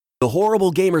The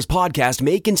Horrible Gamers podcast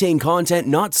may contain content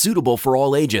not suitable for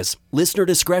all ages. Listener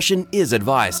discretion is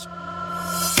advised.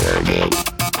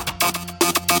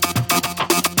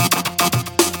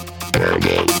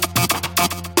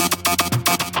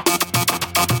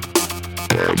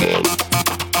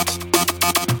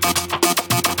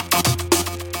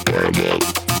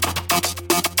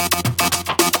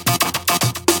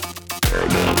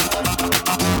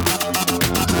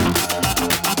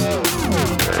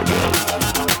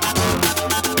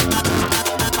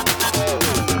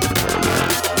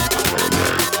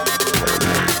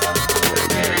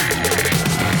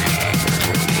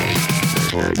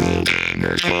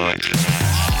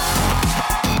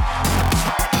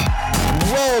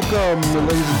 Welcome,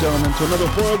 ladies and gentlemen, to another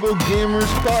Horrible Gamers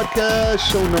podcast,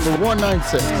 show number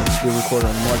 196. We record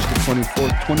on March the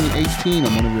 24th, 2018.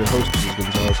 I'm one of your hosts, Jesus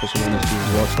Gonzalez, also known as Jesus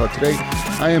Rockstar. Today,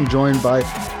 I am joined by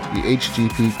the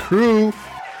HGP crew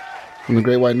from the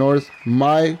Great White North.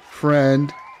 My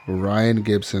friend, Ryan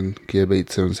Gibson,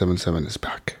 Gib8777 is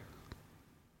back.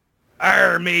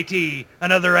 Arr, matey,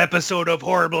 another episode of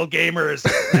Horrible Gamers.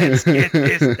 Let's get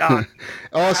this done.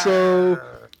 Also,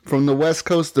 from the West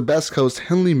Coast, the best coast,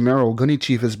 Henley Merrill, Gunny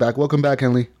Chief is back. Welcome back,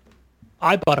 Henley.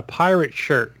 I bought a pirate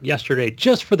shirt yesterday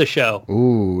just for the show.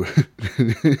 Ooh,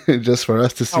 just for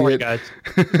us to see it. Guys.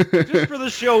 Just for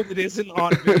the show that isn't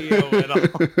on video at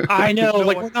all. I know,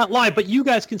 we're not live, but you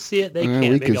guys can see it. They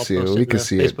can't. We can see it. We can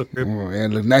see it. Facebook group. Oh, yeah,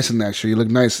 look nice in that shirt. You look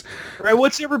nice. All right,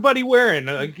 what's everybody wearing?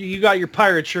 You got your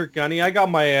pirate shirt, Gunny. I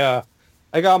got my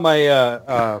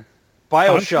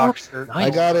BioShock shirt.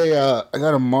 Nice. I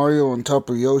got a Mario on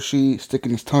top of Yoshi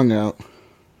sticking his tongue out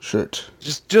shirt.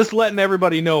 Just letting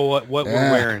everybody know what we're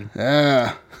wearing.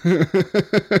 Yeah.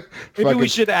 Maybe we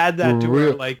should add that to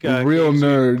real, our real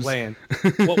nerds plan.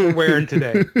 What we're wearing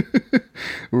today.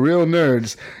 Real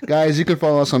nerds. Guys, you can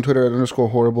follow us on Twitter at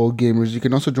 _Horrible Gamers. You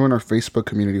can also join our Facebook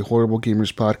community, Horrible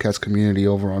Gamers Podcast Community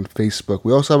over on Facebook.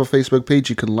 We also have a Facebook page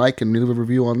you can like and leave a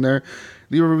review on there.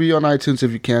 Leave a review on iTunes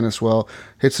if you can as well.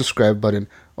 Hit subscribe button.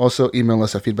 Also, email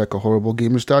us at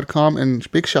feedback@horriblegamers.com.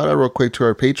 And big shout out real quick to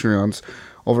our Patreons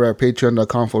over at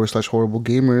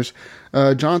patreon.com/horriblegamers.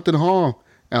 Jonathan Hall,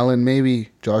 Alan Mabey,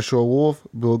 Joshua Wolf,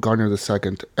 Bill Garner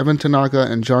II, Evan Tanaka,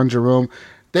 and John Jerome.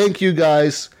 Thank you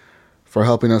guys for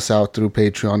helping us out through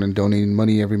Patreon and donating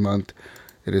money every month.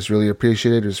 It is really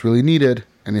appreciated. It's really needed.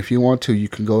 And if you want to, you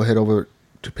can go ahead over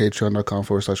to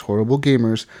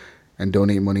patreon.com/horriblegamers and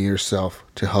donate money yourself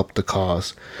to help the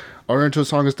cause. Our intro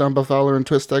song is done by Fowler and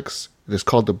Twistex. It is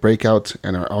called The Breakout,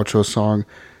 and our outro song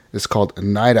is called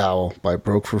Night Owl by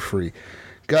Broke for Free.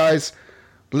 Guys,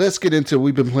 let's get into it.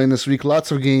 We've been playing this week.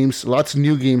 Lots of games. Lots of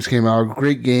new games came out.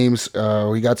 Great games.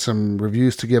 We got some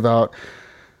reviews to give out.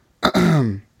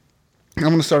 I'm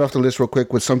going to start off the list real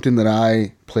quick with something that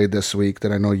I played this week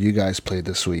that I know you guys played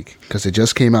this week because it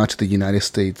just came out to the United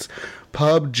States.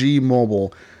 PUBG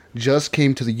Mobile just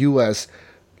came to the U.S.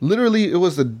 Literally, it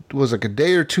was like a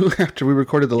day or two after we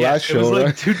recorded the last show. It was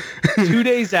like right? two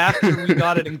days after we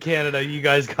got it in Canada. You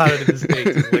guys got it in the States.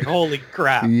 It's like, holy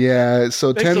crap. Yeah,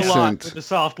 so Thanks a lot Tencent, for the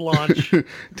soft launch.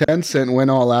 Tencent went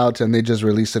all out and they just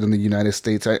released it in the United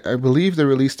States. I believe they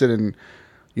released it in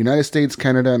United States,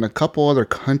 Canada, and a couple other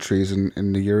countries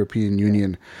in the European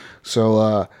Union.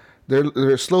 So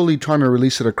they're slowly trying to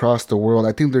release it across the world.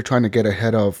 I think they're trying to get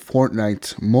ahead of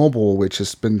Fortnite Mobile, which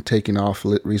has been taking off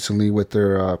recently with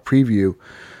their preview.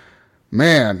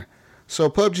 Man, so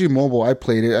PUBG Mobile, I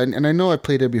played it, and I know I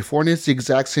played it before, and it's the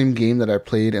exact same game that I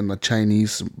played in the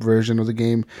Chinese version of the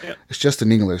game. Yep. It's just in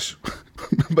English,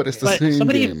 but it's the same game.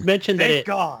 Somebody mentioned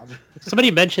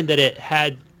that it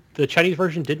had the Chinese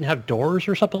version didn't have doors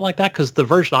or something like that, because the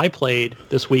version I played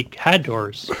this week had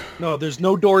doors. No, there's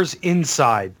no doors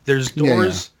inside. There's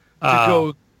doors to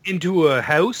go into a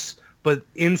house, but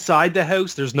inside the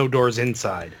house, there's no doors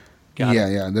inside.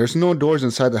 Yeah. There's no doors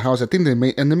inside the house. I think they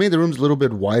made the rooms a little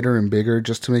bit wider and bigger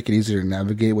just to make it easier to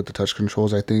navigate with the touch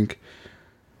controls, I think.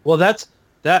 Well,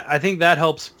 I think that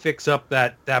helps fix up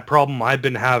that problem I've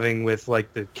been having with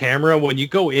like the camera. When you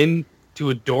go in to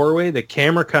a doorway, the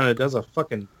camera kind of does a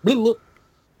fucking a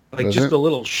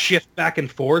little shift back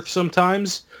and forth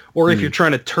sometimes. Or if you're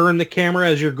trying to turn the camera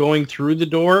as you're going through the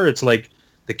door, it's like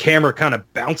the camera kind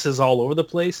of bounces all over the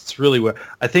place. It's really weird.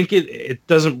 I think it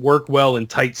doesn't work well in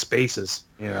tight spaces,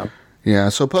 you know? Yeah,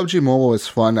 so PUBG Mobile is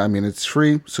fun. I mean, it's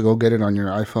free, so go get it on your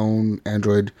iPhone,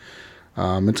 Android.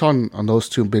 It's on those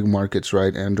two big markets,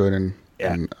 right? Android and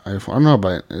iPhone. I don't know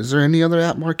about it. Is there any other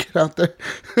app market out there?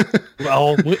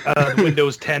 Well,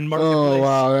 Windows 10 marketplace. Oh,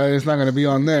 wow. It's not going to be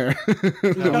on there.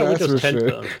 No, that's for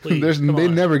sure. They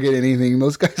never get anything.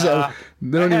 Those guys I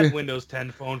had Windows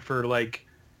 10 phone for like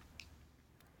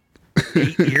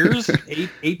 8 years,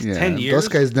 eight to 10 years. Those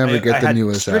guys never get the had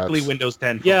newest strictly apps. Windows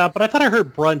 10. Yeah, but I thought I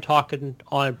heard Brun talking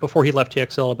on before he left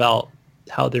TXL about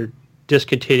how they're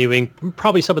discontinuing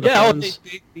probably some of the phones.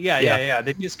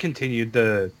 They discontinued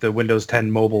the Windows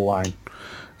 10 mobile line.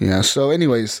 Yeah, so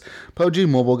anyways, PUBG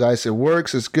Mobile, guys, it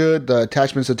works, it's good. The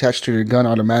attachment's attached to your gun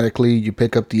automatically. You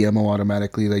pick up the ammo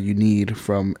automatically that you need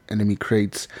from enemy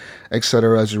crates,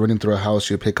 etc. As you're running through a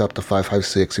house, you pick up the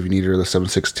 5.56 if you need it, or the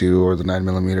 7.62 or the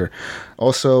 9mm.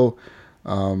 Also,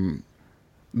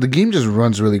 the game just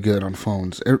runs really good on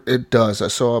phones. It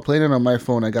does. So I played it on my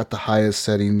phone. I got the highest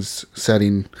setting.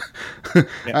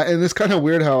 And it's kind of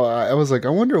weird how I was like, I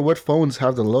wonder what phones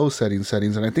have the low settings.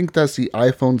 And I think that's the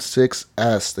iPhone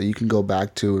 6s that you can go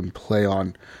back to and play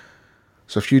on.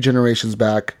 So a few generations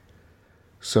back.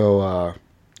 So, I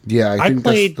think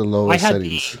that's the lowest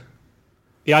settings.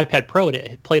 The iPad Pro, and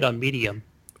it played on medium.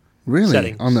 Really?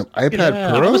 Settings. On the iPad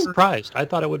Pro? I was surprised. I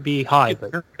thought it would be high.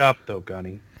 But Turn it up, though,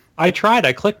 Gunny. I tried.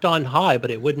 I clicked on high,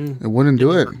 but it wouldn't. It wouldn't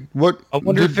do it. What? I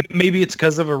wonder if maybe it's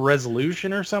because of a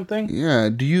resolution or something. Yeah.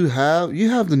 Do you have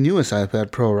the newest iPad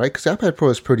Pro, right? Because iPad Pro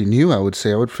is pretty new. I would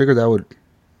say. I would figure I would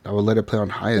let it play on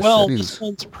highest settings. This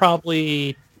one's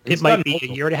probably it might be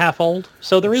a year and a half old.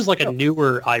 So there is like a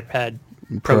newer iPad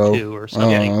Pro 2 or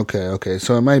something. Oh, okay.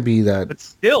 So it might be that. But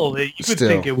still, you could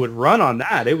think it would run on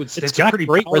that. It's got a pretty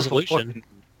great powerful resolution.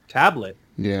 Tablet.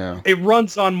 Yeah. It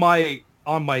runs on my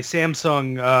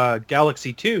Samsung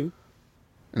Galaxy 2.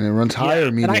 And it runs high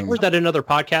or medium? And I heard that in another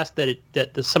podcast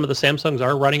that some of the Samsungs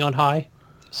are running on high.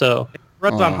 So it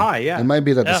runs on high, yeah. It might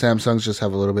be that the Samsungs just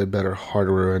have a little bit better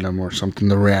hardware in them or something.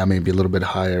 The RAM may be a little bit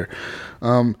higher.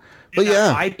 But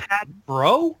iPad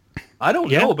Pro? I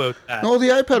don't know about that. No, the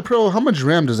iPad Pro, how much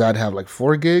RAM does that have? Like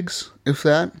 4 gigs, if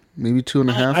that? Maybe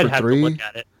 2.5 I'd or have 3? to look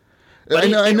at it.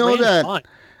 I know that. Fine.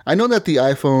 I know that the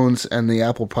iPhones and the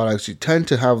Apple products, you tend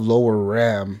to have lower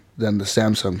RAM than the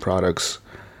Samsung products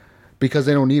because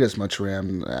they don't need as much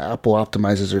RAM. Apple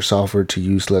optimizes their software to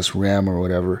use less RAM or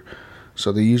whatever.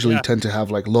 So they usually tend to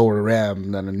have like lower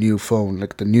RAM than a new phone.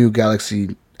 Like the new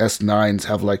Galaxy S9s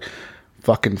have like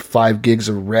fucking 5 gigs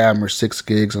of RAM or 6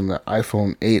 gigs, and the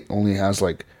iPhone 8 only has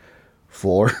like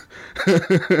 4.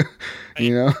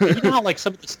 You know how like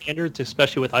some of the standards,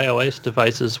 especially with iOS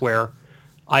devices where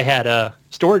I had a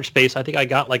storage space. I think I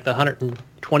got like the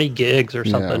 120 gigs or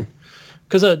something.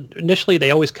 Because initially they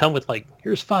always come with like,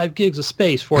 here's 5 gigs of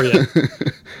space for you.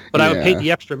 But I would pay the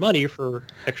extra money for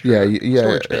extra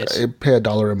storage space. You pay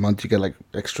 $1 a month, you get like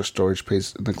extra storage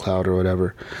space in the cloud or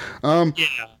whatever. But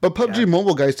PUBG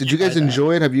Mobile, guys, did you guys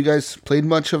enjoy it? Have you guys played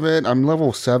much of it? I'm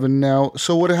level 7 now.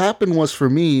 So what happened was for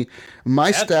me,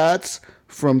 my stats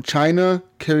from China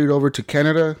carried over to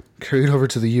Canada, carried over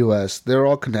to the US. They're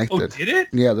all connected. Oh, did it?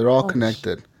 Yeah, they're all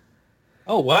connected.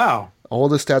 Oh, wow. All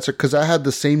the stats are, because I had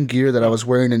the same gear that I was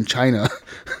wearing in China.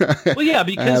 Well, yeah,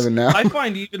 because I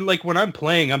find even like when I'm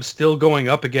playing, I'm still going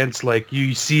up against like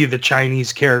you see the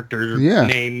Chinese character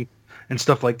name and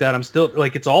stuff like that. I'm still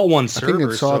like it's all one server. I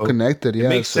think it's all connected. Yeah, it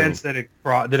makes sense that it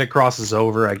crosses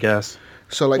over, I guess.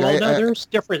 So like, there's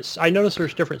different. I noticed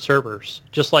there's different servers,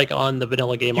 just like on the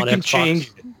vanilla game on Xbox.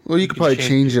 Change it. Well, you could probably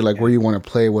change it like where you want to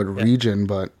play, what region,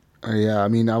 but. I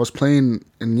mean, I was playing,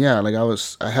 and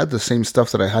I had the same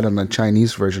stuff that I had on the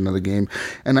Chinese version of the game,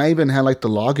 and I even had like the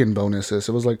login bonuses.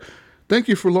 It was like, thank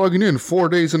you for logging in 4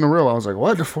 days in a row. I was like,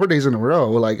 what? 4 days in a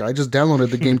row? Like, I just downloaded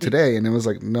the game today, and it was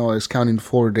like, no, it's counting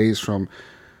 4 days from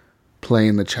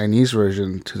playing the Chinese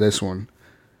version to this one.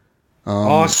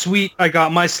 Oh, sweet. I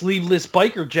got my sleeveless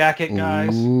biker jacket,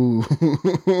 guys. Ooh.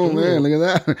 Oh, man, look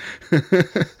at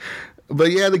that.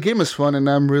 But yeah, the game is fun, and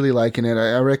I'm really liking it.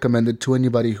 I recommend it to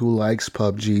anybody who likes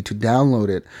PUBG to download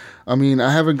it. I mean,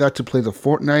 I haven't got to play the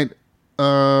Fortnite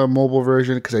mobile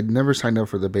version because I never signed up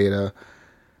for the beta.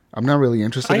 I'm not really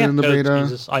interested in the beta.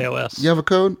 iOS. You have a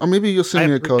code? Or maybe you'll send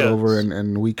me a code over,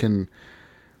 and we can.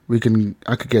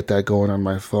 I could get that going on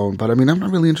my phone. But I mean, I'm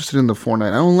not really interested in the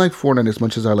Fortnite. I don't like Fortnite as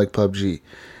much as I like PUBG.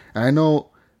 And I know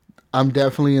I'm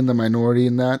definitely in the minority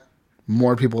in that.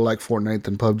 More people like Fortnite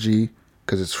than PUBG.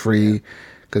 Because it's free,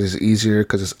 because it's easier,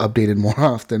 because it's updated more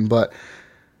often. But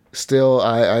still,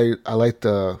 I like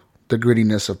the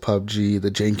grittiness of PUBG,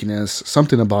 the jankiness,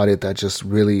 something about it that just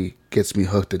really gets me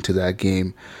hooked into that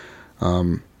game.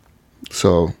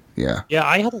 So, yeah. Yeah,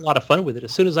 I had a lot of fun with it.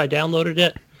 As soon as I downloaded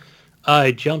it,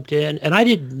 I jumped in, and I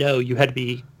didn't know you had to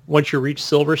be, once you reach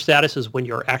silver status is when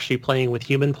you're actually playing with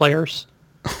human players.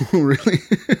 Really?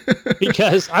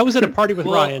 Because I was at a party with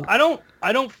Ryan. I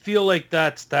don't feel like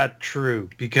that's that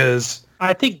true because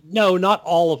I think not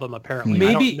all of them apparently.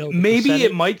 Maybe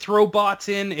it might throw bots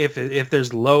in if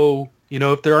there's low,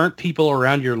 if there aren't people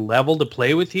around your level to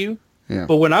play with you. Yeah.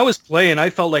 But when I was playing, I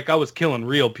felt like I was killing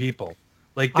real people.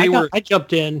 Like I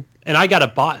jumped in and I got a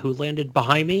bot who landed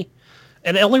behind me.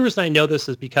 And the only reason I know this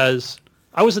is because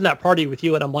I was in that party with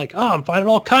you and I'm like, I'm finding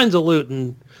all kinds of loot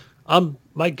and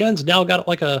my gun's now got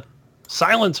like a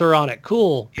silencer on it.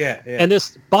 Cool. Yeah. And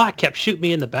this bot kept shooting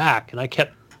me in the back and I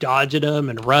kept dodging him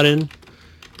and running.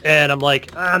 And I'm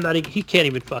like, he can't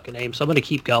even fucking aim, so I'm going to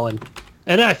keep going.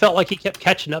 And then I felt like he kept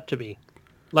catching up to me.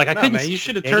 Like I couldn't. Man, you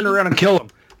should have turned around and killed him.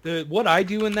 What I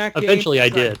do in that game... Eventually I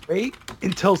did. Wait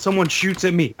until someone shoots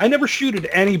at me. I never shoot at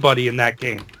anybody in that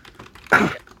game.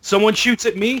 Someone shoots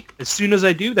at me, as soon as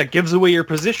I do, that gives away your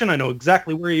position. I know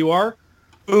exactly where you are.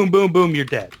 Boom, boom, boom, you're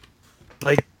dead.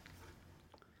 Like...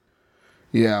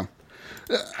 Yeah.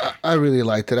 I really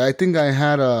liked it. I think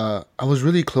I was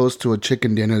really close to a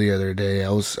chicken dinner the other day. I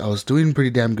was doing pretty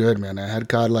damn good, man. I had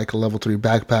got like a level 3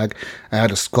 backpack. I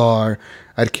had a scar.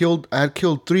 I had killed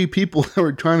 3 people that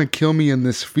were trying to kill me in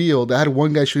this field. I had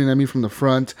one guy shooting at me from the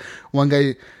front. One guy,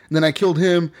 and then I killed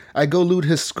him. I go loot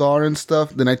his scar and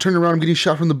stuff. Then I turn around, I'm getting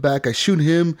shot from the back. I shoot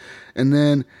him, and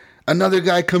then another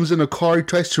guy comes in a car. He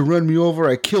tries to run me over.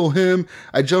 I kill him.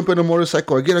 I jump in a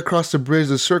motorcycle. I get across the bridge.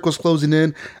 The circle's closing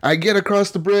in. I get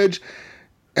across the bridge.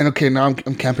 And okay, now I'm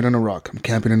camping in a rock.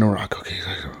 Okay.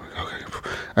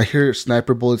 I hear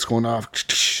sniper bullets going off.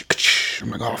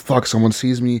 I'm like, oh, fuck, someone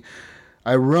sees me.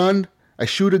 I run. I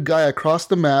shoot a guy across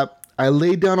the map. I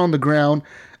lay down on the ground.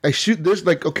 I shoot. There's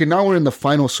like, okay, now we're in the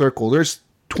final circle. There's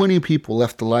 20 people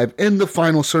left alive in the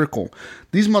final circle.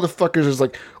 These motherfuckers is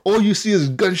like, all you see is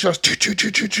gunshots.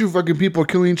 Fucking people are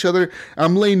killing each other.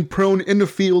 I'm laying prone in the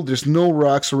field. There's no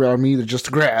rocks around me. There's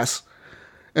just grass.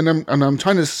 And I'm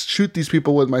trying to shoot these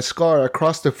people with my scar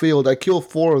across the field. I kill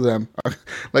 4 of them,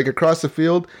 like across the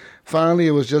field. Finally,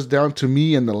 it was just down to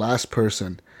me and the last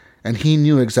person. And he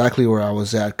knew exactly where I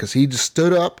was at because he just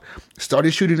stood up,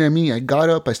 started shooting at me. I got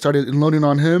up. I started unloading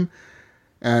on him.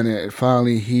 And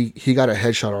finally, he got a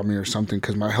headshot on me or something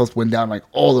because my health went down like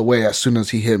all the way as soon as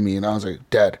he hit me. And I was like,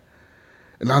 dead.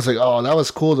 And I was like, oh, that was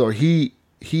cool, though. He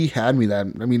had me that.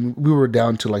 I mean, we were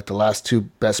down to like the last 2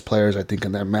 best players, I think,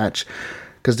 in that match.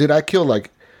 Because, dude, I killed like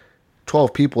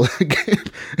 12 people that game.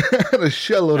 I had a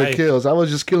shitload of kills. I was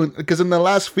just killing. Because in the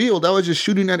last field, I was just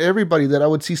shooting at everybody that I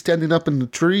would see standing up in the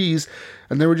trees.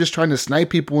 And they were just trying to snipe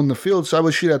people in the field. So I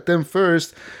would shoot at them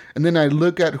first. And then I'd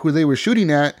look at who they were shooting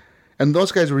at. And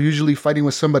those guys were usually fighting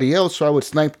with somebody else, so I would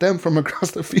snipe them from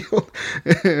across the field.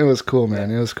 It was cool, man.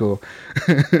 It was cool.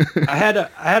 I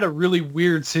had a really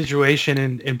weird situation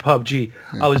in PUBG.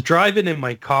 I was driving in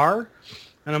my car,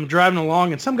 and I'm driving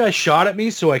along, and some guy shot at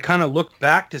me, so I kind of looked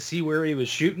back to see where he was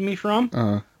shooting me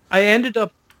from. I ended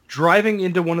up driving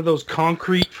into one of those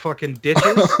concrete fucking ditches.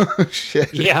 Oh,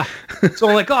 shit. Yeah. So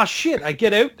I'm like, oh, shit, I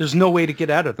get out. There's no way to get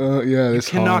out of them. Yeah, you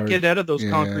cannot get out of those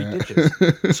concrete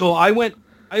ditches. So I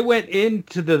went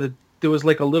into there was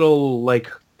like a little,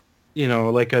 like, you know,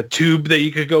 like a tube that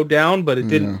you could go down, but it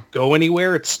didn't go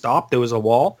anywhere. It stopped. There was a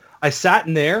wall. I sat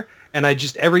in there, and I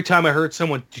just, every time I heard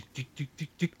someone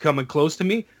coming close to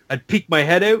me, I'd peek my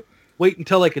head out, wait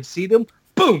until I could see them.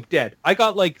 Boom, dead. I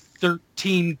got like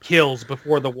 13 kills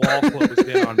before the wall closed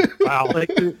in on me. Wow.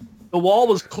 Like the wall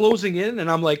was closing in,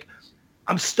 and I'm like,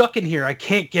 I'm stuck in here. I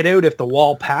can't get out if the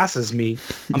wall passes me.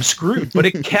 I'm screwed. But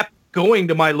it kept going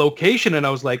to my location, and I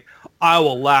was like, I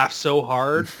will laugh so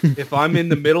hard if I'm in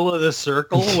the middle of the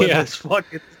circle with this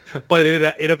fucking... But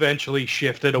it eventually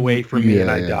shifted away from me,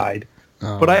 and I died.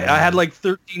 Oh, but I had like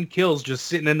 13 kills just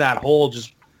sitting in that hole.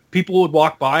 Just people would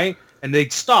walk by, and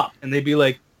they'd stop, and they'd be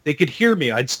like, they could hear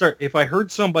me. I'd start, if I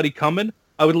heard somebody coming,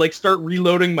 I would like start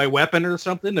reloading my weapon or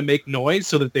something to make noise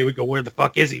so that they would go, where the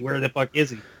fuck is he? Where the fuck is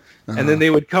he? And then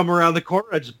they would come around the corner.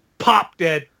 I'd just pop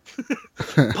dead.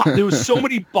 There was so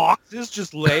many boxes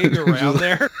just laying around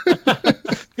there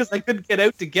because I couldn't get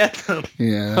out to get them.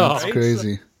 Yeah, that's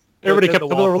crazy. So, everybody kept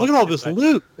coming over. Look at all this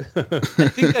loot. I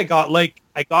think I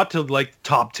got to like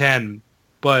top 10,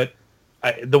 but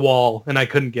the wall, and I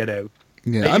couldn't get out.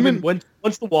 Yeah,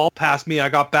 once the wall passed me, I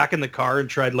got back in the car and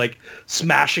tried like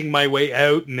smashing my way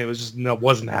out, and it was just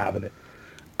wasn't having it.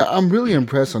 I'm really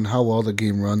impressed on how well the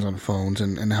game runs on phones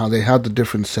and how they have the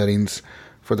different settings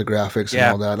for the graphics and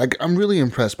all that. Like, I'm really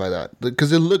impressed by that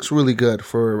because it looks really good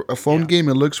for a phone game.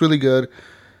 It looks really good,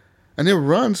 and it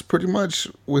runs pretty much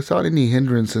without any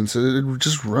hindrances. It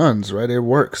just runs, right? It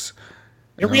works.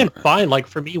 It ran fine. Like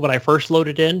for me, when I first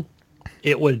loaded in,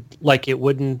 it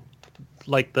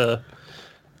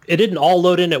didn't all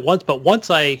load in at once, but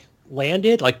once I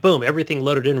landed, like boom, everything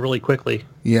loaded in really quickly.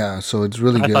 Yeah, so it's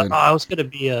really good. I thought I was going to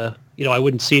be I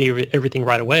wouldn't see everything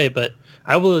right away, but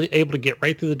I was able to get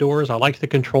right through the doors. I liked the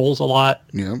controls a lot.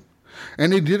 Yeah.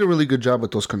 And they did a really good job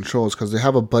with those controls because they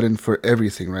have a button for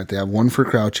everything, right? They have one for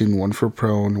crouching, one for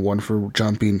prone, one for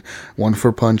jumping, one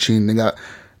for punching.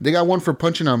 They got one for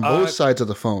punching on both sides of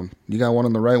the phone. You got one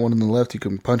on the right, one on the left. You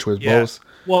can punch with both.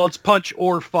 Well, it's punch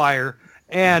or fire.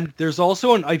 And there's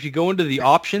also if you go into the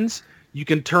options, you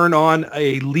can turn on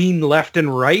a lean left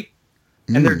and right,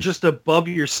 and they're just above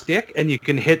your stick, and you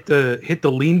can hit the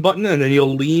lean button, and then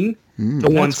you'll lean to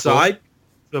one side.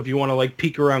 So if you want to like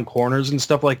peek around corners and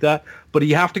stuff like that, but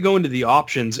you have to go into the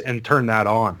options and turn that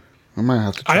on. I might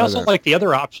have to try I also that. like the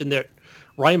other option that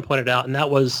Ryan pointed out, and that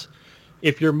was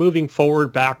if you're moving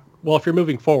forward, if you're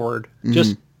moving forward,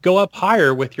 just go up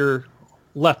higher with your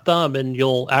left thumb and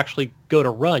you'll actually go to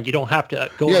run. You don't have to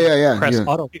go press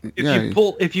auto.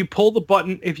 If you pull the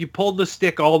button, if you pull the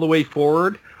stick all the way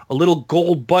forward, a little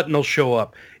gold button will show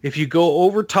up. If you go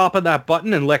over top of that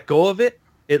button and let go of it,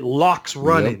 it locks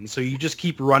running. So you just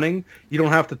keep running. You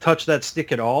don't have to touch that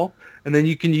stick at all. And then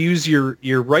you can use your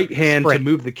right hand to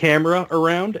move the camera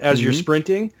around as you're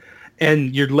sprinting.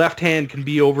 And your left hand can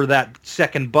be over that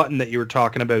second button that you were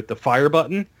talking about, the fire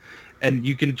button. And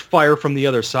you can fire from the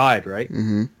other side, right?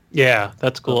 Mm-hmm. Yeah,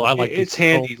 that's cool. I like it's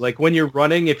handy. Like when you're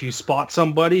running, if you spot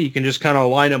somebody, you can just kind of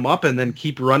line them up and then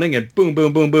keep running and boom,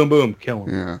 boom, boom, boom, boom, kill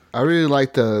them. Yeah, I really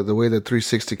like the way the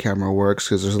 360 camera works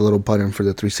because there's a little button for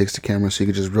the 360 camera, so you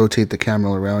can just rotate the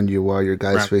camera around you while your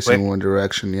guy's facing one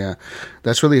direction. Yeah,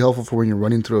 that's really helpful for when you're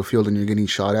running through a field and you're getting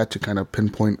shot at to kind of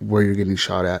pinpoint where you're getting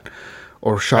shot at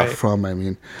or shot from. I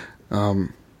mean,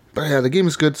 but yeah, the game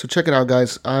is good. So check it out,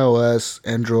 guys. iOS,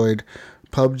 Android.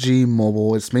 PUBG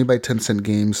Mobile. It's made by Tencent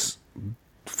Games.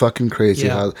 Fucking crazy.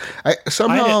 Yeah.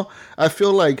 I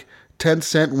feel like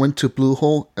Tencent went to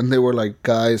Bluehole and they were like,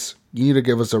 guys, you need to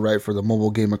give us a right for the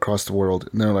mobile game across the world.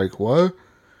 And they're like, what?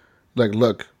 Like,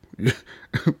 look,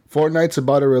 Fortnite's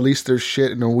about to release their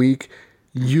shit in a week.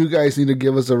 You guys need to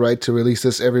give us a right to release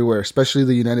this everywhere, especially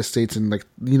the United States and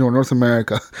North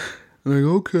America. I'm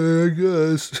like, okay, I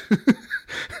guess.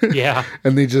 Yeah.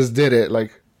 And they just did it.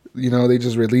 Like, they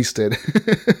just released it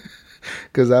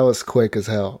because that was quick as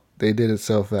hell. They did it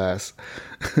so fast.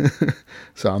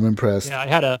 So I'm impressed.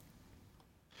 Yeah,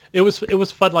 it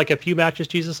was fun. Like a few matches,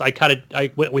 Jesus.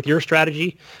 I went with your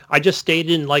strategy. I just stayed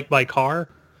in like my car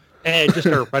and just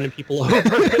started running people over.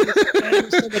 It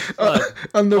was so much fun.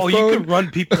 On the phone, you could run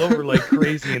people over like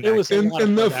crazy. In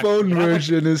the phone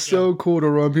version is so cool to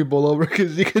run people over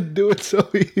because you could do it so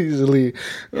easily.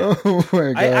 Oh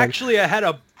my god! I had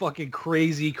a fucking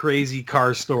crazy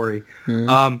car story.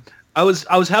 I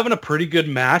was having a pretty good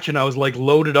match and I was like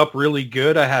loaded up really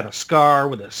good. I had a SCAR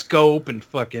with a scope and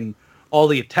fucking all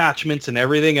the attachments and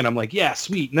everything, and I'm like, yeah,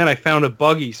 sweet. And then I found a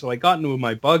buggy, so I got into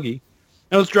my buggy.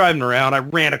 I was driving around. I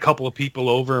ran a couple of people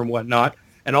over and whatnot.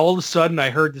 And all of a sudden, I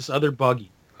heard this other buggy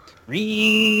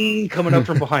coming up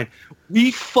from behind.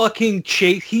 He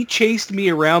chased me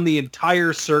around the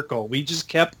entire circle. We just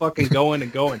kept fucking going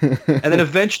and going. And then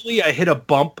eventually, I hit a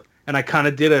bump, and I kind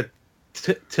of did a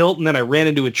tilt, and then I ran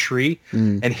into a tree.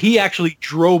 And he actually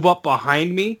drove up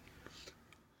behind me,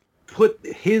 put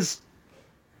his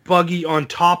buggy on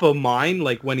top of mine.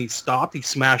 Like when he stopped, he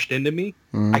smashed into me.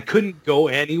 I couldn't go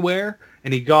anywhere.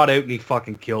 And he got out and he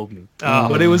fucking killed me.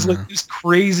 But it was like this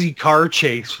crazy car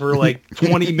chase for like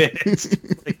 20 minutes.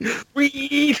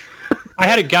 I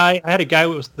had a guy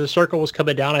the circle was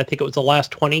coming down. I think it was the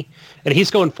last 20, and he's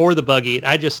going for the buggy. And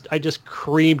I just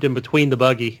creamed in between the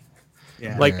buggy.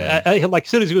 Yeah. Like as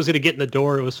soon as he was going to get in the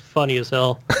door, it was funny as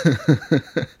hell.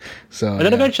 And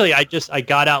then eventually I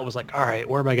got out and was like, all right,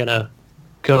 where am I going to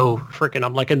go? Freaking,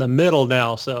 I'm like in the middle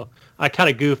now. So I kind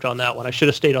of goofed on that one. I should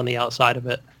have stayed on the outside of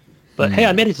it. But hey,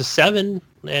 I made it to 7,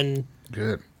 and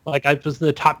good. Like I was in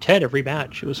the top 10 every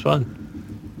match. It was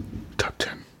fun. Top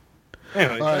 10.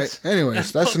 Anyways, all right.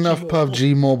 Anyways, that's enough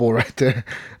PUBG Mobile right there.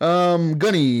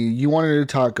 Gunny, you wanted to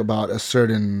talk about a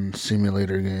certain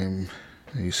simulator game.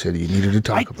 You said you needed to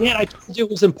talk about. I told you it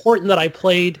was important that I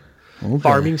played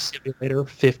Farming Simulator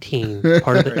 15,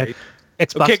 part of the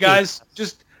Xbox. Okay, guys,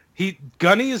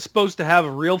 Gunny is supposed to have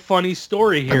a real funny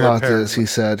story here about this. He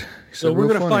said. So we're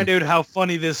going to find out how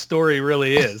funny this story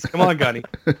really is. Come on, Gunny.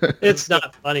 It's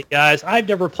not funny, guys. I've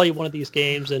never played one of these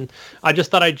games, and I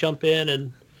just thought I'd jump in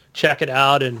and check it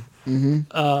out. And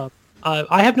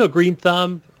I have no green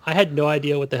thumb. I had no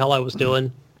idea what the hell I was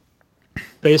doing.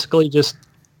 Basically, just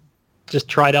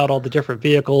tried out all the different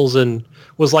vehicles and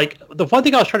was like, the one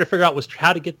thing I was trying to figure out was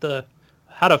how to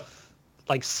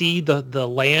see the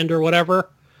land or whatever.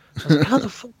 I was like, how the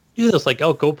fuck do you do this? Like,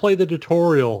 oh, go play the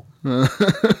tutorial.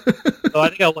 So I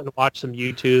think I went and watched some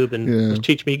YouTube and was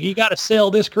teaching me, you got to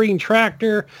sell this green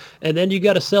tractor, and then you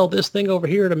got to sell this thing over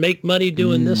here to make money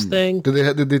doing this thing.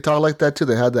 Did they talk like that too?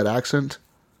 They had that accent?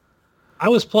 I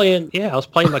was playing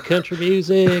my country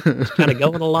music, just kind of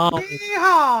going along.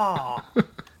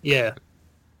 Yeah.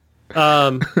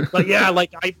 But yeah,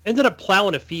 like I ended up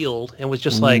plowing a field and was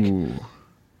just like,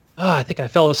 I think I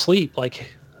fell asleep. Like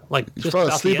You just fell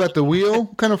about asleep the at the wheel?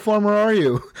 What kind of farmer are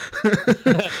you?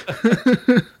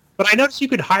 But I noticed you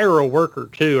could hire a worker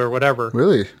too, or whatever.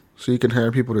 Really? So you can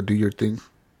hire people to do your thing?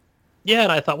 Yeah,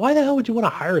 and I thought, why the hell would you want to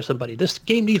hire somebody? This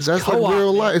game needs That's co-op. like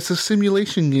real man. life. It's a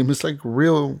simulation game. It's like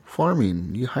real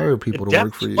farming. You hire people to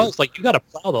work for you. Was like you got to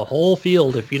plow the whole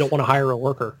field if you don't want to hire a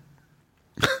worker.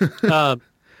 Yeah.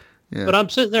 But I'm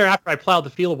sitting there after I plowed the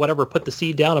field, whatever, put the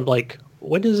seed down. I'm like,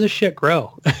 when does this shit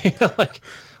grow?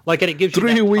 like, and it gives you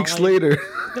 3 that weeks time. later.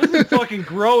 It doesn't fucking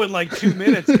grow in like 2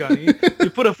 minutes, Gunny. You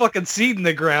put a fucking seed in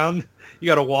the ground. You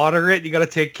got to water it. You got to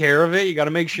take care of it. You got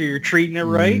to make sure you're treating it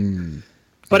right.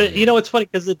 But it's funny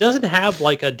because it doesn't have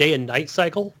like a day and night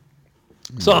cycle.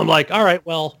 So I'm like, all right,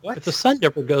 well, What? if the sun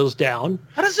never goes down,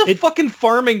 How does a fucking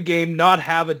farming game not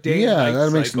have a day and Yeah, night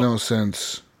that makes cycle? no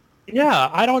sense. yeah,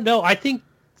 I don't know. I think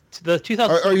the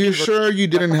 2000. Are you sure you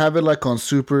didn't have it like on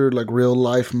super like real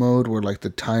life mode where like the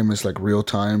time is like real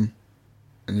time,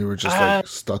 and you were just like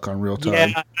stuck on real time?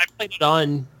 Yeah, I played it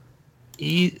on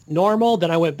normal.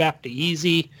 Then I went back to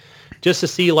easy, just to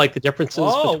see like the differences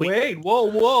Oh, between. wait. Whoa.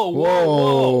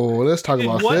 Whoa, let's talk Did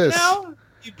about what this. now?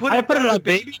 You put I put it down on to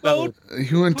baby mode?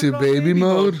 He went Put to it on baby baby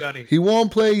mode, mode. Gunny. He won't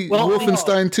play Well,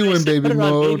 Wolfenstein 2 I in said baby put it on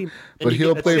mode, baby, and but you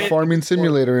he'll get play the Farming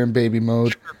Simulator in baby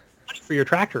mode. money for your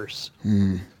tractors.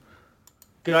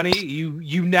 Gunny,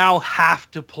 you now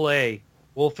have to play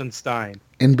Wolfenstein.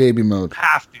 In baby mode.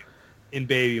 Have to. In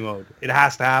baby mode. It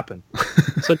has to happen.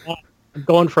 So now I'm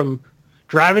going from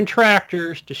driving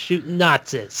tractors to shooting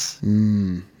Nazis.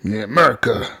 Yeah,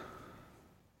 America.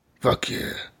 Fuck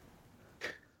yeah.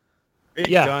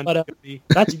 Yeah, Done. but,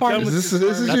 that's You're part done of with Is this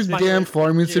this farm. your my damn life.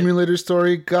 Farming Yeah. Simulator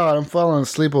story? God, I'm falling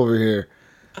asleep over here.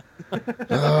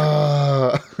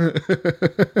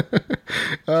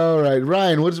 All right,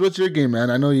 Ryan, what's your game, man?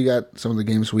 I know you got some of the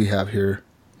games we have here.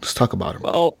 Let's talk about them.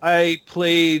 Well, I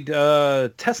played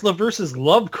Tesla versus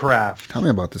Lovecraft. Tell me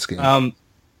about this game.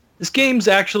 This game's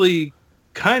actually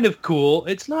kind of cool.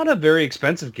 It's not a very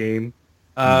expensive game.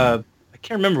 I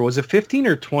can't remember. Was it 15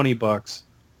 or 20 bucks?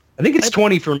 I think it's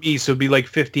 20 for me, so it'd be like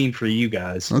 15 for you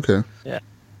guys. Okay.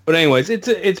 But anyways,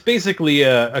 it's basically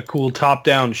a cool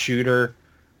top-down shooter.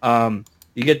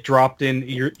 You get dropped in.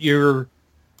 You're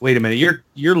wait a minute.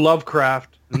 You're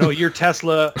Lovecraft. No, you're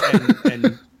Tesla,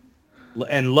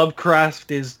 and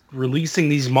Lovecraft is releasing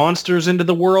these monsters into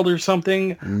the world or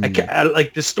something.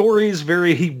 Like the story is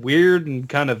very weird and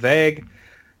kind of vague.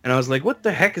 And I was like, what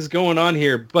the heck is going on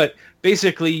here? But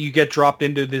basically you get dropped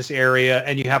into this area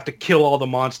and you have to kill all the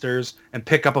monsters and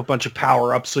pick up a bunch of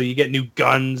power-ups so you get new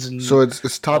guns and So it's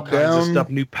all top kinds of down. stuff,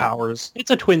 new powers. It's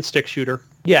a twin stick shooter.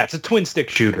 Yeah, it's a twin-stick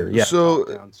shooter. Yeah. So-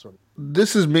 top-down sort of.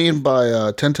 This is made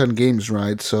by 10 Ton Games,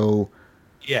 right? So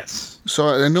Yes.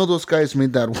 I know those guys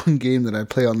made that one game that I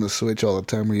play on the Switch all the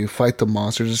time where you fight the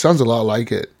monsters. It sounds a lot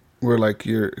like it. Where like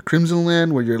you're Crimson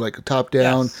Land, where you're like top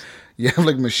down. Yes. You have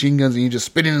like machine guns and you just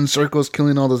spinning in circles,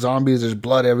 killing all the zombies. There's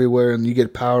blood everywhere, and you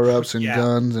get power ups and Yeah.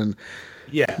 guns and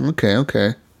Yeah. okay.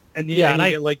 And Yeah, and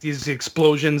and you get like these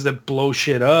explosions that blow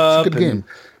shit up. good and, game.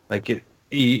 Like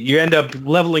you end up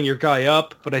leveling your guy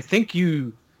up, but I think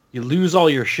you lose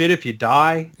all your shit if you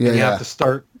die. Yeah, and you yeah. have to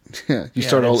start. Yeah, you Yeah,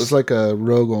 start all. it's- It's like a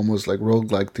rogue, almost like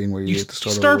roguelike thing where you have to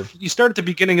start over. You start at the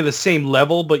beginning of the same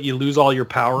level, but you lose all your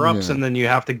power ups, Yeah. and then you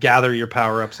have to gather your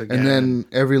power ups again. And then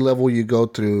every level you go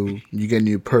through, you get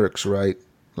new perks, right?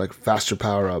 Like faster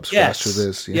power ups, yes, faster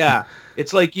this. yeah.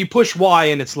 It's like you push Y,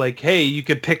 and it's like, hey, you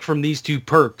could pick from these two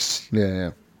perks.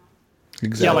 Yeah. Yeah,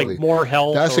 Exactly. like more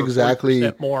health. That's or exactly-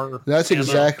 40% more. That's ammo.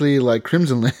 exactly like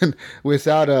Crimson Land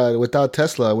without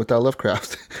Tesla, without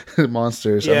Lovecraft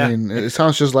monsters. Yeah. I mean, it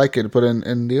sounds just like it, but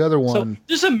in the other one,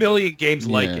 There's a million games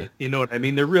like Yeah. it. You know what I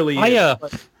mean? There really I, is.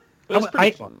 But it's pretty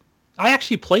I- fun. I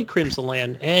actually played Crimson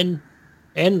Land and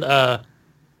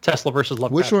Tesla versus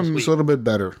Lovecraft. which this one's week. a little bit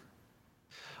better?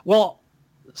 Well,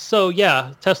 so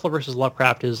yeah, Tesla versus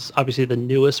Lovecraft is obviously the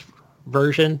newest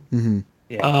version. Mm-hmm.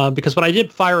 Because when I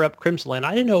did fire up Crimson Land,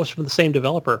 I didn't know it was from the same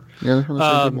developer. Yeah, they're from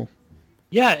the same people.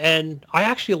 Yeah, and I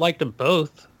actually liked them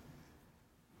both.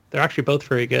 They're actually both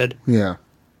very good. Yeah.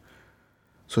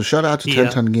 So shout out to Yeah.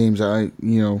 10 Ton Games.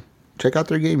 Check out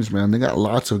their games, man. They got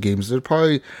lots of games. They're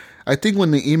probably, I think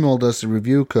when they emailed us the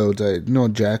review codes,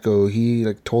 Jacko, he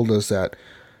like told us that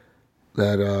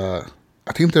I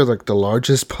I think they're like the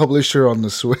largest publisher on the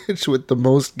Switch with the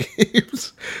most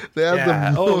games. They have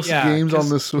the most games on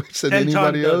the Switch than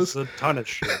anybody else. A ton of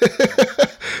shit.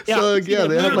 So they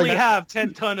literally have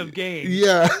 10 ton of games.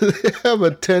 Yeah, they have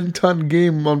a 10-ton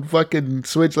game on fucking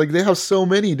Switch. Like they have so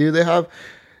many, dude. They have.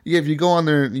 Yeah, if you go on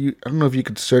there, I don't know if you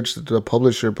could search the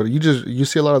publisher, but you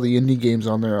see a lot of the indie games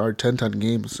on there are 10-ton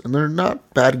games, and they're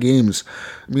not bad games.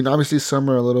 I mean, obviously some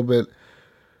are a little bit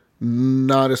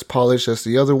not as polished as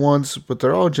the other ones, but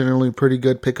they're all generally pretty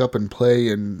good pick up and play,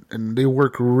 and they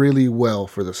work really well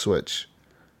for the Switch.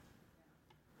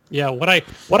 Yeah, what I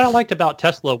liked about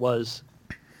Tesla was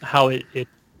how it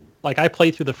like I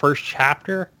played through the first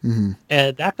chapter,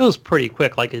 and that goes pretty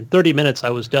quick. Like in 30 minutes, I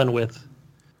was done with.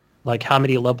 Like how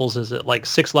many levels is it? Like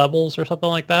 6 levels or something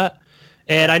like that.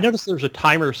 And I noticed there's a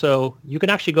timer, so you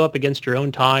can actually go up against your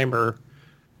own time. Or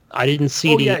I didn't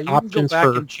see any options can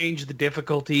go back and change the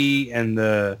difficulty and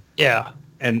the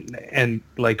and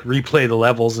like replay the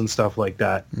levels and stuff like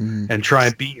that, and try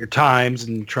and beat your times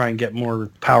and try and get more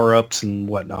power ups and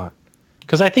whatnot.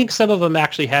 Because I think some of them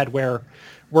actually had where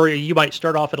you might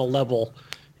start off at a level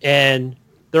and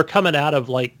they're coming out of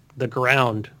like the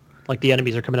ground. Like the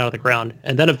enemies are coming out of the ground,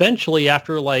 and then eventually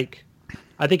after like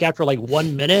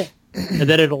 1 minute, and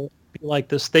then it'll be like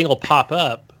this thing will pop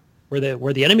up where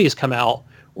the enemies come out,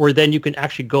 or then you can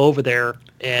actually go over there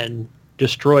and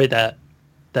destroy that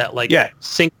like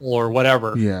single or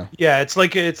whatever. Yeah, it's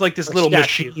like this little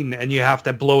machine, and you have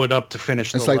to blow it up to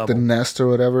finish. It's like level. The nest or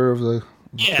whatever of the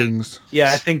things.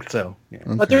 Yeah, I think so. Yeah.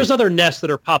 Okay. But there's other nests that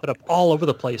are popping up all over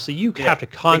the place, so you have to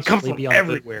constantly be on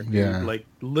everywhere. Dude. Like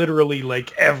literally,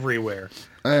 like everywhere.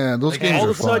 And those games all are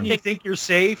of a sudden fun. you think you're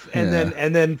safe, and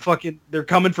then fucking they're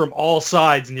coming from all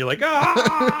sides, and you're like,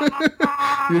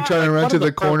 You're trying to run to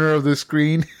the corner of the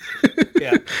screen.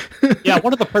 Yeah.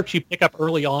 One of the perks you pick up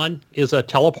early on is a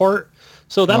teleport.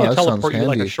 So that'll teleport you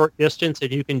like a short distance, and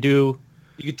you can do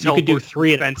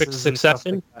 3 in a quick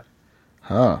succession.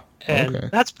 Huh. And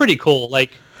that's pretty cool.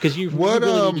 Like, because you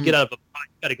really need to get out of a fight.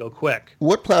 You got to go quick.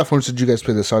 What platforms did you guys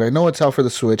play this on? I know it's out for the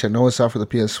Switch. I know it's out for the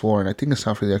PS4, and I think it's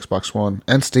out for the Xbox One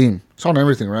and Steam. It's on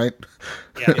everything, right?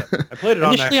 Yeah. I played it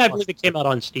on initially. I believe it came out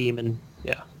on Steam, and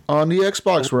on the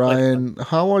Xbox, Ryan,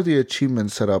 how are the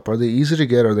achievements set up? Are they easy to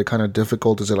get? Are they kind of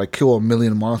difficult? Is it like kill 1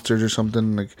 million monsters or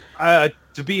something? Like,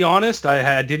 to be honest,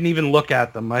 I didn't even look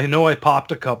at them. I know I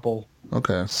popped a couple.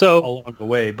 Okay. So along the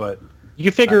way, but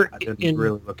you figure I didn't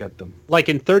really look at them. Like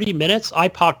in 30 minutes, I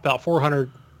popped about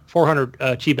 400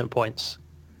 achievement points.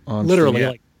 Literally,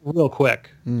 like real quick.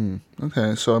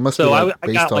 Okay, so it must be like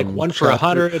I got like one for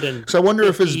 100. And so I wonder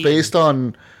if it's based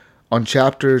on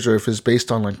chapters or if it's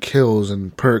based on like kills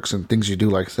and perks and things you do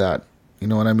like that. You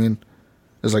know what I mean?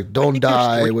 It's like don't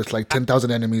die with like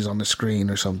 10,000 enemies on the screen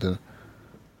or something.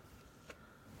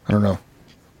 I don't know.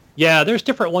 Yeah, there's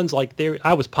different ones like there.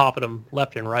 I was popping them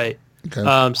left and right.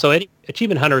 Okay. So any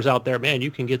achievement hunters out there, man,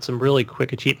 you can get some really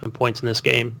quick achievement points in this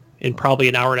game in probably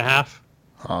an hour and a half.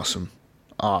 Awesome.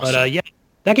 But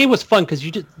that game was fun because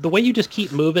the way you just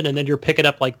keep moving and then you're picking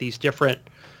up like these different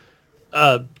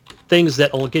things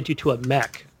that will get you to a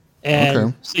mech,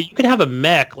 and so you can have a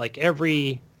mech like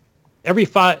every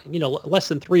 5, less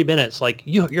than 3 minutes. Like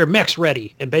your mech's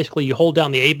ready, and basically you hold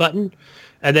down the A button,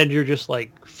 and then you're just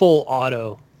like full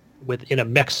auto in a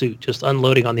mech suit, just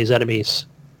unloading on these enemies.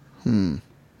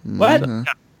 What?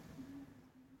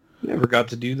 Never got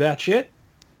to do that shit.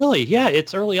 Really? Yeah,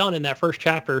 it's early on in that first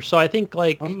chapter. So I think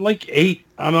I'm like 8.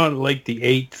 I'm on like the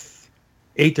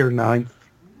 8th or 9th.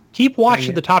 Keep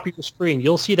watching the top of your screen.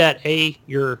 You'll see that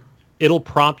it'll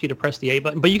prompt you to press the A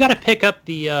button, but you got to pick up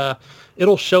the.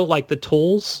 It'll show like the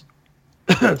tools,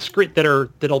 screen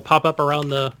that'll pop up around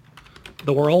the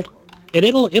world, and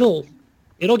it'll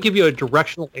give you a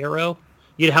directional arrow.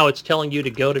 You know how it's telling you to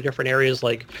go to different areas,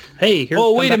 like, hey, here.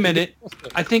 Oh, wait a minute!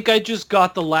 I think I just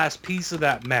got the last piece of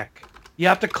that mech. You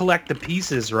have to collect the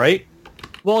pieces, right?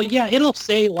 Well, yeah, it'll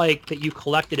say like that you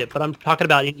collected it, but I'm talking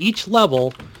about in each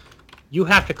level, you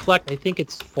have to collect. I think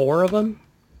it's 4 of them,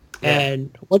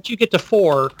 and once you get to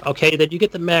 4, okay, then you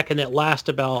get the mech, and it lasts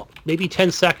about maybe 10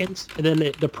 seconds, and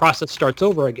then the process starts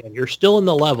over again. You're still in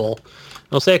the level.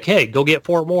 They'll say, okay, go get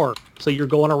 4 more. So you're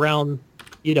going around.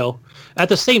 At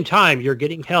the same time, you're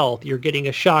getting health, you're getting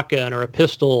a shotgun or a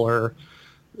pistol or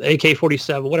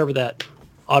AK-47, whatever that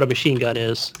auto machine gun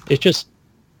is. It's just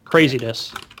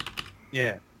craziness.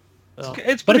 Yeah.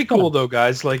 It's pretty cool, though,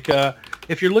 guys. Like,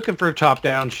 if you're looking for a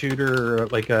top-down shooter or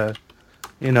like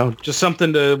just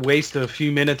something to waste a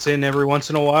few minutes in every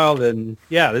once in a while, then,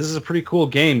 yeah, this is a pretty cool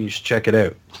game. You should check it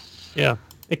out. Yeah.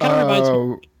 It kind of reminds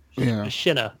me of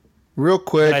Shina. Real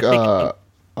quick,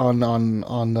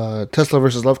 on Tesla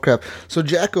versus Lovecraft. So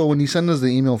Jacko, when he sent us the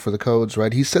email for the codes,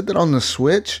 right? He said that on the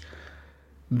Switch,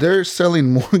 they're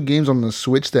selling more games on the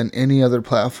Switch than any other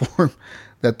platform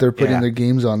that they're putting their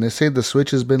games on. They say the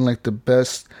Switch has been like the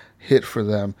best hit for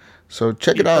them. So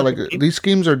check it out. Like these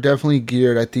games are definitely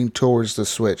geared, I think, towards the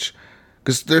Switch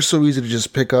because they're so easy to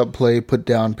just pick up, play, put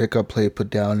down, pick up, play, put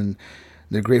down, and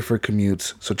they're great for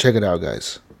commutes. So check it out,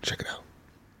 guys. Check it out.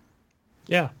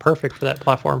 Yeah, perfect for that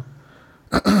platform.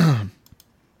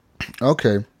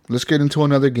 Okay, let's get into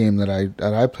another game that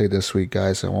I played this week,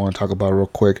 guys. I want to talk about real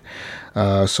quick.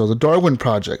 So the Darwin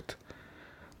Project.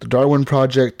 The Darwin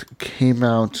Project came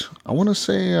out, I want to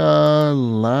say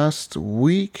last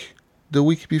week, the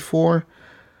week before,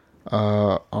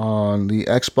 on the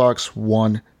Xbox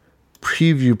One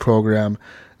preview program,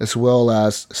 as well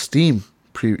as Steam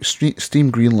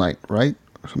Greenlight, right?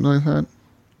 Or something like that.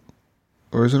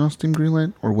 Or is it on Steam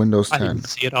Greenlight or Windows 10? I didn't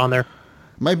see it on there.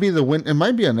 It might be an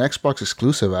Xbox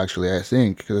exclusive, actually, I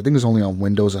think, because I think it's only on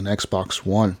Windows and Xbox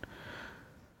One.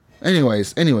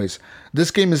 Anyways,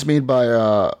 this game is made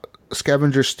by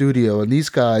Scavenger Studio, and these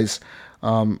guys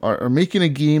are making a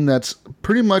game that's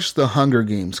pretty much the Hunger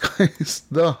Games, guys.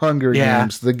 The Hunger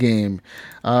Games, the game.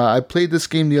 I played this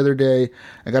game the other day.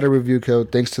 I got a review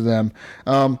code, thanks to them.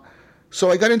 So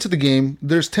I got into the game.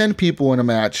 There's 10 people in a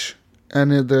match,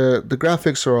 and the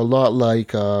graphics are a lot like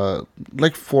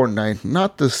Fortnite.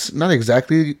 Not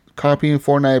exactly copying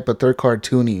Fortnite, but they're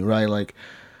cartoony, right? Like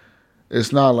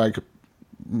it's not like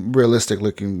realistic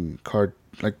looking art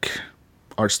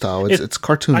style. It's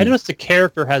cartoony. I noticed the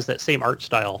character has that same art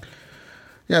style.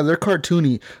 Yeah, they're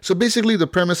cartoony. So basically the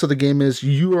premise of the game is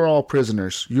you are all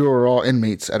prisoners. You are all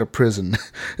inmates at a prison.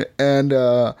 and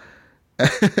they're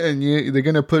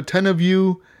going to put 10 of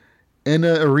you in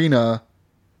an arena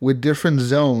with different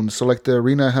zones. So like the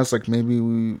arena has like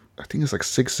maybe, I think it's like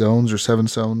 6 zones or 7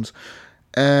 zones.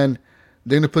 And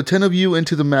they're going to put 10 of you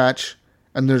into the match.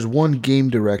 And there's one game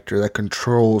director that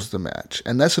controls the match.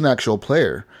 And that's an actual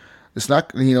player. It's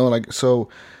not, so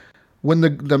when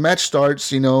the match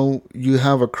starts, you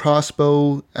have a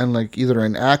crossbow and like either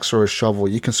an axe or a shovel.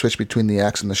 You can switch between the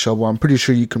axe and the shovel. I'm pretty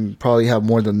sure you can probably have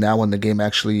more than that when the game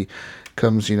actually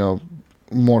comes,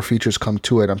 more features come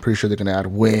to it. I'm pretty sure they're going to add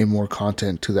way more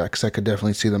content to that because I could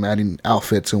definitely see them adding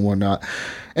outfits and whatnot.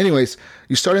 Anyways,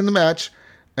 you start in the match.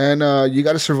 And you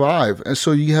got to survive. And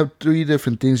so you have 3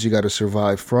 different things you got to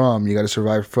survive from. You got to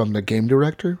survive from the game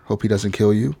director. Hope he doesn't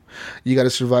kill you. You got to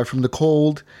survive from the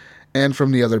cold and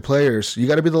from the other players. You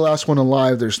got to be the last one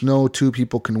alive. There's no 2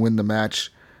 people can win the match.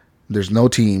 There's no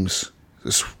teams.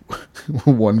 It's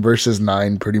 1 versus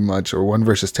 9 pretty much, or 1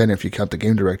 versus 10 if you count the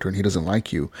game director and he doesn't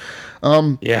like you.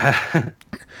 Yeah.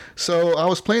 So I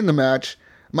was playing the match.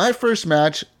 My first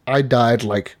match, I died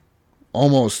like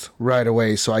almost right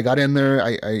away. So I got in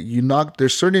there.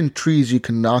 There's certain trees you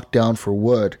can knock down for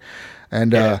wood,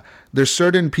 and there's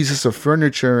certain pieces of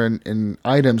furniture and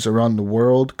items around the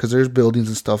world because there's buildings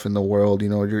and stuff in the world.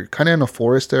 You're kind of in a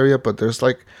forest area, but there's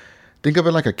like, think of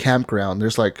it like a campground.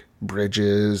 There's like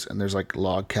bridges and there's like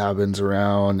log cabins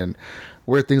around and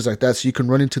weird things like that. So you can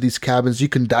run into these cabins. You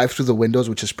can dive through the windows,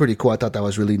 which is pretty cool. I thought that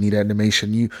was really neat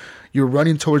animation. You're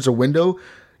running towards a window.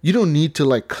 You don't need to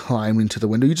like climb into the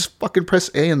window. You just fucking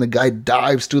press A and the guy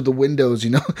dives through the windows,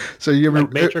 So you're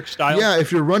like Matrix style. Yeah,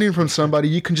 if you're running from somebody,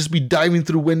 you can just be diving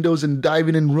through windows and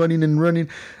diving and running and running.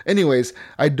 Anyways,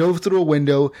 I dove through a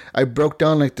window. I broke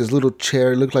down like this little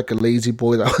chair. It looked like a lazy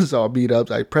boy that was all beat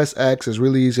up. I press X. It's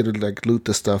really easy to like loot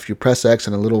the stuff. You press X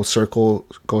and a little circle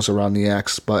goes around the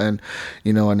X button,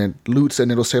 and it loots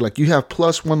and it'll say like you have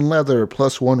 +1 leather,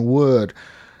 +1 wood.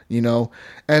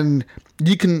 And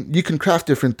you can craft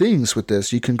different things with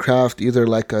this. You can craft either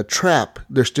like a trap.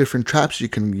 There's different traps you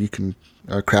can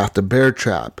craft: a bear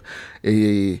trap,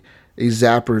 a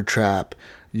zapper trap.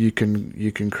 You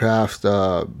can craft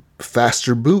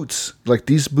faster boots. Like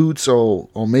these boots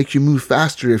will make you move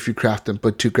faster if you craft them.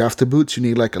 But to craft the boots, you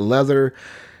need like a leather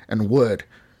and wood,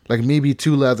 like maybe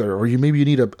 2 leather, or you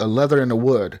need a leather and a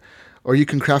wood. Or you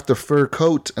can craft a fur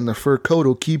coat, and the fur coat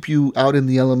will keep you out in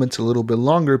the elements a little bit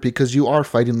longer because you are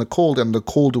fighting the cold, and the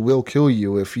cold will kill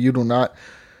you. If you do not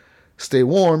stay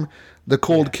warm, the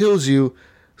cold kills you.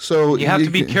 So you have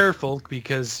to be careful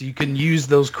because you can use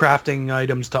those crafting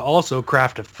items to also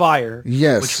craft a fire.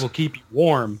 Yes. Which will keep you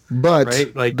warm. But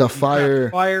right? Like the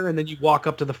fire, and then you walk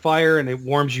up to the fire and it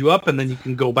warms you up and then you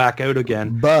can go back out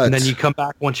again. And then you come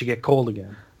back once you get cold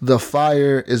again. The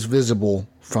fire is visible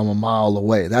from a mile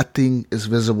away. That thing is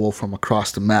visible from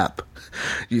across the map.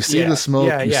 You see the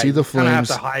smoke, you see the flames. You kind of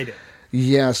have to hide it.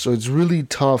 Yeah, so it's really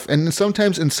tough. And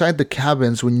sometimes inside the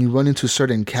cabins, when you run into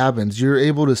certain cabins, you're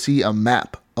able to see a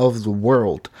map of the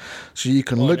world. So you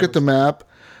can look at the map.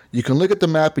 You can look at the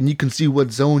map and you can see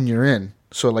what zone you're in.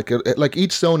 So like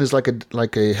each zone is like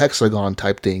a hexagon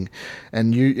type thing,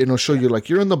 and it'll show you like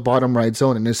you're in the bottom right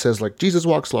zone, and it says like Jesus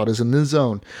Walks Lot is in this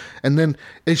zone, and then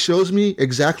it shows me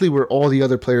exactly where all the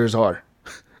other players are,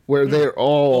 where they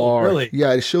all are. Really?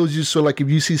 Yeah, it shows you. So like if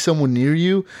you see someone near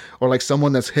you or like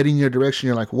someone that's heading your direction,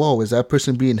 you're like, whoa, is that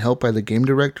person being helped by the game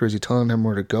director? Is he telling them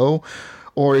where to go?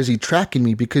 Or is he tracking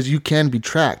me? Because you can be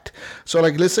tracked. So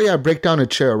like, let's say I break down a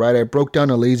chair, right? I broke down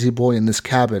a lazy boy in this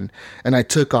cabin and I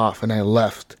took off and I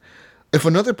left. If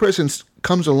another person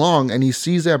comes along and he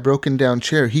sees that broken down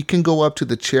chair, he can go up to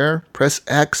the chair, press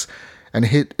X, and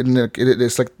hit, and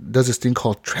it's like, does this thing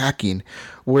called tracking,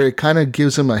 where it kind of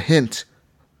gives him a hint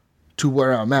to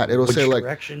where I'm at. It'll say like,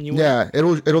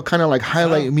 it'll kind of like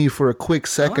highlight me for a quick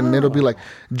second. And it'll be like,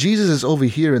 Jesus is over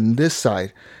here in this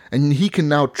side, and he can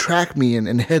now track me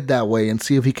and head that way and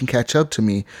see if he can catch up to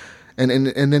me. And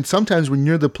then sometimes when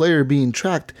you're the player being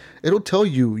tracked, it'll tell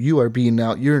you you're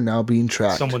now being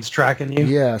tracked. Someone's tracking you.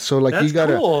 Yeah, so like that's you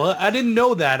gotta. Cool. I didn't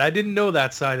know that. I didn't know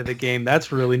that side of the game.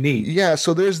 That's really neat. Yeah,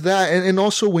 so there's that, and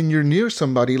also when you're near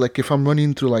somebody, like if I'm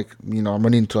running through I'm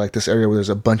running through like this area where there's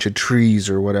a bunch of trees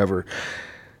or whatever.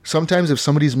 Sometimes if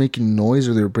somebody's making noise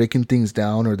or they're breaking things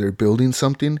down or they're building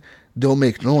something, they'll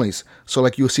make noise. So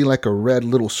like you'll see like a red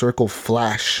little circle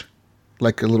flash,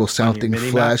 like a little sound thing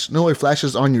flash. No, it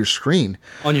flashes on your screen.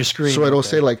 On your screen. So it'll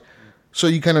say like, so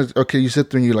you kind of, okay, you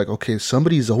sit there and you're like, okay,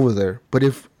 somebody's over there. But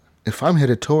if I'm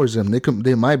headed towards them,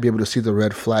 they might be able to see the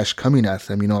red flash coming at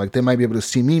them. Like they might be able to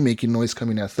see me making noise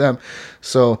coming at them.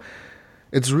 So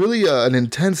it's really an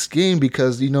intense game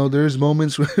because, there's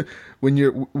moments when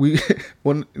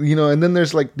and then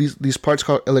there's like these parts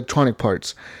called electronic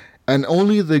parts. And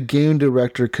only the game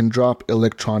director can drop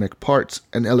electronic parts,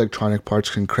 and electronic parts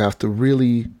can craft the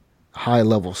really high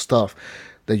level stuff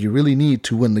that you really need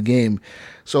to win the game.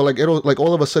 So like it'll like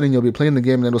all of a sudden you'll be playing the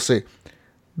game and it'll say,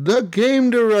 the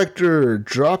game director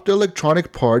dropped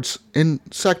electronic parts in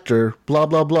sector blah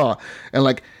blah blah, and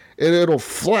like it'll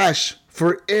flash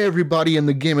for everybody in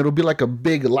the game. It'll be like a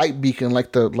big light beacon,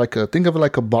 think of it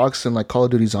like a box in like Call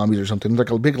of Duty Zombies or something. It's like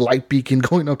a big light beacon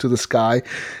going up to the sky.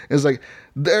 It's like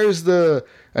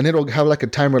and it'll have like a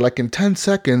timer, like in 10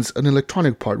 seconds, an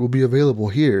electronic part will be available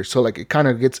here. So like it kind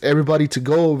of gets everybody to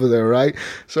go over there, right?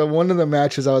 So one of the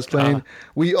matches I was playing,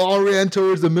 we all ran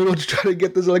towards the middle to try to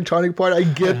get this electronic part. I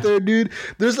get there, dude.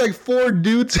 There's like 4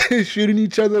 dudes shooting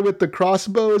each other with the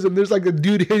crossbows, and there's like a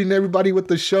dude hitting everybody with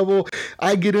the shovel.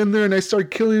 I get in there and I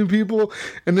start killing people,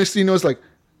 and this, it's like,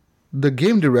 the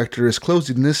game director is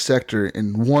closing this sector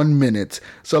in 1 minute.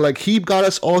 So like he got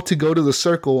us all to go to the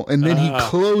circle, and then he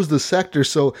closed the sector.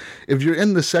 So if you're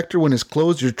in the sector when it's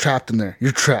closed, you're trapped in there.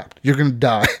 You're trapped. You're going to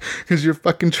die because you're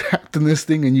fucking trapped in this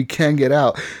thing and you can't get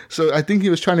out. So I think he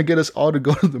was trying to get us all to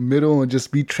go to the middle and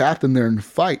just be trapped in there and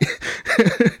fight.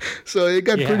 So it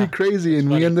got pretty crazy,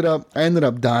 and I ended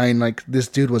up dying. Like this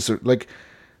dude was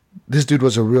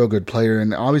a real good player,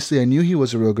 and obviously I knew he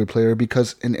was a real good player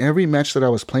because in every match that I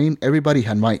was playing, everybody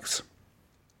had mics.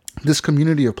 This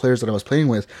community of players that I was playing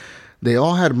with, they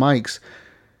all had mics,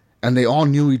 and they all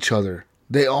knew each other.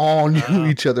 They all knew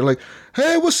each other. Like,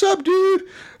 hey, what's up, dude?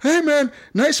 Hey, man,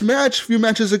 nice match a few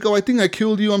matches ago. I think I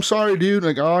killed you. I'm sorry, dude.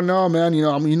 Like, oh, no, man.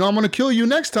 I'm going to kill you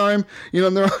next time.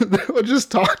 And they were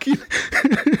just talking.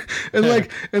 and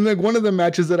like one of the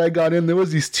matches that I got in, there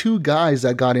was these 2 guys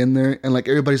that got in there. And like,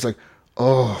 everybody's like,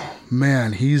 oh,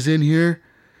 man, he's in here.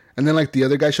 And then like the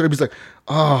other guy showed up. He's like,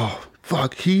 oh,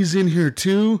 fuck, he's in here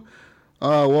too.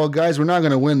 Well, guys, we're not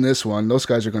going to win this one. Those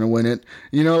guys are going to win it.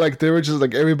 Like they were just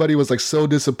like, everybody was like so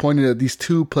disappointed that these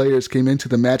 2 players came into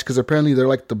the match because apparently they're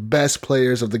like the best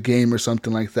players of the game or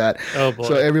something like that. Oh, boy.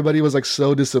 So everybody was like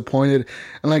so disappointed.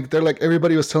 And like,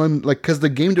 everybody was telling, like, because the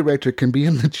game director can be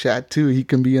in the chat too. He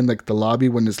can be in like the lobby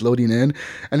when it's loading in.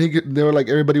 And they were like,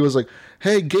 everybody was like,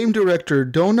 hey, game director,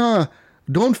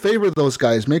 don't favor those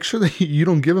guys. Make sure that you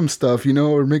don't give them stuff,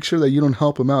 or make sure that you don't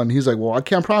help them out. And he's like, well, I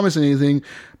can't promise anything,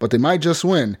 but they might just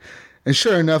win. And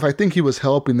sure enough, I think he was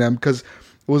helping them because it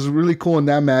was really cool in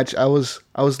that match. I was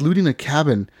looting a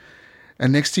cabin,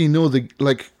 and next thing you know,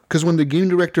 because when the game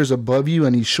director is above you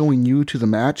and he's showing you to the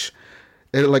match,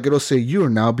 it'll say you are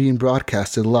now being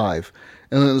broadcasted live.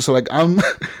 And so like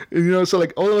so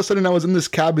like all of a sudden I was in this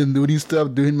cabin doing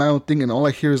stuff, doing my own thing, and all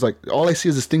I see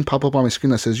is this thing pop up on my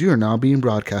screen that says you are now being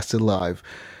broadcasted live.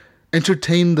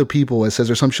 Entertain the people, it says,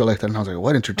 or some shit like that. And I was like,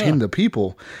 what? Entertain the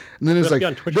people? And then it's like,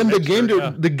 then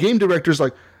the game director's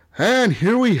like, and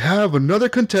here we have another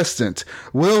contestant.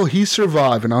 Will he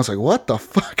survive? And I was like, what the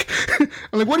fuck?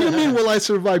 I'm like, what do you mean will I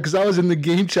survive? Because I was in the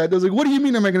game chat. I was like, what do you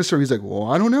mean am I going to survive? He's like,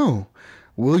 well, I don't know.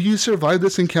 will you survive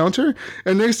this encounter?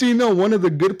 And next thing you know, one of the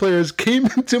good players came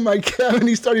into my cabin.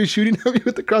 He started shooting at me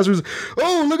with the crossbows.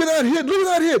 Oh, look at that hit! Look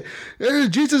at that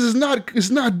hit! Jesus is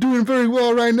not doing very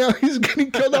well right now. He's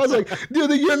getting killed. I was like,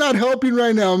 dude, you're not helping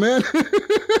right now, man.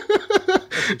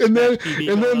 and then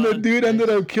the dude ended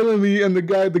up killing me, and the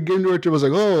game director was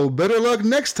like, oh, better luck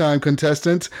next time,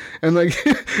 contestant. And like,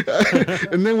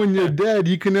 and then when you're dead,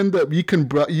 you can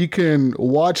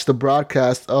watch the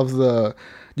broadcast of the.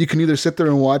 You can either sit there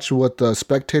and watch what the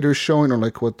spectator's showing or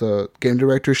like what the game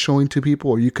director's showing to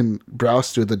people, or you can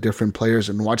browse through the different players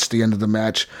and watch the end of the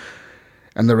match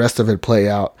and the rest of it play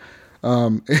out.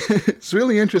 It's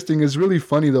really interesting. It's really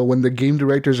funny though when the game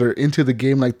directors are into the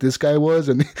game like this guy was,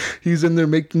 and he's in there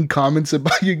making comments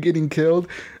about you getting killed.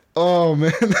 Oh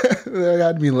man, that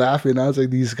had me laughing. I was like,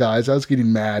 these guys. I was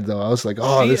getting mad though. I was like,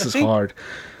 oh, this is hard.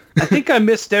 I think I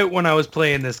missed out when I was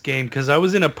playing this game because I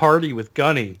was in a party with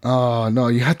Gunny. Oh no,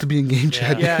 you have to be in game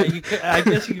chat. Yeah, I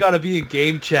guess you got to be in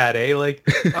game chat, eh? Like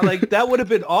that would have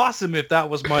been awesome if that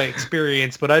was my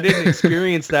experience, but I didn't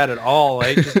experience that at all.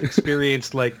 I just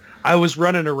experienced like I was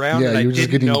running around and I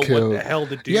didn't know killed. What the hell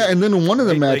to do. Yeah, and then in one of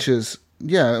the matches.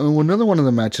 Another one of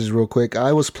the matches, real quick.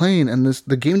 I was playing, and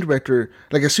the game director,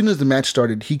 like as soon as the match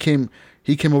started, he came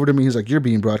over to me. He's like, "You're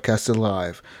being broadcasted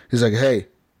live." He's like, "Hey,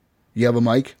 you have a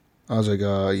mic?" I was like,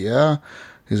 yeah.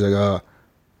 He's like,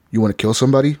 you want to kill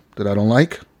somebody that I don't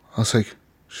like? I was like,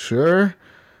 sure.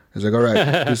 He's like, all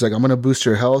right. He's like, I'm going to boost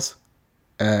your health,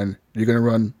 and you're going to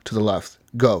run to the left.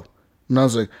 Go. And I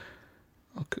was like,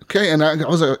 okay. And I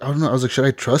was like, I don't know. I was like, should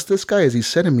I trust this guy? Is he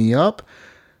setting me up?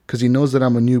 Because he knows that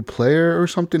I'm a new player or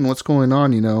something? What's going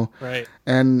on, you know? Right.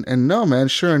 And no, man,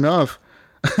 sure enough,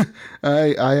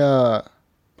 I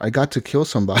got to kill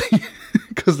somebody.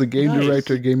 Because the game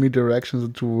director gave me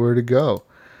directions to where to go.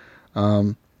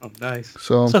 Oh, nice.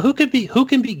 So who can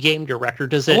be game director?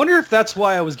 Does it? I wonder if that's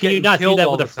why I was getting killed. Can you not do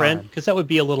that with a friend? Because that would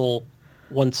be a little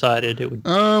one-sided. It would.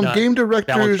 Game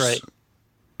directors.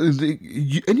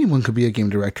 Anyone could be a game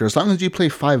director as long as you play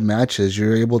 5 matches.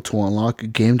 You're able to unlock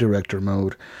game director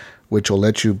mode, which will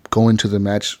let you go into the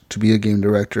match to be a game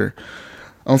director.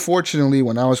 Unfortunately,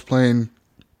 when I was playing,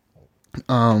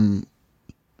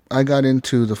 I got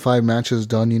into the 5 matches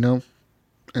done, you know,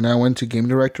 and I went to game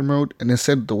director mode, and it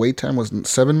said the wait time was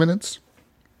 7 minutes.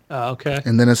 Oh, okay.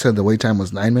 And then it said the wait time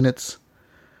was 9 minutes.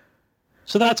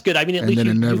 So that's good. I mean, at least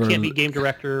you can't be game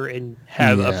director and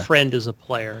have a friend as a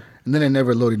player. And then it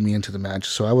never loaded me into the match,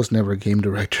 so I was never a game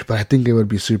director, but I think it would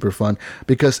be super fun.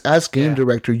 Because as game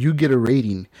director, you get a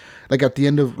rating. Like at the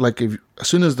end of, like, as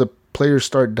soon as the players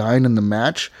start dying in the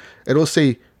match, it'll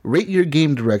say, rate your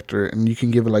game director, and you can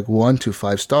give it like 1 to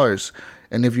 5 stars.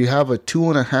 And if you have a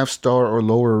 2.5 star or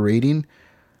lower rating,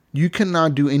 you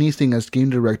cannot do anything as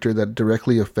game director that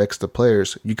directly affects the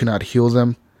players. You cannot heal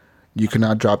them. You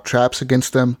cannot drop traps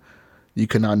against them. You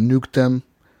cannot nuke them.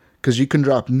 Because you can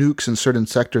drop nukes in certain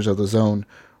sectors of the zone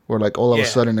where like all of a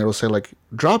sudden it'll say like,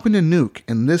 dropping a nuke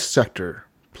in this sector.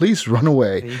 Please run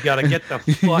away. And you got to get the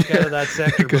fuck out of that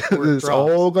sector before it it's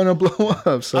all going to blow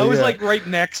up. So I was like right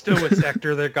next to a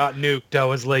sector that got nuked. I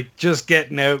was like just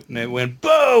getting out and it went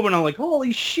boom. And I'm like,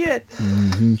 holy shit.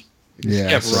 Mm-hmm. Yeah.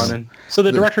 Kept running. So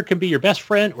the director can be your best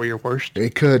friend or your worst.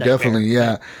 It could, definitely,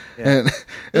 yeah. And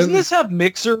doesn't this have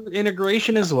Mixer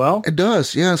integration as well? It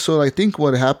does, yeah. So I think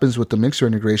what happens with the Mixer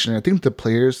integration, I think the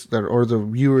players or the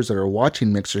viewers that are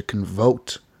watching Mixer can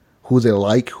vote who they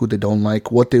like, who they don't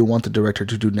like, what they want the director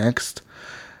to do next.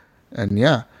 And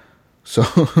yeah. So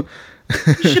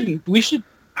we should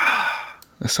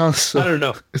it sounds so, I don't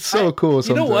know. It's so cool.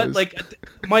 You know what? Like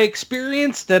my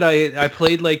experience that I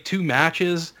played like 2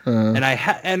 matches and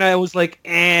I was like,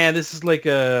 this is like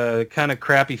a kind of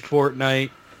crappy Fortnite.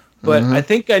 But I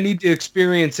think I need to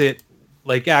experience it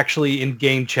like actually in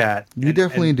game chat. You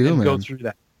definitely do, man. Go through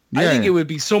that. Yeah. I think it would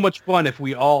be so much fun if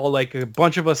we all, like a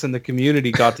bunch of us in the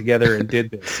community, got together and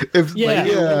did this. It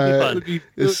would be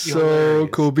it's so hilarious.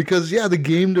 Cool because the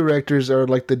game directors are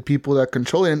like the people that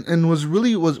control it, and we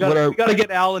gotta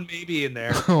get Alan maybe in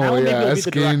there. Oh Alan as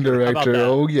game director.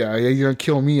 Oh yeah, you're gonna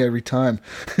kill me every time.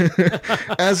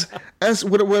 as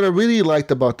what I really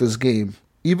liked about this game.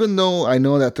 Even though I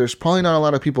know that there's probably not a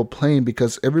lot of people playing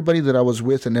because everybody that I was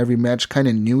with in every match kind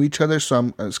of knew each other.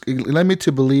 So it led me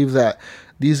to believe that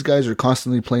these guys are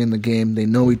constantly playing the game. They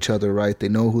know each other, right? They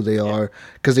know who they are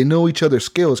because they know each other's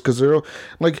skills because they're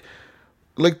like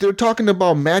they're talking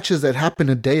about matches that happened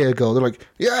a day ago. They're like,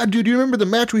 yeah, dude, you remember the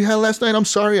match we had last night? I'm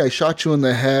sorry I shot you in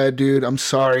the head, dude. I'm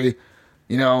sorry.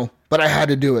 but I had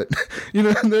to do it.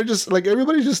 And they're just like,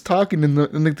 everybody's just talking and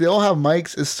like, they all have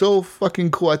mics. It's so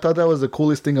fucking cool. I thought that was the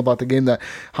coolest thing about the game, that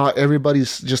how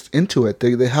everybody's just into it.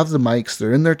 They have the mics,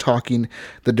 they're in there talking,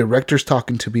 the director's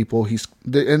talking to people.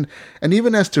 And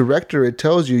even as director, it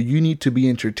tells you need to be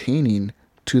entertaining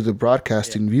to the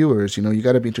broadcasting viewers. You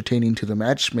got to be entertaining to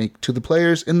to the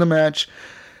players in the match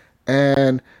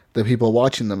and the people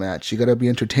watching the match. You got to be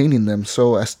entertaining them.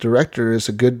 So as director, it's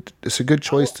a good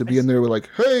choice to be in there with like,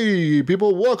 hey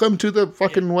people, welcome to the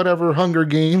fucking whatever Hunger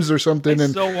Games or something. I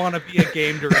so want to be a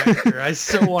game director. I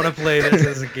so want to play this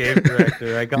as a game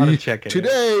director. I gotta check it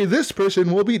today out. This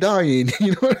person will be dying.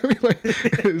 You know what I mean? Like,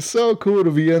 it's so cool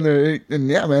to be in there. And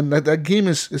yeah, man, that game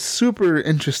is super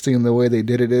interesting in the way they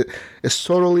did it. It's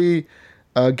totally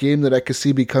a game that I could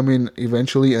see becoming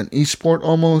eventually an esport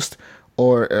almost,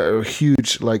 or a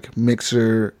huge like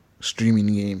mixer streaming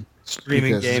game.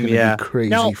 Yeah. Crazy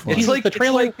now, fun. It's like the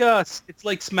trailer. It's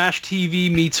like Smash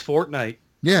TV meets Fortnite.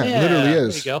 Yeah, it literally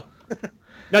is. There you go.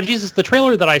 Now, Jesus, the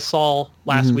trailer that I saw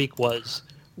last week was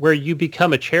where you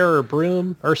become a chair or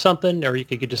broom or something, or you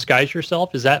could disguise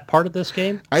yourself. Is that part of this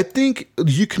game? I think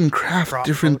you can craft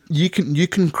different. You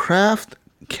can craft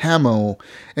camo,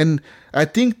 and I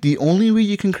think the only way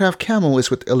you can craft camo is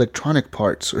with electronic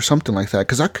parts or something like that.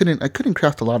 Because I couldn't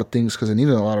craft a lot of things because you need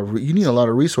a lot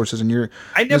of resources, and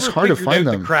it's hard to find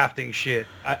them. The crafting shit.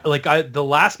 The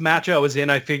last match I was in,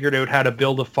 I figured out how to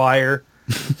build a fire,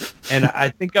 and I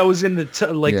think I was in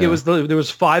there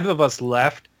was 5 of us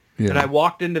left, and I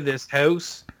walked into this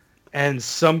house. And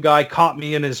some guy caught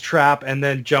me in his trap and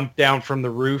then jumped down from the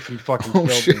roof and fucking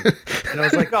killed me. And I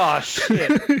was like, oh,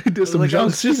 shit. I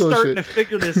was just starting to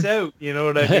figure this out. You know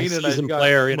what I mean? And Seasoned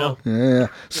player, Yeah.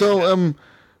 So,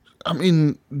 I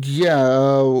mean,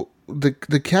 yeah,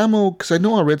 the camo, because I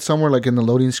know I read somewhere like in the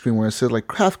loading screen where it said like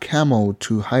craft camo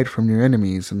to hide from your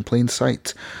enemies in plain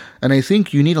sight. And I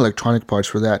think you need electronic parts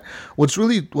for that. What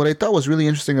I thought was really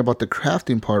interesting about the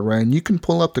crafting part, right? And you can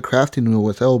pull up the crafting wheel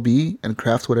with LB and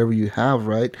craft whatever you have,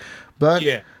 right? But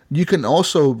you can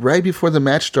also, right before the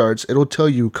match starts, it'll tell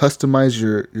you customize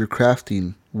your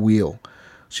crafting wheel.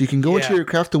 So you can go into your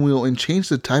crafting wheel and change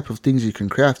the type of things you can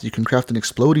craft. You can craft an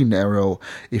exploding arrow,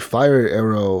 a fire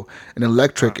arrow, an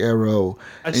electric arrow.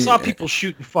 I saw people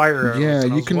shooting fire arrows. Yeah,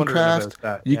 you can craft.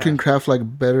 You can craft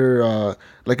like better.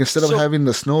 Like instead of having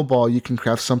the snowball, you can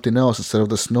craft something else instead of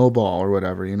the snowball or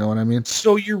whatever. You know what I mean?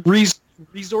 So your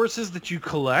resources that you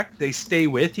collect, they stay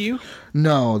with you?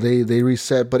 No, they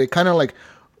reset. But it kind of like.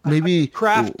 Maybe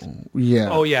craft. Yeah.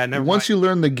 Oh yeah. Never Once you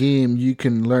learn the game, you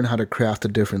can learn how to craft the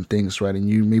different things, right? And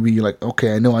you're like,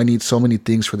 okay, I know I need so many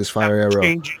things for this fire arrow.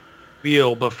 Change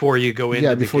wheel before you go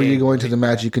into before you go into the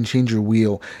match, you can change your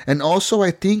wheel. And also, I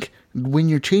think when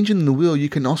you're changing the wheel, you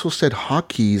can also set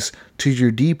hotkeys to your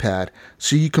D-pad,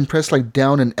 so you can press like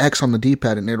down and X on the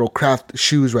D-pad, and it'll craft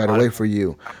shoes right away for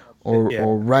you.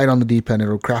 Or right on the D-pad,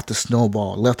 it'll craft a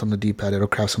snowball. Left on the D-pad, it'll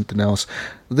craft something else.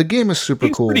 The game is super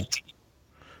cool.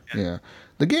 Yeah.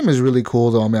 The game is really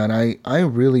cool though, man. I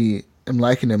really am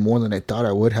liking it more than I thought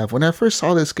I would have. When I first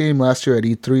saw this game last year at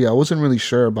E3, I wasn't really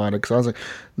sure about it because I was like,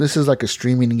 this is like a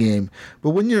streaming game.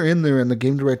 But when you're in there and the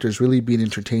game director is really being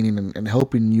entertaining and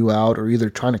helping you out, or either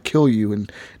trying to kill you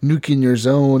and nuking your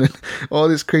zone and all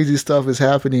this crazy stuff is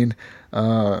happening,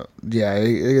 it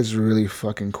is really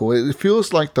fucking cool. It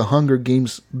feels like the Hunger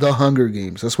Games.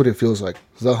 That's what it feels like.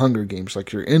 The Hunger Games.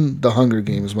 Like you're in the Hunger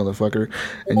Games, motherfucker,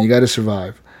 and you got to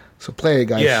survive. So play it,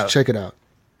 guys. Yeah. Check it out.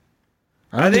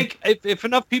 I think if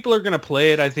enough people are going to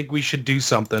play it, I think we should do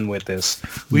something with this.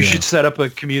 We should set up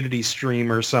a community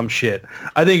stream or some shit.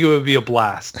 I think it would be a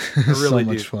blast. I really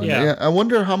so much fun. Yeah. I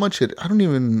wonder how much it. I didn't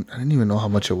even know how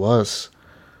much it was.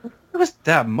 It was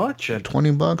that much. $20,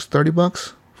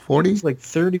 $30, $40. It's like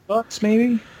 $30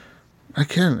 maybe. I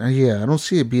can't. I don't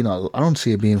see it being. I don't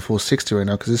see it being full 60 right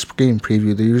now because this game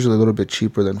preview, they're usually a little bit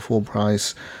cheaper than full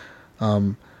price.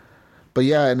 But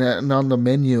yeah, and on the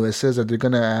menu it says that they're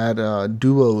gonna add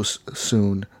duos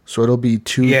soon, so it'll be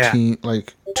two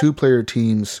player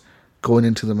teams going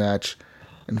into the match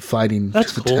and fighting to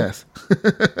the death.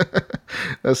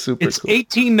 That's super. It's cool.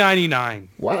 $18.99.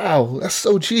 Wow, that's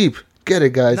so cheap. Get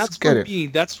it, guys. Get it. Me.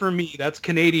 That's for me. That's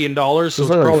Canadian dollars, so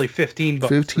it's probably $15.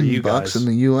 $15 in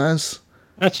the US.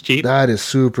 That's cheap. That is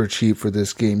super cheap for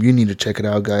this game. You need to check it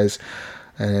out, guys.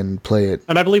 And play it.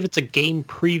 And I believe it's a game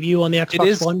preview on the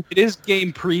Xbox One. It is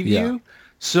game preview. Yeah.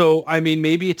 So, I mean,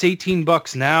 maybe it's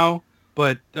 $18 now,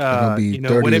 but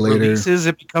when it releases,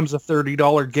 it becomes a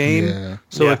 $30 game. Yeah.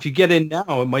 So if you get in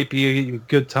now, it might be a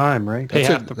good time, right?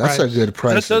 That's a good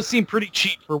price. That does seem pretty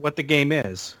cheap for what the game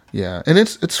is. Yeah, and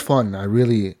it's fun. I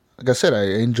really, like I said, I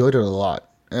enjoyed it a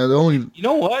lot. And the only You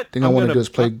know what? thing I want to do is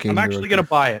play game. I'm actually going to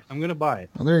buy it. I'm going to buy it.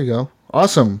 Oh, there you go.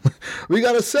 Awesome. We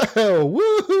got a sale.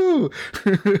 Woohoo!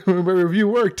 My review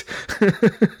worked.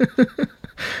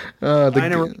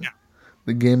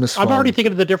 The game is fun. I'm already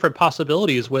thinking of the different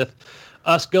possibilities with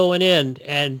us going in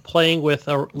and playing with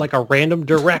a random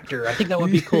director. I think that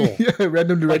would be cool. Yeah,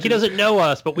 random director. Like he doesn't know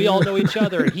us, but we all know each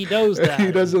other, and he knows that.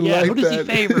 He doesn't like who does that. he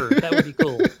favor? That would be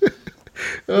cool.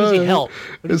 Who does he help?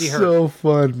 Who does he It's hurt? so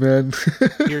fun, man.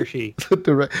 He or she. But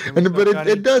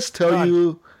it does tell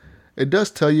you. It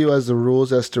does tell you as the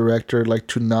rules as director, like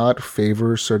to not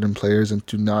favor certain players and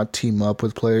to not team up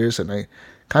with players. And I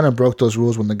kind of broke those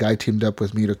rules when the guy teamed up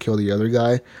with me to kill the other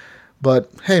guy.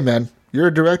 But hey, man, you're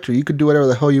a director. You could do whatever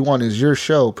the hell you want. It's your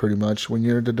show, pretty much, when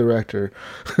you're the director.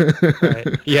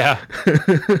 Right. Yeah.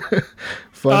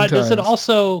 Fun times. Does it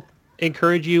also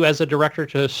encourage you as a director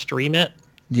to stream it?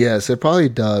 Yes, it probably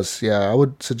does. Yeah, I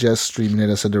would suggest streaming it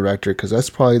as a director because that's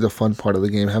probably the fun part of the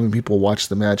game, having people watch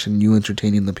the match and you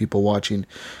entertaining the people watching.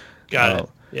 Got it.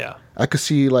 Yeah. I could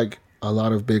see like a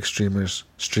lot of big streamers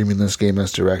streaming this game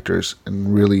as directors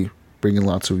and really bringing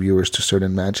lots of viewers to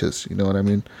certain matches. You know what I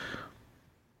mean?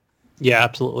 Yeah,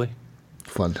 absolutely.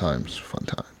 Fun times, fun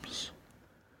times.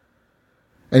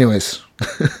 Anyways,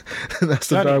 that's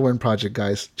the Darwin Project,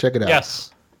 guys. Check it out.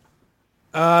 Yes.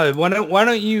 Why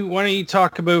don't you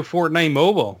talk about Fortnite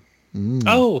Mobile?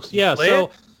 Oh, yeah. Play So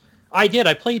it? I did.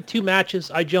 I played 2 matches.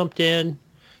 I jumped in,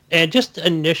 and just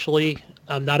initially,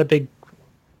 I'm not a big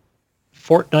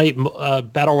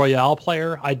Fortnite Battle Royale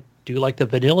player. I do like the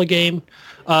vanilla game.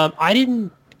 I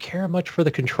didn't care much for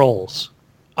the controls.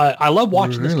 I love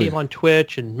watching this game on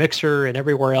Twitch and Mixer and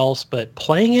everywhere else, but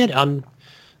playing it, I'm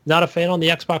not a fan on the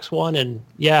Xbox One, and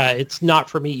yeah, it's not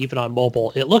for me even on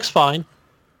mobile. It looks fine.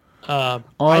 I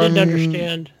didn't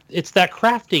understand. It's that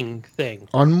crafting thing.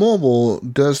 On mobile, how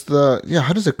does the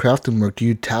crafting work? Do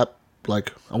you tap,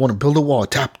 like, I want to build a wall,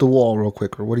 tap the wall real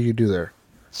quick, or what do you do there?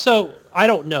 So I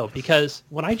don't know, because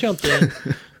when I jumped in,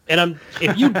 and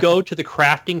if you go to the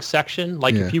crafting section,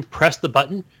 like if you press the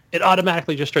button, it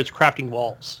automatically just starts crafting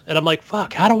walls. And I'm like,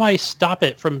 fuck, how do I stop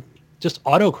it from just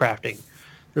auto crafting?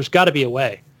 There's got to be a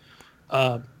way.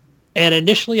 And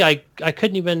initially, I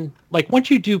couldn't even, like, once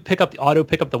you do pick up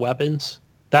the weapons,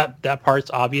 that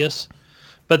part's obvious.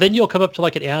 But then you'll come up to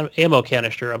like an ammo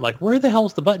canister. I'm like, where the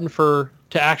hell's the button to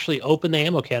actually open the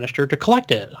ammo canister to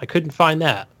collect it? I couldn't find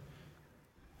that.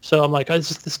 So I'm like,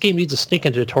 this game needs a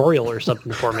stinking tutorial or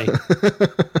something for me.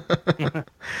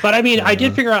 But I mean, I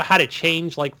did figure out how to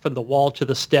change, like, from the wall to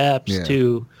the steps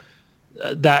to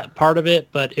that part of it.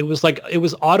 But it was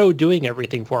auto doing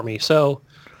everything for me. So,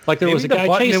 like, there was a guy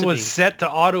chasing me. It was set to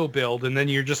auto build, and then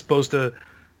you're just supposed to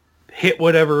hit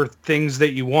whatever things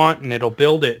that you want, and it'll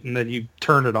build it, and then you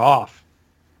turn it off.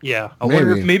 Yeah, I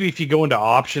wonder if maybe if you go into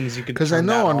options, you could. Because I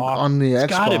know on the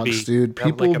Xbox, dude,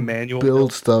 people like a manual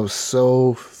build stuff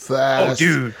so fast. Oh,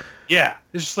 dude, yeah,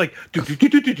 it's just like. Next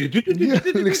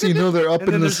thing you know, they're up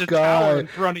in the sky. In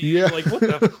front of you, like, what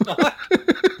the fuck?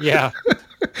 Yeah.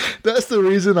 That's the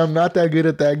reason I'm not that good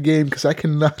at that game, because I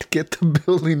cannot get the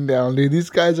building down, dude. These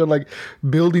guys are like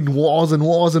building walls and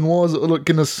walls and walls, like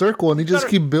in a circle, and they just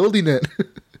keep building it. You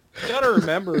gotta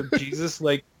remember, Jesus,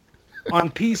 like, on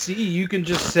PC, you can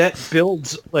just set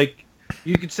builds, like,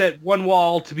 you can set one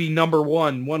wall to be number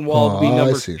 1, one wall to be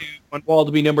number 2, one wall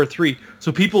to be number 3.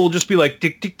 So people will just be like,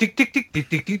 tick, tick, tick, tick, tick, tick,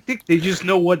 tick, tick, tick. They just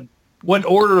know what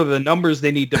order of the numbers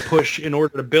they need to push in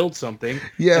order to build something.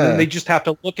 Yeah. And then they just have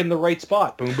to look in the right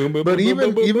spot. Boom, boom, boom, but boom, even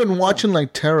boom, boom, even boom, watching,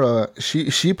 like, Tara,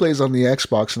 she plays on the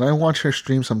Xbox, and I watch her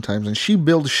stream sometimes, and she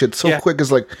builds shit so quick.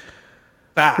 It's like,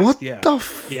 fast, what the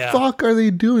fuck are they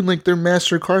doing? Like, they're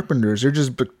master carpenters. They're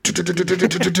just right.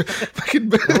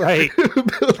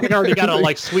 They already got a,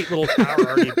 like, sweet little tower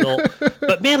already built.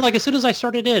 But man, like, as soon as I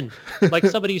started in, like,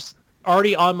 somebody's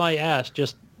already on my ass,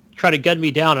 just trying to gun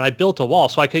me down, and I built a wall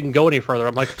so I couldn't go any further.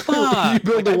 I'm like, fuck. You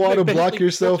built a wall to block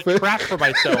yourself in. Trap for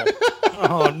myself.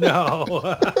 Oh no.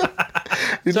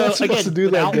 You're not supposed to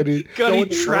do that, Gunny. Gunny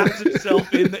traps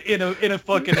himself in a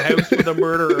fucking house with a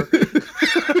murderer.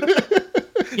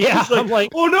 Yeah, like, I'm like,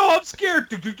 oh no, I'm scared.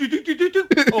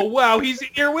 Oh wow, he's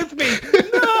here with me.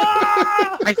 No!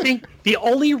 I think the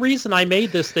only reason I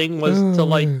made this thing was to,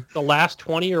 like, the last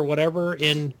 20 or whatever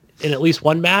in at least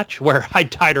one match where I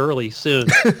died early soon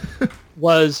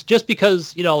was just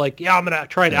because, you know, like, I'm going to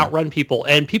try and outrun people,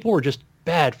 and people were just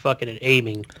bad fucking at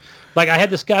aiming. Like, I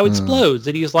had this guy who explodes,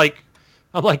 and he's like,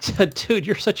 I'm like, dude,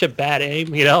 you're such a bad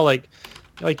aim, you know, like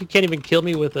you can't even kill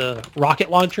me with a rocket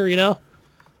launcher, you know?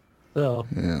 So,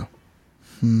 yeah.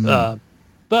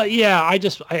 But yeah,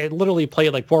 I literally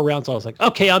played like 4 rounds. I was like,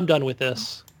 okay, I'm done with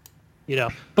this, you know,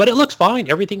 but it looks fine.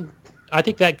 Everything I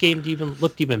think that game even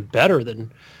looked even better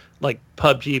than like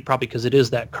PUBG, probably because it is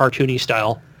that cartoony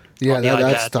style. Yeah, on the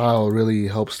that iPad. style really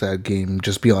helps that game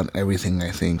just be on everything,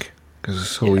 I think, because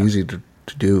it's so easy to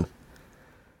do.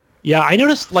 Yeah, I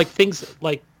noticed like things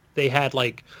like they had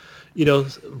like,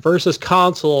 versus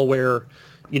console where,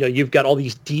 you've got all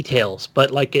these details,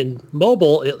 but like in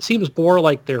mobile, it seems more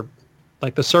like they're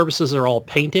like the surfaces are all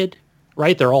painted,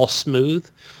 right? They're all smooth,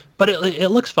 but it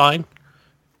looks fine.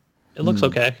 It looks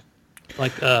okay.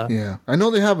 Like Yeah, I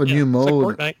know they have a new it's like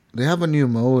mode. Fortnite. They have a new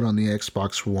mode on the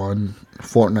Xbox One.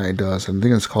 Fortnite does. I think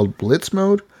it's called Blitz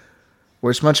mode,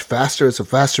 where it's much faster. It's a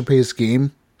faster paced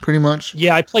game, pretty much.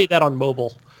 Yeah, I played that on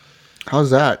mobile. How's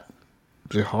that?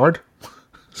 Is it hard?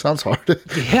 Sounds hard.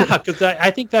 Yeah, because I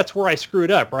think that's where I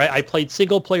screwed up, right? I played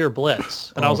single player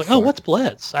Blitz, and I was like, "Oh, fuck. what's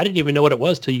Blitz?" I didn't even know what it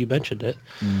was till you mentioned it,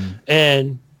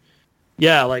 and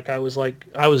yeah, like I was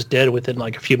dead within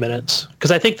like a few minutes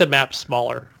because I think the map's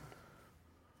smaller.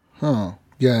 Oh,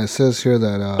 yeah. It says here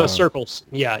that The circles,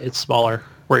 yeah, it's smaller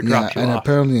where it yeah, drops you and off.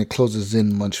 apparently it closes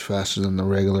in much faster than the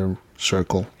regular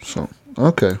circle. So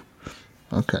okay.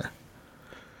 That's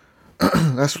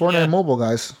Fortnite Yeah. Mobile,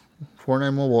 guys.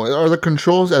 Fortnite Mobile. Are the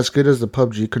controls as good as the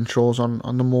PUBG controls on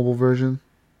the mobile version?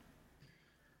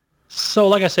 So,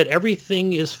 like I said,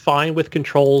 everything is fine with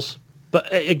controls,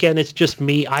 but again, it's just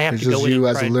me. I have It's to go just in you and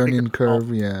as try a and learning figure out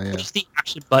curve. Yeah. what's the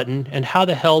action button and how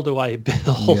the hell do I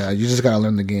build? Yeah, you just gotta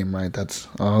learn the game, right? That's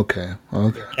okay.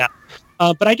 Yeah.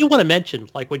 But I do want to mention,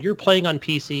 like when you're playing on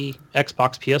PC,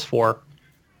 Xbox, PS4,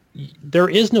 there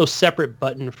is no separate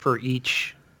button for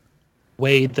each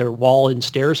way their wall and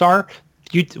stairs are.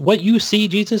 What you see,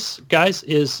 Jesus, guys,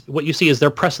 is what you see is they're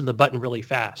pressing the button really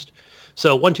fast.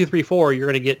 So 1, 2, 3, 4, you're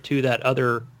going to get to that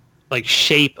other like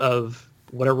shape of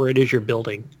whatever it is you're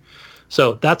building.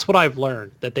 So that's what I've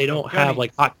learned, that they don't have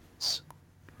like hotkeys.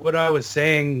 What I was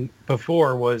saying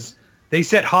before was they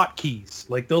set hotkeys.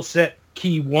 Like they'll set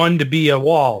key 1 to be a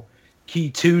wall, key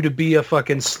 2 to be a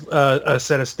fucking a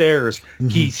set of stairs,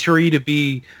 key 3 to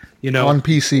be, On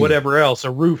PC. whatever else,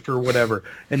 a roof or whatever.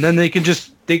 And then they can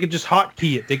just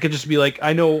hotkey it. They could just be like,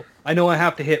 I know I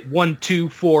have to hit 1, 2,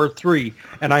 4, 3,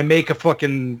 and I make a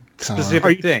fucking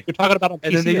specific thing. You're talking about on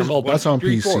And then they PC or just mobile? That's on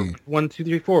 3, 4, PC. 1, 2,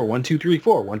 3, 4, 1, 2, 3,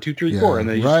 4, 1, 2, 3, 4, and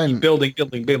then you just Ryan- keep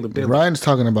building. Ryan's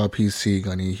talking about PC,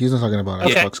 Gunny. He's not talking about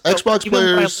Okay, Xbox. so Xbox even when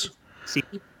I players. see,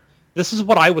 this is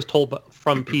what I was told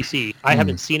from PC. I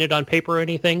haven't seen it on paper or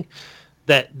anything.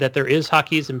 That there is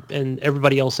hotkeys and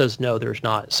everybody else says no, there's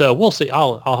not. So we'll see.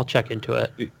 I'll check into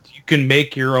it. You can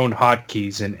make your own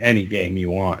hotkeys in any game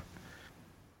you want.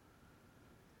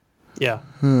 Yeah,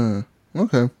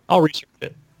 Okay, I'll research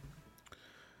it.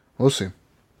 we'll see.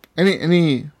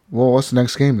 Well, what's the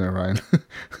next game there, Ryan?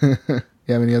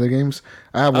 You have any other games?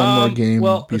 I have one more game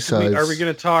besides. Are we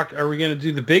going to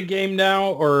do the big game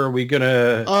now, or are we going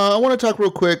to... I want to talk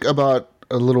real quick about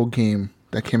a little game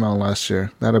that came out last year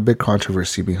that had a big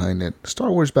controversy behind it.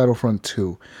 Star Wars Battlefront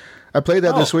 2. I played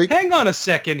that this week. Hang on a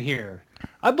second here.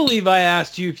 I believe I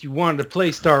asked you if you wanted to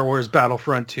play Star Wars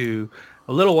Battlefront 2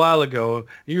 a little while ago. And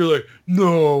you're like,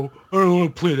 no, I don't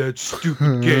want to play that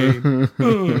stupid game.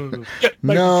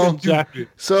 No. Exactly.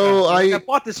 So I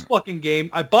bought this fucking game.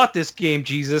 I bought this game,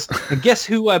 Jesus. And guess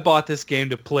who I bought this game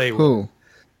to play with? Who?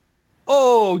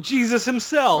 Oh, Jesus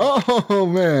himself. Oh,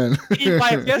 man.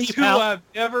 Guess who I've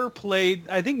never played?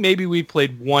 I think maybe we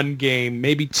played one game,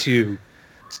 maybe two.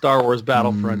 Star Wars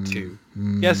Battlefront 2.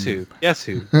 Guess who?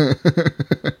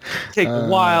 Take a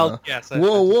wild guess.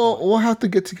 We'll have to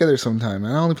get together sometime.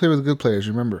 I only play with good players,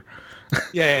 remember?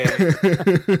 Yeah.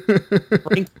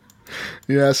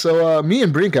 Yeah, so me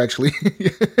and Brink actually.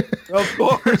 Of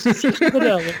course.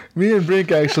 Me and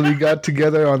Brink actually got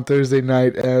together on Thursday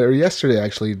night, or yesterday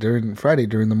actually, Friday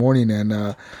during the morning,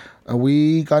 and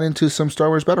we got into some Star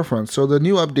Wars Battlefront. So the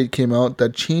new update came out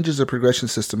that changes the progression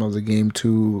system of the game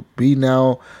to be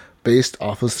now based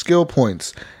off of skill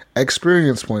points.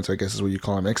 Experience points, I guess is what you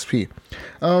call them, XP.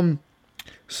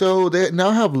 So they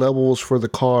now have levels for the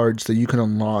cards that you can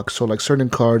unlock. So like certain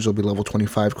cards will be level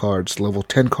 25 cards, level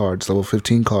 10 cards, level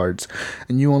 15 cards.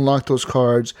 And you unlock those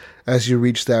cards as you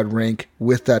reach that rank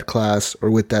with that class or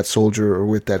with that soldier or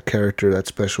with that character, that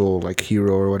special like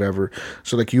hero or whatever.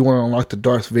 So like you want to unlock the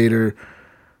Darth Vader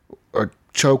or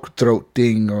choke throat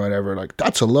thing or whatever. Like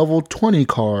that's a level 20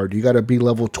 card. You got to be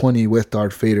level 20 with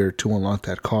Darth Vader to unlock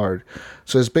that card.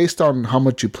 So it's based on how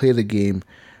much you play the game.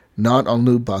 Not on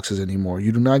loot boxes anymore.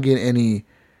 You do not get any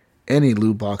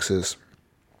loot boxes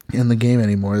in the game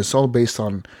anymore. It's all based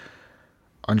on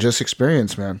just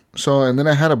experience, man. So, and then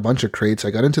I had a bunch of crates. I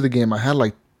got into the game. I had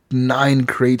like 9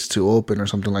 crates to open or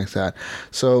something like that.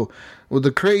 So, with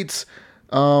the crates,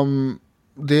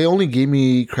 they only gave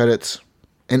me credits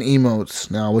and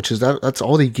emotes now, which is that's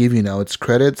all they give you now. It's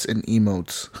credits and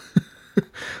emotes.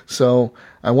 So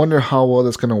I wonder how well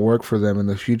that's going to work for them in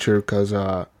the future, because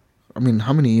I mean,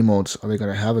 how many emotes are they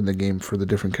going to have in the game for the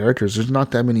different characters? There's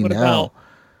not that many What now. about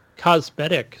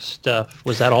cosmetic stuff?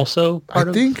 Was that also part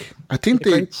of? I think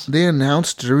they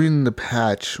announced during the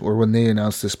patch, or when they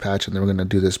announced this patch and they were going to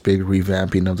do this big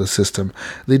revamping of the system,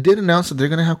 they did announce that they're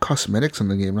going to have cosmetics in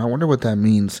the game. And I wonder what that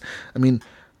means. I mean,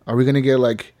 are we going to get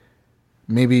like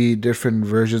maybe different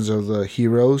versions of the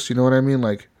heroes? You know what I mean?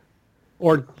 Like,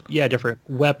 Or yeah, different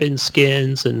weapon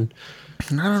skins and.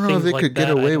 I don't know if they could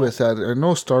get away with that. I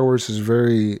know Star Wars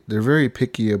they're very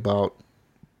picky about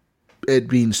it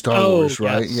being Star Wars,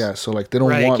 right? Yes. Yeah, so like they don't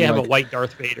Right, want you can like have a white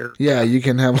Darth Vader. yeah, you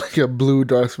can have like a blue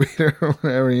Darth Vader or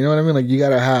whatever. You know what I mean? Like you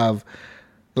gotta have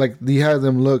like you have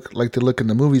them look like they look in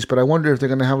the movies. But I wonder if they're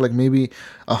gonna have like maybe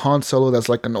a Han Solo that's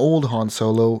like an old Han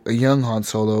Solo, a young Han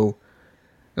Solo,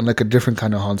 and like a different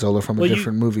kind of Han Solo from a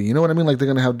different movie. You know what I mean? Like they're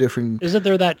gonna have different. Isn't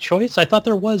there that choice? I thought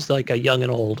there was like a young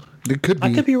and old. There could be.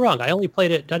 I could be wrong. I only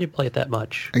played it. I didn't play it that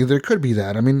much. Like, there could be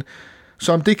that. I mean,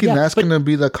 so I'm thinking that's going to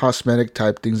be the cosmetic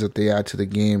type things that they add to the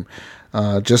game,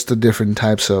 just the different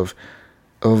types of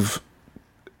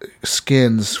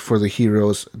skins for the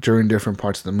heroes during different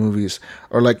parts of the movies,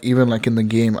 or like even like in the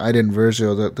game Iden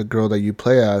Versio, the girl that you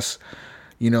play as,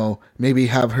 you know, maybe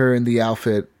have her in the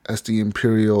outfit as the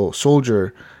Imperial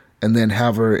soldier, and then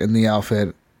have her in the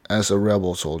outfit as a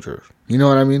rebel soldier. You know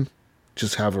what I mean?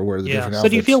 Just have her wear the different outfits. So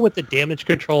do you feel with the damage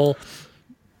control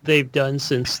they've done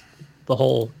since the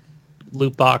whole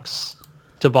loot box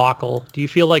debacle, do you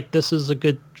feel like this is a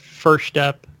good first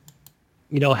step?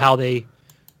 You know, how this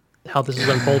is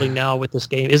unfolding now with this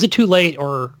game. Is it too late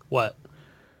or what?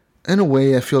 In a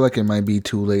way, I feel like it might be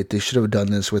too late. They should have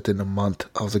done this within a month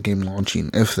of the game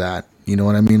launching, if that. You know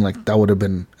what I mean? Like, that would have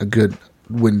been a good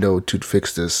window to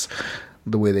fix this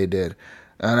the way they did.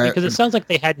 Because it sounds like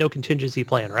they had no contingency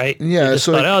plan, right? Yeah, they just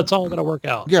thought, it's all going to work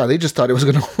out. Yeah, they just thought it was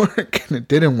going to work, and it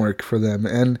didn't work for them,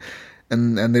 and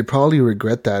they probably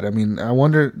regret that. I mean, I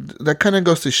wonder, that kind of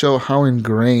goes to show how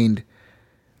ingrained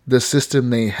the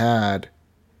system they had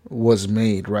was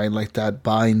made, right? Like that,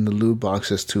 buying the loot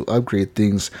boxes to upgrade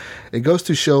things. It goes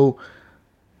to show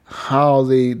how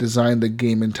they designed the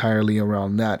game entirely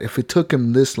around that. If it took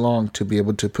them this long to be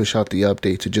able to push out the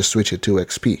update to just switch it to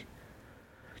XP.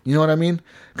 You know what I mean?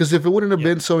 Because if it wouldn't have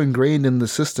been so ingrained in the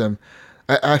system,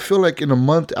 I feel like in a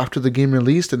month after the game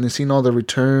released and they've seen all the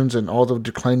returns and all the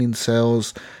declining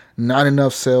sales, not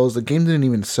enough sales, the game didn't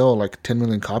even sell like 10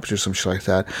 million copies or some shit like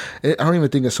that. I don't even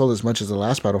think it sold as much as the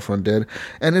last Battlefront did.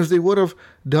 And if they would have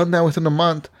done that within a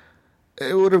month,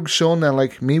 it would have shown that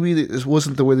like maybe this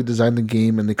wasn't the way they designed the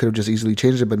game and they could have just easily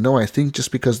changed it. But no, I think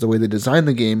just because the way they designed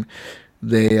the game,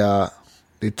 they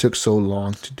took so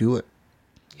long to do it.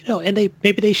 You know, and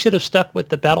maybe they should have stuck with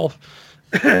the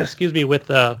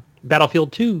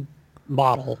Battlefield 2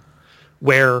 model,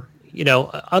 where, you know,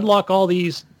 unlock all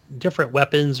these different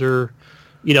weapons, or,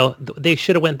 you know, they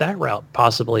should have went that route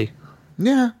possibly.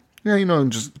 Yeah, you know,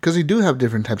 just because you do have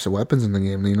different types of weapons in the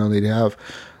game. You know, they have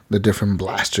the different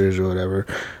blasters or whatever.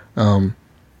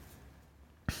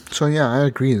 So yeah, I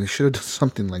agree. They should have done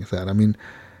something like that. I mean,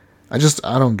 I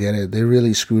don't get it. They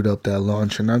really screwed up that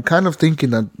launch, and I'm kind of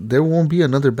thinking that there won't be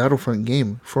another Battlefront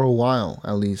game for a while,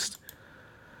 at least.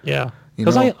 Yeah,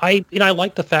 because I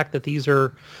like the fact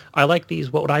that I like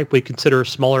these what I would consider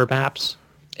smaller maps,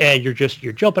 and you're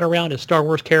jumping around as Star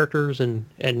Wars characters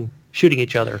and shooting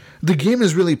each other. The game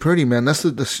is really pretty, man. That's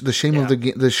the shame of the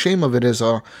game. The shame of it is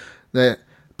that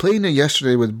playing it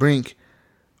yesterday with Brink,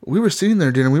 we were sitting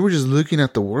there, dude, and we were just looking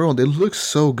at the world. It looks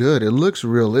so good. It looks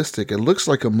realistic. It looks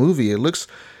like a movie. It looks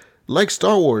like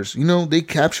Star Wars. You know, they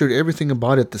captured everything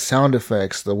about it. The sound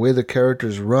effects, the way the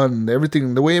characters run,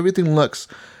 everything, the way everything looks.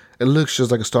 It looks just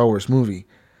like a Star Wars movie.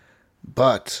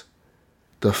 But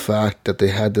the fact that they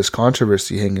had this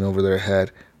controversy hanging over their head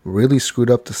really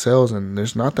screwed up the sales, and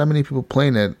there's not that many people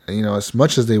playing it, you know, as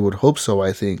much as they would hope so,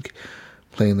 I think,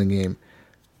 playing the game.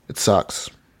 It sucks.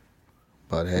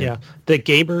 But hey. Yeah, the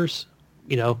gamers,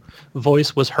 you know,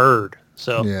 voice was heard,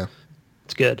 so yeah,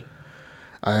 it's good.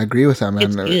 I agree with that,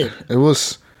 man. It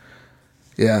was,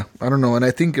 yeah, I don't know, and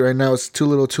I think right now it's too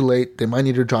little, too late. They might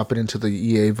need to drop it into the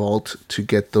EA vault to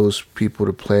get those people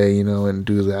to play, you know, and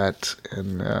do that,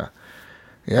 and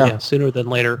yeah, sooner than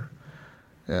later.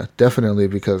 Yeah, definitely,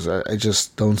 because I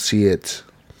just don't see it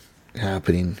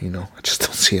happening. You know, I just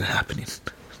don't see it happening.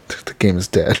 The game is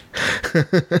dead.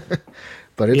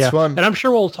 But it's fun. And I'm sure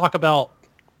we'll talk about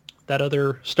that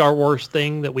other Star Wars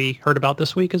thing that we heard about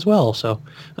this week as well. So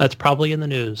that's probably in the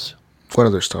news. What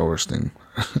other Star Wars thing?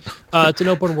 It's an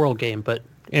open world game, but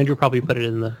Andrew probably put it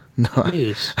in the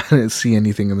news. I didn't see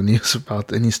anything in the news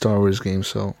about any Star Wars game,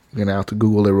 so you're gonna have to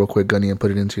Google it real quick, Gunny, and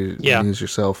put it into the news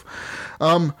yourself.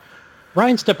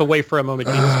 Ryan, step away for a moment,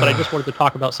 Jesus, but I just wanted to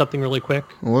talk about something really quick.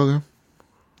 Well,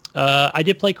 I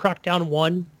did play Crackdown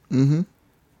 1. mm-hmm.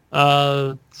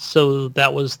 So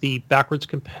that was the backwards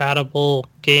compatible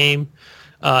game.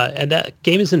 And that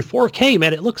game is in 4K,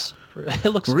 man. It looks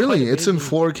really. It's in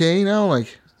 4K now,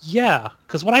 like. Yeah,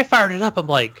 because when I fired it up, I'm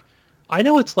like, I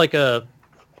know it's like it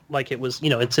was,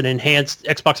 it's an enhanced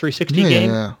Xbox 360 game.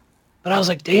 Yeah. But I was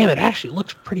like, damn, it actually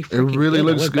looks pretty freaking good. It really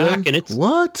looks good. Back and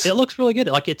what? It looks really good.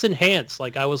 Like it's enhanced.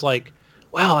 Like I was like,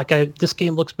 wow, this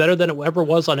game looks better than it ever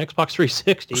was on Xbox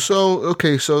 360. So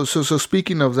okay, so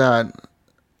speaking of that.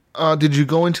 Did you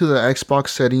go into the Xbox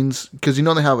settings? Because they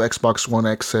have Xbox One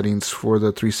X settings for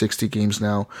the 360 games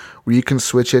now, where you can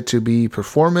switch it to be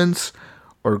performance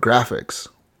or graphics.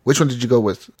 Which one did you go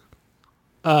with?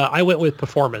 I went with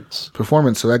performance.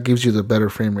 Performance, so that gives you the better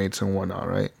frame rates and whatnot,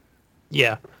 right?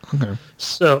 Yeah. Okay.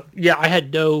 So, yeah, I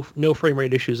had no frame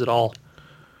rate issues at all.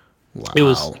 Wow. It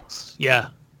was, yeah.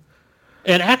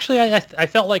 And actually, I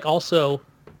felt like also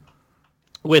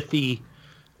with the...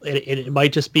 It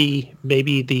might just be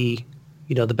maybe the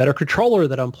better controller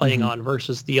that I'm playing on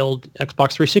versus the old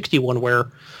Xbox 360 one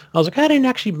where I was like, I didn't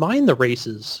actually mind the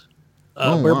races.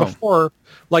 Before,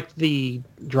 like the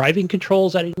driving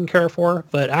controls I didn't care for,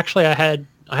 but actually I had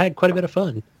quite a bit of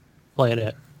fun playing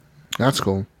it. That's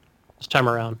cool. This time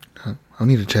around. I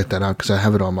need to check that out because I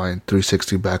have it on my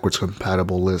 360 backwards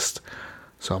compatible list.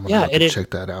 So I'm going to have to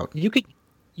check that out. You could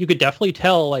definitely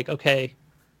tell, like, okay,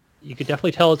 you could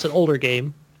definitely tell it's an older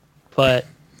game. But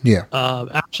yeah,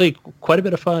 actually quite a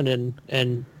bit of fun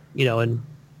and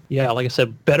like I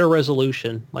said, better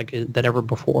resolution than ever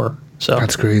before. So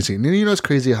that's crazy. And it's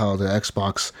crazy how the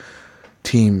Xbox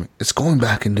team is going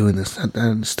back and doing this.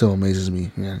 That still amazes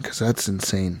me, because that's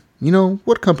insane.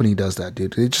 What company does that,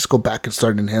 dude? They just go back and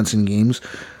start enhancing games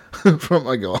from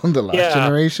on the last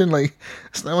generation. Like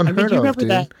it's not unheard of. Do you remember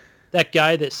dude. that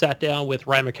guy that sat down with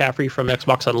Ryan McCaffrey from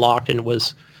Xbox Unlocked and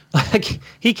was. Like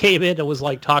he came in and was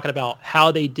like talking about how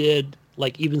they did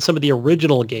like even some of the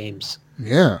original games.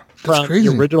 Yeah, from crazy.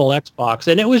 The original Xbox,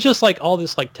 and it was just like all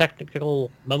this like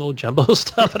technical mumbo jumbo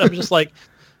stuff, and I'm just like,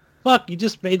 "Fuck, you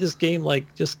just made this game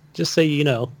like just say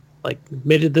like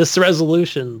made it this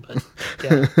resolution, but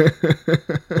yeah,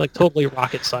 like totally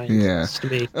rocket science to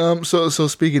me." So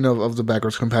speaking of the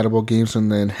backwards compatible games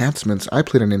and the enhancements, I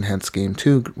played an enhanced game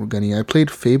too, Gunny. I played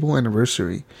Fable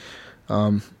Anniversary.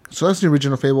 So that's the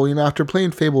original Fable. After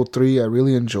playing Fable 3, I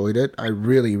really enjoyed it. I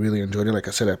really, really enjoyed it. Like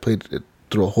I said, I played it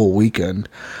through a whole weekend.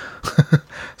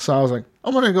 So I was like,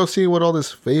 I'm going to go see what all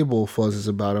this Fable fuzz is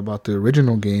about the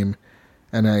original game.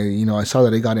 And I saw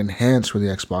that it got enhanced for the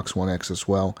Xbox One X as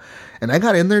well. And I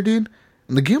got in there, dude,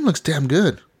 and the game looks damn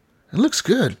good. It looks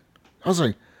good. I was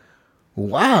like,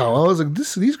 wow. I was like,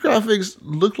 these graphics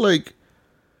look like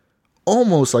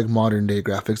almost like modern day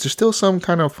graphics. There's still some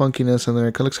kind of funkiness in there.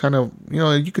 It looks kind of,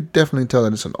 you could definitely tell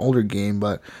that it's an older game,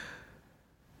 but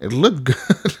it looked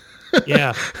good.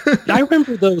 Yeah. I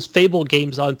remember those Fable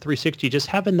games on 360 just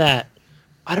having that,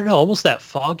 I don't know, almost that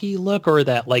foggy look or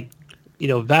that like,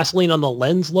 Vaseline on the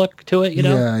lens look to it,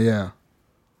 Yeah.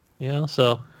 Yeah,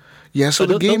 so. Yeah, so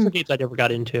the game... Those are games I never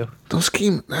got into. Those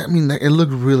games, I mean, it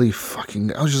looked really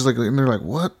fucking... I was just like, and they're like,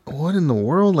 what in the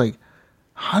world? Like,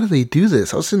 how do they do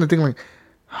this? I was sitting there thinking, like,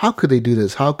 how could they do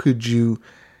this? How could you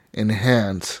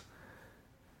enhance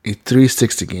a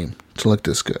 360 game to look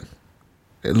this good?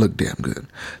 It looked damn good.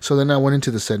 So then I went into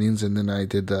the settings, and then I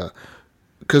did the...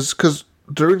 Because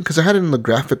I had it in the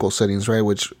graphical settings, right,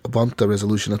 which bumped the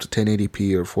resolution up to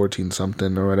 1080p or 14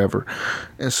 something or whatever.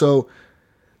 And so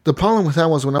the problem with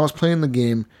that was when I was playing the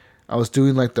game, I was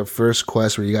doing, like, the first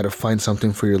quest where you got to find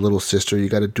something for your little sister. You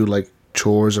got to do, like,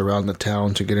 chores around the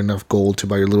town to get enough gold to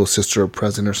buy your little sister a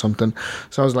present or something.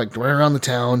 So I was like running around the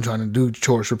town trying to do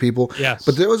chores for people. Yes.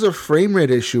 But there was a frame rate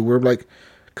issue where like,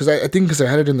 because I think because I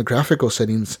had it in the graphical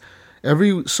settings,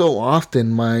 every so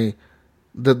often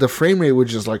the frame rate would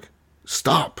just like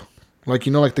stop. Like,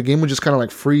 like the game would just kind of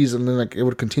like freeze and then like it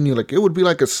would continue. Like it would be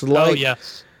like a slight. Oh,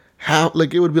 yes.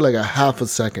 Like it would be like a half a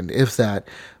second, if that.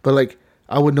 But like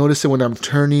I would notice it when I'm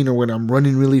turning or when I'm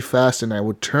running really fast and I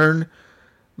would turn.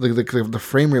 The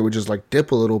frame rate would just like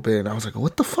dip a little bit, and I was like,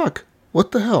 "What the fuck?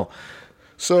 What the hell?"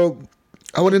 So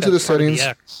I went into the settings.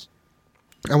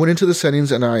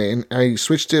 And I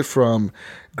switched it from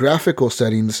graphical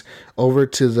settings over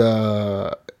to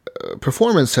the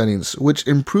performance settings, which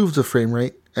improved the frame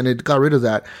rate, and it got rid of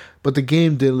that. But the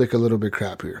game did look a little bit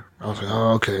crappier. I was like,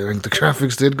 "Oh, okay." Like the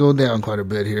graphics did go down quite a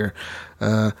bit here.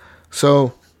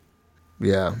 So,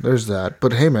 yeah, there's that.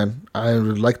 But hey, man, I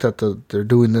like that they're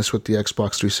doing this with the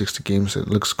Xbox 360 games. It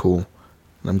looks cool.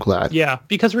 I'm glad. Yeah,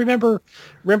 because remember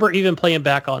even playing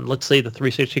back on, let's say, the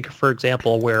 360, for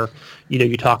example, where,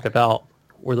 you talked about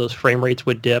where those frame rates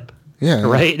would dip. Yeah.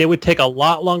 Right? And it would take a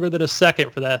lot longer than a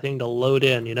second for that thing to load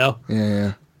in,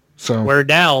 Yeah. So where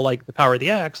now, like the Power of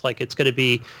the X, like it's going to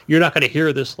be, you're not going to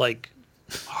hear this like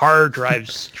hard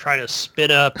drives trying to spin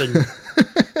up and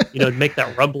make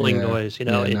that rumbling noise. You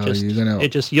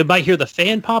might hear the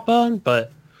fan pop on,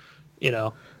 but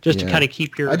just to kind of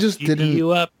keep your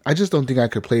GPU up. I just don't think I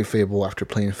could play Fable after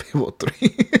playing Fable 3.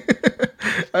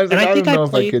 I don't know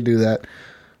if I could do that.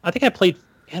 I think I played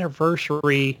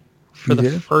Anniversary for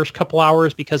the first couple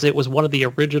hours because it was one of the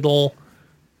original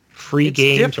free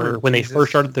games, or when they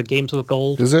first started the games with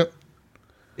gold. Is it?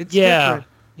 It's different.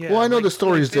 Yeah. Well, I know the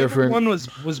story is different. One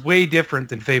was way different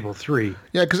than Fable 3.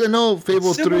 Yeah, because I know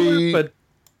Fable 3, but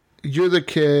you're the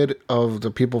kid of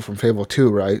the people from Fable 2,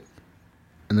 right?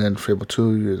 And then Fable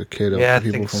 2, you're the kid of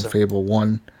the people from Fable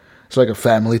 1. It's like a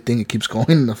family thing. It keeps going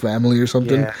in the family or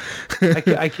something. Yeah.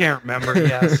 I can't remember.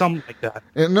 Yeah, something like that.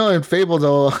 And no, in Fable,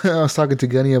 though, I was talking to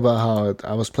Gunny about how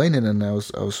I was playing it, and I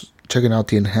was checking out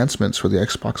the enhancements for the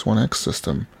Xbox One X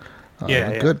system.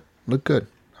 Looked good.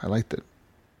 I liked it.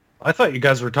 I thought you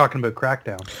guys were talking about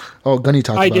Crackdown. Oh, Gunny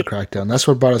talked about Crackdown. That's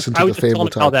what brought us into the Fable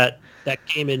talk. How that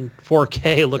game in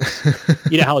 4K looks,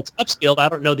 how it's upscaled. I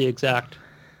don't know the exact,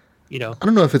 I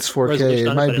don't know if it's 4K.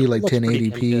 It might be like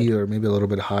 1080p or maybe a little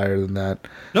bit higher than that.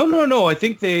 No. I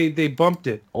think they bumped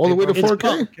it. All the way to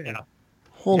 4K? Yeah.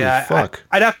 Holy fuck.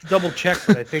 I'd have to double check,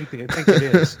 but I think it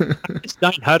is. It's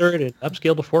 900 and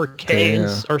upscaled to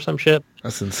 4K or some shit.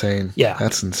 That's insane. Yeah.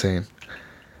 That's insane.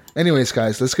 Anyways,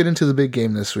 guys, let's get into the big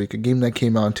game this week. A game that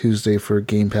came out on Tuesday for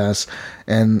Game Pass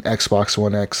and Xbox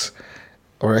One X,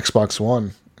 or Xbox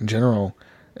One in general.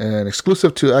 And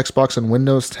exclusive to Xbox and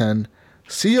Windows 10.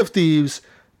 Sea of Thieves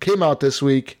came out this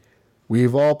week.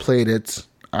 We've all played it.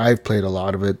 I've played a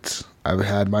lot of it. I've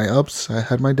had my ups. I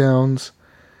had my downs.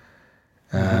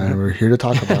 And we're here to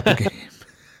talk about the game.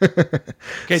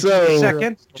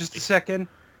 Okay, just a second.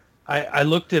 I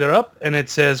looked it up, and it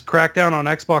says Crackdown on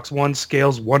Xbox One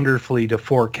scales wonderfully to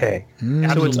 4K.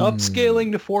 So it's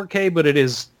upscaling to 4K, but it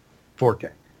is 4K.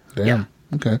 Damn.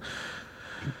 Yeah. Okay.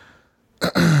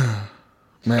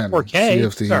 Man, 4K? Sea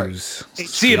of Thieves.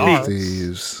 Sea of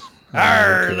Thieves.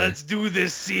 Let's do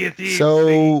this Sea of Thieves.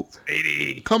 So,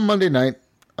 come Monday night,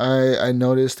 I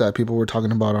noticed that people were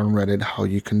talking about on Reddit how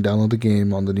you can download the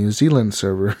game on the New Zealand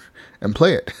server and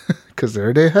play it. Because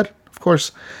they're a day ahead, of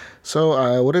course.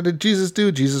 So, what did Jesus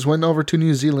do? Jesus went over to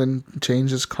New Zealand,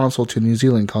 changed his console to New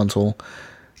Zealand console,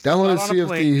 downloaded Sea of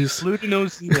Thieves. Flew to New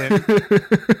Zealand.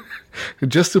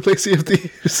 Just to play Sea of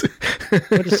Thieves.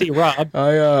 Went to see Rob.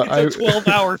 It's a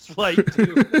 12-hour flight,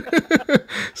 too.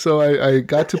 So I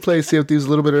got to play Sea of Thieves a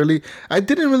little bit early. I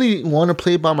didn't really want to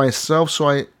play by myself, so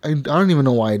I don't even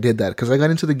know why I did that. Because I got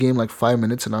into the game like 5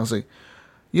 minutes, and I was like,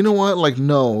 you know what? Like,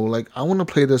 no. Like, I want to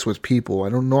play this with people. I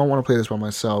don't know I want to play this by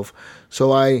myself.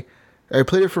 So I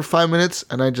played it for 5 minutes,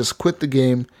 and I just quit the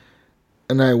game,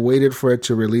 and I waited for it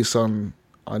to release on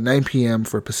 9 p.m.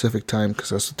 for Pacific time, because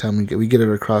that's the time we get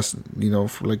it across, we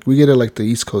get it like the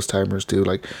East Coast timers do.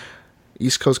 Like,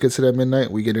 East Coast gets it at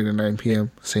midnight, we get it at 9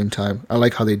 p.m., same time. I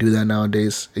like how they do that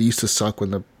nowadays. It used to suck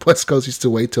when the West Coast used to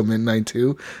wait till midnight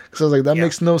too, because I was like, that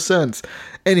makes no sense.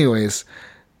 Anyways,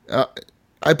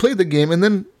 I played the game, and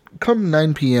then come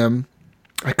 9 p.m.,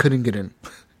 I couldn't get in.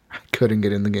 I couldn't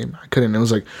get in the game. I couldn't. It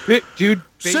was like, dude,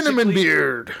 Cinnamon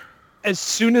Beard. As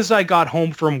soon as I got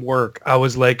home from work, I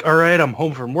was like, all right, I'm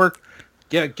home from work.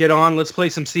 Get on. Let's play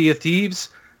some Sea of Thieves.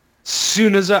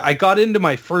 Soon as I got into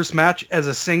my first match as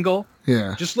a single,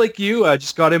 just like you, I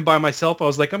just got in by myself. I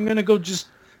was like, I'm going to go just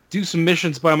do some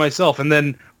missions by myself. And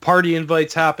then party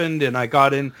invites happened, and I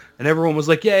got in, and everyone was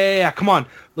like, yeah, come on.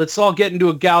 Let's all get into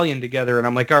a galleon together. And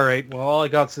I'm like, all right, well, all I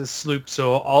got is this sloop,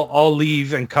 so I'll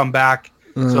leave and come back.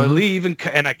 So I leave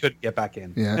and I couldn't get back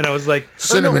in. Yeah. And I was like,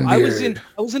 Cinnamon Beard.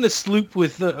 I was in a sloop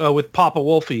with Papa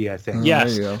Wolfie, I think.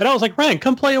 Yes. And I was like, Ryan,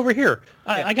 come play over here.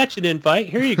 I got you an invite.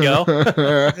 Here you go.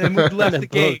 And we left the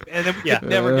game, and then we could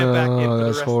never get back in for the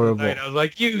rest of the night. I was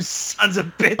like, you sons of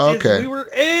bitches. Okay. We were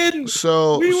in.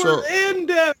 We were in,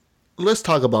 Dad. Let's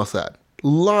talk about that.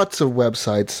 Lots of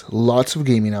websites, lots of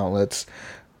gaming outlets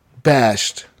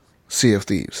bashed Sea of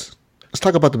Thieves. Let's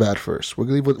talk about the bad first. We'll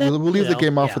leave the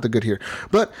game off with the good here.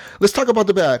 But let's talk about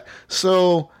the bad.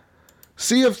 So,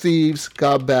 Sea of Thieves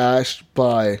got bashed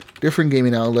by different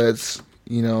gaming outlets,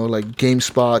 like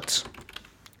GameSpot,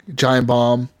 Giant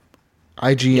Bomb,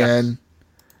 IGN. Yes.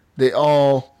 They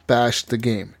all bashed the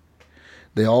game.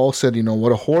 They all said,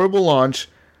 what a horrible launch.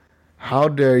 How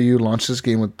dare you launch this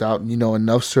game without,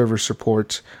 enough server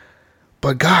support.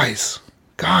 But guys,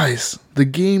 the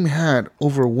game had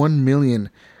over 1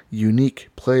 million unique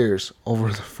players over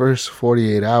the first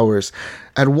 48 hours.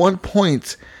 At one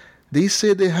point, they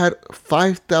said they had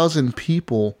 5,000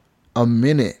 people a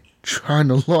minute trying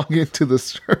to log into the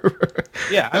server.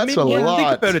 Yeah, That's a lot.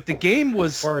 Think about it. The game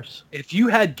was, if you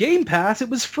had Game Pass, it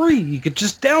was free. You could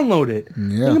just download it.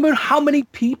 Yeah. Think about how many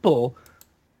people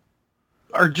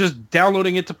are just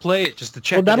downloading it to play it, just to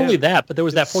check. Well, not it only out. that, but there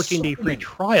was that 14-day free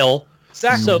trial.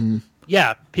 Exactly. So,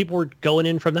 yeah, people were going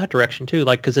in from that direction too,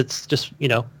 like because it's just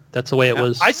that's the way it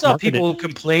was. I saw marketed. people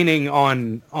complaining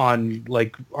on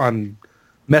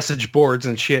message boards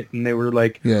and shit, and they were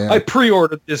like, Yeah. "I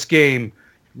pre-ordered this game.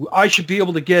 I should be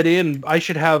able to get in. I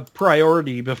should have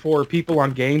priority before people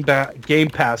on Game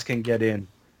Pass can get in.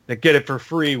 That get it for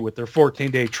free with their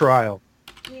 14-day trial."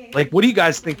 Like, what do you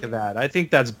guys think of that? I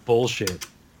think that's bullshit.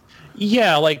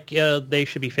 Yeah, like they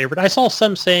should be favored. I saw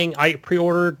some saying I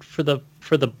pre-ordered for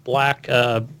the black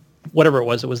whatever it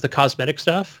was. It was the cosmetic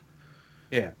stuff.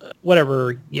 Yeah.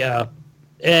 Whatever. Yeah.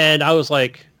 And I was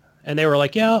like, and they were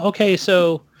like, yeah, okay,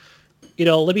 so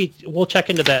we'll check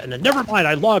into that. And then never mind,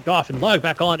 I logged off and logged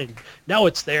back on, and now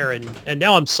it's there, and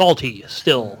now I'm salty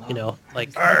still.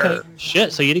 Like okay,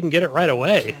 shit. So you didn't get it right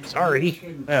away. Sorry.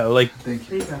 Yeah, like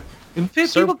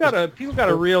people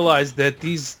gotta realize that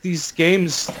these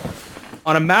games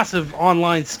on a massive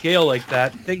online scale like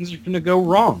that, things are gonna go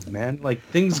wrong, man. Like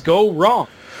things go wrong.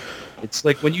 It's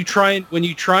like when you try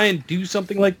and do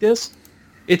something like this,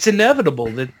 it's inevitable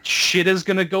that shit is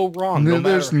gonna go wrong.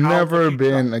 There's never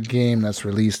been a game that's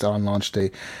released on launch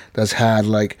day that's had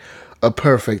like a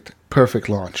perfect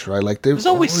launch, right? Like there's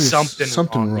always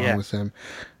something wrong with them.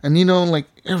 And like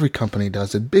every company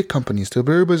does it, big companies too.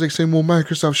 But everybody's like saying, "Well,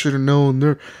 Microsoft should have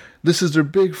known. This is their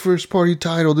big first party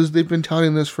title. They've been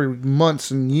touting this for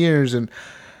months and years, and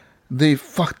they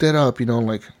fucked it up."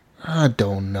 Like I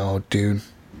don't know, dude.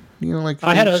 Like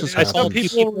some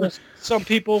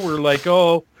people were like,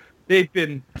 "Oh, they've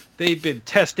been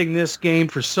testing this game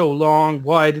for so long.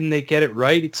 Why didn't they get it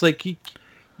right?" It's like you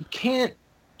can't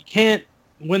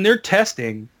when they're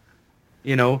testing,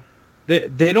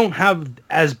 they don't have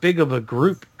as big of a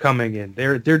group coming in.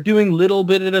 They're doing little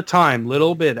bit at a time,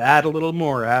 little bit, add a little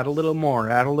more, add a little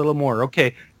more, add a little more.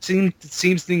 Okay,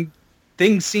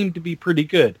 things seem to be pretty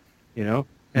good,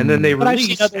 And then they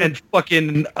release and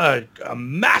fucking a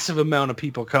massive amount of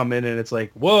people come in, and it's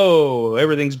like, whoa,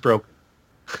 everything's broken.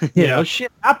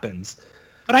 Shit happens.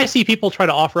 But I see people try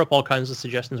to offer up all kinds of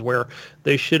suggestions where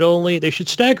they should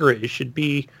stagger it. It should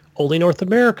be only North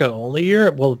America, only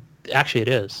Europe. Well, actually it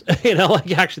is.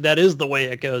 Actually that is the way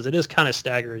it goes. It is kind of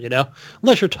staggered,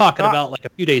 unless you're talking about like a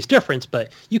few days difference,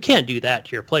 but you can't do that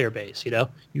to your player base,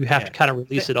 You have to kind of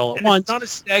release it all at once. It's not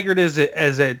as staggered as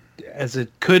it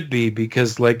could be,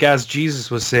 because like as Jesus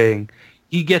was saying,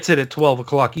 he gets it at 12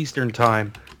 o'clock Eastern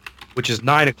time, which is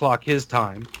 9 o'clock his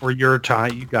time, or your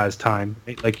time, you guys' time.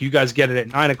 Like you guys get it at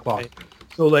 9 o'clock. Right.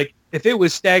 So like if it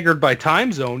was staggered by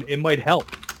time zone, it might help.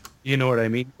 You know what I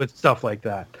mean? With stuff like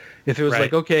that. If it was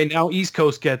like, okay, now East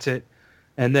Coast gets it,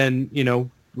 and then,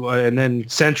 and then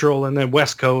Central, and then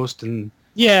West Coast. And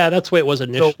yeah, that's the way it was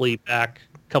initially back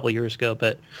a couple of years ago.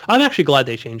 But I'm actually glad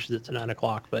they changed it to 9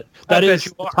 o'clock. But that is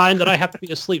the time that I have to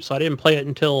be asleep, so I didn't play it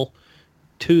until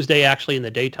Tuesday, actually in the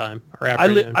daytime or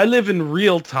afternoon. I live in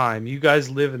real time. You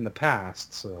guys live in the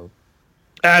past, so.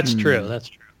 That's true. That's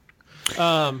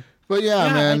true. But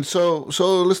yeah, man. So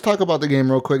let's talk about the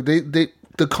game real quick.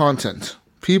 The content.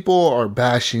 People are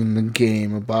bashing the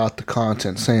game about the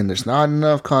content, saying there's not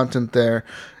enough content there.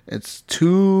 It's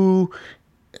too...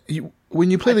 when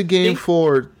you play the game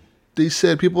they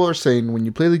said, people are saying, when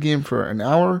you play the game for an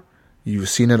hour, you've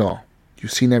seen it all.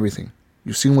 You've seen everything.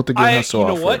 You've seen what the game has to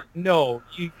offer. You know what? No,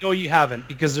 you haven't,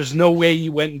 because there's no way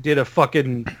you went and did a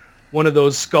fucking one of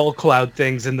those skull cloud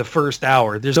things in the first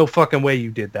hour. There's no fucking way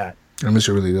you did that. Unless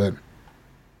you're really good.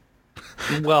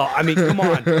 Well, I mean, come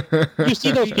on. You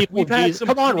see those people.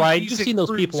 Come on, Ryan. You've seen those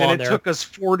people on there. It took us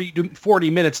 40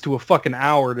 minutes to a fucking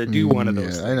hour to do one of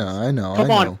those. Yeah, I know.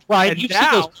 Come on, Ryan.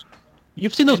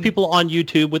 You've seen those people on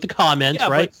YouTube with the comments,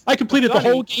 right? I completed the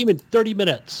whole game in 30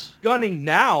 minutes. Gunning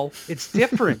now, it's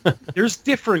different. There's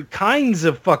different kinds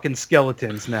of fucking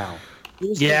skeletons now.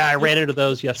 I ran into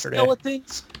those yesterday.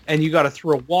 Skeletons, and you got to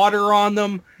throw water on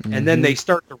them, and then they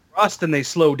start to rust and they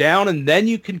slow down, and then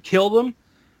you can kill them.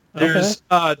 There's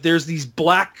these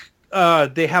black.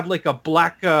 They have like a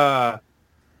black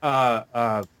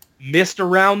mist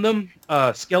around them.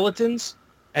 Skeletons,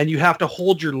 and you have to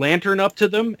hold your lantern up to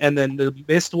them, and then the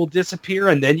mist will disappear,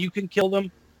 and then you can kill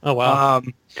them. Oh, wow.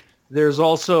 There's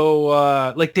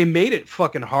also like they made it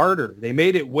fucking harder. They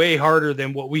made it way harder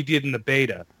than what we did in the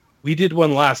beta. We did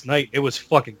one last night. It was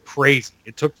fucking crazy.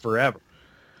 It took forever.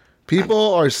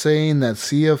 People are saying that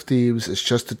Sea of Thieves is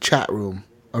just a chat room,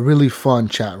 a really fun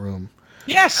chat room.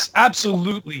 Yes,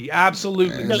 absolutely,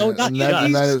 absolutely.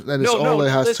 That is all it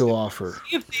has to offer.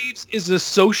 Sea of Thieves is a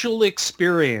social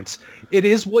experience. It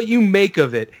is what you make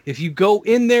of it. If you go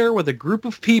in there with a group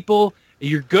of people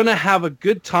you're gonna have a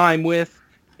good time with,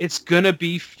 it's gonna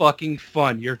be fucking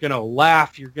fun. You're gonna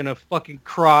laugh. You're gonna fucking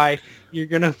cry. You're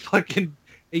gonna fucking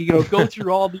go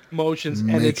through all the emotions,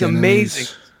 and it's amazing.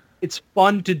 It's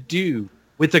fun to do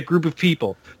with a group of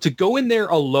people. To go in there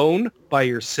alone by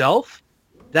yourself,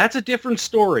 that's a different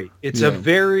story. It's a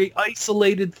very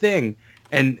isolated thing.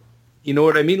 And you know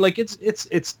what I mean? Like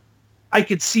it's I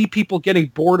could see people getting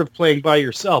bored of playing by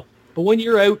yourself. But when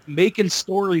you're out making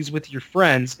stories with your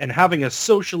friends and having a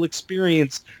social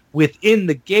experience within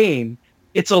the game,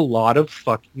 it's a lot of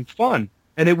fucking fun.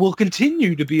 And it will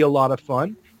continue to be a lot of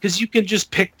fun because you can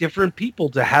just pick different people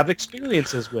to have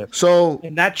experiences with.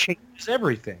 And that changes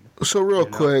everything. So real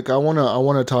quick, I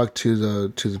wanna talk to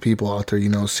the people out there,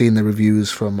 seeing the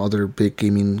reviews from other big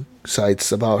gaming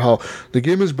sites about how the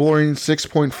game is boring,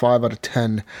 6.5 out of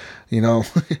 10,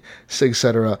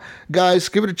 etc. Guys,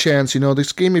 give it a chance.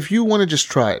 This game, if you want to just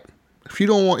try it, if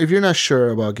you're not sure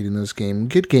about getting this game,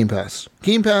 get Game Pass.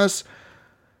 Game Pass.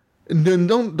 And then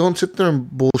don't sit there and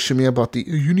bullshit me about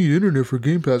you need internet for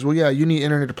Game Pass. Well, yeah, you need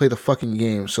internet to play the fucking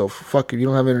game. So fuck, if you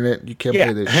don't have internet, you can't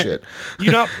play this shit.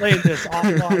 You're not playing this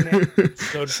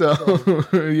offline.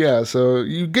 So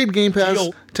you get Game Pass,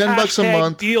 $10 a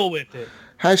month. Deal with it.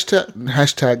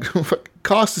 Hashtag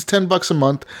cost is $10 a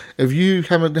month. If you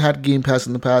haven't had Game Pass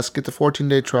in the past, get the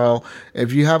 14-day trial.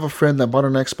 If you have a friend that bought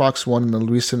an Xbox One in the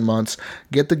recent months,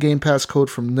 get the Game Pass code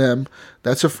from them.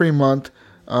 That's a free month.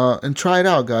 And try it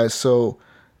out, guys. So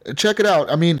check it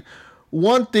out. I mean,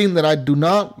 one thing that I do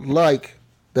not like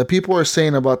that people are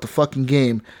saying about the fucking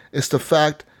game is the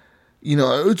fact,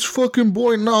 it's fucking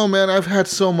boring. No, man, I've had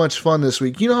so much fun this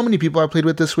week. You know how many people I played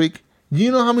with this week?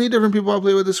 You know how many different people I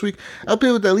played with this week? I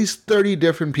played with at least 30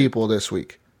 different people this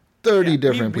week. 30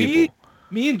 different people.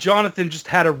 Me and Jonathan just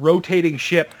had a rotating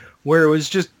ship where it was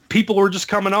just people were just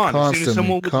coming on. As soon as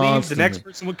someone would leave, the next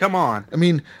person would come on. I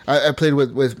mean, I played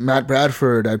with Matt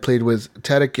Bradford. I played with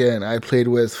Tedekin. I played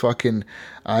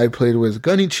with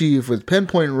Gunny Chief, with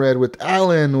Pinpoint Red, with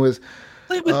Alan, with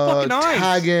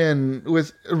Taggin,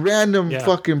 with random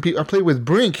fucking people. I played with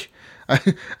Brink.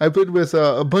 I played with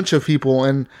a bunch of people,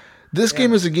 and this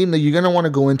game is a game that you're going to want to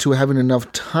go into having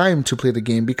enough time to play the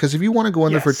game, because if you want to go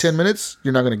in there for 10 minutes,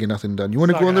 you're not going to get nothing done. You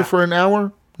want to go in there for an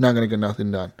hour, not going to get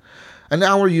nothing done. An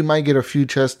hour, you might get a few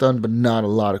chests done, but not a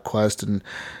lot of quests. And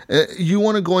you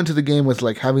want to go into the game with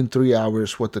having 3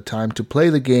 hours worth of time to play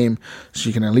the game, so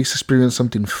you can at least experience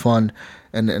something fun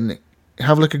and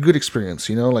have a good experience.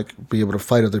 Be able to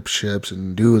fight other ships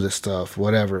and do the stuff,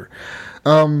 whatever.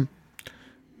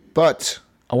 But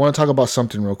I want to talk about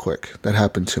something real quick that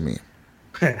happened to me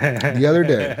the other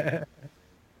day.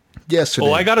 Yesterday.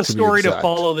 Oh, I got a story to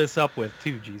follow this up with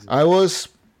too. Jesus. I was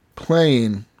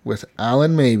playing with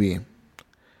Alan Maybe.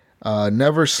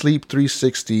 Never Sleep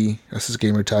 360. That's his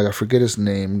gamer tag. I forget his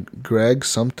name. Greg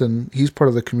something. He's part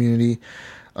of the community.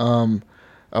 I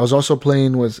was also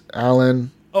playing with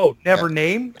Alan. Oh, Never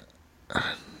Name?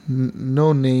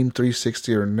 No Name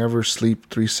 360 or Never Sleep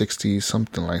 360,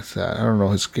 something like that. I don't know.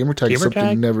 His gamer tag is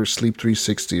something Never Sleep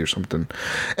 360 or something.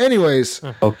 Anyways.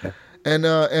 Okay.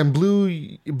 And Blue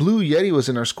Yeti was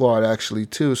in our squad actually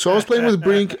too. So I was playing with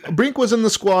Brink. Brink was in the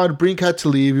squad. Brink had to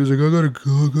leave. He was like,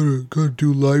 I gotta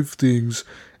do live things,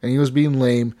 and he was being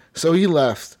lame, so he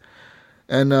left.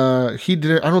 And he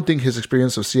didn't. I don't think his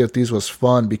experience of Sea of Thieves was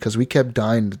fun because we kept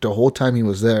dying the whole time he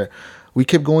was there. We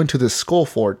kept going to this skull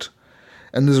fort,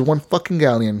 and this one fucking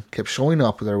galleon kept showing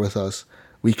up there with us.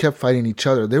 We kept fighting each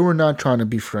other. They were not trying to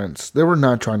be friends.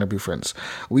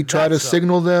 We tried to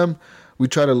signal them. We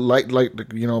try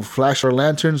to flash our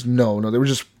lanterns. No, they were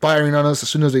just firing on us as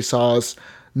soon as they saw us.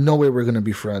 No way we're gonna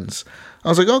be friends. I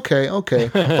was like, okay,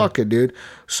 fuck it, dude.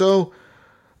 So,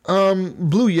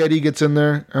 Blue Yeti gets in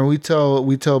there, and we tell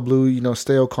Blue,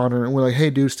 stay O'Connor, and we're like,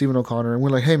 hey, dude, Stephen O'Connor, and we're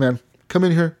like, hey, man, come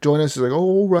in here, join us. He's like, oh,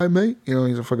 all right, mate.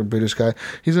 He's a fucking British guy.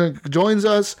 Joins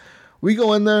us. We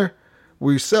go in there.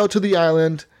 We sail to the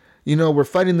island. We're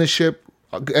fighting the ship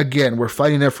again. We're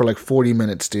fighting it for 40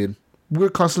 minutes, dude. we're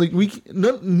constantly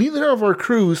neither of our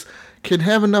crews can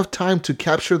have enough time to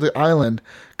capture the island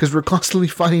because we're constantly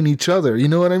fighting each other. You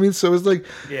know what I mean? So it's like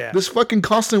this fucking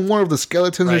constant war of the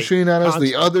skeletons are shooting at us.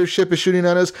 The other ship is shooting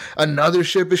at us. Another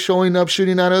ship is showing up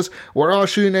shooting at us. We're all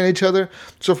shooting at each other.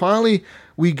 So finally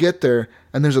we get there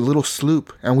and there's a little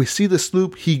sloop and we see the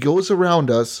sloop. He goes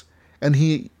around us and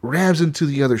he rams into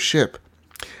the other ship.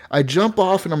 I jump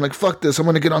off and I'm like, fuck this. I'm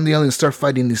going to get on the island and start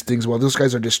fighting these things while those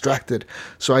guys are distracted.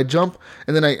 So I jump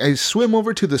and then I swim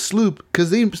over to the sloop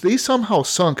because they somehow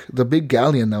sunk the big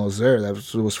galleon that was there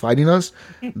that was fighting us.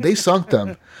 They sunk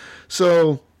them.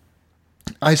 So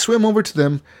I swim over to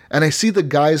them and I see the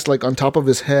guys like on top of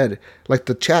his head, like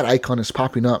the chat icon is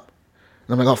popping up.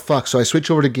 And I'm like, oh, fuck. So I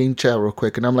switch over to game chat real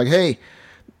quick and I'm like, hey,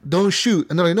 don't shoot.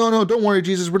 And they're like, no, don't worry,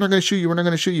 Jesus. We're not going to shoot you. We're not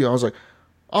going to shoot you. I was like,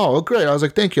 oh, great. I was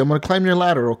like, thank you. I'm going to climb your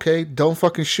ladder, okay? Don't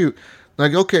fucking shoot.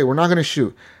 Like, okay, we're not going to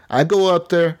shoot. I go up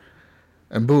there,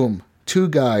 and boom, 2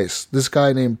 guys. This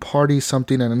guy named Party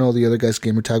something, and I know the other guy's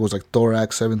gamer tag was like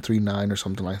Thorax739 or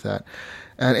something like that.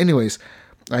 And anyways,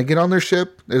 I get on their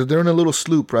ship. They're in a little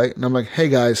sloop, right? And I'm like, hey,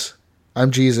 guys,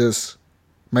 I'm Jesus.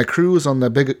 My crew is on that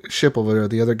big ship over there,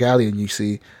 the other galleon you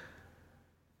see.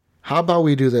 How about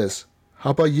we do this?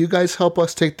 How about you guys help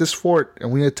us take this fort,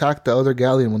 and we attack the other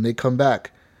galleon when they come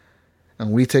back?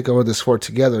 And we take over this fort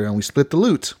together and we split the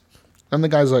loot. And the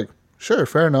guy's like, sure,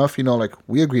 fair enough. You know, like,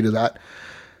 we agree to that.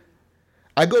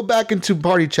 I go back into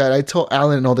party chat. I tell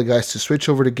Alan and all the guys to switch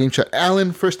over to game chat.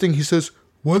 Alan, first thing he says,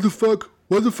 why the fuck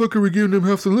are we giving them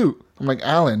half the loot? I'm like,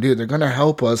 Alan, dude, they're going to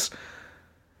help us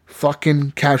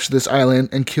fucking capture this island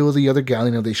and kill the other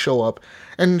galleon if they show up.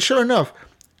 And sure enough,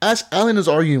 as Alan is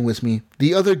arguing with me,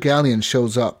 the other galleon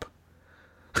shows up.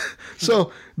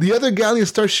 So the other galleon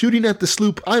starts shooting at the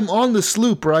sloop. I'm on the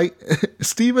sloop, right?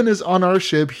 Steven is on our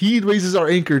ship. He raises our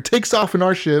anchor, takes off in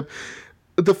our ship.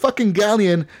 The fucking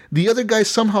galleon, the other guy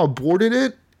somehow boarded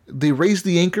it. They raised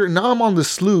the anchor. Now I'm on the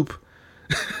sloop.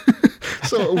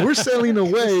 So we're sailing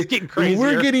away.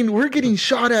 We're getting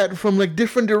shot at from like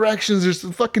different directions. There's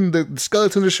fucking the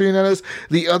skeletons are shooting at us.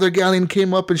 The other galleon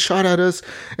came up and shot at us.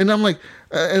 And I'm like,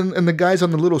 and the guys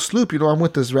on the little sloop, you know, I'm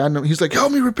with this random. He's like,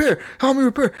 help me repair. I'm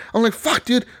like, fuck,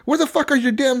 dude, where the fuck are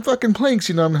your damn fucking planks?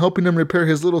 You know, I'm helping him repair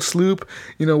his little sloop.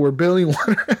 You know, we're bailing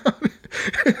water out.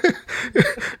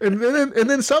 and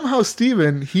then somehow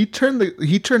Steven, he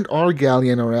turned our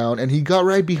galleon around and he got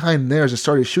right behind theirs and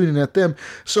started shooting at them.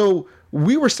 So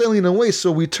we were sailing away,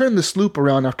 so we turned the sloop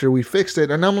around after we fixed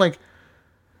it, and I'm like,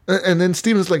 and then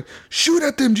Steven's like, shoot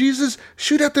at them, Jesus,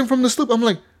 shoot at them from the sloop. I'm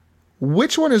like,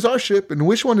 which one is our ship and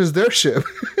which one is their ship?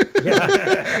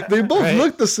 They both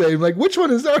look the same. Like, which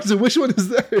one is ours and which one is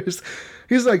theirs?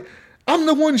 He's like, I'm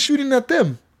the one shooting at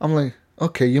them. I'm like,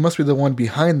 okay, you must be the one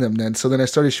behind them then. So then I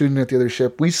started shooting at the other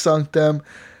ship. We sunk them.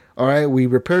 All right, we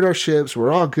repaired our ships.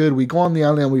 We're all good. We go on the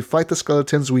island. We fight the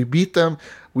skeletons. We beat them.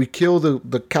 We kill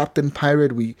the captain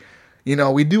pirate. We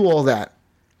do all that.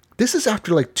 This is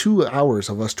after like 2 hours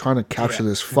of us trying to capture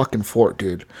this fucking fort,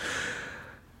 dude.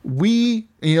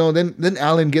 Then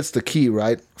Alan gets the key,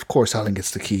 right? Of course, Alan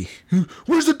gets the key.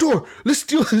 Where's the door? Let's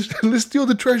steal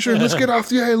the treasure and let's get off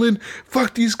the island.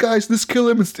 Fuck these guys. Let's kill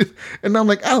him. And I'm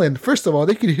like, Alan, first of all,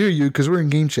 they can hear you because we're in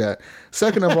game chat.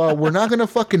 Second of all, we're not going to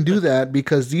fucking do that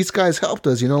because these guys helped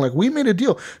us. You know, like, we made a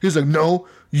deal. He's like, no,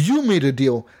 you made a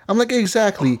deal. I'm like,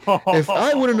 exactly. If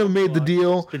I wouldn't have made the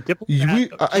deal,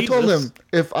 I told them,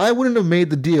 if I wouldn't have made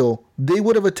the deal, they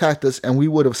would have attacked us and we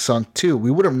would have sunk too.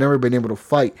 We would have never been able to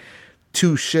fight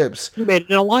 2 ships. You made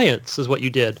an alliance is what you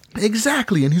did.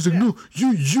 Exactly. And he's like, no,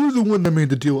 you're the one that made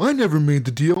the deal. I never made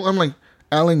the deal. I'm like,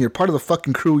 Alan, you're part of the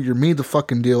fucking crew. You made the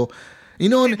fucking deal. You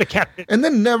know, and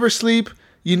then Never Sleep,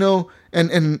 you know,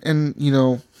 and you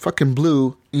know, fucking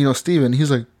Blue, you know, Steven,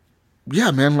 he's like,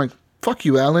 yeah, man, like, fuck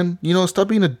you, Alan. You know, stop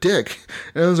being a dick.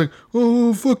 And I was like,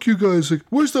 oh, fuck you guys. Like,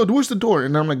 where's the door?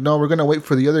 And I'm like, no, we're going to wait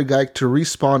for the other guy to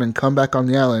respawn and come back on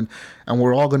the island. And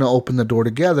we're all going to open the door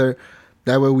together.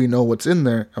 That way we know what's in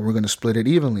there and we're going to split it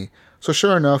evenly. So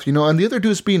sure enough, you know, and the other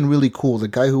dude's being really cool. The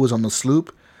guy who was on the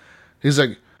sloop, he's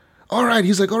like, all right,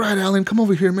 Alan, come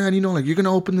over here, man. You know, like, you're going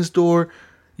to open this door.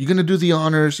 You're going to do the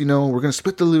honors, you know, we're going to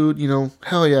split the loot, you know,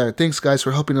 hell yeah, thanks guys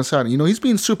for helping us out. You know, he's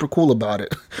being super cool about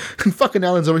it. And fucking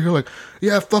Alan's over here like,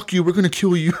 yeah, fuck you, we're going to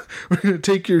kill you. We're going to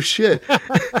take your shit.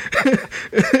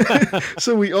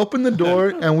 So we open the door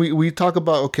and we talk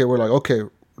about, okay, we're like, okay,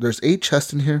 there's 8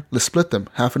 chests in here. Let's split them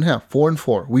half and half, 4 and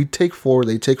 4. We take 4,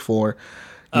 they take 4.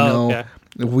 You know, okay.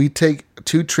 We take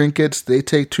 2 trinkets, they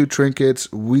take 2 trinkets.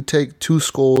 We take 2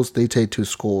 skulls, they take 2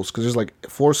 skulls. Because there's like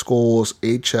 4 skulls,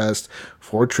 8 chests,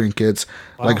 4 trinkets,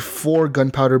 like 4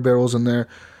 gunpowder barrels in there.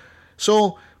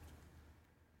 So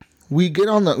we get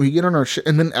on our ship,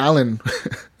 and then Alan,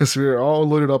 as we were all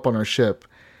loaded up on our ship,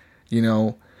 you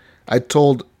know, I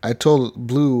told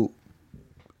Blue,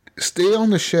 stay on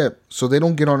the ship so they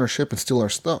don't get on our ship and steal our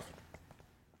stuff.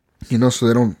 You know, so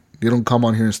they don't come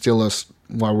on here and steal us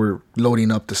while we're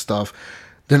loading up the stuff.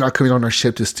 They're not coming on our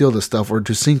ship to steal the stuff or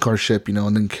to sink our ship, you know,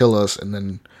 and then kill us, and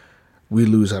then we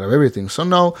lose out of everything. So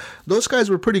no, those guys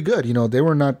were pretty good. You know, they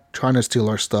were not trying to steal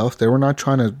our stuff. They were not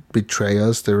trying to betray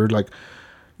us. They were like,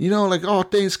 you know, like, oh,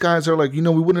 thanks, guys. They're like, you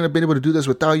know, we wouldn't have been able to do this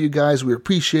without you guys. We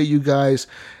appreciate you guys.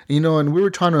 You know, and we were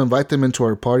trying to invite them into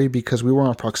our party because we were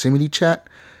on proximity chat.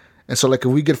 And so, like,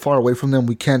 if we get far away from them,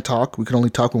 we can't talk. We can only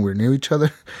talk when we're near each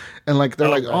other. And, like, they're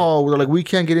we're like, we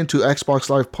can't get into Xbox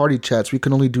Live party chats. We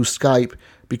can only do Skype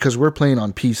because we're playing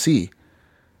on PC.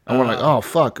 And we're like, oh,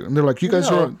 fuck. And they're like, you guys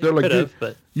are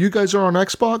you guys are on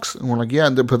Xbox? And we're like, yeah.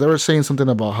 But they were saying something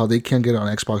about how they can't get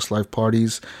on Xbox Live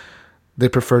parties. They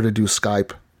prefer to do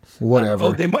Skype. Whatever.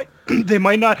 Oh, they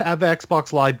might not have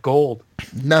Xbox Live Gold.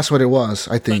 That's what it was,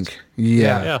 I think.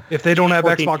 Yeah. If they don't have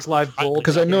Xbox Live Gold,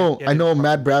 because I know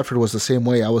Matt Bradford was the same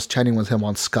way. I was chatting with him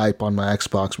on Skype on my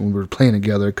Xbox when we were playing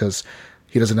together because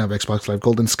he doesn't have Xbox Live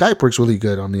Gold, and Skype works really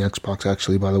good on the Xbox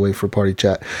actually, by the way, for party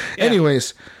chat. Yeah.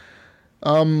 Anyways,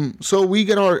 so we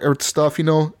get our stuff, you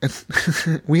know,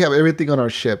 and we have everything on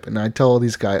our ship, and I tell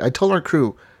our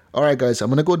crew, all right, guys, I'm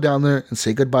gonna go down there and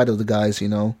say goodbye to the guys, you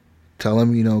know. Tell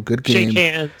them, you know, good game.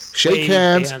 Shake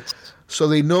hands. So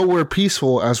they know we're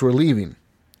peaceful as we're leaving.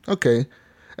 Okay.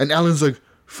 And Alan's like,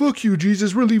 fuck you,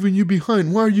 Jesus. We're leaving you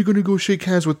behind. Why are you going to go shake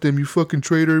hands with them, you fucking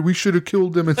traitor? We should have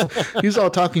killed them. And he's all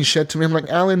talking shit to me. I'm like,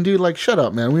 Alan, dude, like, shut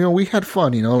up, man. We had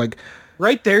fun, you know, like.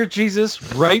 Right there,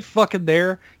 Jesus. Right fucking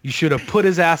there. You should have put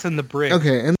his ass in the brig.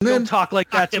 Okay, and then don't talk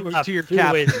like that to your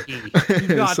captain.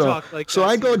 Do not talk like that. So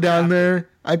I go down there.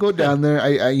 I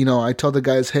I tell the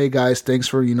guys, hey guys, thanks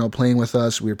for, you know, playing with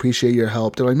us. We appreciate your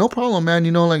help. They're like, no problem, man.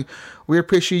 You know, like, we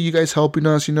appreciate you guys helping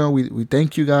us. You know, we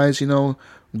thank you guys. You know,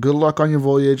 good luck on your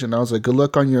voyage. And I was like, good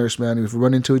luck on yours, man. If we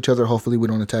run into each other, hopefully we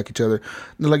don't attack each other. And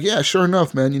they're like, yeah, sure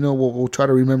enough, man. You know, we'll try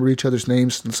to remember each other's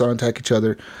names and not attack each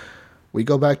other. We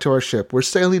go back to our ship. We're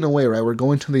sailing away, right? We're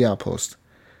going to the outpost.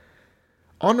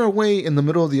 On our way in the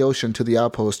middle of the ocean to the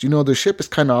outpost, you know, the ship is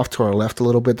kind of off to our left a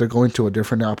little bit. They're going to a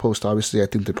different outpost. Obviously, I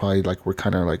think they probably, like, we're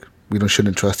kind of like,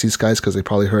 shouldn't trust these guys because they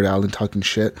probably heard Alan talking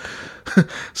shit.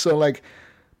 So, like,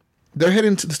 they're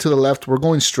heading to the left. We're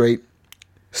going straight.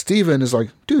 Steven is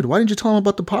like, dude, why didn't you tell him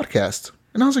about the podcast?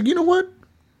 And I was like, you know what?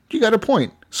 You got a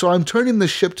point. So I'm turning the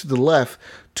ship to the left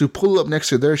to pull up next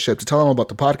to their ship to tell them about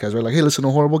the podcast. Right? Like, hey, listen to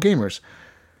Horrible Gamers.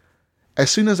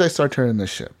 As soon as I start turning the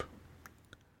ship,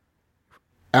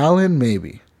 Alan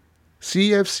maybe.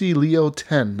 CFC Leo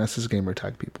 10. That's his gamer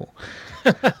tag, people.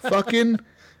 Fucking.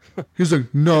 He's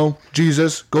like, no,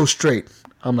 Jesus, go straight.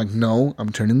 I'm like, no,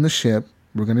 I'm turning the ship.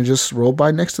 We're going to just roll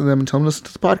by next to them and tell them to listen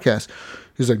to the podcast.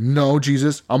 He's like, no,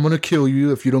 Jesus, I'm going to kill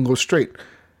you if you don't go straight.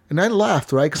 And I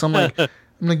laughed, right? Because I'm like,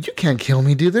 you can't kill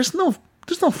me, dude. There's no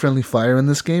friendly fire in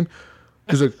this game.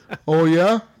 He's like, oh,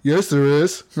 yeah? Yes, there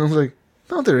is. And I was like,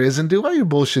 no, there isn't, dude. Why are you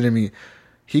bullshitting me?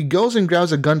 He goes and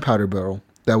grabs a gunpowder barrel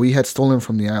that we had stolen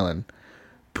from the island,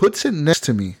 puts it next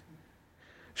to me,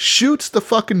 shoots the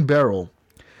fucking barrel,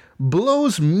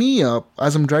 blows me up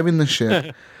as I'm driving the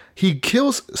ship. He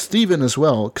kills Steven as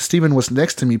well, because Steven was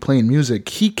next to me playing music.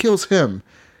 He kills him.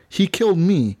 He killed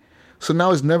me. So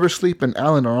now his Never Sleep and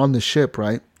Alan are on the ship,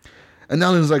 right? And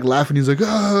Alan's like laughing. He's like,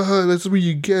 that's what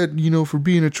you get, you know, for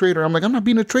being a traitor. I'm like, I'm not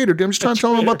being a traitor, dude. I'm just trying to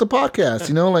tell him about the podcast,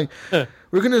 you know? Like,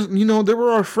 we're going to, you know, they were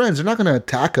our friends. They're not going to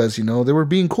attack us, you know? They were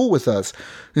being cool with us.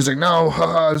 He's like, no,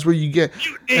 that's what you get.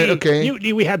 Mutiny. Okay.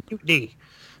 Mutiny, we have mutiny.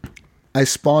 I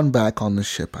spawn back on the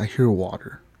ship. I hear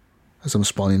water. As I'm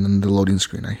spawning in the loading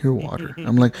screen, I hear water.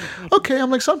 I'm like, okay. I'm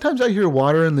like, sometimes I hear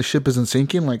water and the ship isn't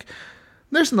sinking. Like,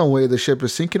 there's no way the ship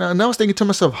is sinking. And I was thinking to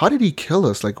myself, how did he kill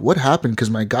us? Like, what happened? Because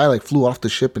my guy, like, flew off the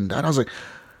ship and died. I was like,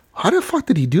 how the fuck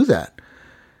did he do that?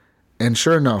 And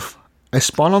sure enough, I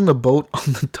spawn on the boat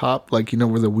on the top, like, you know,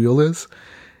 where the wheel is.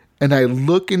 And I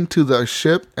look into the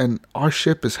ship, and our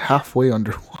ship is halfway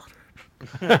underwater.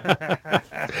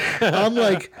 I'm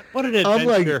like, what an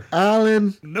adventure.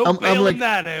 Alan. No bailing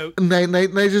that out. And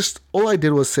I just, all I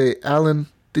did was say, Alan,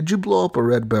 did you blow up a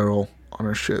red barrel on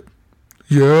our ship?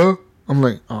 Yeah. I'm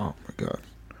like, oh my God.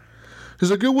 He's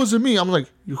like, it wasn't me. I'm like,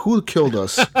 who killed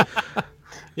us?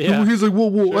 Yeah. He's like,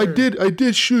 whoa, sure. I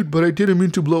did shoot, but I didn't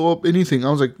mean to blow up anything.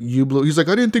 I was like, you blow. He's like,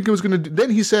 I didn't think it was going to do. Then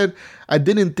he said, I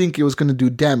didn't think it was going to do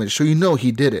damage. So you know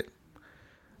he did it.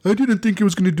 I didn't think it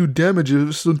was going to do damage. It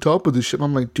was on top of the ship.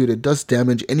 I'm like, dude, it does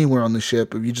damage anywhere on the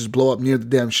ship. If you just blow up near the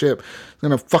damn ship, it's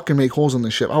going to fucking make holes in the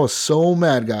ship. I was so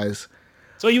mad, guys.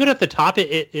 So even at the top,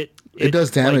 it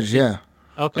does damage, yeah.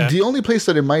 Okay. The only place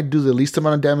that it might do the least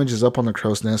amount of damage is up on the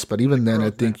crow's nest, but even then, I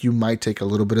think you might take a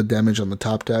little bit of damage on the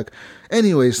top deck.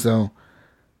 Anyways, though,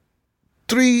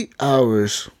 3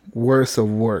 hours worth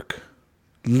of work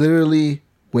literally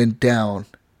went down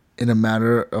in a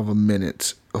matter of a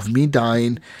minute of me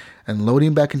dying and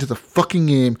loading back into the fucking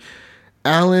game.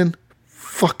 Alan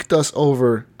fucked us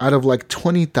over out of like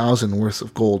 20,000 worth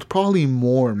of gold. Probably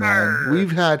more, man.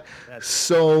 We've had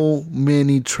so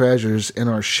many treasures in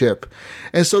our ship.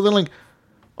 And so then, like,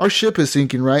 our ship is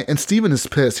sinking, right? And Steven is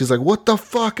pissed. He's like, what the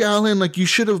fuck, Alan? Like, you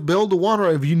should have bailed the water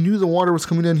if you knew the water was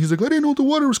coming in. He's like, I didn't know the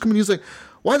water was coming in. He's like,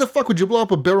 why the fuck would you blow up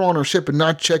a barrel on our ship and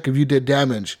not check if you did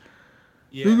damage?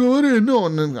 Yeah. You go, I didn't know.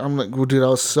 And then I'm like, well, dude, I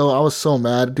was so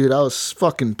mad. Dude, I was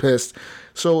fucking pissed.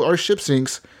 So our ship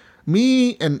sinks.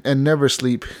 Me and Never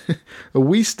Sleep,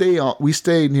 we stay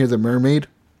near the mermaid,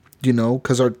 you know,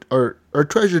 because our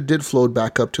treasure did float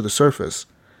back up to the surface.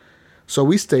 So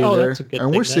we stay there,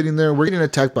 and we're sitting there. We're getting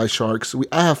attacked by sharks.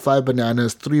 I have 5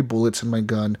 bananas, 3 bullets in my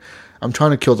gun. I'm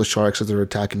trying to kill the sharks as they're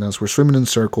attacking us. We're swimming in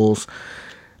circles.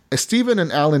 Steven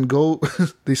and Alan go,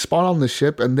 they spawn on the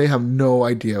ship, and they have no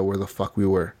idea where the fuck we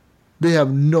were. They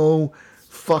have no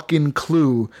fucking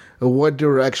clue of what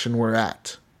direction we're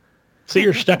at. So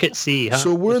you're stuck at sea, huh?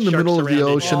 So we're in the middle of the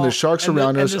ocean. The sharks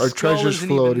around us. Our treasure's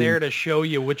floating. Even there to show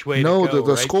you which way to go.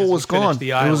 The skull was gone.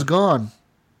 It was gone.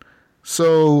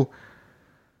 So,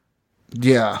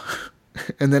 yeah.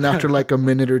 And then after like a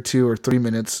minute or 2 or 3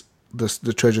 minutes,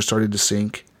 the treasure started to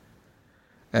sink.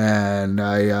 And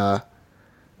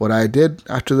what I did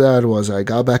after that was I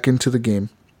got back into the game.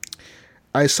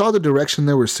 I saw the direction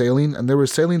they were sailing, and they were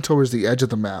sailing towards the edge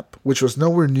of the map, which was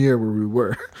nowhere near where we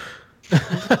were.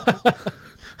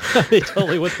 They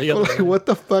totally went the other way. What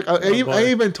the fuck? I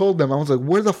even told them, I was like,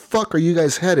 where the fuck are you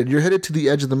guys headed? You're headed to the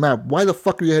edge of the map. Why the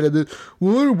fuck are you headed?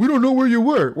 Well, we don't know where you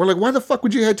were. We're like, why the fuck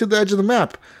would you head to the edge of the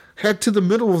map? Head to the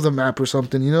middle of the map or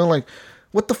something, you know? Like,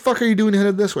 what the fuck are you doing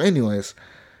headed this way? Anyways,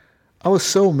 I was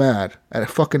so mad at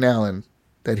fucking Alan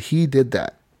that he did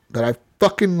that I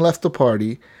fucking left the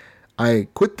party. I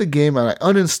quit the game and I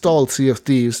uninstalled Sea of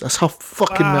Thieves. That's how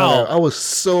fucking mad I was.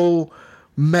 So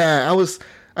mad.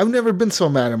 I've never been so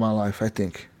mad in my life, I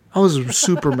think. I was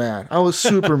super mad. I was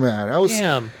super mad.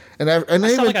 Damn. And I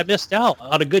sound like I missed out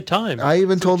on a good time. I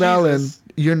even told Alan,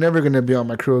 you're never going to be on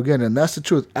my crew again. And that's the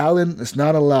truth. Alan is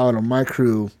not allowed on my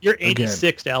crew. You're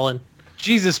 86th, Alan.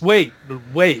 Jesus, wait,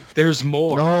 there's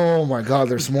more. Oh my God,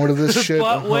 there's more to this shit.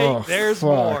 But wait, there's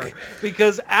more.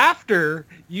 Because after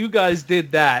you guys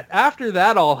did that, after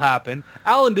that all happened,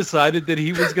 Alan decided that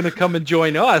he was going to come and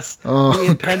join us. Me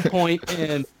and 10 Point,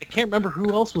 and I can't remember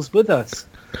who else was with us.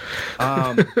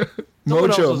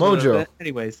 Mojo.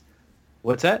 Anyways,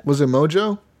 what's that? Was it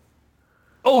Mojo?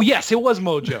 Oh, yes, it was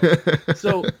Mojo.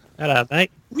 So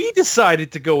we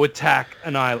decided to go attack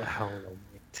an island.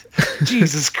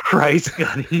 Jesus Christ,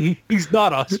 Gunny. He's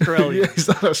not Australian. Yeah, he's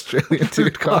not Australian,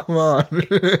 dude. Come on.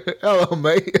 Hello,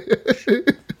 mate.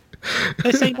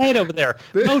 They say mate over there.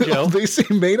 Mojo. They say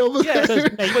mate over there?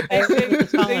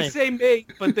 They say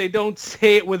mate, but they don't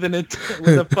say it with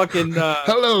a fucking...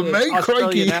 hello, mate,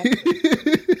 crikey.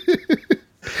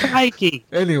 Crikey.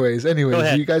 Anyways,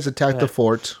 you guys attacked the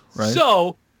fort, right?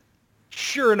 So,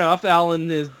 sure enough,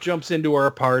 Alan jumps into our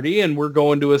party, and we're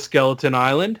going to a skeleton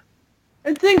island.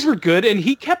 And things were good, and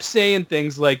he kept saying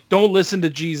things like, don't listen to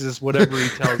Jesus, whatever he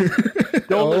tells you.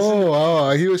 Don't listen. Oh,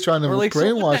 he was trying to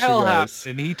brainwash you guys.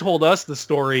 And he told us the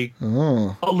story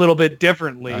a little bit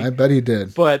differently. I bet he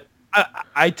did. But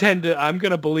I'm going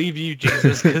to believe you,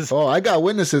 Jesus. Cause I got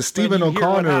witnesses. Stephen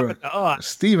O'Connor.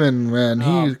 Stephen, man,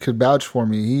 he could vouch for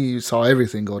me. He saw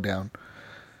everything go down.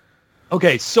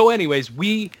 Okay, so anyways,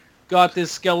 we got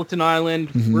this skeleton island.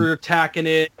 Mm-hmm. We're attacking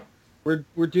it.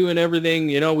 We're doing everything,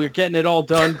 you know, we're getting it all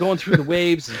done, going through the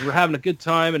waves, we're having a good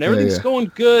time, and everything's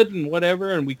going good and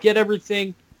whatever, and we get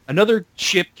everything. Another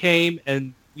ship came,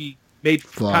 and we made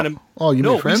kind of... Oh, you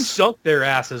made friends? We sunk their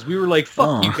asses. We were like,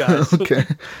 fuck you guys. Okay.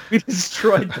 We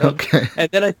destroyed them. Okay.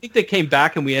 And then I think they came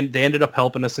back, and they ended up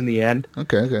helping us in the end.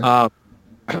 Okay.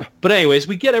 But anyways,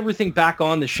 we get everything back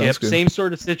on the ship, same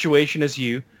sort of situation as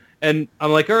you, and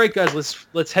I'm like, all right, guys,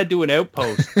 let's head to an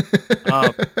outpost.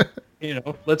 You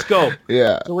know, let's go.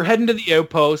 Yeah. So we're heading to the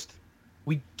outpost.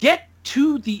 We get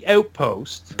to the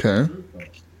outpost. Okay.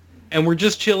 And we're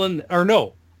just chilling. Or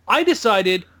no, I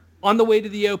decided on the way to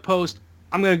the outpost,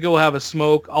 I'm going to go have a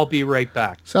smoke. I'll be right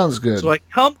back. Sounds good. So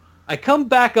I come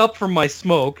back up from my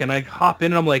smoke, and I hop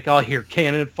in, and I'm like, I hear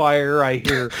cannon fire. I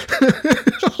hear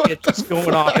shit just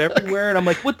going off everywhere. And I'm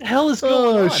like, what the hell is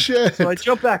going on? Shit. So I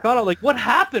jump back on. I'm like, what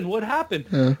happened?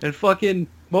 Yeah. And fucking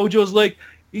Mojo's like,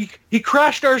 He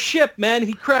crashed our ship, man.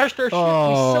 He crashed our ship.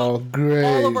 Oh, great.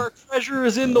 All of our treasure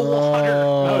is in the water.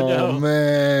 Oh, no.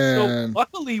 man. So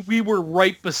luckily we were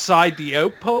right beside the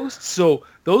outpost. So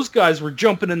those guys were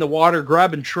jumping in the water,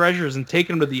 grabbing treasures and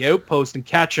taking them to the outpost and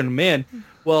catching them in.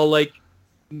 Well, like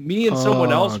me and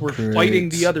someone else were great. fighting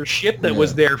the other ship that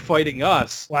was there fighting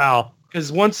us. Wow. Because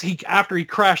after he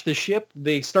crashed the ship,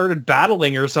 they started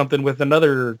battling or something with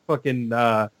another fucking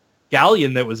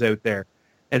galleon that was out there.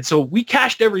 And so we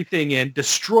cashed everything in,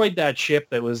 destroyed that ship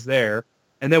that was there,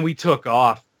 and then we took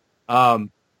off.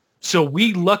 So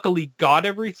we luckily got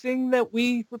everything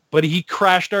but he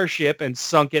crashed our ship and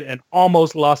sunk it and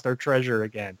almost lost our treasure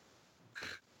again.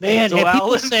 Man, So and Alan,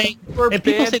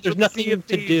 people say there's nothing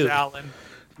to do. Alan.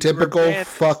 Typical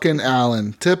fucking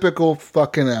Alan. Typical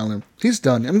fucking Alan. He's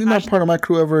done. I'm not part of my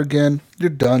crew ever again. You're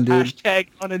done, dude. Hashtag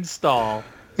uninstall.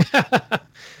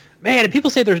 Man, and people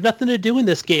say there's nothing to do in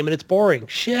this game and it's boring.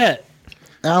 Shit.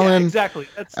 Alan, Yeah, exactly.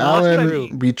 That's what I Alan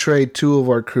mean. betrayed 2 of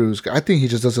our crews. I think he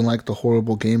just doesn't like the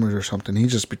horrible gamers or something.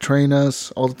 He's just betraying us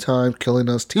all the time, killing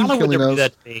us, team Alan would killing never us. do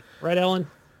that to me. Right, Alan?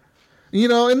 You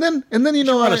know, and then you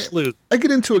know, Run a sleuth. I get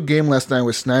into a game last night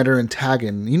with Snyder and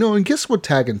Taggin. You know, and guess what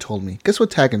Taggin told me? Guess what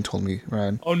Taggin told me,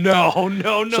 Ryan? Oh no,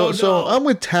 no. So I'm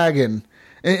with Taggin,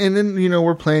 and then you know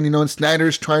we're playing. You know, and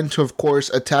Snyder's trying to, of course,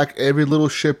 attack every little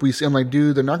ship we see. I'm like,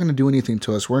 dude, they're not going to do anything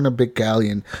to us. We're in a big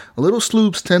galleon. Little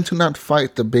sloops tend to not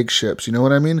fight the big ships. You know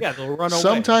what I mean? Yeah, they'll run away.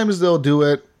 Sometimes they'll do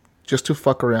it just to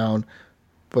fuck around,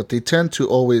 but they tend to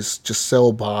always just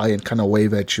sail by and kind of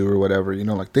wave at you or whatever. You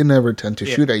know, like they never tend to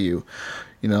shoot at you.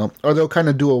 You know, or they'll kind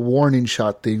of do a warning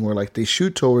shot thing where like they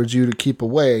shoot towards you to keep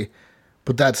away,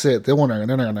 but that's it. They're not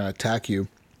going to attack you.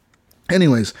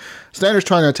 Anyways, Snyder's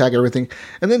trying to attack everything,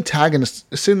 and then Taggin is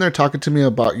sitting there talking to me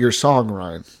about your song,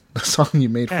 Ryan, the song you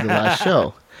made for the last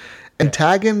show. And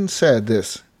Taggin said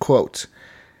this, quote,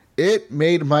 "It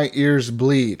made my ears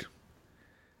bleed.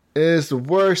 It is the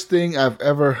worst thing I've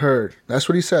ever heard." That's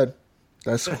what he said.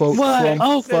 That's a quote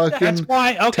from fucking That's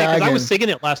why. Okay, because I was Taggin. singing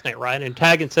it last night, Ryan, and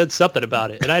Taggin said something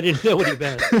about it, and I didn't know what he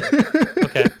meant.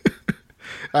 Okay.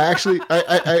 I actually,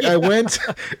 I went.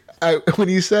 When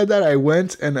you said that, I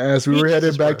went, and as we were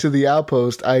headed back to the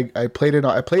outpost, I played it.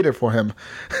 I played it for him.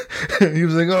 He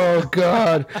was like, "Oh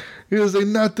God!" He was like,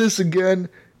 "Not this again.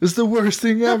 It's the worst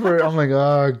thing ever." I'm like,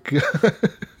 "Oh God."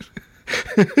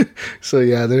 So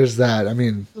yeah, there's that. I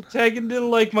mean, So Taggin didn't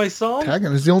like my song.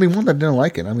 Taggin is the only one that didn't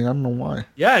like it. I mean, I don't know why.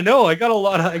 Yeah, I know. I got a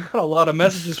lot of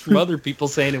messages from other people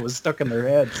saying it was stuck in their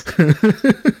heads.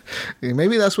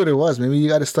 Maybe that's what it was. Maybe you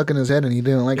got it stuck in his head, and he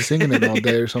didn't like singing it all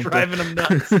day or something. Driving him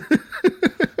nuts.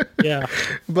 Yeah.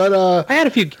 But I had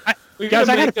a few. Guys,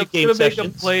 I had a few game make him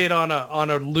sessions. play it on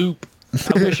a loop.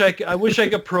 I wish I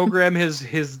could program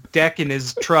his deck in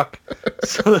his truck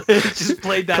so that it just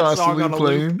played that Constantly song on a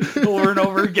loop over and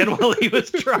over again while he was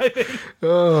driving.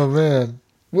 oh man,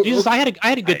 Jesus, I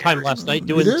had a good time last night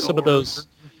doing did? some of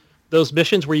those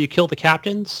missions where you kill the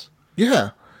captains.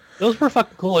 yeah, Those were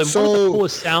fucking cool. And one of the So-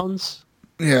 coolest sounds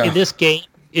yeah. in this game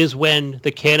is when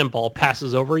the cannonball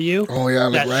passes over you. Oh yeah,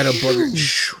 like That right above it.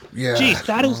 Yeah. Jeez,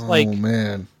 that is oh, like-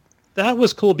 man. That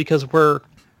was cool because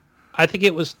I think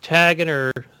it was Taggin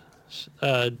or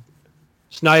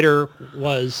Snyder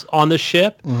was on the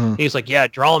ship. Mm-hmm. And he's like, yeah,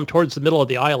 draw him towards the middle of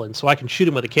the island so I can shoot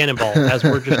him with a cannonball as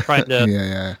we're just trying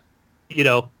to,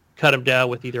 Yeah. Cut him down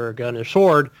with either a gun or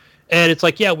sword. And it's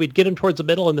like, yeah, we'd get him towards the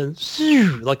middle and then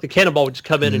like the cannonball would just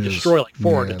come in and destroy like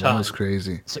 4 at a That time. was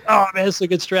crazy. It's like, oh man, it's a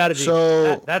good strategy.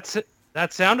 So That's it.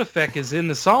 That sound effect is in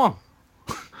the song.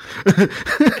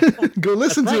 go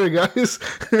listen to it, guys.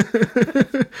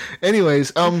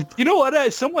 Anyways, You know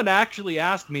what? Someone actually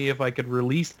asked me if I could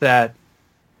release that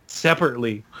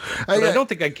separately. But I don't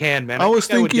think I can, man. I was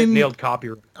think I would get thinking- nailed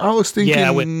copyright. I was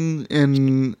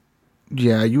thinking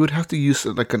Yeah, you would have to use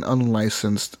like an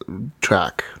unlicensed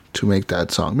track to make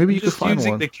that song. Maybe you could Just find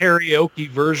using one. the karaoke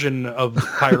version of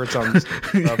Pirates on the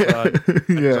Pirates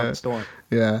on the Storm.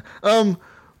 Yeah.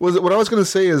 What I was gonna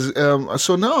say is,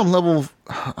 so now I'm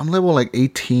level like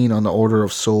 18 on the Order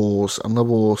of Souls. I'm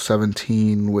level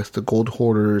 17 with the Gold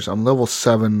Hoarders. I'm level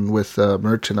 7 with the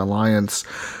Merchant Alliance.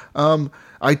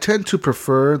 I tend to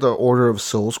prefer the Order of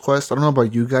Souls quest. I don't know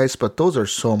about you guys, but those are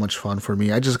so much fun for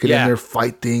me. I just get in there,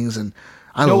 fight things, and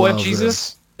I You know love what,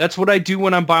 Jesus? That's what I do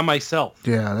when I'm by myself.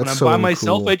 Yeah, that's when I'm so by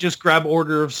myself, cool. I just grab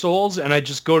Order of Souls and I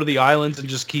just go to the islands and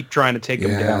just keep trying to take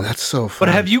them Yeah, down. that's so fun.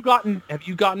 But have you gotten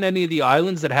any of the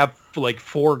islands that have like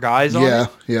 4 guys on it?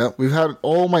 Yeah. We've had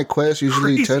all my quests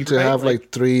usually Crazy, tend to right? have like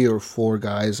Like- 3 or 4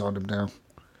 guys on them now.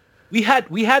 We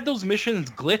had those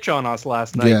missions glitch on us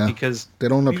last night because They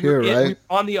don't appear, we right?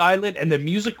 were on the island and the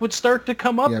music would start to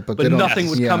come up, Yeah, but but they don't- nothing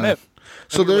would come yeah. out.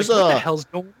 So You're there's like, what the hell's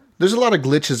going on? there's a lot of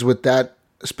glitches with that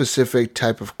specific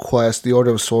type of quest, the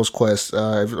Order of Souls quest.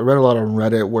 I've read a lot on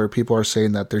Reddit where people are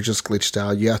saying that they're just glitched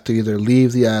out. You have to either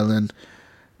leave the island,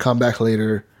 come back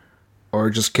later, or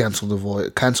just cancel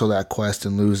that quest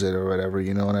and lose it or whatever.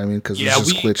 You know what I mean? Because it's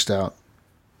just glitched out.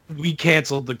 We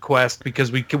canceled the quest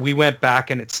because we went back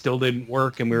and it still didn't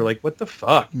work, and we were like, what the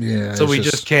fuck? Yeah. So we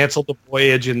just canceled the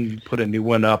voyage and put a new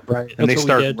one up, Right. and they That's what we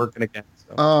started did. working again.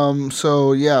 So.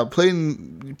 So yeah,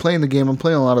 playing the game. I'm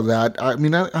playing a lot of that. I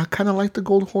mean, I kind of like the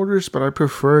gold hoarders, but I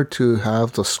prefer to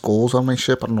have the skulls on my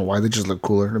ship. I don't know why, they just look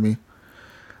cooler to me.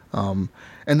 And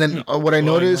then what I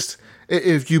noticed,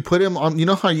 if you put him on, you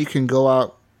know how you can go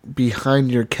out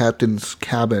behind your captain's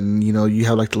cabin. You know, you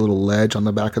have like the little ledge on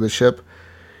the back of the ship.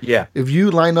 Yeah. If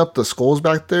you line up the skulls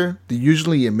back there, they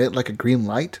usually emit like a green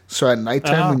light. So at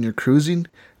nighttime when you're cruising,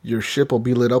 your ship will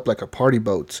be lit up like a party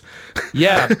boat.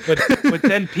 Yeah, but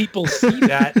then people see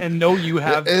that and know you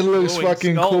have. It looks glowing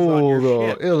fucking skulls on cool, your though.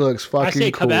 ship. It looks fucking I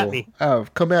say, cool. come at me.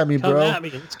 Come at me, Come bro. at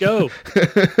me. Let's go.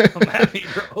 Come at me,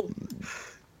 bro.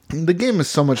 The game is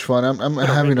so much fun. I'm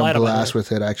having a light on my blast head.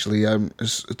 with it, actually.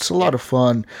 It's a lot of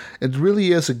fun. It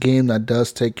really is a game that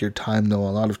does take your time, though.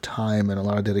 A lot of time and a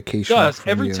lot of dedication. Does from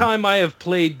every you. time I have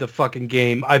played the fucking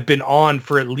game, I've been on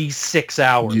for at least 6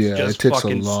 hours. Yeah, just it takes a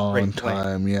fucking long straight playing.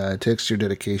 time. Yeah, it takes your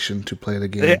dedication to play the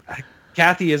game.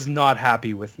 Kathy is not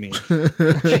happy with me.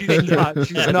 She's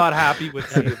not happy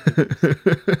with me.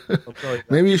 I'll tell you that.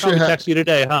 Maybe you should Probably have text you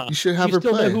today, huh? you should have you her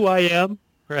still play. know who I am,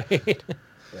 right?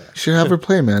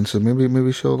 Man. So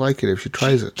maybe she'll like it if she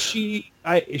tries it.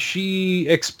 She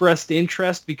expressed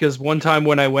interest because one time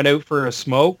when I went out for a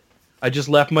smoke, I just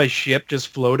left my ship just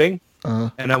floating,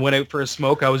 and I went out for a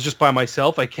smoke. I was just by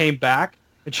myself. I came back,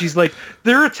 and she's like,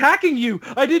 "They're attacking you."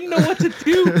 I didn't know what to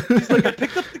do. She's like, "I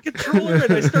picked up the controller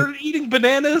and I started eating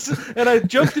bananas, and I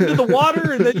jumped into the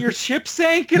water, and then your ship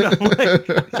sank." And I'm like,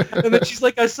 and then she's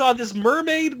like, "I saw this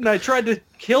mermaid, and I tried to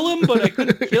kill him, but I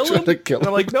couldn't kill him." And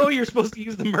I'm like, "No, you're supposed to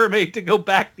use the mermaid to go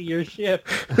back to your ship."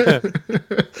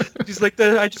 She's like,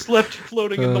 "I just left you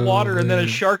floating in the water, and then a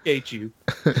shark ate you."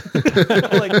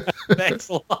 I'm like, "Thanks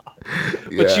a lot."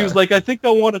 But she was like, "I think I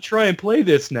want to try and play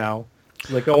this now."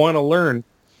 She's like, "I want to learn."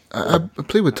 I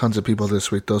played with tons of people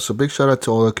this week, though, so big shout out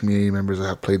to all the community members that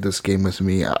have played this game with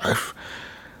me. I've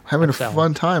having a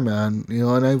fun time, man. You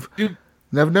know, and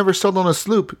I've never sailed on a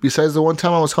sloop besides the one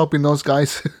time I was helping those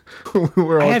guys. We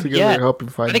were all together helping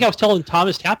fight. I think I was telling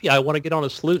Thomas Tapia I want to get on a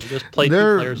sloop and just play two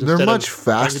players They're instead much of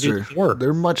trying to do faster. four.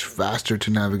 They're much faster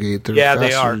to navigate. They're Yeah, faster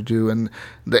they are. to do, and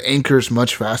the anchor's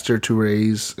much faster to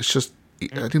raise. It's just,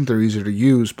 I think they're easier to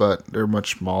use, but they're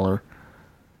much smaller.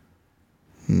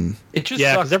 It just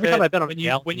Yeah, 'cause sucks every time that I've been on a when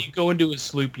galleon- you go into a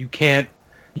sloop, you can't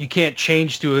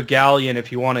change to a galleon if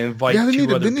you want to invite Yeah, they two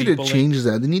need other to people. change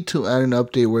that. They need to add an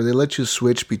update where they let you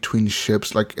switch between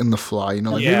ships, like in the fly. You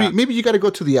know, like Yeah. maybe you got to go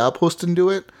to the outpost and do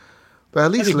it, but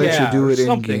at least let you do it in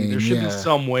something. game. There should yeah. be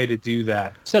some way to do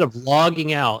that. Instead of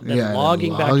logging out, then Yeah,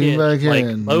 logging back logging in, back like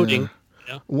in, loading. yeah.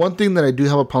 You know? One thing that I do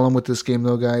have a problem with this game,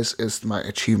 though, guys, is my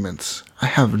achievements. I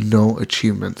have no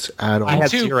achievements at all. I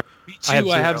have too. zero. Me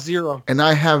too. I have zero. And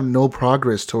I have no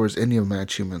progress towards any of my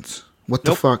achievements. What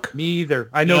the Nope, fuck? Me either.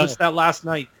 I noticed that last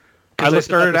night. Because I looked at that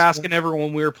started this asking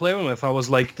everyone we were playing with. I was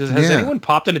like, has Yeah. anyone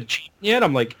popped an achievement yet?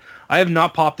 I'm like, I have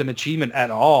not popped an achievement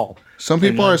at all. Some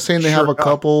people And are saying they sure have a enough.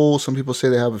 couple. Some people say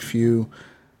they have a few.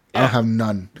 I don't have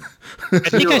none. I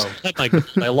think I Zero. still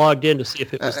had I logged in to see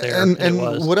if it was there, and, And it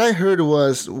was. what I heard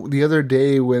was the other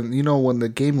day when the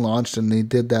game launched and they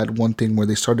did that one thing where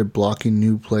they started blocking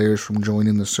new players from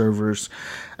joining the servers.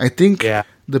 I think Yeah.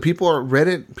 the people on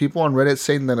Reddit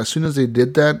saying that as soon as they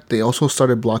did that, they also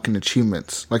started blocking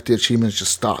achievements. Like the achievements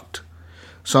just stopped.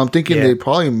 So I'm thinking Yeah. they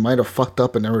probably might have fucked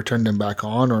up and never turned them back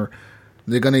on, or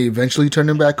they're gonna eventually turn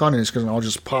them back on and it's gonna all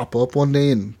just pop up one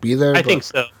day and be there. I think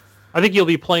so. I think you'll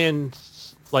be playing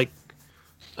like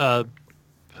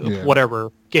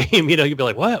whatever game. You know, you'll be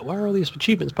like, "What? Why are all these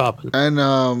achievements popping?"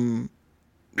 And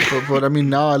but I mean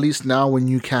now, at least now when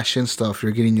you cash in stuff,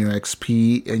 you're getting your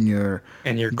XP and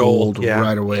your gold, yeah.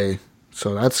 right away.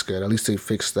 So that's good. At least they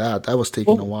fixed that. That was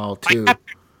taking a while too.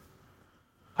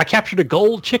 I captured a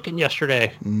gold chicken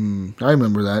yesterday. I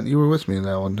remember that. You were with me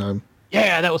that one time.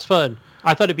 Yeah, that was fun.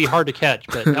 I thought it'd be hard to catch,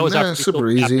 but that was Nah, actually super still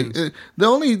easy. captains. The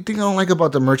only thing I don't like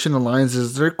about the Merchant Alliance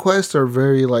is their quests are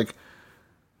very like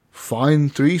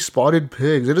find 3 spotted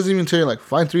pigs. It doesn't even tell you like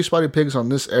find 3 spotted pigs on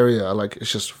this area. Like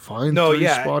it's just find 3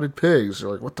 spotted pigs. You're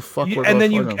like, what the fuck? And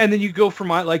then you go from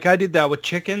like I did that with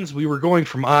chickens. We were going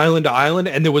from island to island,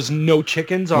 and there was no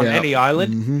chickens on any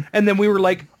island. And then we were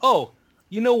like, oh,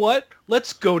 you know what?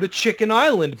 Let's go to Chicken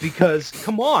Island because,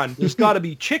 come on, there's got to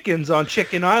be chickens on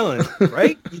Chicken Island,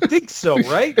 right? You think so,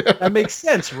 right? That makes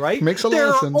sense, right? Makes a lot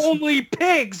of sense. There are only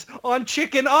pigs on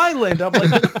Chicken Island. I'm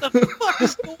like, what the fuck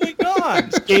is going on?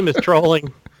 This game is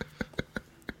trolling.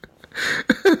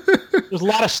 There's a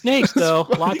lot of snakes, though.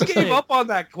 Lots We of gave snakes. up on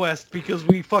that quest because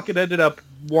we fucking ended up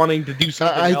wanting to do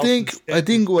something else instead. I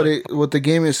think what the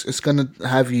game is gonna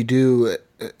have you do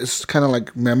is kind of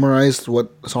like memorize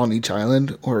what's on each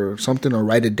island or something, or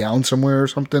write it down somewhere or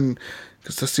something,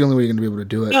 because that's the only way you're gonna be able to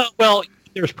do it. No, well,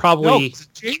 there's No, probably it's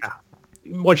changed.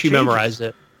 once you changes. memorize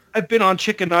it. I've been on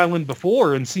Chicken Island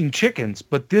before and seen chickens,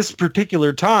 but this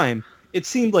particular time, it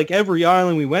seemed like every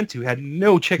island we went to had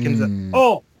no chickens at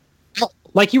all.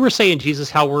 Like you were saying, Jesus,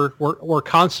 how we're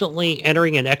constantly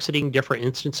entering and exiting different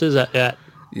instances at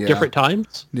Yeah. different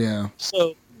times. Yeah.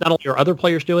 So not only are other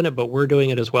players doing it, but we're doing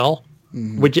it as well.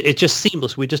 Which it's just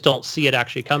seamless. We just don't see it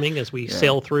actually coming as we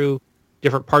sail through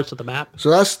different parts of the map. So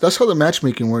that's how the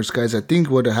matchmaking works, guys. I think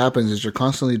what happens is you're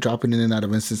constantly dropping in and out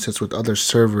of instances with other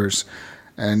servers,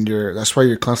 and that's why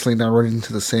you're constantly not running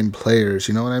into the same players.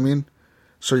 You know what I mean?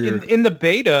 So you're In the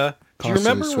beta, do you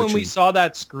constantly remember when we switching. saw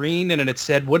that screen and it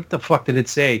said, what the fuck did it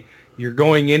say? You're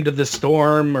going into the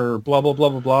storm or blah, blah, blah,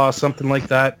 blah, blah, something like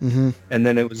that. Mm-hmm. And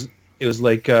then it was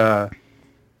like,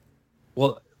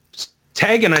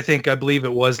 Taggin, I believe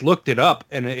it was, looked it up,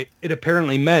 and it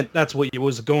apparently meant that's what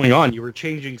was going on. You were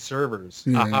changing servers.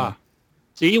 Yeah. Aha.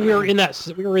 See, we were in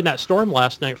that storm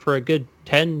last night for a good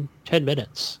 10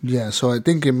 minutes. Yeah, so I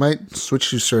think it might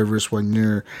switch you servers when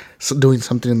you're doing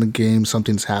something in the game,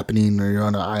 something's happening, or you're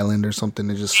on an island or something.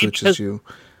 It just switches Because you.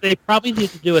 They probably need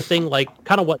to do a thing like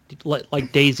kind of what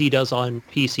like DayZ does on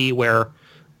PC, where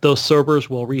those servers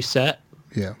will reset.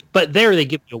 Yeah, But there they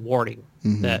give you a warning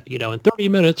that, in 30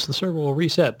 minutes the server will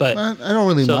reset. But I don't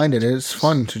really So- mind it. It's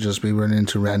fun to just be running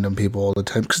into random people all the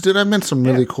time. Because, dude, I've met some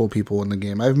really cool people in the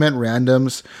game. I've met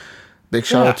randoms. Big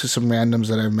shout out to some randoms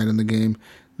that I've met in the game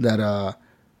that I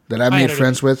made added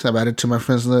friends with. I've added to my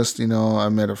friends list. I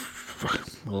met a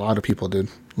lot of people, dude.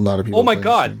 A lot of people. Oh my playing this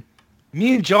God. game.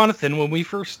 Me and Jonathan, when we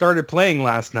first started playing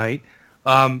last night,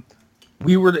 everyone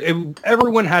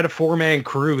had a 4-man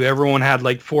crew. Everyone had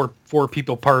like four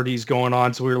people parties going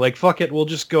on. So we were like, fuck it. We'll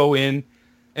just go in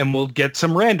and we'll get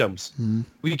some randoms.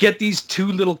 We get these two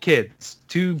little kids,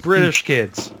 two British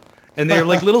kids, and they're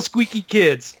like little squeaky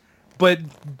kids. But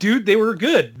dude, they were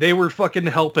good. They were fucking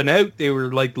helping out. They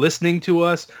were like listening to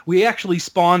us. We actually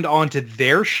spawned onto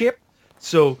their ship.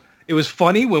 So it was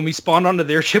funny when we spawned onto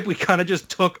their ship, we kind of just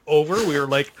took over. We were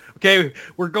like, okay,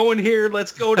 we're going here.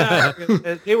 Let's go down.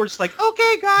 And they were just like,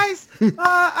 okay, guys,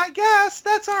 I guess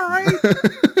that's all right.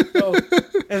 So,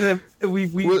 and then we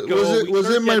Was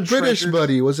it my British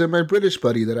buddy? Was it my British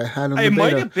buddy that I had on the It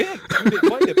might beta? have been. It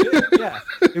might have been. Yeah,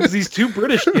 it was these two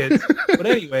British kids. But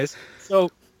anyways, so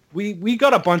we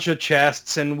got a bunch of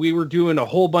chests and we were doing a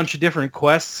whole bunch of different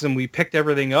quests and we picked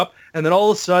everything up. And then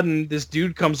all of a sudden, this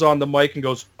dude comes on the mic and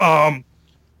goes,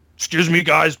 "Excuse me,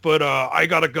 guys, but I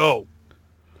gotta go."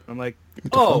 I'm like,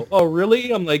 "Oh,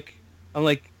 really?" I'm like,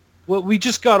 well, we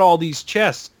just got all these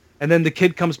chests. And then the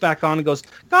kid comes back on and goes,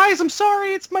 "Guys, I'm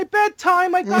sorry, it's my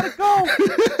bedtime. I gotta go."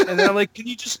 And then I'm like,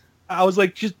 I was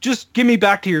like, just give me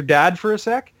back to your dad for a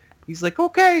sec. He's like,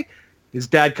 okay. His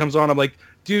dad comes on. I'm like,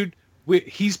 dude,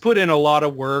 he's put in a lot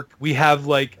of work. We have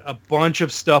like a bunch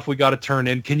of stuff we got to turn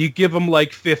in. Can you give him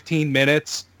like 15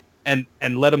 minutes and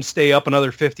let him stay up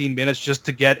another 15 minutes just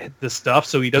to get the stuff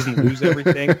so he doesn't lose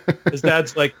everything? His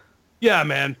dad's like, yeah,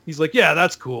 man. He's like, yeah,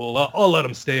 that's cool. I'll let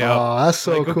him stay up. Oh, that's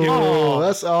so Like, okay. cool.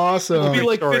 That's awesome. It'll be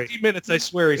like story. 50 minutes, I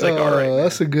swear. He's like, all right. man."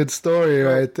 That's a good story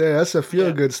right there. That's a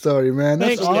feel-good story, man.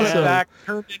 That's Thanks, Came awesome. back,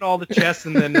 turned in all the chests,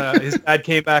 and then his dad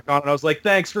came back on, and I was like,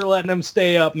 "Thanks for letting him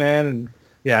stay up, man." And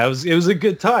yeah, it was a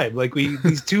good time. Like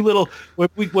these two little when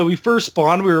we first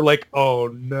spawned, we were like, "Oh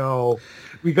no,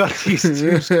 we got these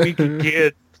two squeaky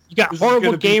kids." You got This is horrible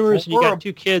gonna be gamers and you horrible. got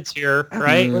two kids here,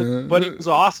 right? But it was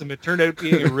awesome. It turned out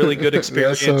being a really good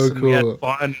experience. so And we cool. had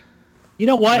fun. You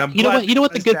know And what? I'm You know glad what? You know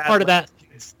what the his good dad part of let that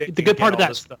him stay the good and part of get all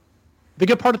that this stuff. the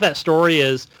good part of that story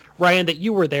is, Ryan, that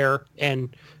you were there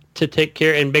and to take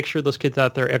care and make sure those kids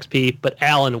got their XP, but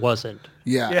Alan wasn't.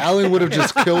 Yeah, Alan would have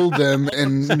just killed them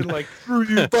And and like, screw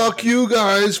you. fuck you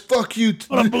guys, fuck you.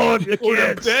 I'm blowing the Go to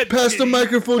kids. bed, Pass the kitty.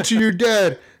 microphone to your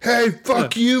dad. Hey,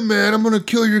 fuck you, man. I'm gonna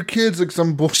kill your kids, like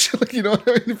some bullshit. Like, you know what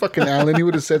I mean? Fucking Alan, he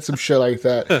would have said some shit like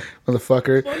that,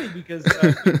 motherfucker. Funny because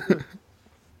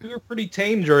we were pretty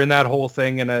tame during that whole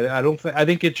thing, and I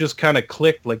think it just kind of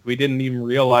clicked. Like we didn't even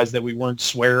realize that we weren't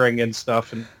swearing and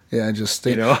stuff. And Yeah, just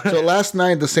You know? So last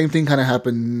night, the same thing kind of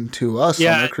happened to us on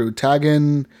Yeah. our crew.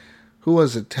 Taggin, who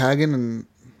was it? Taggin and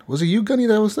Was it you, Gunny,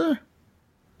 that was there?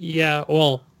 Yeah,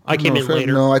 well, I came in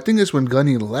later. No, I think it's when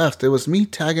Gunny left. It was me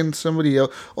tagging somebody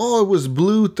else. Oh, it was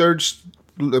Blue Thirsty.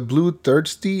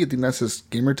 I think that's his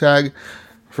gamer tag.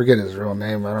 I forget his real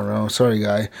name. I don't know. Sorry,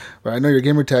 guy. But I know your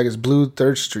gamer tag is Blue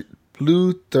Thirsty.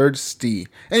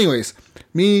 Anyways,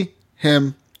 me,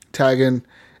 him, tagging,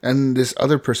 and this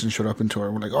other person showed up into our.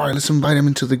 We're like, all right, let's invite him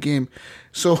into the game.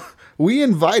 So we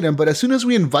invite him, but as soon as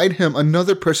we invite him,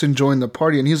 another person joined the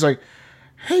party, and he's like,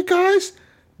 hey, guys,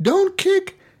 don't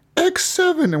kick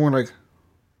X7. And we're like,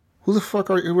 who the fuck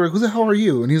are you? We're like, who the hell are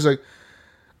you? And he's like,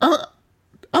 I'm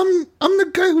the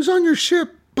guy who's on your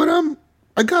ship, but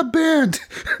I got banned.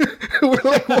 We're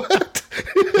like, what?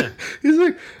 He's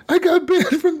like, I got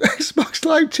banned from Xbox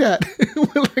Live Chat.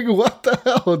 We're like, what the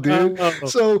hell, dude?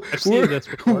 So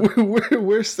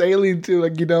we're sailing to,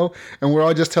 like, and we're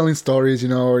all just telling stories,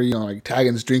 or, like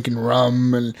Taggins drinking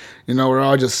rum, and, we're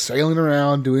all just sailing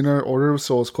around doing our Order of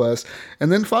Souls quest.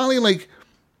 And then finally, like,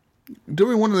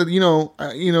 during one of the,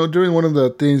 during one of the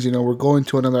things, we're going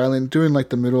to another island, during like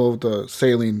the middle of the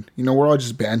sailing, we're all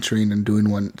just bantering and doing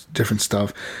one different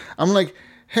stuff. I'm like,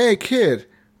 hey kid,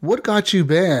 what got you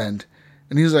banned?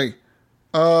 And he's like,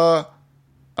 I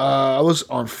was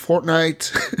on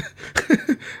Fortnite.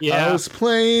 Yeah. I was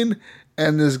playing,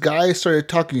 and this guy started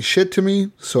talking shit to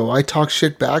me, so I talked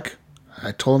shit back.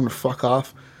 I told him to fuck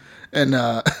off. And,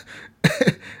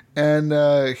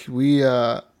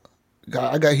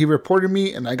 he reported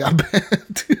me, and I got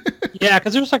banned. Yeah,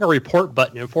 because there's like a report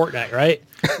button in Fortnite, right?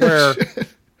 Where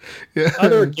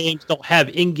other games don't have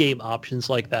in-game options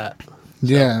like that. So.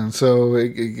 Yeah, so I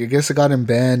guess I got him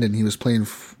banned, and he was playing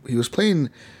Sea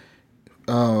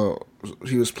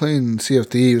of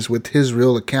Thieves with his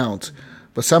real account,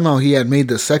 but somehow he had made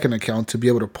the second account to be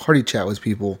able to party chat with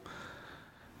people,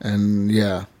 and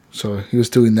yeah, so he was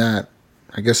doing that.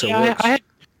 I guess it works.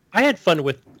 I had fun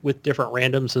with different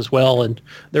randoms as well, and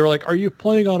they were like, are you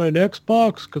playing on an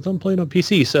Xbox? Because I'm playing on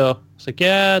PC. So it's like,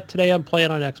 yeah, today I'm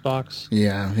playing on Xbox.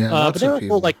 Yeah. But they were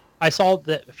cool. Like, I saw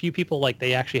that a few people, like,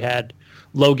 they actually had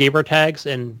low gamer tags,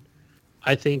 and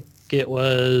I think it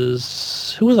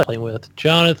was, who was I playing with?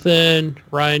 Jonathan,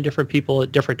 Ryan, different people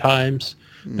at different times.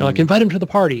 They're like, invite him to the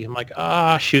party. I'm like,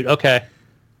 shoot, okay.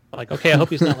 I'm like, okay, I hope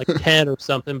he's not like 10 or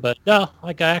something, but no,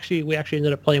 like we actually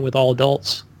ended up playing with all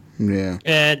adults. Yeah.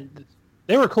 And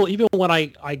they were cool. Even when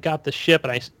I got the ship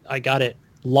and I got it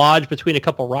lodged between a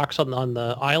couple rocks on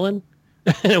the island,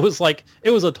 and it was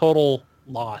a total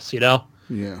loss, Yeah.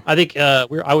 I think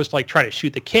I was like trying to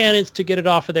shoot the cannons to get it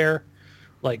off of there.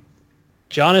 Like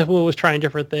Jonathan was trying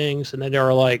different things, and then they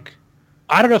were like,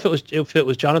 I don't know if it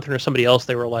was Jonathan or somebody else.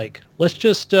 They were like, let's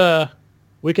just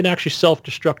we can actually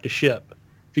self-destruct a ship.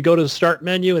 If you go to the start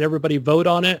menu and everybody vote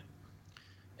on it,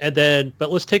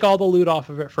 but let's take all the loot off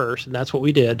of it first, and that's what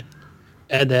we did.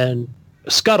 And then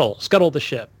scuttle the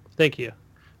ship. Thank you.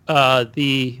 So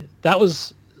we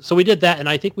did that, and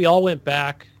I think we all went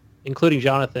back, including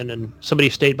Jonathan, and somebody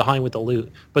stayed behind with the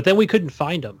loot. But then we couldn't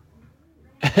find them.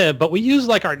 But we used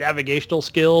like our navigational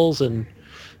skills and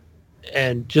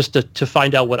just to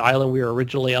find out what island we were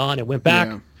originally on, and went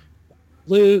back,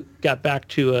 loot, got back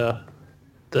to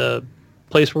the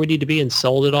place where we need to be, and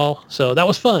sold it all. So that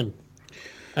was fun.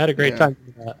 I had a great time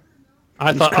doing that.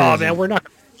 I thought, crazy. Oh man, we're not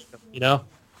gonna,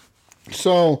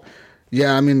 So,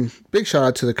 yeah, I mean, big shout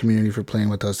out to the community for playing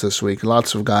with us this week.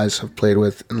 Lots of guys have played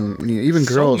with, even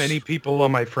girls. So many people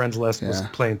on my friends list was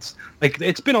playing. Like,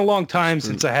 it's been a long time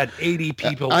since I had 80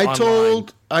 people I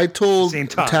told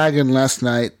Taggin last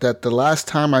night that the last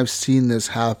time I've seen this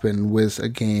happen with a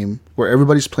game where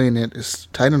everybody's playing it is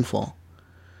Titanfall.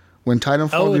 When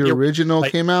Titanfall, the original,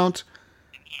 came out,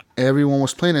 everyone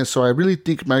was playing it. So I really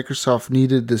think Microsoft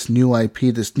needed this new IP,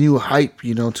 this new hype,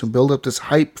 to build up this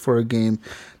hype for a game.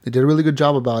 They did a really good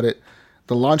job about it.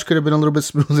 The launch could have been a little bit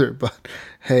smoother, but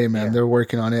hey, man, they're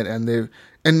working on it. And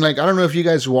I don't know if you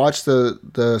guys watched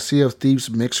the Sea of Thieves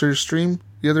Mixer stream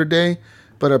the other day,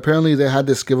 but apparently they had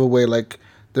this giveaway. Like,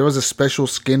 there was a special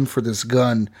skin for this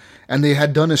gun, and they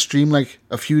had done a stream like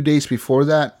a few days before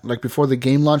that, like before the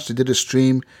game launched. They did a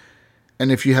stream.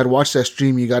 And if you had watched that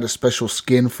stream, you got a special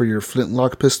skin for your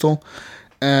flintlock pistol.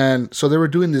 And so they were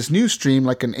doing this new stream,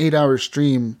 like an 8-hour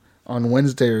stream on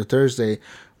Wednesday or Thursday,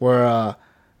 where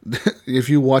if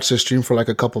you watched the stream for like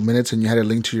a couple minutes and you had a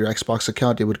link to your Xbox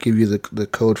account, it would give you the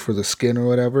code for the skin or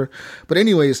whatever. But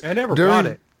anyways, I never bought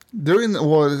it.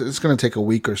 It's going to take a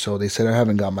week or so. They said I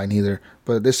haven't got mine either.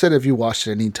 But they said if you watched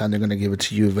it anytime, they're going to give it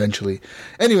to you eventually.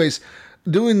 Anyways,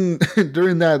 during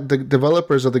that, the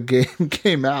developers of the game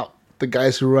came out. The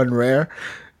guys who run Rare,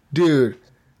 dude,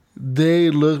 they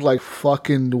look like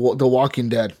fucking The Walking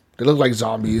Dead. They look like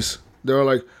zombies. They were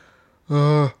like,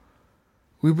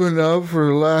 we've been up for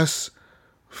the last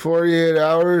 48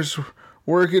 hours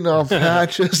working on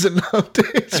patches and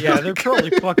updates. Yeah, they're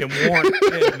probably fucking worn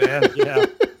in, man. Yeah.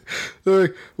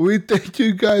 Like, we thank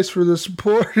you guys for the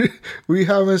support. We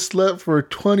haven't slept for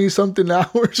 20-something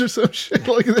hours or some shit.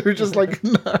 Like, they were just like,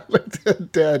 nah, like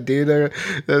that, dude.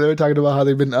 They were talking about how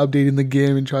they've been updating the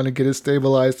game and trying to get it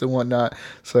stabilized and whatnot.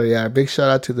 So, yeah, big shout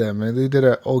out to them, man. They did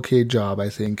an okay job, I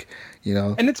think, you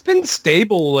know. And it's been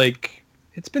stable,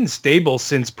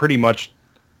 since pretty much,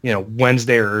 you know,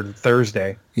 Wednesday or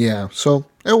Thursday. Yeah, so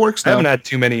it works now. I haven't had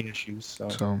too many issues,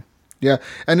 So, yeah.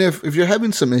 And if you're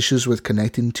having some issues with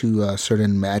connecting to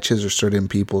certain matches or certain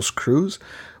people's crews,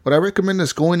 what I recommend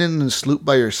is going in and sloop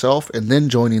by yourself and then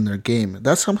joining their game.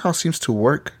 That somehow seems to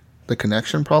work. The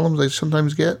connection problems I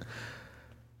sometimes get, it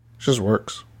just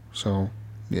works. So,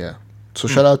 yeah. So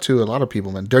shout out to a lot of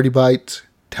people, man. Dirty Bite,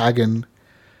 Taggin,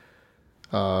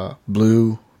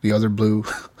 Blue, the other Blue,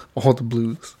 all the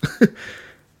Blues.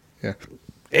 Yeah.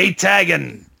 Hey,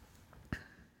 Taggin!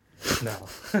 No.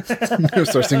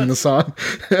 Start singing the song.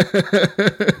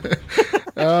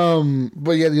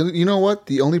 But yeah, you know what?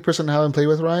 The only person I haven't played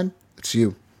with, Ryan, it's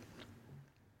you.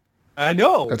 I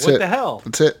know. That's what it. the hell?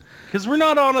 That's it. Because we're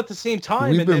not on at the same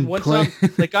time, We've and then been once playing-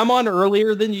 I'm I'm on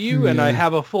earlier than you, and I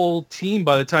have a full team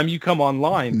by the time you come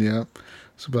online. Yeah.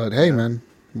 So, but hey, man.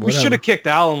 We should have kicked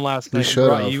Alan last night and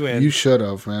brought you in. You should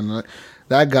have, man.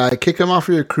 That guy, kick him off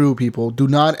of your crew, people. Do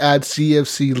not add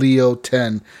CFC Leo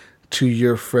 10 to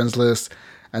your friends list,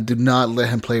 and do not let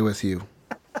him play with you.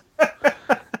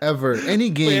 Ever. Any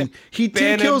game. He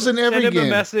team kills in every game. Send him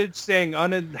game. a message saying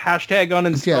hashtag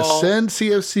uninstall. Yeah, send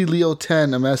CFC Leo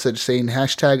 10 a message saying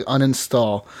hashtag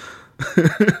uninstall.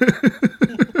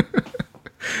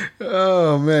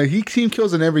 Oh, man. He team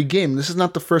kills in every game. This is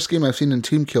not the first game I've seen him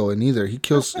team kill in either. He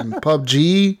kills in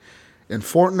PUBG, in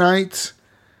Fortnite.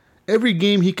 Every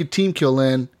game he could team kill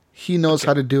in, he knows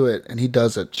how to do it, and he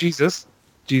does it. Jesus,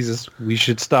 we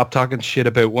should stop talking shit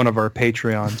about one of our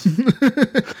Patreons.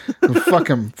 Fuck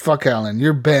him. Fuck Alan.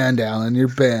 You're banned, Alan. You're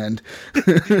banned.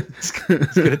 He's going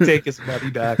to take his money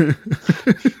back.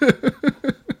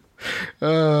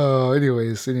 Oh,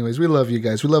 anyways, we love you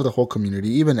guys. We love the whole community.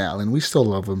 Even Alan, we still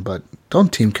love him, but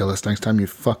don't team kill us next time, you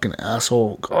fucking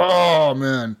asshole. Oh,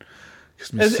 man.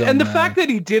 And the fact that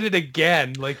he did it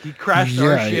again, like he crashed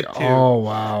our shit too. Oh,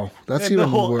 wow. That's and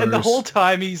even worse. And the whole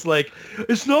time he's like,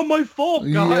 it's not my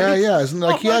fault, guys. Yeah. It's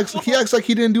like he acts like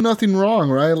he didn't do nothing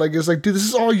wrong, right? Like, it's like, dude, this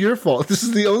is all your fault. This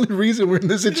is the only reason we're in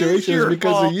this situation is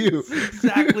because of you. It's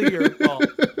exactly your fault.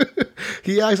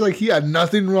 He acts like he had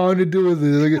nothing wrong to do with it.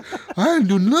 Like, I didn't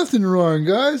do nothing wrong,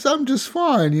 guys. I'm just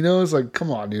fine. You know, it's like, come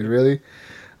on, dude, really?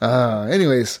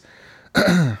 Anyways,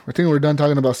 I think we're done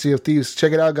talking about Sea of Thieves.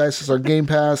 Check it out, guys. It's our Game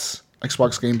Pass,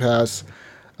 Xbox Game Pass,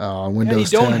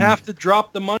 Windows 10. You don't have to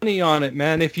drop the money on it,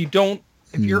 man. If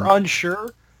you're unsure,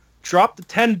 drop the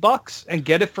 $10 and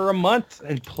get it for a month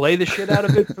and play the shit out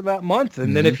of it for that month.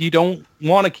 And then if you don't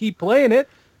want to keep playing it,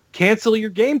 cancel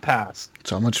your Game Pass.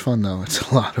 So much fun, though. It's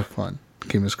a lot of fun. The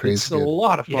game is crazy. It's a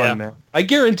lot of fun, man. I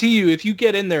guarantee you, if you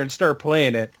get in there and start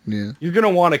playing it, you're going to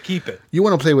want to keep it. You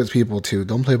want to play with people, too.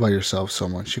 Don't play by yourself so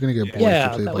much. You're going to get bored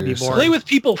if you play by yourself. Play with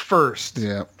people first.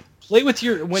 Yeah. Play with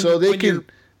your... so they can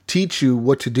teach you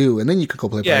what to do, and then you can go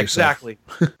play by yourself. Yeah, exactly.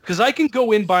 Because I can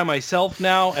go in by myself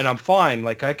now, and I'm fine.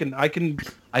 Like,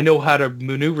 I know how to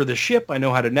maneuver the ship. I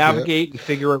know how to navigate and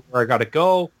figure out where I got to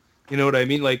go. You know what I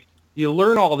mean? Like, you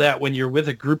learn all that when you're with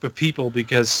a group of people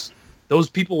because those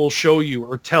people will show you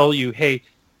or tell you, hey,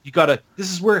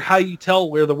 this is how you tell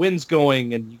where the wind's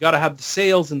going, and you got to have the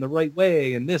sails in the right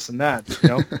way and this and that. You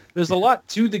know, there's a lot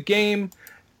to the game,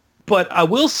 but I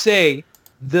will say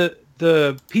the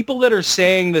people that are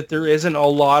saying that there isn't a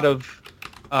lot of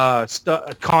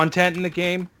content in the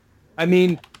game, I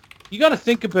mean, you got to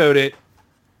think about it.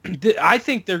 I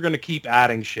think they're going to keep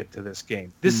adding shit to this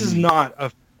game. This is not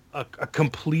a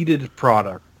completed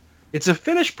product. It's a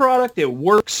finished product. It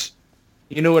works.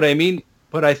 You know what I mean?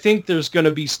 But I think there's going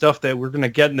to be stuff that we're going to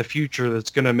get in the future that's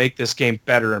going to make this game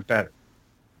better and better.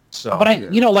 So,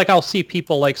 but I'll see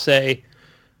people like say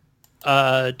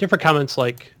different comments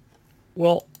like,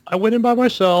 well, I went in by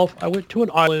myself. I went to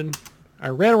an island. I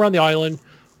ran around the island.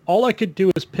 All I could do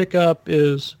is pick up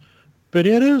is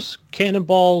bananas,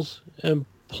 cannonballs, and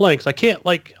planks. I can't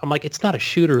I'm like, it's not a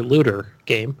shooter looter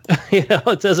game. It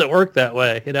doesn't work that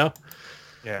way,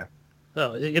 Yeah.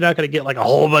 So you're not going to get like a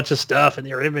whole bunch of stuff in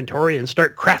your inventory and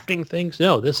start crafting things.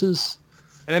 No, this is...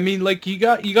 And I mean, like, you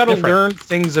got to learn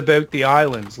things about the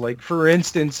islands. Like, for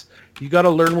instance, you got to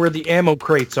learn where the ammo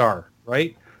crates are,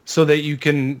 right? So that you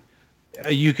can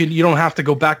you don't have to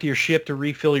go back to your ship to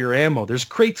refill your ammo. There's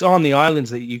crates on the islands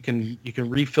that you can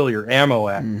refill your ammo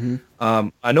at.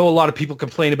 I know a lot of people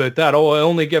complain about that. Oh, I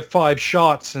only get 5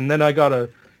 shots, and then I gotta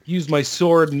use my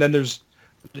sword, and then there's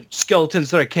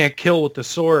skeletons that I can't kill with the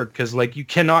sword because like you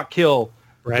cannot kill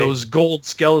those gold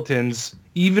skeletons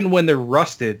even when they're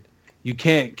rusted. You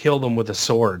can't kill them with a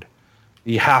sword.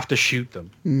 You have to shoot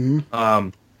them.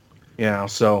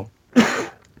 So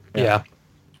Yeah.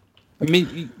 I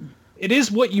mean, it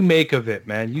is what you make of it,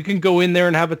 man. You can go in there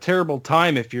and have a terrible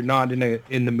time if you're not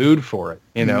in the mood for it,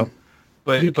 you know.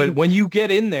 But when you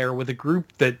get in there with a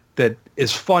group that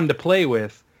is fun to play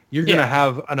with, you're gonna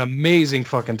have an amazing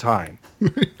fucking time.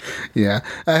 Yeah,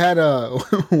 I had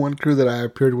one crew that I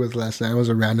appeared with last night. It was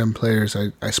a random players.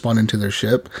 I spawned into their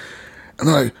ship, and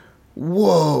they're like,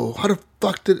 "Whoa, how the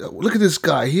fuck look at this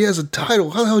guy? He has a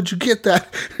title. How the hell did you get that?"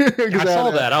 I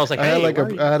saw that. I was like, I had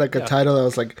like a title that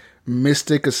was like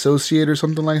Mystic Associate or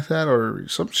something like that, or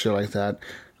some shit like that.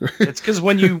 It's because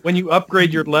when you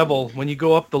upgrade your level, when you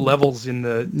go up the levels in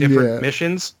the different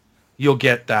missions, you'll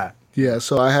get that. Yeah,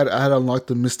 so I had unlocked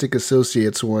the Mystic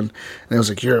Associates one, and I was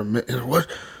like, what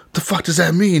the fuck does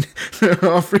that mean?" They're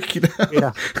all freaking out.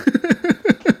 Yeah.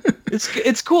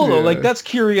 It's cool though. Like that's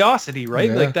curiosity, right?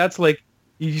 Yeah. Like that's like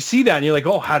you see that and you're like,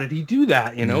 oh, how did he do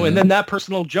that? You know, and then that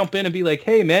person will jump in and be like,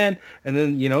 hey man, and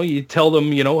then you tell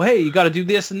them, hey, you got to do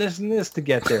this and this and this to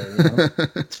get there. You know?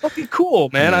 It's fucking cool,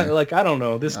 man. I don't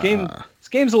know. This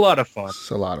game's a lot of fun.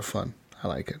 It's a lot of fun. I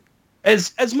like it.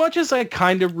 As much as I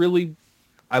kind of really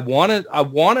I want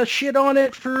to shit on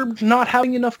it for not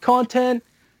having enough content,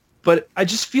 but I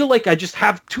just feel like I just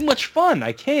have too much fun.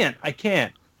 I can't.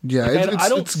 Yeah, like,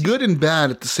 it's good and bad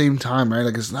at the same time, right?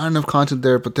 Like, it's not enough content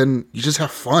there, but then you just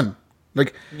have fun.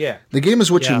 Like, the game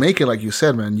is what you make it, like you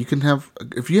said, man. You can have,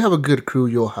 if you have a good crew,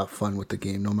 you'll have fun with the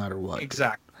game no matter what.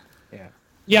 Exactly. Yeah.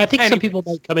 Yeah, I think some people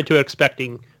might come into it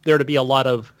expecting there to be a lot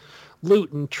of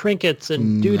loot and trinkets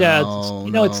and doodads.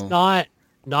 No. It's not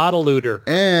a looter.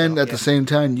 And at the same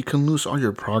time, you can lose all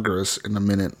your progress in a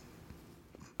minute.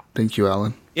 Thank you,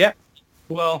 Alan. Yeah.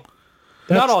 Well,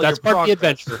 not all that's your part of the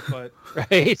progress, adventure, but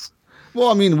right? Well,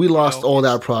 I mean, we lost all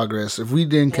that progress. If we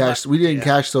didn't cash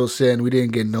those in, we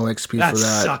didn't get no XP for that.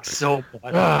 That sucks so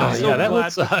much. That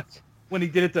would suck. When he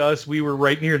did it to us, we were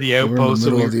right near the outpost,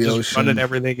 so we were just running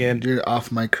everything in. You're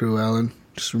off my crew, Alan.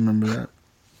 Just remember that.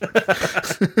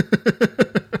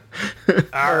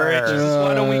 All right,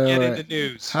 why don't we get into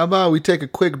news? How about we take a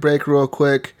quick break real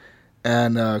quick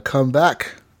and come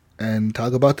back and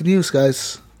talk about the news,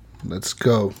 guys. Let's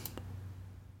go.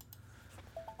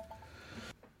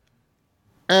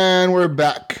 And we're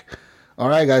back. All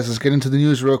right, guys, let's get into the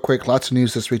news real quick. Lots of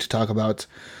news this week to talk about.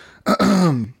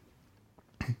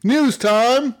 News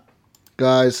time!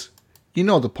 Guys, you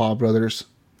know the Paul brothers.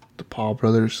 The Paul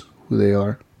brothers, who they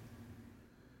are.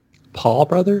 Paul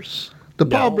brothers? The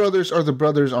Paul brothers are the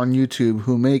brothers on YouTube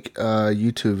who make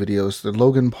YouTube videos. The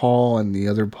Logan Paul and the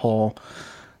other Paul.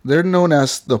 They're known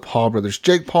as the Paul brothers.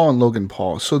 Jake Paul and Logan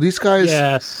Paul. So these guys...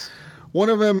 Yes. One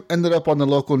of them ended up on the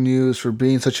local news for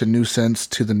being such a nuisance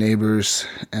to the neighbors,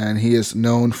 and he is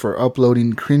known for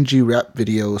uploading cringy rap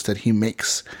videos that he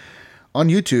makes on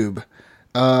YouTube.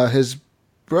 His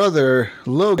brother,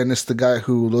 Logan, is the guy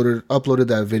who uploaded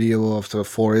that video of the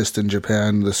forest in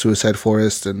Japan, the suicide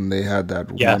forest, and they had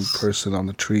that one person on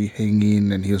the tree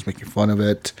hanging, and he was making fun of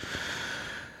it.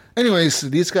 Anyways,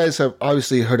 these guys have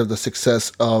obviously heard of the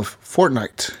success of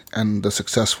Fortnite and the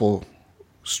successful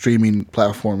streaming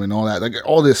platform and all that, like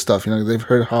all this stuff. They've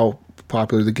heard how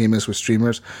popular the game is with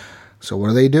streamers. So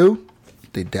what do?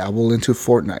 They dabble into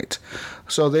Fortnite.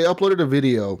 So they uploaded a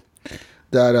video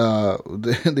that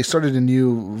they started a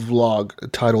new vlog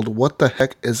titled "What the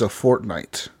Heck is a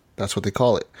Fortnite?" That's what they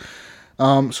call it.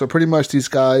 So pretty much these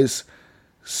guys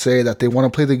say that they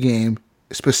want to play the game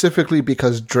specifically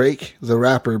because Drake, the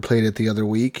rapper, played it the other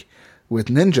week with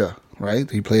Ninja.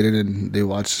 Right? He played it and they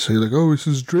watched it. So you're like, oh,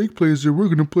 since Drake plays it, we're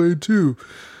going to play it too.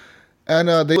 And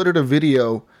they uploaded a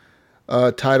video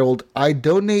titled, I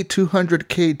donate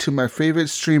 200K to my favorite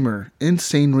streamer,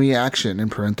 insane reaction,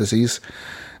 in parentheses.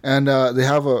 And they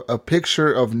have a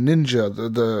picture of Ninja,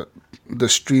 the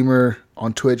streamer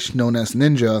on Twitch known as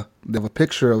Ninja. They have a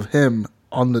picture of him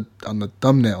on the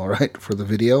thumbnail, right, for the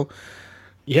video.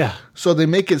 Yeah. So they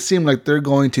make it seem like they're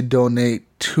going to donate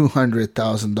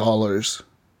 $200,000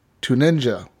 to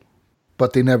Ninja,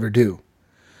 but they never do.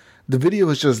 The video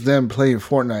is just them playing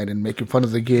Fortnite and making fun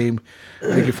of the game,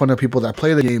 making fun of people that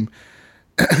play the game,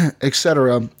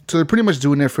 etc. So they're pretty much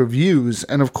doing it for views.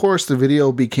 And of course, the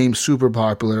video became super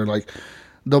popular. Like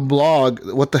the blog,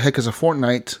 What the Heck is a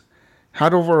Fortnite,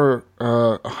 had over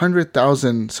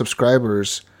 100,000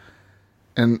 subscribers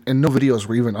and no videos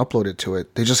were even uploaded to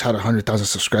it. They just had 100,000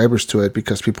 subscribers to it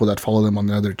because people that follow them on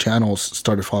the other channels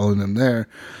started following them there.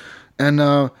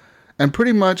 And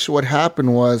pretty much what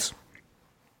happened was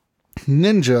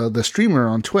Ninja, the streamer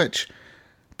on Twitch,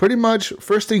 pretty much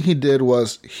first thing he did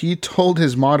was he told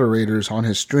his moderators on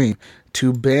his stream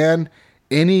to ban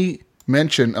any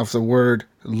mention of the word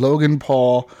Logan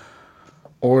Paul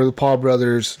or the Paul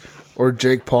brothers or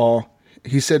Jake Paul.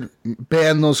 He said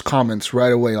ban those comments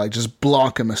right away, like just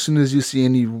block them as soon as you see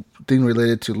anything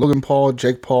related to Logan Paul,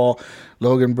 Jake Paul,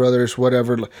 Logan brothers,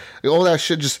 whatever, all that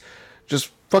shit. Just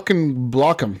fucking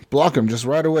block them just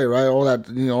right away, right? All that,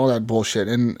 all that bullshit.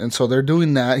 And so they're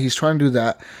doing that. He's trying to do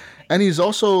that. And he's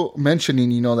also mentioning,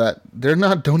 that they're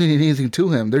not donating anything to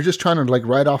him. They're just trying to like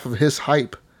ride off of his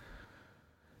hype.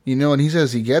 And he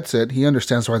says he gets it. He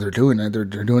understands why they're doing it. They're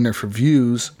doing it for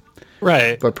views.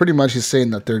 Right. But pretty much he's saying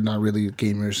that they're not really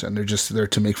gamers and they're just there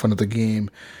to make fun of the game.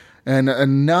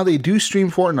 And now they do stream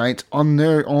Fortnite on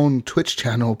their own Twitch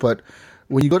channel, but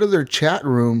when you go to their chat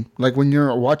room, like when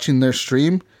you're watching their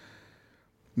stream,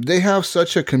 they have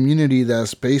such a community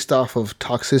that's based off of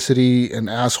toxicity and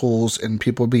assholes and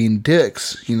people being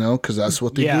dicks, because that's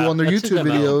what they do on their YouTube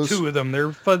videos. Two of them,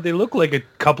 they're fun. They look like a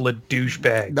couple of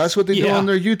douchebags. That's what they do on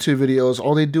their YouTube videos.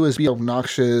 All they do is be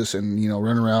obnoxious and,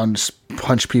 run around, just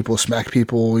punch people, smack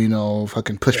people,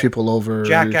 fucking push people over.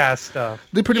 Jackass stuff.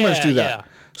 They pretty much do that. Yeah.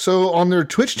 So on their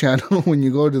Twitch channel, when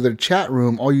you go to their chat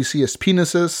room, all you see is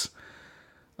penises,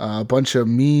 a bunch of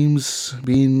memes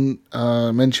being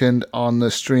mentioned on the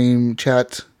stream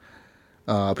chat,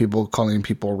 people calling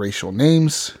people racial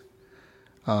names,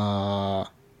 just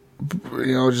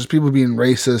people being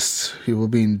racist, people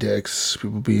being dicks,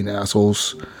 people being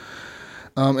assholes.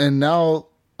 And now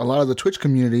a lot of the Twitch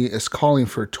community is calling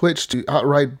for Twitch to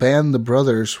outright ban the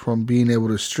brothers from being able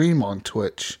to stream on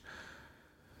Twitch.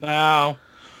 Now,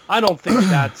 I don't think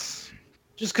that's...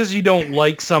 Just because you don't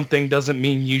like something doesn't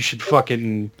mean you should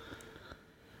fucking...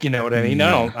 You know what I mean?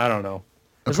 I don't know.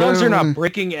 As long as they're not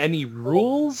breaking any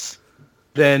rules,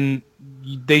 then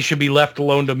they should be left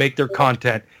alone to make their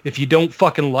content. If you don't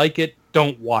fucking like it,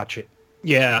 don't watch it.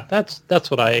 Yeah,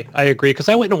 that's what I agree. Because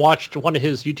I went and watched one of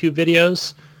his YouTube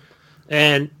videos,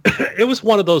 and it was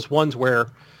one of those ones where,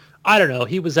 I don't know,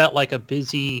 he was at like a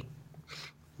busy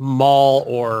mall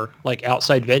or like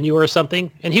outside venue or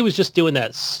something, and he was just doing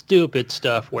that stupid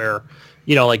stuff where,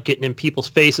 like getting in people's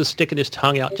faces, sticking his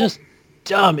tongue out, just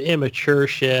dumb, immature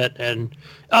shit. And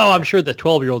I'm sure the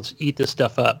 12-year-olds eat this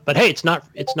stuff up. But hey, it's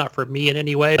not for me in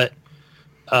any way. But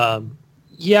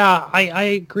I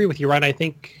agree with you, Ryan. I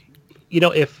think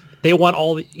if they want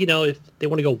if they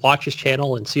want to go watch his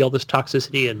channel and see all this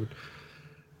toxicity and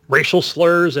racial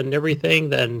slurs and everything,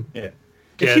 then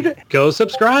go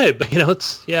subscribe. Don't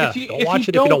watch it if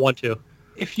you don't want to.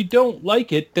 If you don't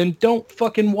like it, then don't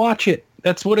fucking watch it.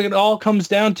 That's what it all comes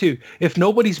down to. If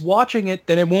nobody's watching it,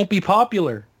 then it won't be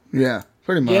popular. Yeah,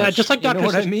 pretty much. Yeah, just like Dr.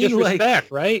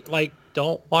 Disrespect, right? Like,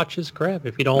 don't watch his crap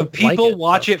if you don't like it. People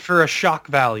watch it for a shock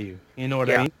value. You know what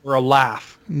I mean? Or a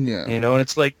laugh. Yeah. And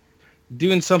it's like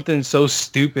doing something so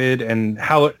stupid and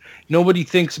nobody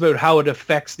thinks about how it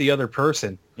affects the other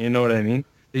person. You know what I mean?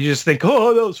 They just think,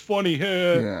 oh, that was funny.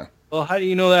 Yeah. Well, how do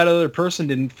you know that other person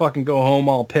didn't fucking go home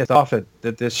all pissed off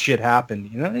that this shit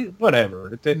happened?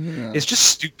 Whatever. It's just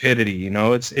stupidity.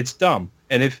 It's dumb.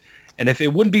 And if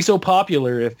it wouldn't be so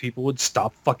popular if people would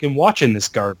stop fucking watching this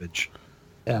garbage.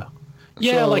 Yeah.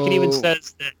 Yeah, like it even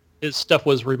says that his stuff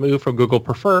was removed from Google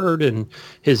Preferred and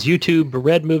his YouTube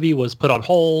Red movie was put on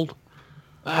hold.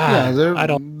 Their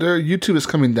YouTube is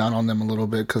coming down on them a little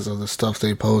bit because of the stuff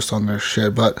they post on their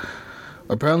shit, but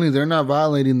apparently they're not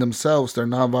violating themselves. They're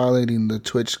not violating the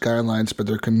Twitch guidelines, but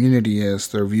their community is.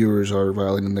 Their viewers are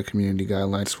violating the community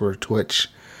guidelines for Twitch.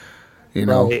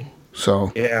 Right.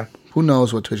 So who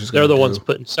knows what Twitch is going to do. They're the ones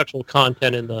putting sexual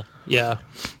content in the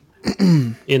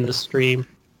in the stream,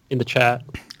 in the chat.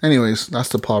 Anyways, that's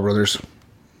the Paul Brothers.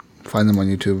 Find them on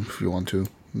YouTube if you want to.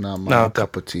 Not my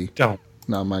cup of tea. Don't.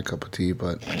 Not my cup of tea,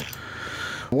 but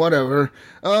whatever.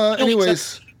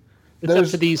 Anyways, it's up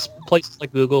to these places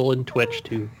like Google and Twitch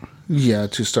to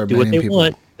start do what they people.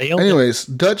 Want. Anyways,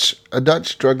 a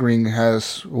Dutch drug ring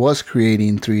was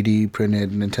creating 3D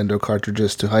printed Nintendo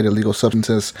cartridges to hide illegal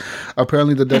substances.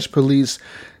 Apparently, the Dutch police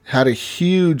had a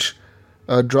huge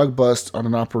drug bust on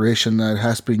an operation that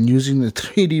has been using the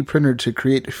 3D printer to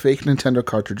create fake Nintendo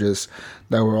cartridges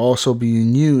that were also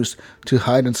being used to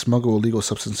hide and smuggle illegal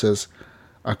substances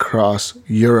across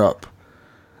Europe.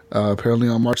 Apparently,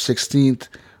 on March 16th,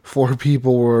 4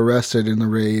 people were arrested in the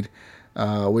raid.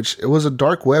 Which it was a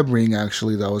dark web ring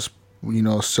actually that was,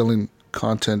 selling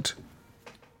content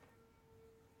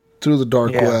through the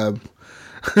dark web.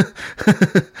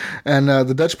 And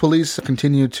the Dutch police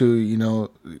continue to,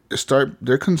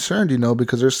 they're concerned,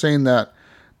 because they're saying that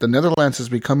the Netherlands is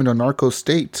becoming a narco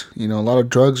state. A lot of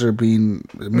drugs are being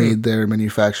made there,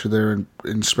 manufactured there,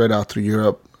 and spread out through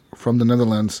Europe from the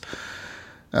Netherlands.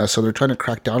 So they're trying to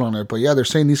crack down on it. But yeah, they're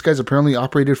saying these guys apparently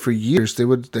operated for years. They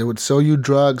would sell you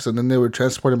drugs, and then they would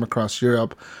transport them across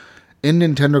Europe in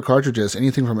Nintendo cartridges,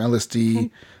 anything from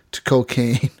LSD to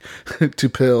cocaine to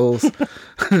pills.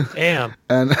 Damn.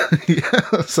 And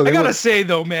yeah, so I gotta say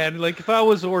though, man, like if I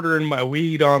was ordering my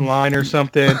weed online or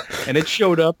something and it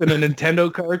showed up in a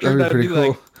Nintendo cartridge, I'd be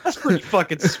like, that's pretty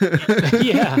fucking sweet.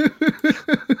 Yeah.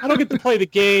 I don't get to play the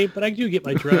game, but I do get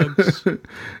my drugs.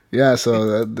 Yeah,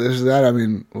 so there's that. I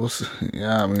mean, we'll see.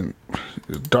 Yeah, I mean,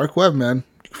 dark web, man.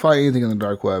 You can find anything in the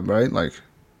dark web, right? Like,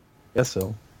 Guess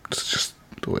so. it's just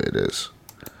the way it is.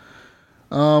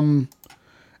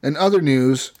 In other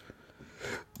news,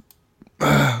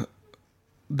 the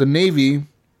Navy,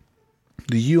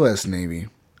 the U.S. Navy,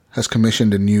 has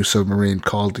commissioned a new submarine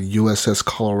called the USS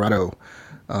Colorado.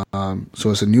 So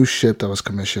it's a new ship that was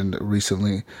commissioned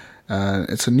recently.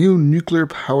 It's a new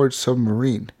nuclear-powered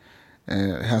submarine.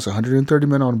 And it has 130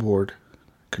 men on board,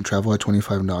 can travel at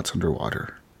 25 knots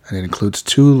underwater. And it includes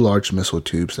 2 large missile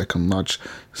tubes that can launch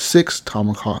 6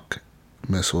 Tomahawk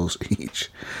missiles each.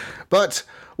 But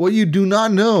what you do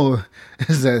not know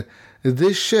is that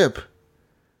this ship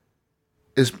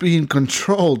is being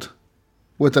controlled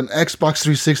with an Xbox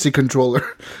 360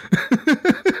 controller.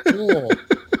 Cool.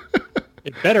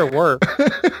 It better work.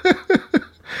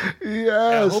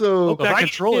 Yeah, so hope that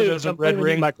controller doesn't red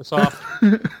ring Microsoft.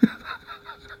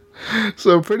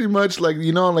 So pretty much like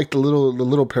like the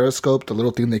little periscope, the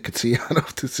little thing they could see out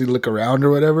of to look around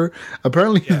or whatever.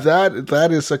 Apparently that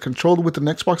is controlled with an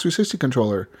Xbox 360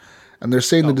 controller, and they're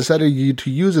saying they decided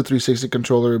to use a 360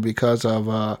 controller because of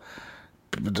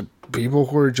the people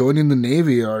who are joining the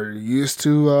Navy are used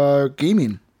to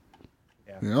gaming.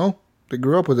 Yeah. They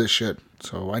grew up with this shit,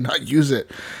 so why not use it?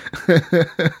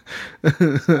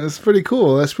 That's pretty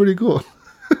cool.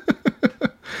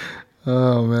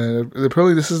 Oh man!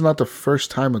 Apparently, this is not the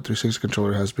first time a 360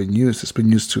 controller has been used. It's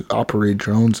been used to operate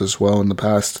drones as well in the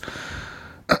past.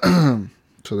 So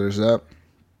there's that.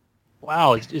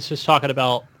 Wow, it's just talking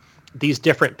about these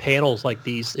different panels, like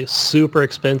these super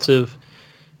expensive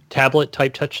tablet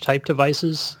touch type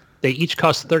devices. They each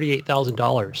cost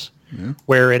 $38,000,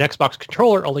 where an Xbox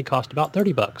controller only cost about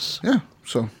 $30. Yeah,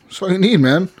 so that's all you need,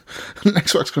 man. An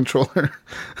Xbox controller.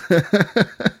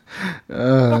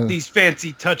 Fuck these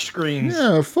fancy touchscreens.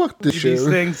 Yeah, fuck this shit. These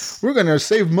things. We're gonna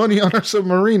save money on our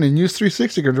submarine and use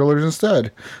 360 controllers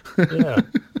instead. Yeah.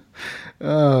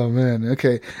 Oh man.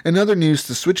 Okay. In other news,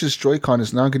 the Switch's Joy-Con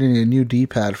is now getting a new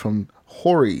D-pad from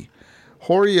Hori.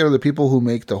 Hori are the people who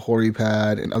make the Hori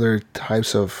pad and other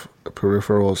types of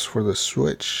peripherals for the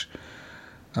Switch.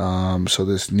 So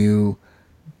this new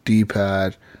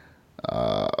D-pad,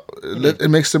 it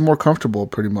makes them more comfortable,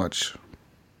 pretty much.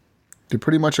 They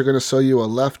pretty much are going to sell you a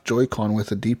left Joy-Con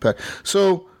with a D-pad.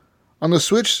 So, on the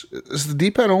Switch, is the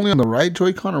D-pad only on the right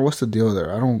Joy-Con, or what's the deal there?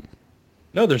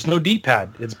 No, there's no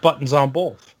D-pad. It's buttons on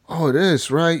both. Oh, it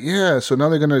is, right? Yeah, so now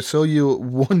they're going to sell you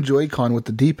one Joy-Con with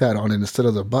the D-pad on it instead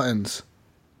of the buttons.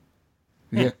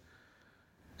 Yeah.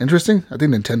 Interesting. I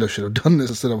think Nintendo should have done this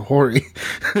instead of Hori.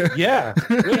 Yeah.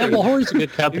 Yeah, well, Hori's a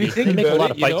good company. If you think They make a about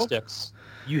lot it, of fight sticks.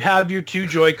 You have your 2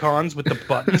 Joy-Cons with the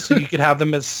buttons, so you could have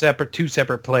them as two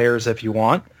separate players if you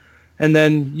want. And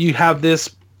then you have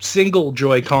this single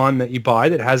Joy-Con that you buy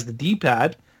that has the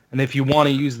D-pad. And if you want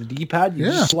to use the D-pad, you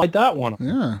just slide that one on.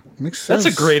 Yeah, makes sense.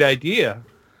 That's a great idea.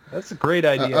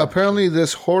 Apparently,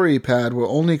 this Hori pad will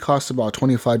only cost about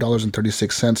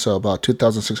 $25.36, so about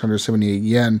 2,678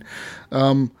 yen.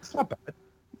 It's not bad.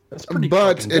 That's pretty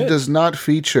But fucking it good. does not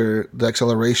feature the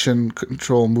acceleration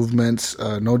control movements,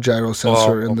 no gyro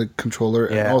sensor in the controller,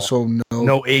 and also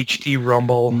no HT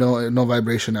rumble. no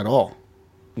vibration at all.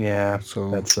 Yeah,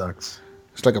 So- that sucks.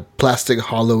 It's like a plastic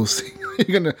hollow thing.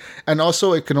 And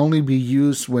also it can only be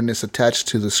used when it's attached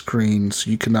to the screen, so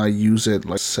you cannot use it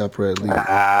like separately.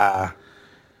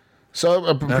 So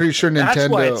I'm pretty sure Nintendo. That's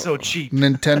why it's so cheap.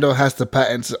 Nintendo has the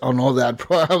patents on all that.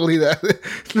 Probably that.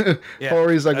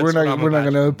 Hori's like, we're not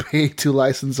gonna pay to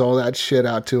license all that shit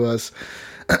out to us.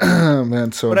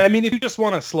 Man, so. But I mean, if you just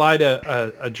want to slide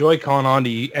a Joy-Con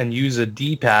onto and use a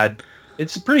D-pad,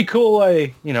 it's a pretty cool.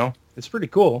 It's pretty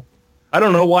cool. I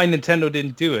don't know why Nintendo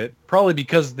didn't do it. Probably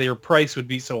because their price would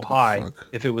be so high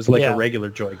if it was like a regular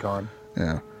Joy-Con.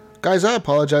 Yeah. Guys, I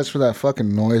apologize for that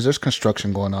fucking noise. There's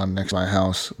construction going on next to my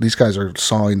house. These guys are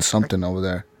sawing something over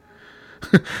there.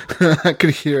 I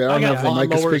could hear it. I don't know if the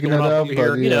mic is lawnmowers picking it going off up, over but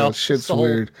here, you know, shit's the whole-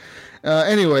 weird.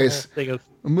 Anyways, thing of-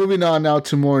 moving on now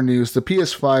to more news. The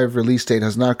PS5 release date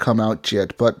has not come out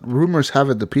yet, but rumors have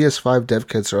it the PS5 dev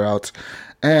kits are out,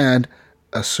 and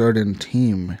a certain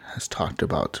team has talked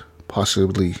about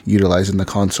possibly utilizing the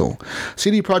console.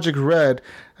 CD Projekt Red,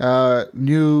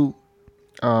 new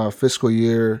fiscal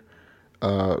year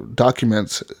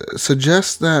documents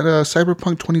suggest that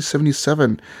Cyberpunk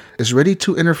 2077 is ready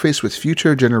to interface with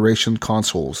future generation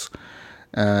consoles,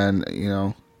 and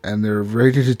and they're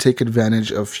ready to take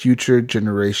advantage of future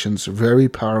generations' very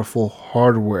powerful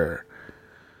hardware.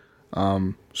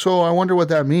 So I wonder what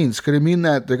that means. Could it mean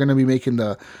that they're going to be making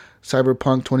the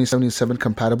Cyberpunk 2077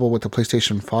 compatible with the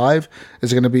PlayStation 5?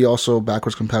 Is it going to be also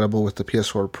backwards compatible with the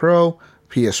PS4 Pro,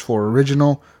 PS4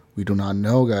 Original? We do not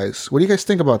know, guys. What do you guys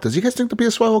think about this? You guys think the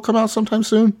PS5 will come out sometime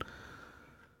soon?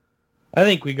 I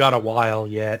think we got a while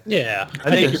yet. Yeah. I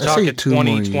think you're talking 2 more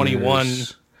 2021.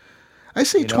 years. I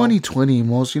say 2020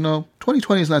 most.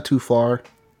 2020 is not too far.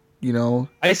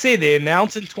 I say they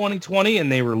announce in 2020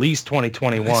 and they release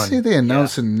 2021. I say they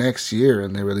announce it next year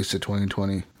and they release it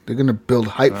 2020. They're gonna build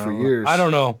hype for years. I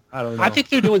don't know. I think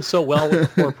they're doing so well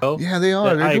with the 4 Pro. Yeah, they are.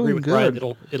 that They're I doing agree with good.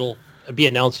 Ryan. It'll be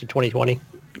announced in 2020.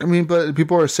 I mean, but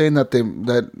people are saying that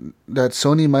that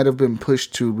Sony might have been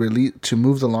pushed to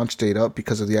move the launch date up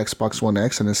because of the Xbox One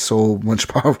X, and it's so much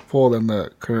powerful than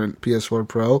the current PS4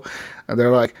 Pro. And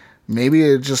they're like, maybe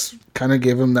it just kind of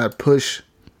gave them that push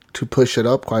to push it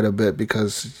up quite a bit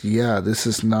because this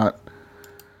is not,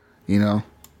 you know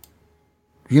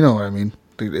what I mean.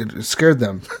 It scared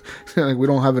them. Like, we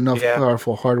don't have enough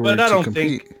powerful hardware to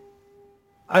compete.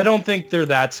 I don't think they're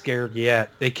that scared yet.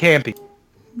 They can't be.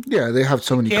 Yeah, they have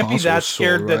so many Can't consoles. be that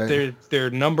scared right? that they're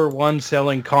number one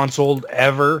selling console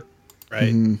ever,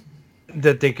 Right.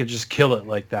 that they could just kill it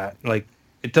like that. Like,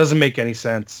 it doesn't make any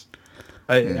sense.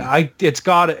 It's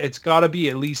gotta be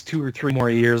at least 2 or 3 more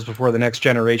years before the next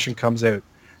generation comes out.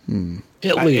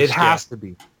 At least It has to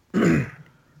be.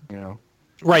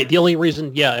 Right. The only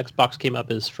reason, Xbox came up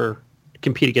is for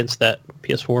compete against that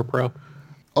PS4 Pro.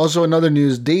 Also, in other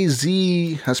news,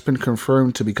 DayZ has been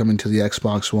confirmed to be coming to the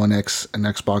Xbox One X and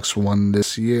Xbox One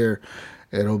this year.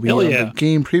 It'll be on the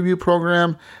game preview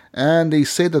program, and they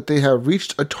say that they have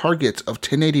reached a target of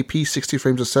 1080p 60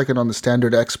 frames a second on the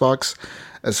standard Xbox,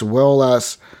 as well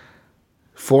as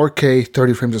 4K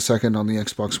 30 frames a second on the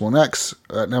Xbox One X.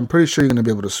 And I'm pretty sure you're going to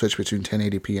be able to switch between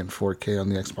 1080p and 4K on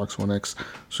the Xbox One X.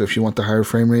 So if you want the higher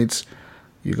frame rates,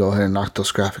 you go ahead and knock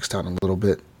those graphics down a little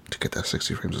bit to get that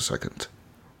 60 frames a second.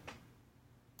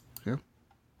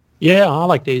 Yeah, I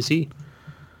like DayZ.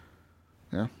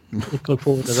 Yeah. Look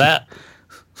forward to that.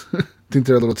 I think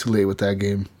they're a little too late with that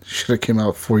game. Should have came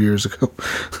out 4 years ago.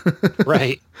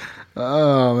 Right.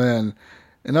 Oh, man.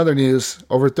 In other news,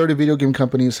 over 30 video game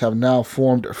companies have now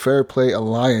formed a Fair Play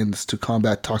Alliance to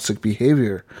combat toxic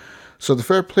behavior. So the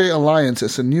Fair Play Alliance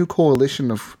is a new coalition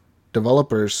of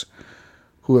developers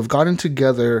who have gotten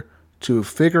together to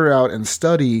figure out and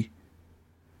study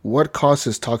what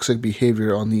causes toxic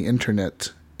behavior on the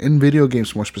internet, in video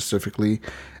games more specifically,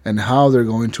 and how they're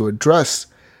going to address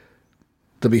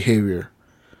the behavior.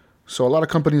 So a lot of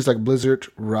companies like Blizzard,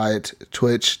 Riot,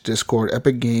 Twitch, Discord,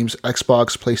 Epic Games,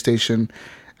 Xbox, PlayStation,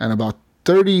 and about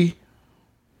 30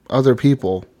 other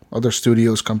people, other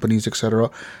studios, companies,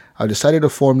 etc., have decided to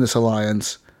form this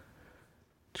alliance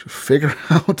to figure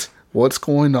out what's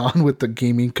going on with the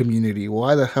gaming community.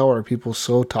 Why the hell are people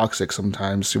so toxic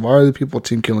sometimes? Why are the people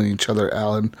team killing each other,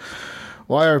 Alan?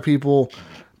 Why are people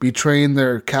betraying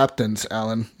their captains,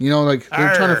 Alan? They're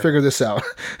trying to figure this out.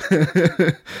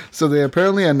 So they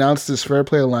apparently announced this Fair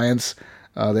Play Alliance.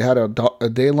 They had a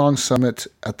day-long summit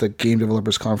at the Game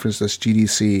Developers Conference, that's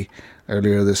GDC,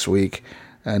 earlier this week.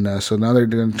 And so now they're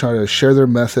going to try to share their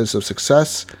methods of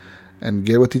success and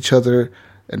get with each other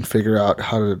and figure out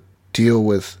how to deal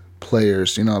with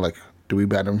players. Do we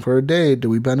ban them for a day? Do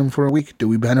we ban them for a week? Do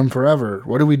we ban them forever?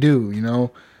 What do we do,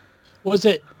 Was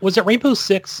it Rainbow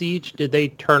Six Siege? Did they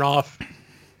turn off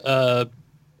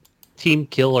Team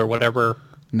Kill or whatever?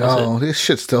 No, this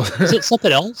shit's still there. Is it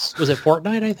something else? Was it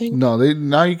Fortnite, I think? No,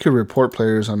 now you can report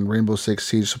players on Rainbow Six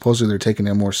Siege. Supposedly they're taking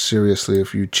it more seriously.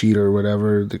 If you cheat or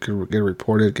whatever, they could get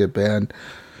reported, get banned.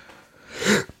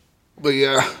 But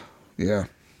yeah.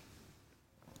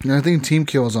 And I think team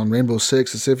kills on Rainbow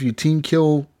Six is if you team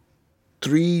kill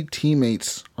 3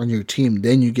 teammates on your team,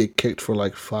 then you get kicked for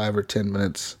like 5 or 10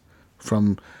 minutes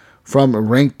from a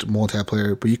ranked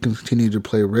multiplayer, but you can continue to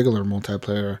play regular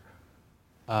multiplayer.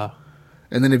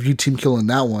 And then if you team kill in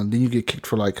that one, then you get kicked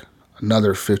for like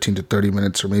another 15 to 30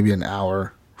 minutes or maybe an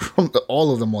hour from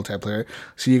all of the multiplayer.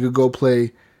 So you could go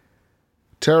play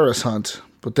terrorist hunt.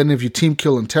 But then if you team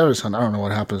kill in terrorist hunt, I don't know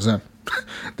what happens then.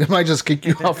 They might just kick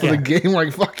you off of the game.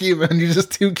 Like, fuck you, man. You're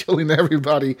just team killing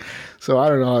everybody. So I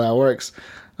don't know how that works.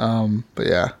 But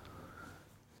yeah.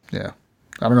 Yeah.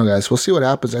 I don't know, guys. We'll see what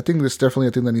happens. I think there's definitely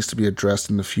a thing that needs to be addressed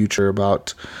in the future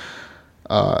about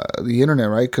the internet,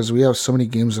 right? Because we have so many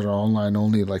games that are online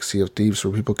only, like Sea of Thieves,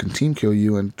 where people can team kill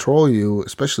you and troll you.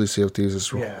 Especially Sea of Thieves is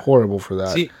horrible for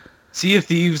that. Sea of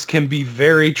Thieves can be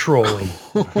very trolling.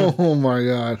 Oh my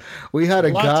god, we had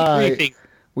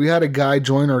a guy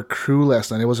join our crew last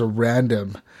night. It was a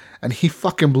random, and he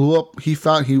fucking blew up. He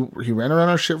ran around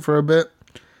our ship for a bit.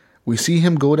 We see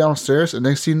him go downstairs, and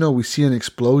next thing you know, we see an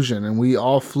explosion, and we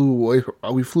all flew away.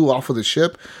 We flew off of the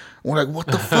ship. And we're like, what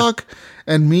the fuck?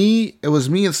 And it was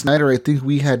me and Snyder. I think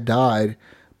we had died,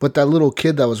 but that little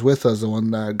kid that was with us, the one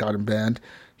that got him banned,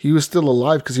 he was still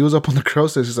alive because he was up on the crow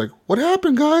stairs. He's like, what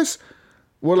happened, guys?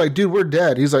 We're like, dude, we're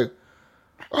dead. He's like,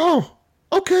 oh,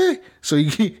 okay. So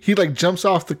he like jumps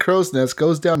off the crow's nest,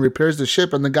 goes down, repairs the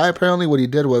ship, and the guy apparently what he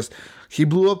did was he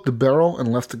blew up the barrel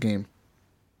and left the game.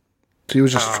 So he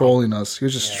was just trolling us. He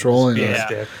was just trolling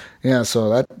us. Yeah, so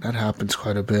that happens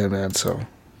quite a bit, man. So,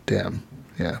 damn.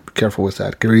 Yeah, be careful with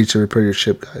that. Get ready to repair your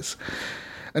ship, guys.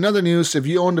 Another news, if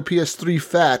you own the PS3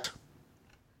 Fat,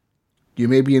 you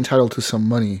may be entitled to some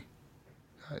money.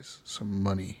 Guys, some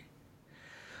money.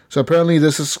 So apparently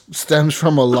this stems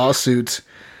from a lawsuit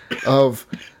of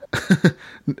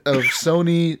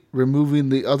Sony removing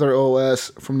the other OS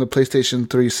from the PlayStation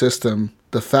 3 system,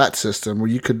 the Fat system, where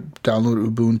you could download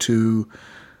Ubuntu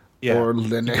or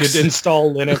Linux. You could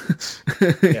install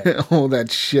Linux. All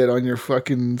that shit on your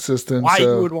fucking system. Why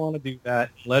you would want to do that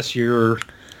unless you're,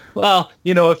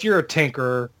 if you're a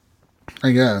tinkerer.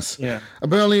 I guess. Yeah.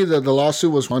 Apparently the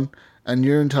lawsuit was won, and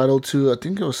you're entitled to, I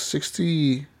think it was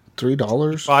 $63 $5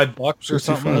 or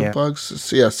something.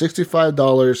 $65. Yeah,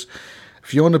 $65.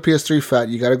 If you own the PS3 Fat,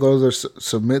 you got to go to their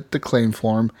submit the claim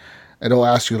form. It'll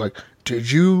ask you like,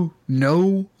 did you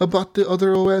know about the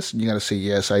other OS? And you got to say,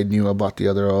 yes, I knew about the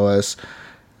other OS.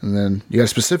 And then you got to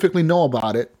specifically know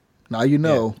about it. Now you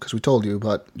know because we told you,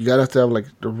 but you got to have like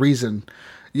the reason.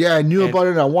 Yeah, I knew about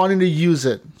it and I wanted to use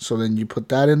it. So then you put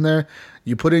that in there.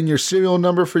 You put in your serial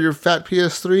number for your Fat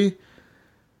PS3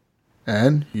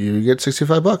 and you get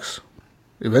 $65.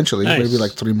 Eventually, maybe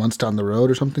like 3 months down the road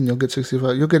or something, you'll get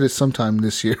 $65. You'll get it sometime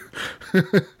this year.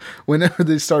 Whenever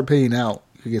they start paying out,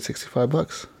 you get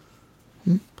 $65.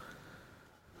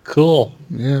 Cool.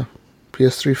 Yeah.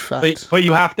 PS3 Fat. But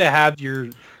you have to have your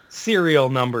serial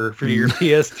number for your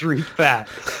PS3 Fat.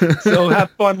 So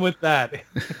have fun with that.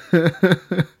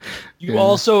 You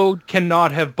also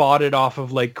cannot have bought it off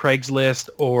of like Craigslist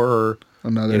or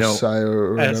another site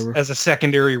or whatever. As a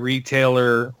secondary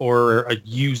retailer or a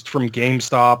used from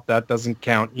GameStop. That doesn't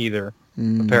count either,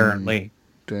 apparently.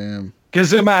 Damn.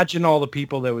 Because imagine all the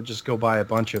people that would just go buy a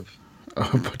bunch of...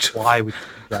 Why would you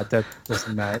do that? That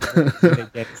doesn't matter. That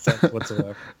doesn't make any sense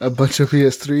whatsoever. A bunch of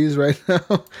PS3s right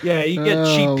now? Yeah, you get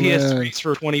cheap PS3s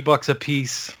for $20 a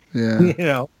piece.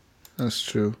 Yeah. That's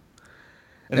true.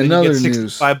 And then you get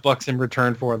 $65 in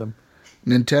return for them.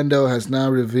 Nintendo has now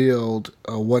revealed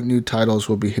what new titles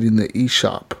will be hitting the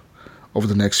eShop over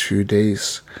the next few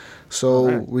days.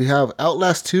 So we have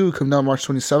Outlast 2 coming out March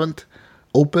 27th.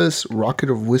 Opus Rocket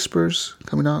of Whispers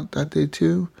coming out that day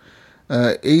too.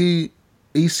 ACA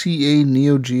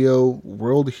Neo Geo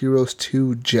World Heroes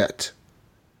 2 Jet.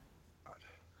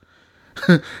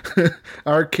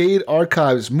 Arcade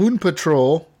Archives Moon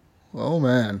Patrol. Oh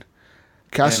man.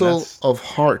 Castle of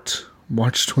Heart.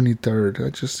 March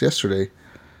 23rd. Just yesterday.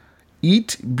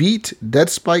 Eat Beat Dead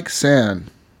Spike San.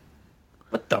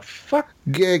 What the fuck?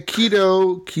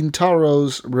 Gekido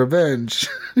Kintaro's Revenge.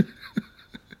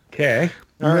 Okay.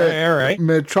 All right.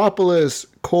 Metropolis,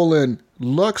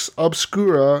 Lux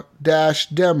Obscura -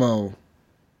 Demo.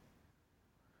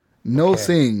 No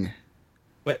Thing.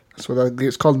 What? So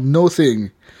it's called No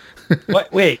Thing.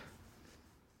 What? Wait.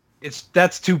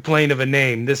 That's too plain of a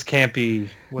name. This can't be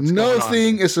what's No going on.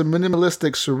 Thing is a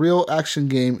minimalistic, surreal action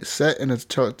game set in a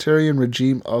totalitarian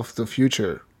regime of the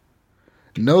future.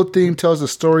 No Thing tells the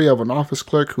story of an office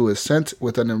clerk who is sent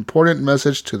with an important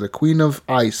message to the Queen of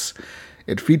Ice.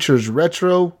 It features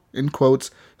retro, in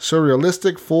quotes,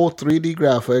 surrealistic full 3D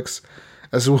graphics,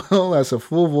 as well as a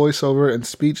full voiceover and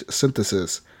speech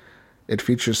synthesis. It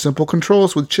features simple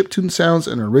controls with chiptune sounds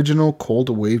and original cold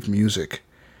wave music.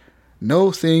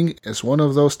 No Thing is one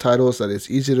of those titles that is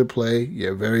easy to play,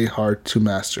 yet very hard to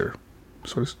master.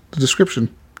 So it's the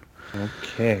description.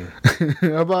 Okay.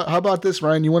 How about this,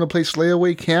 Ryan? You want to play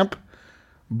Slayaway Camp?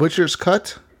 Butcher's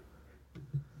Cut?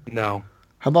 No.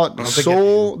 How about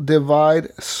Soul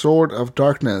Divide Sword of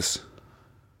Darkness?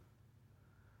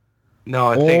 No,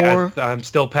 I think I'm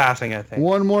still passing, I think.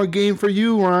 One more game for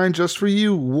you, Ryan, just for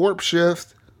you. Warp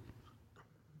Shift.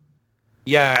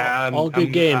 Yeah. All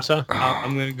good games, huh?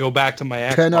 I'm going to go back to my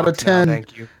Xbox 10 out of 10. now,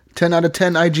 thank you. 10 out of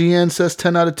 10. IGN says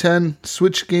 10 out of 10.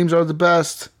 Switch games are the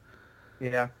best.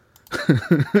 Yeah.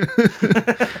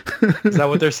 Is that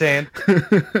what they're saying?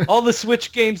 All the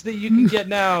Switch games that you can get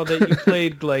now that you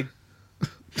played like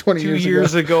 20 2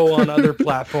 years ago on other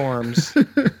platforms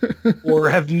or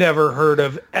have never heard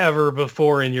of ever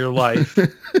before in your life.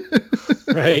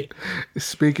 Right.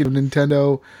 Speaking of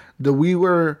Nintendo, the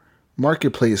WiiWare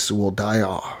marketplace will die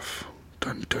off.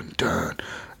 Dun, dun, dun.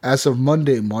 As of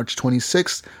Monday, March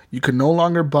 26th, you can no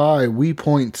longer buy Wii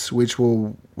Points, which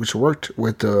worked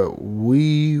with the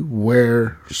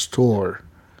WiiWare store.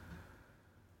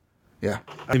 Yeah.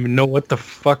 I don't even know what the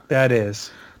fuck that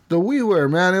is. The WiiWare,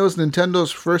 man, it was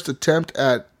Nintendo's first attempt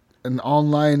at an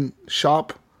online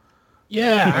shop.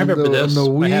 Yeah, I remember this.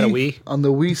 I had a Wii. On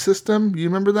the Wii system. You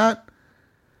remember that?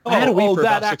 I had a Wii for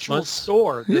that about 6 actual months.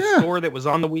 store. The store that was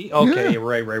on the Wii? Okay,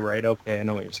 right. Okay, I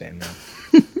know what you're saying now.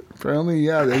 Apparently,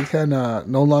 yeah, they can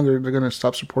no longer, they're going to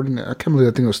stop supporting it. I can't believe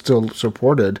that thing was still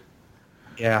supported.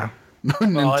 Yeah.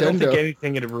 Nintendo. Well, I don't think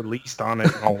anything had released on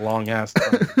it in a long ass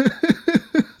time.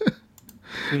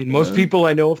 I mean, most people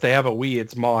I know, if they have a Wii,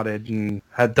 it's modded and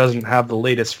doesn't have the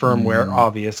latest firmware,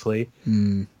 obviously,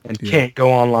 and can't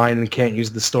go online and can't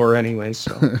use the store anyway.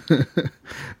 So,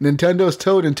 Nintendo's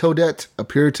Toad and Toadette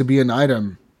appear to be an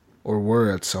item, or were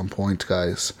at some point,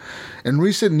 guys. In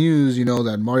recent news, you know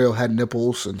that Mario had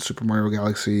nipples in Super Mario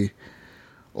Galaxy,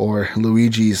 or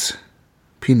Luigi's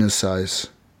penis size.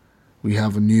 We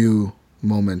have a new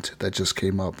moment that just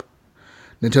came up.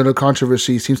 Nintendo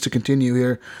controversy seems to continue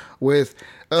here with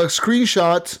a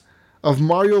screenshot of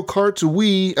Mario Kart's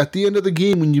Wii at the end of the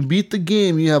game. When you beat the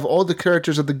game, you have all the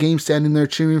characters of the game standing there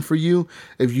cheering for you.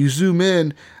 If you zoom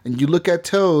in and you look at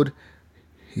Toad,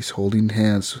 he's holding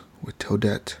hands with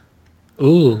Toadette.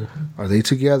 Ooh. Are they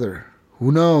together?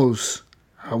 Who knows?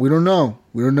 We don't know.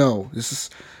 We don't know. This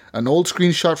is an old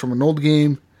screenshot from an old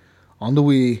game on the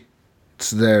Wii.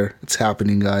 It's there. It's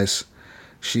happening, guys.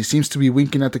 She seems to be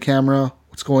winking at the camera.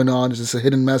 What's going on? Is this a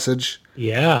hidden message?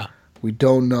 Yeah. We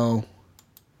don't know.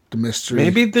 The mystery.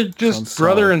 maybe they're just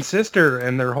brother and sister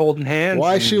and they're holding hands.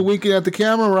 Why is she winking at the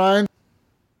camera, Ryan?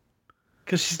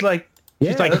 Because she's like,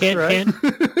 She's like, that's can't.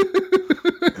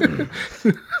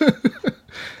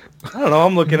 I don't know.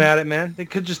 I'm looking at it, man. They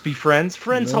could just be friends.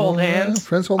 Friends hold hands.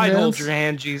 Friends hold I'd hands. hold your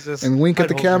hand, Jesus. And wink at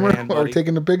the I'd hold your camera hand, while we're buddy.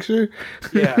 taking a picture?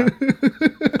 Yeah.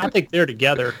 I think they're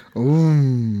together.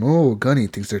 Gunny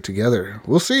thinks they're together.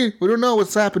 We'll see. We don't know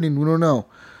what's happening. We don't know.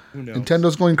 Who knows?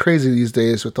 Nintendo's going crazy these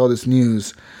days with all this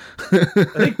news. I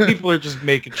think people are just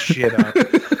making shit up.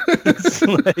 It's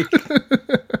like,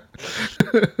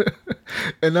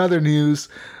 In other news,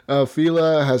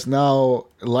 Fila has now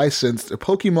licensed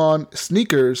Pokemon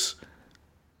sneakers.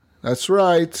 That's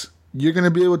right. You're going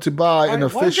to be able to buy an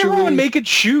why is everyone officially... making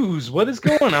shoes? What is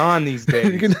going on these days?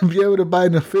 You're going to be able to buy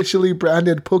an officially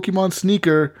branded Pokemon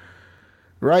sneaker.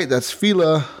 Right, that's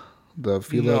Fila, the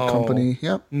Fila company.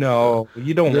 Yep. No,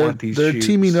 you don't want these They're shoes.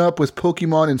 teaming up with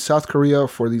Pokemon in South Korea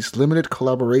for these limited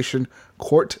collaboration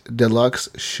Court Deluxe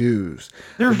shoes.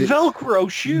 They're Velcro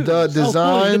shoes. The Oh, cool, you get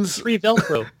designs... free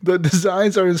Velcro. The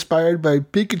designs are inspired by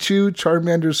Pikachu,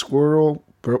 Charmander, Squirtle,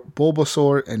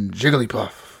 Bulbasaur, and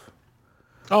Jigglypuff.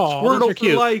 Oh, those are Squirtle for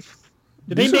cute. life.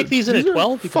 Did they make these in a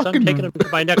 12? Because I'm taking them to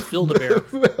my next Build-A-Bear.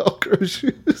 Velcro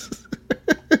shoes.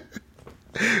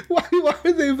 Why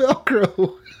are they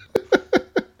Velcro?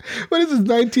 What is this,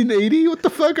 1980? What the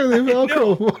fuck are they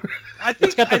Velcro for? I think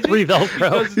It's got the three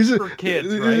Velcro. Because it's for kids,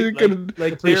 right?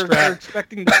 They're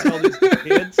expecting to sell these to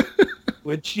kids,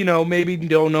 which, maybe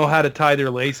don't know how to tie their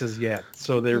laces yet.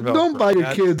 So they're Velcro. Don't buy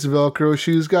your kids Velcro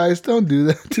shoes, guys. Don't do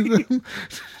that to them.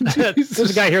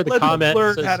 There's a guy here in the Let them comment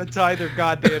learn says, how to tie their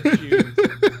goddamn shoes.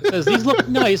 says, these look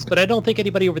nice, but I don't think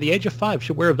anybody over the age of 5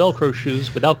 should wear Velcro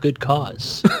shoes without good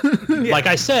cause. Like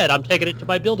I said, I'm taking it to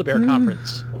my Build-A-Bear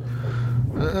conference.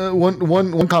 One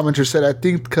commenter said, I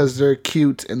think because they're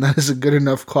cute, and that is a good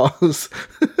enough cause.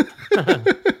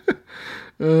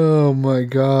 Oh, my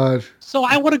God. So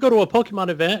I want to go to a Pokemon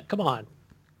event. Come on.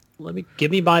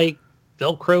 Give me my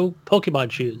Velcro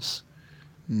Pokemon shoes.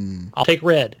 I'll take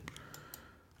red.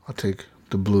 I'll take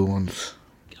the blue ones.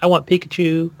 I want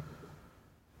Pikachu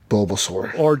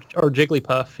Bulbasaur. or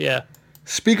Jigglypuff, yeah.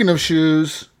 Speaking of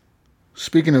shoes,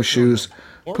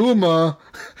 Puma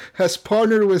has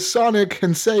partnered with Sonic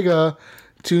and Sega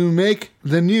to make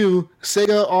the new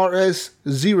Sega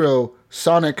RS-Zero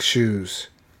Sonic shoes.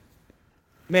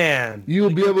 Man. You'll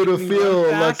be able to you feel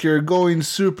run fast? like you're going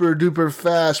super duper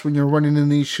fast when you're running in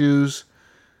these shoes.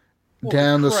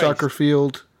 down the Christ. soccer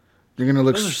field. You're gonna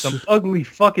look. Those are some ugly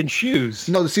fucking shoes.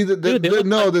 No, see Dude, they look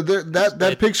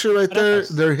that picture right there.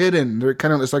 They're hidden. They're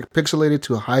kind of, it's like pixelated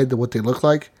to hide what they look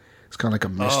like. It's kind of like a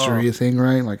mystery thing,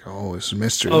 right? Like, oh, it's a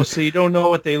mystery. Oh, so you don't know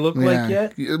what they look like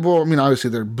yet? Well, I mean, obviously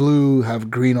they're blue, have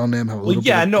green on them, have a little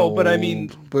bit of gold, but I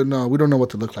mean, but no, we don't know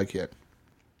what they look like yet.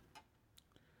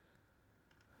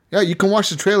 Yeah, you can watch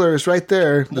the trailer. It's right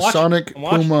there. The Sonic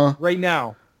Puma right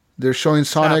now. They're showing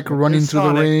Sonic running through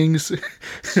the rings.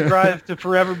 Strive to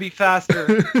forever be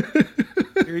faster.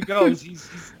 Here he goes. He's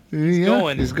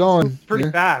going. He's going. Pretty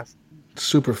fast.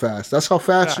 Super fast. That's how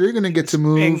fast you're going to get to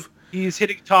move. He's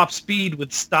hitting top speed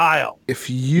with style. If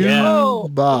you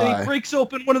buy... And then he breaks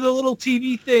open one of the little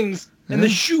TV things, and the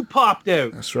shoe popped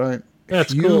out. That's right.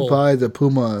 That's if you cool. buy the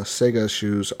Puma Sega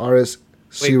shoes,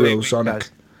 RS-Zero Sonic...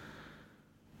 Guys.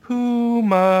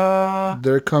 Puma.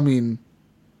 They're coming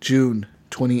June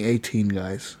 2018,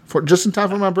 guys. Just in time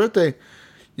for my birthday.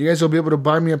 You guys will be able to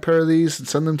buy me a pair of these and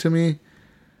send them to me.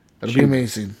 That'll be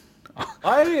amazing.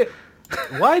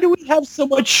 Why do we have so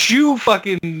much shoe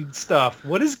fucking stuff?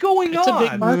 What is going on?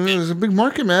 A big market. There's a big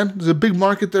market, man. There's a big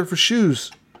market there for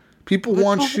shoes. People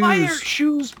want shoes. Why are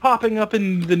shoes popping up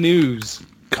in the news?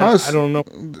 Because I don't know.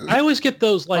 I always get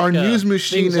those like our news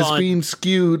machine is being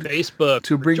skewed Facebook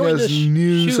to bring Join us the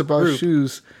news shoe about group.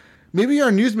 shoes. Maybe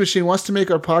our news machine wants to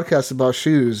make our podcast about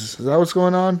shoes. Is that what's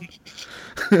going on?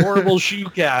 Horrible shoe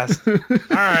cast. All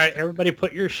right, everybody,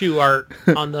 put your shoe art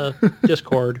on the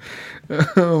Discord.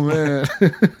 Oh man.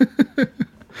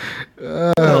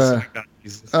 What else have I got?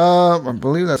 Jesus. I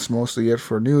believe that's mostly it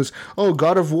for news. Oh,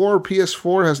 God of War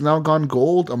PS4 has now gone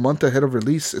gold a month ahead of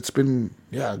release. It's been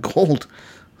gold.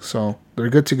 So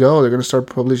they're good to go. They're going to start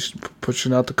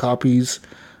pushing out the copies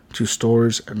to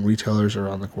stores and retailers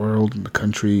around the world and the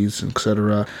countries,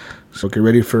 etc. So get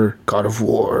ready for God of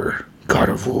War. God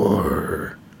of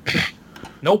War.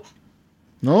 Nope.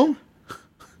 No?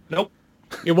 Nope.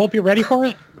 You won't be ready for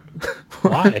it?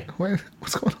 Why? Wait,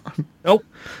 what's going on? Nope.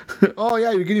 Oh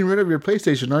yeah, you're getting rid of your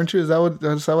PlayStation, aren't you? Is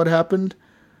that what happened?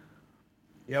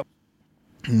 Yep.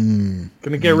 Gonna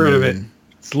get rid of it.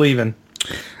 It's leaving.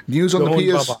 News on the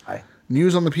Bye-bye.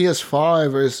 News on the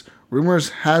PS5 is rumors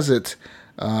has it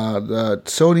that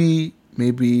Sony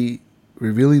may be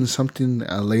revealing something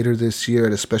later this year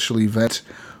at a special event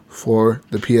for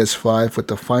the PS5 with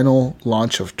the final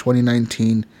launch of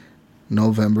 2019,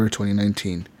 November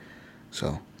 2019.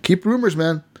 So keep rumors,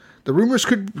 man. The rumors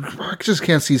I just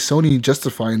can't see Sony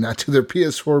justifying that to their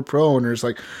PS4 Pro owners.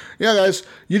 Like, yeah, guys,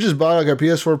 you just bought like a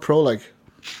PS4 Pro like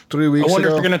 3 weeks ago. I wonder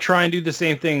if they're going to try and do the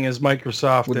same thing as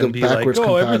Microsoft With and the be like, backwards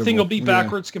everything will compatible. be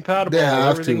backwards compatible. They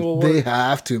have Everything to. will work. They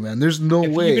have to, man. There's no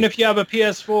way. Even if you have a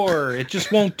PS4, it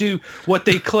just won't do what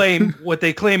they claim. What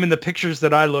they claim in the pictures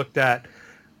that I looked at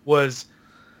was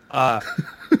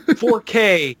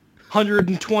 4K,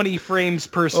 120 frames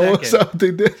per second. Oh, so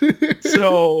they did.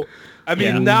 So, I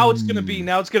mean, now it's gonna be,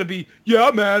 yeah,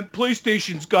 man,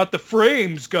 PlayStation's got the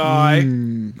frames, guy.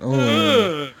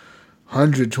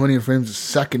 120 frames a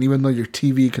second, even though your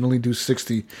TV can only do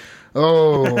 60.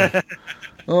 Oh,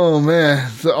 oh man,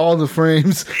 all the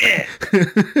frames.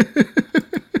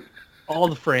 All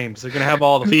the frames. They're gonna have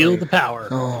all the Feel frames. the power.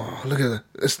 Oh, look at it.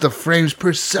 It's the frames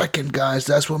per second, guys.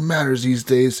 That's what matters these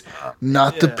days.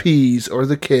 Not the P's or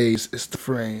the K's. It's the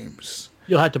frames.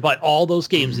 You'll have to buy all those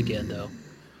games again, though.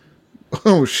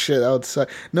 Oh shit! Outside.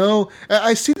 No,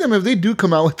 I see them. If they do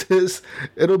come out with this,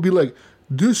 it'll be like,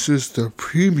 this is the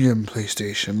premium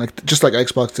PlayStation, like just like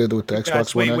Xbox did with the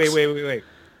Xbox One X. Wait.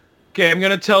 Okay, I'm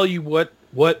gonna tell you what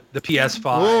the PS5.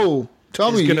 Whoa!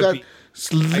 Tell me, you got I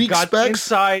leak got specs.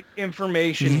 inside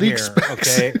information Leak here.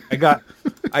 specs. Okay,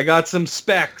 I got some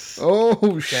specs.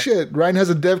 Oh shit! Ryan has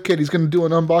a dev kit. He's gonna do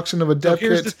an unboxing of a So dev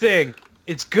here's kit. the thing.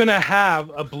 It's gonna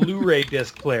have a Blu-ray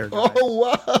disc player. Guys. Oh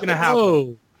wow! It's gonna have.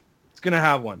 Oh, It's gonna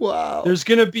have one. Wow. There's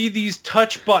gonna be these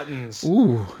touch buttons.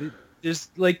 Ooh. There's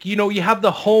like you have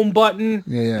the home button.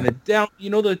 Yeah. And the down.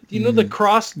 The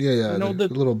cross. Yeah. The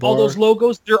little bar. all those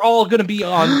logos. They're all gonna be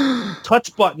on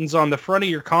touch buttons on the front of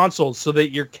your console, so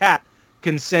that your cat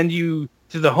can send you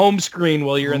to the home screen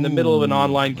while you're in the middle of an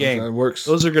online game. That works.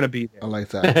 Those are gonna be there. I like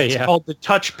that. It's yeah. called the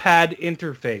touchpad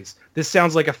interface. This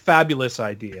sounds like a fabulous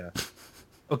idea.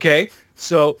 Okay,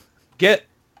 so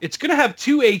it's going to have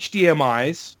two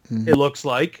HDMIs, it looks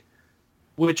like,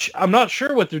 which I'm not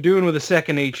sure what they're doing with a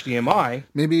second HDMI.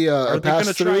 Maybe Are a they going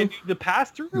to try pass-through. and do the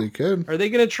pass-through? They could. Are they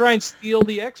going to try and steal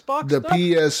the Xbox The stuff?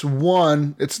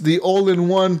 PS1. It's the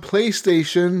all-in-one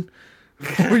PlayStation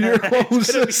for your home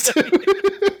system.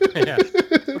 yeah.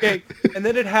 Okay, and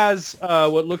then it has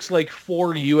what looks like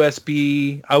 4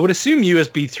 USB. I would assume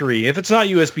USB 3. If it's not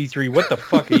USB 3, what the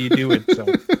fuck are you doing? So,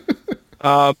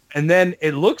 And then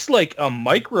it looks like a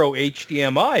micro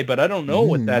HDMI, but I don't know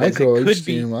what that is. It Micro could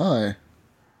HDMI. be.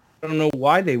 I don't know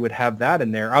why they would have that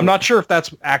in there. I'm not sure if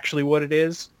that's actually what it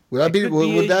is. Would that be?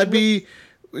 Would that be?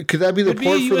 Could that be the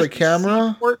port for the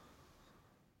camera? Port.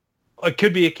 It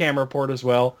could be a camera port as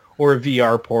well, or a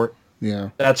VR port. Yeah,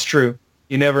 that's true.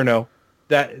 You never know.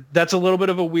 That's a little bit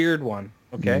of a weird one.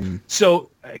 Okay, so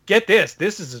get this.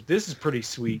 This is pretty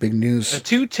sweet. Big news. A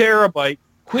 2 terabyte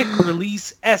quick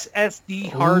release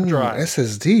SSD hard drive.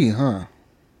 SSD, huh?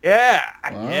 Yeah,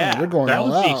 wow, yeah. They're going that all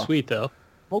would be out. sweet though.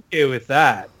 Okay with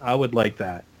that. I would like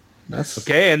that. That's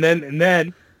okay. And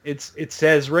then it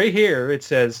says right here. It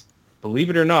says, believe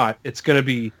it or not, it's going to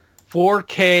be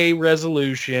 4K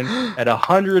resolution at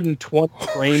 120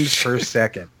 frames per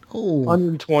second.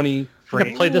 120 frames. I'm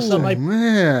gonna play this on my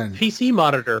PC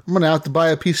monitor. I'm gonna have to buy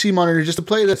a PC monitor just to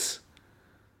play this.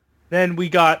 Then they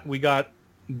got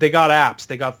apps.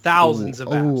 They got thousands of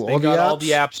apps. They got all the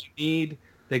apps you need.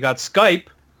 They got Skype,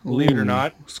 believe it or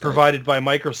not, provided by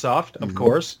Microsoft, of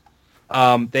course.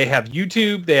 They have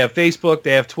YouTube, they have Facebook,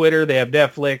 they have Twitter, they have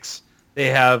Netflix, they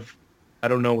have, I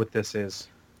don't know what this is.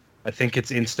 I think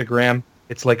it's Instagram.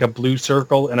 It's like a blue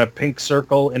circle and a pink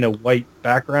circle in a white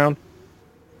background.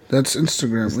 That's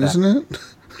Instagram, isn't it?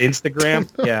 Instagram?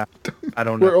 Yeah. I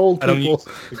don't know. We're old people. I don't use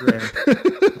Instagram.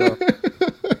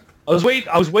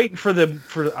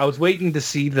 I was waiting to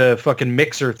see the fucking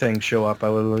Mixer thing show up. I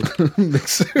was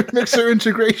Mixer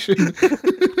integration.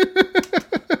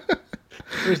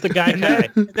 Where's the guy?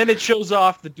 And then it shows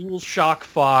off the DualShock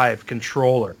 5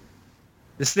 controller.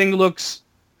 This thing looks.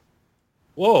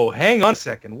 Whoa! Hang on a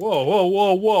second.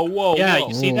 Whoa! Yeah,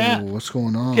 you see that? What's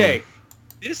going on? Okay,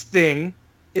 this thing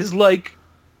is like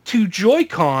 2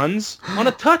 Joy-Cons on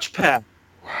a touchpad.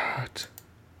 What?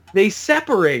 They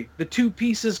separate. The 2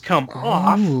 pieces come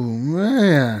off. Oh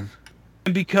man!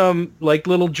 And become like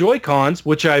little Joy-Cons,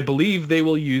 which I believe they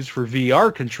will use for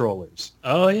VR controllers.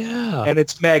 Oh, yeah. And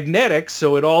it's magnetic,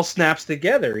 so it all snaps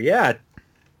together. Yeah.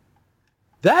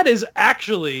 That is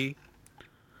actually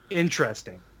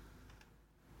interesting.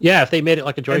 Yeah, if they made it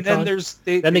like a Joy-Con. And then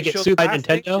then they get sued by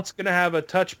Nintendo. It's going to have a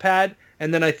touchpad,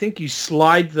 and then I think you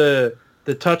slide the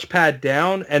touchpad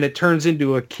down, and it turns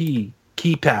into a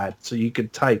keypad, so you can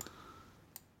type.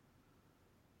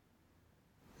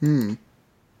 Didn't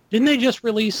they just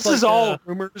release? This is all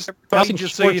rumors.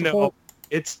 Just so you know,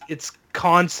 it's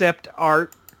concept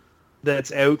art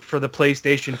that's out for the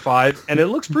PlayStation 5, and it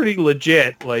looks pretty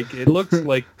legit. Like it looks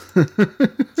like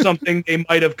something they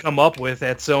might have come up with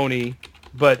at Sony,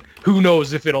 but who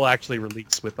knows if it'll actually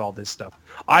release with all this stuff.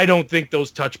 I don't think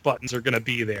those touch buttons are going to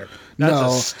be there. That's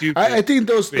a stupid. I think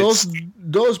those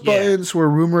buttons were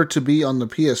rumored to be on the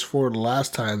PS4 the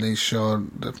last time they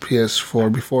showed the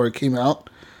PS4 before it came out.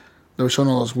 They were showing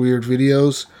all those weird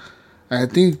videos. And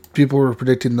I think people were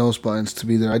predicting those buttons to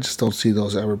be there. I just don't see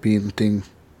those ever being a thing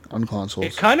on consoles.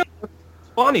 It kind of looks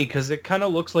funny because it kind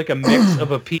of looks like a mix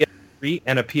of a PS3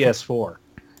 and a PS4.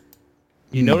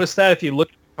 You notice that if you look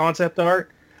at the concept art?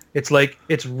 It's like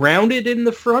it's rounded in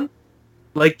the front,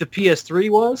 like the PS3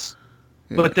 was,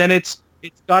 but then it's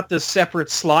got this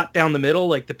separate slot down the middle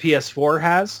like the PS4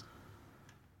 has.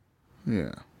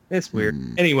 Yeah. It's weird.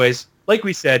 Anyways, like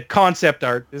we said, concept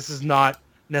art. This is not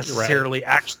necessarily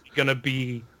actually going to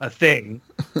be a thing,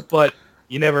 but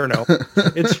you never know.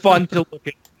 It's fun to look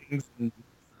at things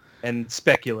and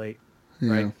speculate,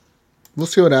 right? We'll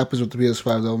see what happens with the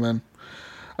PS5 though, man.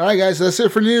 All right, guys, that's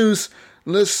it for news.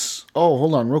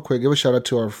 Hold on real quick. Give a shout out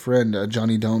to our friend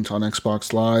Johnny Don't on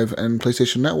Xbox Live and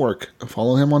PlayStation Network.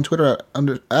 Follow him on Twitter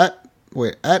at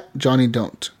Johnny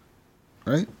Don't.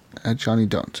 Right? At Johnny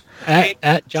Don't.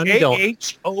 At Johnny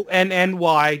Don't.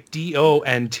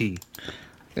 HONNYDONT.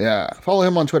 Yeah. Follow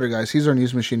him on Twitter, guys. He's our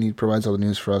news machine. He provides all the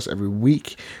news for us every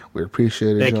week. We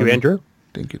appreciate it. Thank you, Andrew.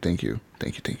 Thank you.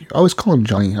 I always call him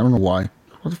Johnny. I don't know why.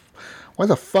 Why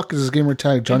the fuck is his gamer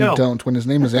tag Johnny Don't when his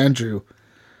name is Andrew?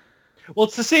 Well,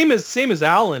 it's the same as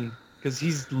Alan because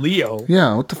he's Leo.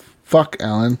 Yeah, what the fuck,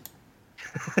 Alan?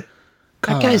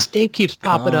 That guy's name keeps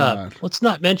popping up. Let's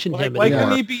not mention him Why anymore.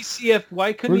 couldn't he be CF?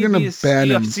 Why couldn't he be a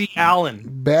CFC Alan?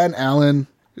 Ban Alan.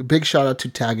 Big shout out to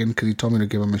Taggin because he told me to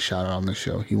give him a shout out on the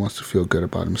show. He wants to feel good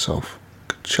about himself.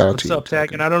 Shout out to you. What's up,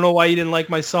 Taggin? I don't know why you didn't like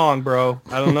my song, bro.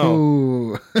 I don't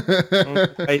know. I don't know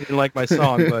why you didn't like my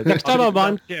song, but next time I'm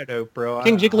on, bro.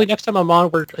 King Jiggly. Next time I'm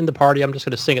on, we're in the party. I'm just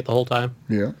going to sing it the whole time.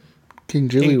 Yeah. King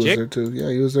Jiggly was there too. Yeah,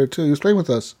 he was there too. He was playing with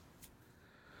us.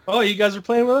 Oh, you guys were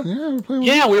playing with us? Yeah, we were playing with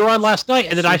us. We were on last night,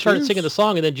 and then I started singing the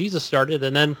song, and then Jesus started,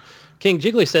 and then King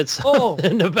Jiggly said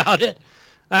something about it.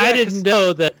 Yeah, I didn't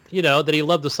know that, that he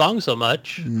loved the song so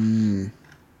much.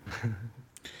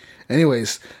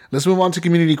 Anyways, let's move on to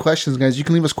community questions, guys. You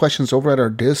can leave us questions over at our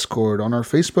Discord, on our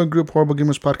Facebook group, Horrible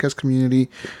Gamers Podcast Community,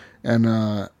 and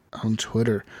on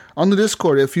Twitter. On the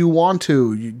Discord, if you want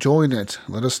to, you join it.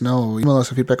 Let us know. Email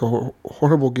us at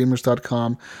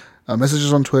feedback@horriblegamers.com.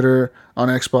 Messages on Twitter, on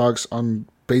Xbox, on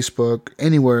Facebook,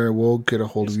 anywhere, we'll get a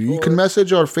hold of you. You can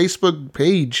message our Facebook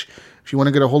page. If you want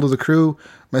to get a hold of the crew,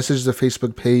 message the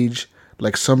Facebook page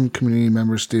like some community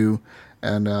members do,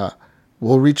 and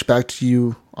we'll reach back to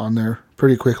you on there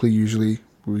pretty quickly. Usually,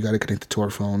 we got to connect it to our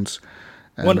phones.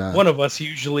 And, one of us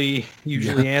usually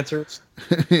answers.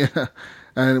 Yeah,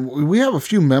 and we have a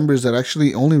few members that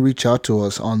actually only reach out to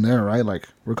us on there, right? Like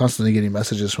we're constantly getting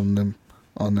messages from them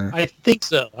on there. I think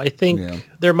so. I think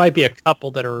there might be a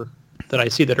couple that I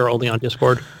see that are only on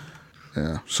Discord.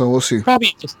 Yeah, so we'll see.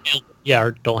 Probably just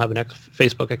or don't have an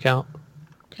Facebook account.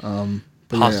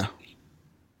 But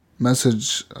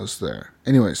message us there.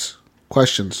 Anyways,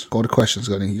 questions. Go to questions,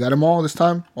 Gunny. You got them all this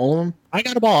time? All of them? I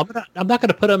got them all. I'm not going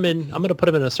to put them in. I'm going to put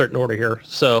them in a certain order here.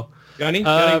 So, Gunny,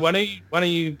 why don't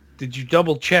you? Did you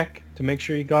double check to make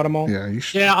sure you got them all? Yeah, you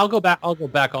should. Yeah, I'll go back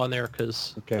on there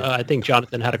because I think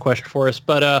Jonathan had a question for us.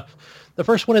 But the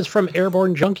first one is from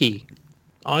Airborne Junkie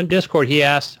on Discord. He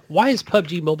asked, "Why is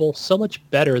PUBG Mobile so much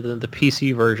better than the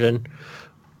PC version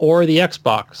or the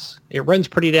Xbox? It runs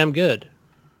pretty damn good.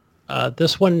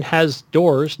 This one has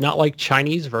doors, not like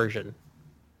Chinese version."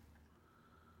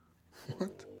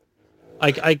 What?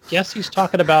 I guess he's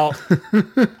talking about.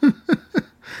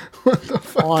 What the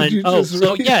fuck did you just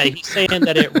read? He's saying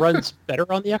that it runs better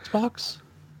on the Xbox.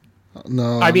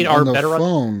 No, I mean, on are the better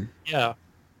phone. Yeah,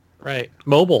 right.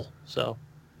 Mobile. So.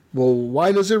 Well,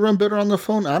 why does it run better on the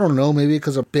phone? I don't know. Maybe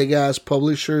because a big ass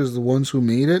publisher is the ones who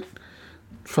made it.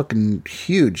 Fucking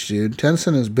huge, dude.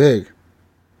 Tencent is big.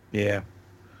 Yeah.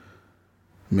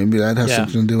 Maybe that has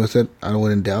something to do with it. I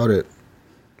wouldn't doubt it.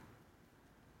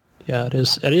 Yeah, it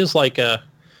is. It is like I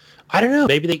don't know.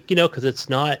 Maybe they, because it's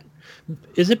not.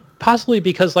 Is it possibly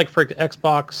because, like, for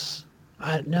Xbox?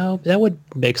 No, that would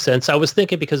make sense. I was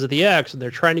thinking because of the X, and they're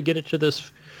trying to get it to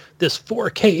this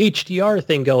 4K HDR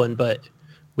thing going, but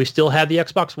we still have the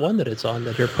Xbox One that it's on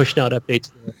that they're pushing out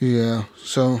updates. Yeah.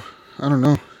 So I don't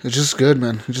know. It's just good,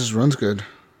 man. It just runs good.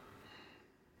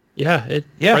 Yeah, it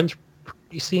runs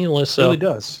pretty seamless. It really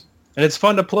does, and it's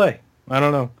fun to play. I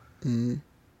don't know. Mm-hmm.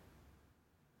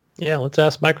 Yeah, let's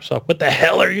ask Microsoft. What the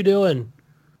hell are you doing?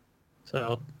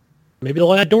 So maybe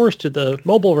they'll add doors to the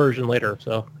mobile version later.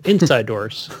 So inside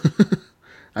doors.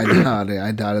 I doubt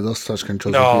it. Those touch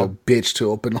controls would be a bitch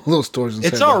to open all those doors.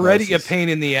 It's already a pain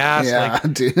in the ass,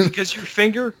 dude. Because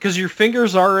your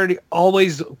finger's already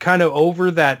always kind of over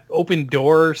that open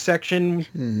door section.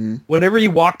 Mm-hmm. Whenever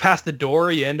you walk past the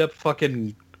door, you end up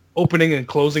fucking opening and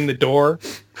closing the door.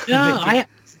 No,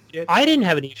 I didn't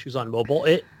have any issues on mobile.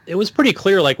 It was pretty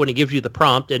clear, like when he gives you the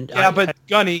prompt. And but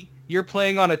Gunny, you're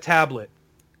playing on a tablet.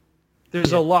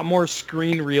 There's a lot more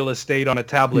screen real estate on a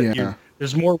tablet. Yeah.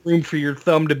 There's more room for your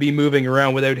thumb to be moving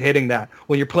around without hitting that.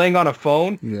 When you're playing on a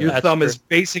phone, your thumb is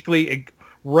basically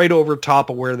right over top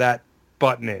of where that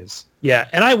button is. Yeah,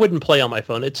 and I wouldn't play on my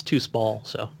phone. It's too small,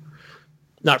 so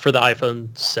not for the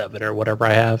iPhone 7 or whatever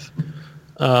I have.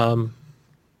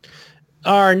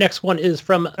 Our next one is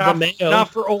from the Mayo. Not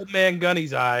for old man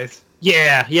Gunny's eyes.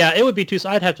 Yeah, it would be too.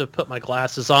 I'd have to put my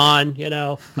glasses on,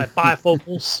 my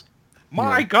bifocals.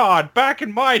 My God, back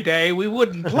in my day, we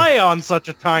wouldn't play on such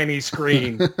a tiny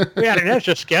screen. We had an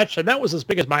Etch-a-Sketch, and that was as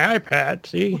big as my iPad,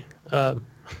 see?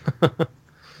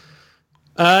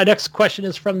 Next question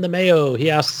is from the Mayo. He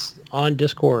asks on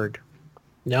Discord.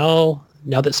 Now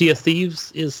that Sea of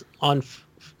Thieves is out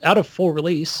of full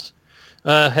release,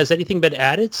 has anything been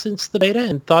added since the beta,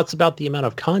 and thoughts about the amount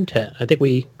of content? I think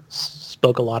we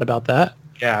spoke a lot about that.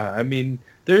 Yeah, I mean,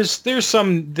 there's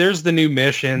the new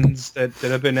missions that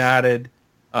have been added.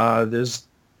 There's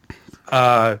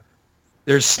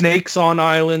snakes on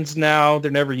islands now.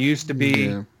 There never used to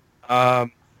be. Yeah.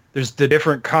 There's the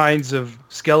different kinds of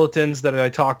skeletons that I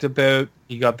talked about.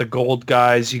 You got the gold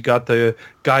guys. You got the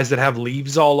guys that have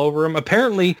leaves all over them.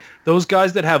 Apparently, those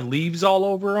guys that have leaves all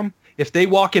over them, if they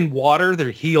walk in water,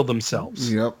 they heal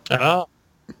themselves. Yep.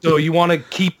 So you want to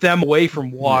keep them away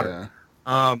from water.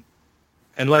 Yeah.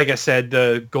 And like I said,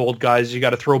 the gold guys, you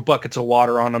got to throw buckets of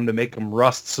water on them to make them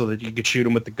rust so that you could shoot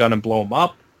them with the gun and blow them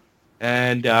up.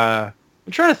 And I'm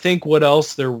trying to think what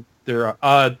else the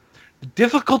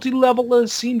difficulty level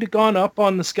has seemed to gone up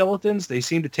on the skeletons. They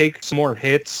seem to take some more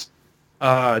hits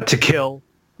to kill,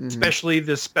 especially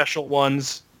the special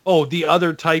ones. Oh, the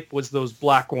other type was those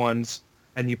black ones,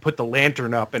 and you put the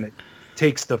lantern up and it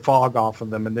takes the fog off of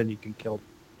them, and then you can kill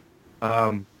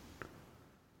them.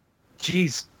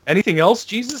 Jeez. Anything else,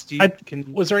 Jesus?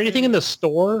 Was there anything in the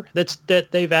store that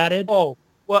they've added? Oh,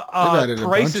 well, They've added a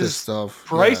bunch of stuff.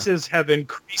 Prices have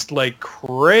increased like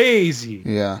crazy.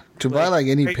 Yeah. To buy like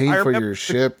any paint for your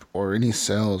ship or any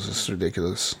cells is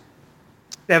ridiculous.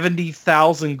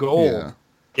 70,000 gold.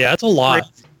 Yeah, that's a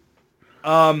lot.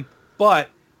 But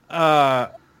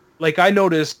like I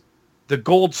noticed the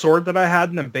gold sword that I had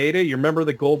in the beta. You remember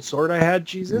the gold sword I had,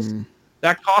 Jesus? Mm.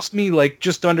 That cost me like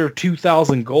just under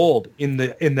 2,000 gold. In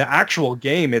the actual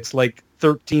game, it's like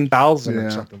 13,000 or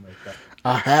something like that.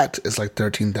 A hat is like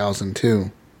 13,000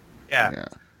 too. Yeah.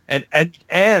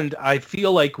 And I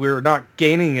feel like we're not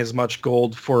gaining as much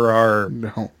gold for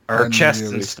our chests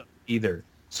and stuff either.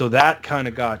 So that kind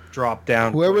of got dropped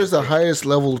down. Whoever's the highest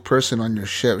leveled person on your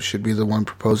ship should be the one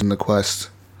proposing the quest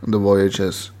and the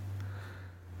voyages.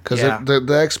 Because the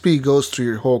XP goes through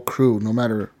your whole crew, no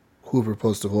matter who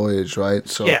proposed the voyage, right?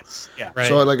 So yes, yeah, right.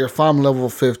 So like if I'm level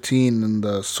 15 in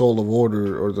the Soul of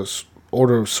Order or the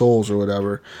Order of Souls or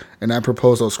whatever, and I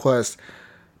propose those quests,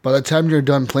 by the time you're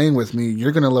done playing with me,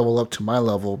 you're going to level up to my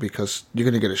level because you're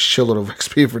going to get a shitload of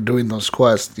XP for doing those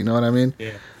quests. You know what I mean?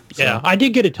 Yeah. So. Yeah, I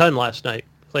did get a ton last night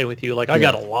playing with you. Like, I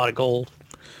got a lot of gold.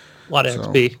 A lot of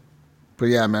XP. But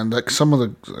yeah, man, like some of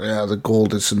the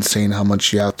gold is insane how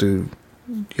much you have to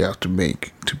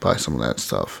make to buy some of that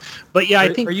stuff. But yeah,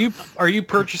 I think... Are you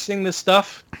purchasing this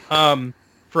stuff from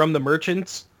the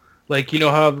merchants? Like, you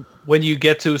know how when you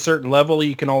get to a certain level,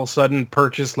 you can all of a sudden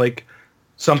purchase like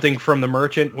something from the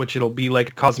merchant, which it'll be like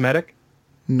a cosmetic?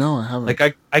 No, I haven't.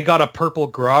 Like I got a purple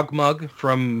grog mug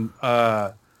from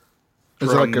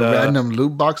is it like a random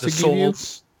loot box they give you?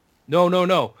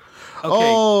 No.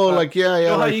 Okay, like you know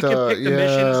how like you can pick the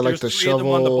missions? like There's the three of them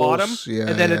on the bottom,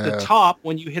 and then at the top,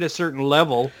 when you hit a certain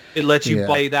level, it lets you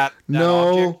buy that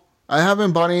object. I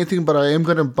haven't bought anything, but I am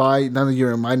going to buy, now that you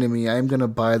reminded me, I am going to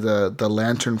buy the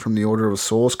lantern from the Order of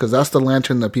Souls, because that's the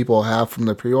lantern that people have from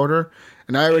the pre-order,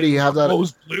 and I already have that.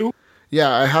 Rose blue?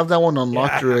 Yeah, I have that one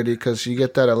unlocked already, because you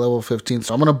get that at level 15,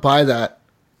 so I'm going to buy that,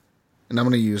 and I'm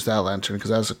going to use that lantern, because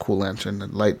that's a cool lantern.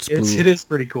 It lights blue. It is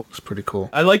pretty cool. It's pretty cool.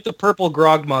 I like the purple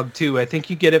grog mug, too. I think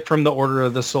you get it from the Order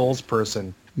of the Souls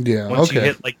person. Yeah, Once you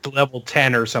hit, like, level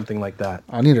 10 or something like that.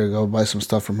 I need to go buy some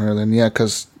stuff from her then, yeah,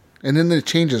 because... And then it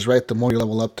changes, right? The more you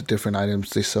level up, the different items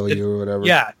they sell you or whatever.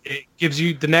 Yeah, it gives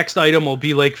you... The next item will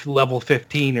be like level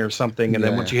 15 or something, and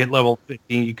then once you hit level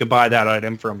 15, you can buy that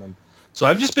item from them. So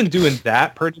I've just been doing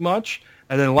that pretty much.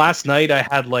 And then last night I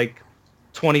had like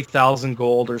 20,000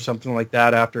 gold or something like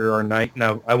that after our night.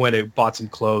 Now I went and bought some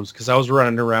clothes because I was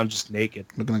running around just naked.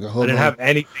 Looking like a hobo. I didn't have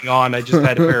anything on. I just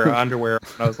had a pair of underwear.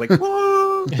 And I was like,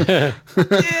 whoa! Yeah,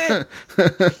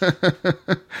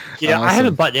 awesome. I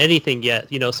haven't bought anything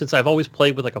yet. You know, since I've always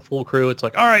played with like a full crew, it's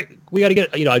like, all right, we got to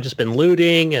get. You know, I've just been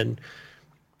looting and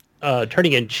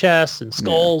turning in chests and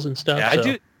skulls and stuff. Yeah,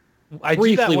 so I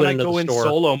do that when I go in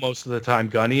solo most of the time,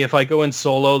 Gunny. If I go in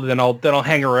solo, then I'll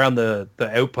hang around the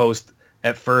outpost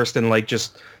at first and like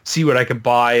just see what I can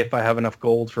buy if I have enough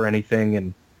gold for anything.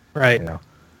 And right, you know,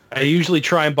 I usually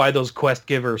try and buy those quest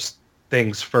givers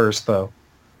things first, though,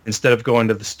 instead of going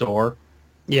to the store.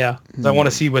 Yeah. I want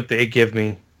to see what they give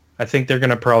me. I think they're going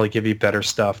to probably give you better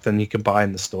stuff than you can buy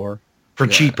in the store for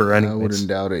cheaper. Anyways. I wouldn't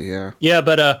doubt it. Yeah. Yeah,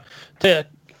 but to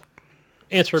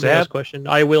answer Bill's question,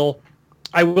 I will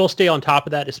stay on top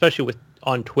of that, especially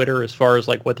on Twitter, as far as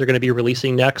like what they're going to be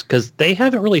releasing next, because they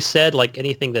haven't really said like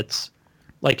anything that's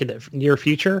like in the near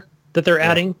future that they're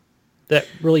adding that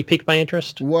really piqued my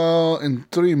interest. Well, in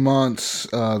 3 months,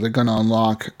 they're going to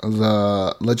unlock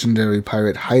the legendary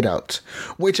pirate hideout,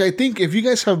 which I think if you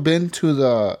guys have been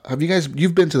to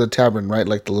you've been to the tavern, right?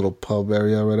 Like the little pub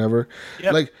area or whatever.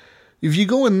 Yep. Like if you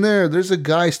go in there, there's a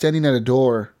guy standing at a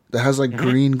door that has like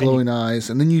green glowing eyes,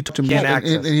 and then you touch him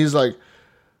and he's like,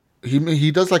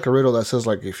 he does like a riddle that says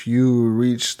like, if you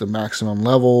reach the maximum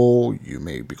level, you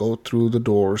may go through the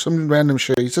door, or some random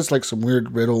shit. He says like some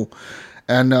weird riddle.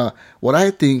 And what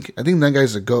I think that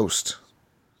guy's a ghost.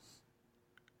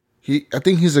 I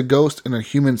think he's a ghost in a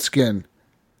human skin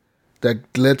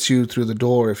that lets you through the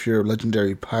door if you're a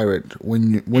legendary pirate.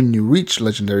 When you reach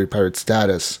legendary pirate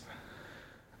status,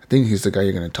 I think he's the guy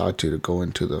you're going to talk to go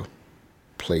into the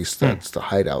place that's the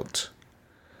hideout.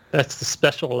 That's the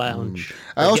special lounge.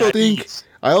 I also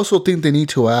think they need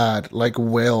to add like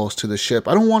whales to the ship.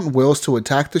 I don't want whales to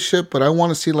attack the ship, but I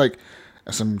want to see like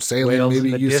some sailing. Whales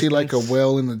maybe you see like a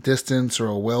whale in the distance, or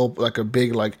a whale like a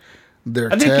big like their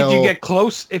tail. I think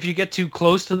if you get too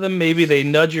close to them, maybe they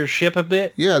nudge your ship a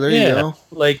bit. Yeah, there you go.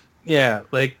 But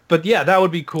that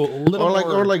would be cool.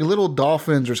 Or like little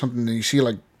dolphins or something that you see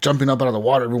like jumping up out of the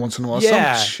water every once in a while.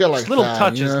 Yeah, Some shit like just little that.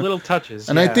 touches, you know? little touches.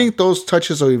 And I think those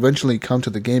touches will eventually come to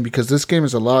the game because this game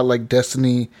is a lot like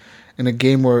Destiny, in a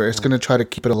game where it's going to try to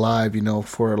keep it alive,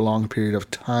 for a long period of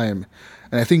time.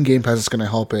 And I think Game Pass is going to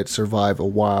help it survive a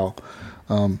while.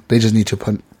 They just need to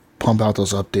pump out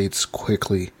those updates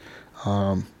quickly.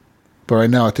 But right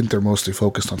now, I think they're mostly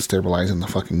focused on stabilizing the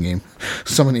fucking game.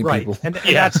 So many people. And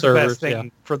Yeah, that's the servers, best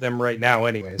thing for them right now,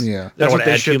 anyways. Yeah. They don't That's want what to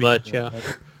they add should too be much. doing. Yeah.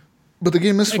 But the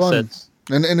game is Makes fun. sense.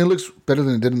 And it looks better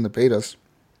than it did in the betas.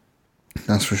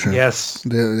 That's for sure. Yes.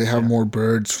 They have more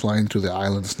birds flying through the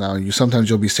islands now. Sometimes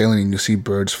you'll be sailing and you see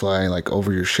birds flying like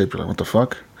over your ship. You're like, what the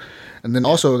fuck? And then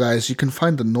also, guys, you can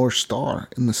find the North Star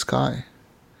in the sky.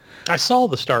 I saw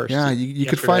the stars. Yeah, you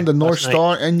could find the North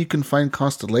Star and you can find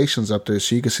constellations up there.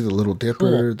 So you can see the Little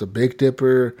Dipper, the Big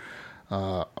Dipper,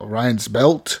 Orion's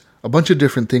Belt, a bunch of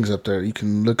different things up there. You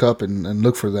can look up and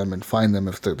look for them and find them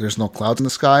if there's no clouds in the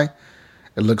sky.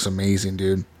 It looks amazing,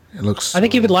 dude. It looks. I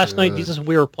think so even last night, good. Jesus,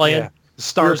 we were playing. Yeah. The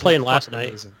stars we were playing look last fucking night,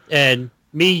 amazing. and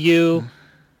me, you,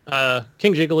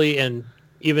 King Jiggly, and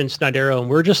even Snydero, and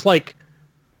we're just like,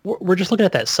 we're just looking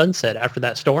at that sunset after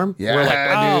that storm. Yeah, we're like,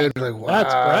 wow, dude. Like, wow.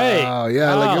 that's great.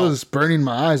 Yeah, like it Wow. was burning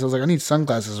my eyes. I was like, I need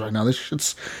sunglasses right now. This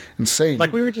shit's insane.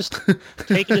 Like we were just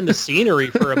taking in the scenery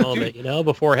for a moment,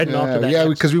 before heading off to that. yeah,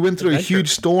 next because we went through adventure. a huge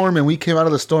storm and we came out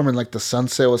of the storm and like the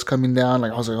sunset was coming down.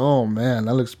 Like I was like, oh man,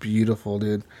 that looks beautiful,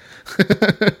 dude.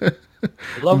 I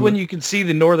love when you can see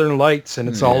the northern lights and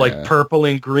it's all like purple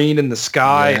and green in the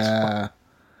sky. Yeah.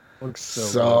 Looks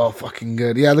So fucking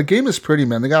good. Yeah, the game is pretty,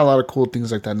 man. They got a lot of cool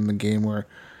things like that in the game where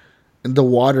the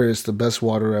water is the best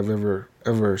water I've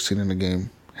ever seen in a game.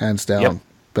 Hands down. Yep.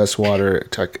 Best water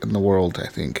tech in the world, I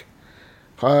think.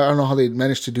 I don't know how they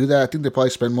managed to do that. I think they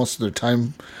probably spent most of their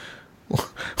time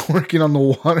working on the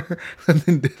water and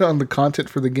then did on the content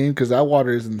for the game because that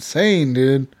water is insane,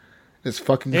 dude. It's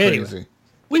fucking Anyway. crazy.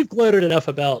 We've gloated enough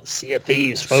about Sea of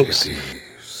Thieves, folks.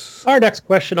 Our next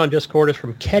question on Discord is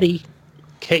from Keddy,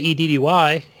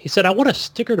 Keddy. He said, I want a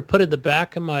sticker to put in the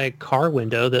back of my car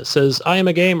window that says, I am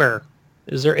a gamer.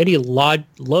 Is there any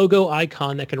logo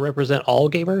icon that can represent all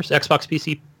gamers? Xbox,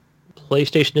 PC,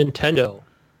 PlayStation, Nintendo.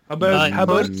 How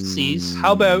about C's?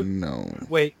 How about No.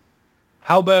 wait?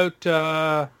 How about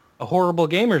a horrible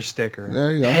gamer sticker?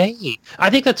 There you go. Hey, I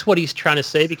think that's what he's trying to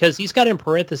say because he's got in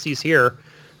parentheses here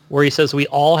where he says we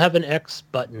all have an X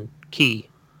button key,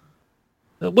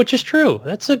 which is true.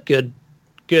 That's a good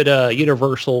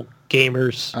universal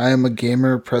gamers. I am a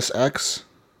gamer. Press X.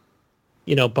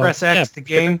 Press X to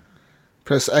game.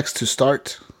 Press X to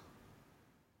start.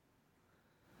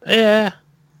 Yeah,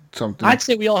 Something. I'd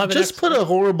say we all have an Just X put a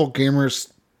horrible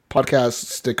gamers podcast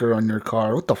sticker on your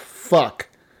car. What the fuck?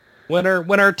 When our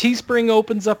Teespring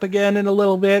opens up again in a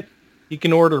little bit, you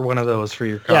can order one of those for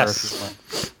your car. Yes.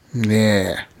 If you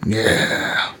want.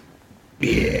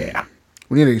 Yeah.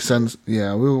 We need to send.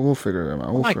 Yeah, we'll figure them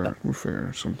out. We'll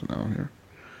figure something out here.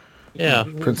 Yeah,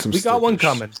 Print some. We got one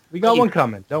stickers. coming. We got one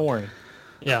coming. Don't worry.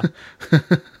 yeah.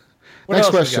 What Next else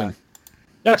we question. got?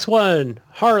 Next one,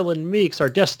 Harlan Meeks, our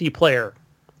Destiny player.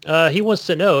 He wants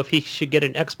to know if he should get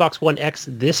an Xbox One X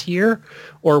this year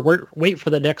or wait for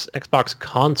the next Xbox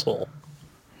console.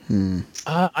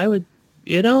 I would,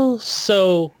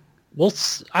 so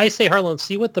I say, Harlan,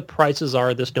 see what the prices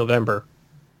are this November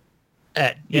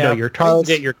at, your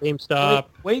Target, your GameStop.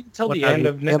 Wait until the what have end you,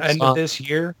 of end Amazon. of this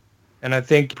year, and I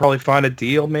think probably find a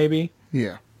deal maybe.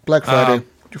 Yeah, Black Friday.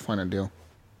 You find a deal.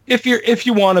 If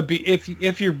you want to be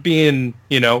if you're being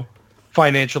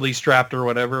financially strapped or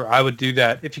whatever, I would do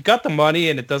that. If you got the money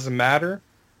and it doesn't matter,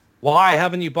 why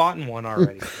haven't you bought one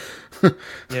already? I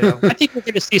think we're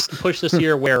going to see some push this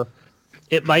year where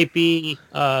it might be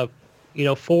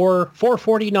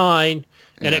 $449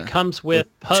 and it comes with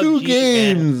PUBG 2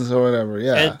 games or whatever.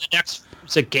 Yeah. and the next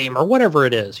is a game or whatever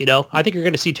it is. I think you're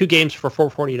going to see 2 games for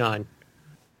 $449.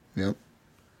 Yep.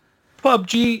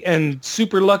 PUBG and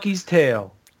Super Lucky's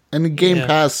Tale. And the Game Yeah.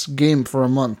 Pass game for a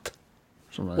month.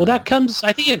 Something like Well,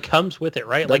 I think it comes with it,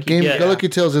 right? That game, Lucky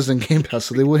Tales isn't Game Pass,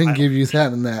 so they wouldn't give you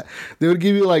that and that. They would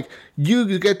give you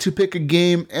you get to pick a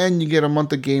game and you get a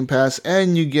month of Game Pass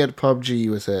and you get PUBG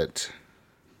with it.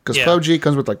 Because PUBG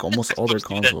comes with almost all their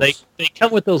consoles. They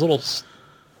come with those little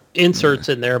inserts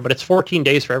in there, but it's 14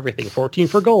 days for everything. 14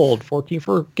 for gold, 14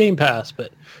 for Game Pass.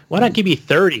 But why not give me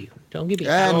 30? Don't give me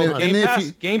And 30.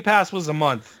 if Game Pass was a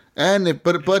month. And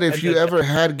if you ever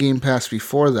had Game Pass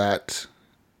before that,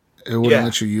 it wouldn't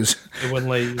let you use it. It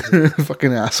wouldn't let you use it.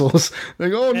 Fucking assholes.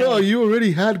 No, you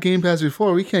already had Game Pass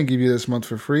before. We can't give you this month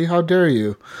for free. How dare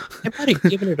you? I might have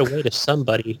given it away to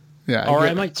somebody. Yeah,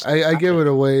 I might. I gave it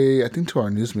away, I think, to our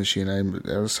news machine. I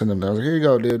was sending them. I was like, here you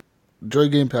go, dude. Enjoy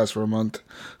Game Pass for a month.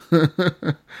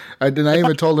 I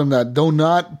even told him that do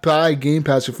not buy Game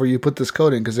Pass before you put this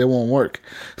code in because it won't work.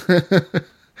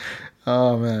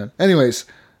 Oh man. Anyways,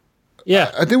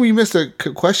 Yeah. I think we missed a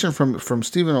question from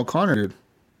Stephen O'Connor, dude.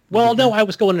 Well, no, I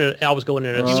was going in a He's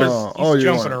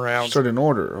jumping around. Certain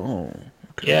order. Oh.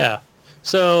 Okay. Yeah.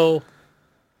 So,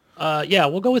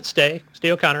 we'll go with Stay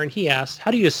O'Connor, and he asked,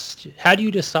 how do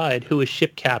you decide who is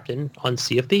ship captain on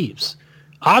Sea of Thieves?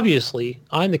 Obviously,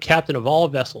 I'm the captain of all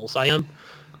vessels. I am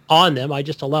on them. I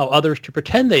just allow others to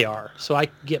pretend they are, so I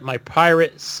can get my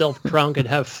pirate self drunk and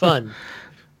have fun.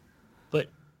 But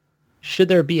should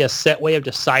there be a set way of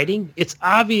deciding? It's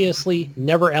obviously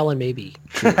never Alan Maybe.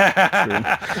 True.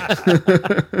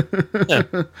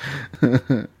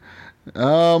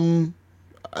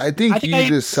 I think you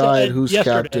decide who's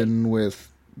captain with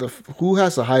who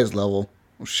has the highest level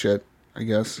of shit, I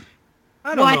guess.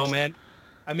 I don't know, man.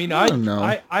 I mean, I don't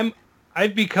know.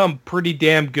 I've become pretty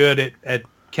damn good at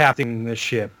captaining this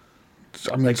ship.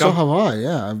 I mean, so have I,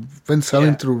 yeah. I've been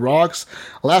sailing through rocks.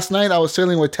 Last night I was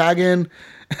sailing with Taggin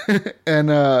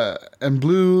and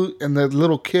Blue and the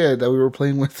little kid that we were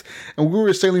playing with, and we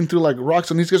were sailing through like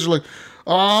rocks, and these guys are like,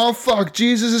 oh fuck,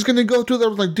 Jesus is gonna go through that. I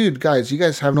was like, dude, guys, you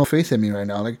guys have no faith in me right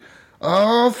now. Like,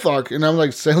 oh fuck, and I'm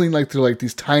like sailing like through like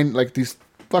these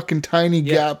fucking tiny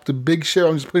gap, the big ship.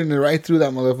 I'm just putting it right through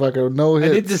that motherfucker with no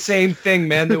hits. I did the same thing,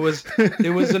 man. There was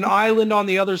an island on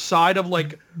the other side of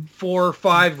like 4 or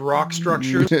 5 rock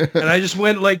structures, and I just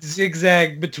went like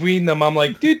zigzag between them. I'm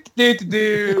like, do.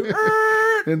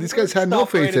 And these guys had no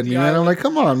faith in me, man. I'm like,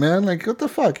 come on, man. Like, what the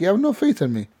fuck? You have no faith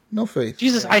in me. No faith.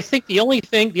 Jesus, I think the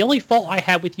only fault I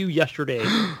had with you yesterday,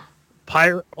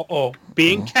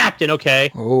 being captain, okay?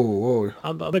 Oh.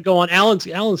 I'm going to go on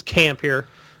Alan's camp here.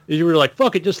 You were like,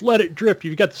 fuck it, just let it drift.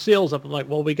 You've got the sails up. I'm like,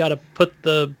 well, we got to put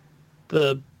the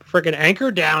freaking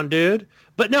anchor down, dude.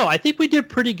 But no, I think we did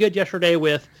pretty good yesterday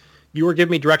with, you were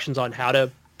giving me directions on how to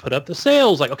put up the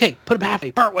sails. Like, okay, put them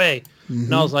halfway, part way. Mm-hmm.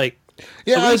 And I was like,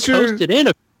 yeah, so we coasted in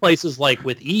a places like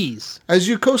with ease. As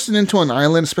you're coasting into an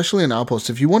island, especially an outpost,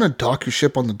 if you want to dock your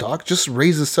ship on the dock, just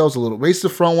raise the sails a little. Raise the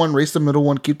front one, raise the middle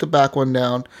one, keep the back one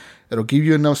down. It'll give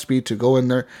you enough speed to go in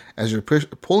there. As you're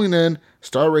pulling in,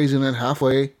 start raising it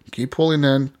halfway, keep pulling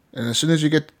in, and as soon as you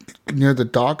get near the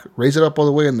dock, raise it up all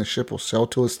the way, and the ship will sail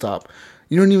to a stop.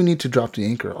 You don't even need to drop the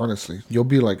anchor, honestly. You'll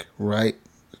be like, right,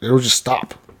 it'll just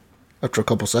stop after a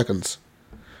couple seconds.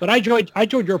 But I joined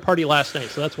your party last night,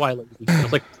 so that's why I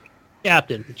was like,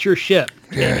 Captain, it's your ship.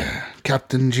 Yeah,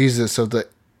 Captain Jesus of the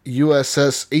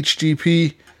USS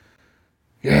HGP.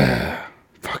 Yeah,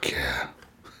 fuck yeah.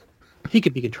 He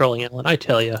could be controlling Alan, I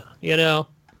tell you, you know.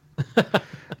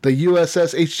 The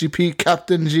USS HGP,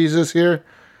 Captain Jesus here.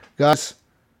 Guys,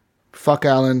 fuck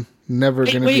Alan. Never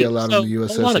going to be allowed in the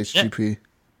USS HGP.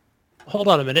 Hold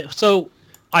on a minute. So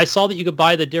I saw that you could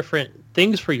buy the different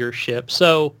things for your ship.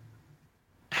 So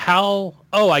how...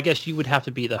 Oh, I guess you would have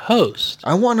to be the host.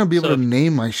 I want to be able to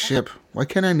name my ship. Why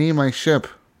can't I name my ship?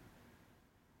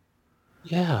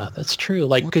 Yeah, that's true.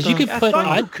 Like, because you could put...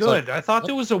 I thought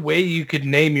there was a way you could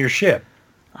name your ship.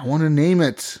 I want to name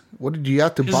it. What do you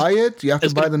have to buy it? Do you have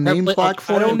to buy the name plaque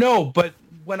for it? I don't know, but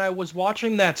when I was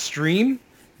watching that stream,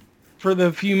 for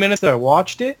the few minutes that I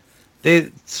watched it,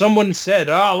 someone said,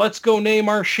 let's go name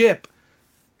our ship.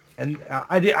 And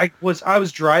I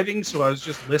was driving, so I was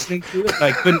just listening to it, and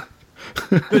I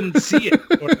couldn't see it.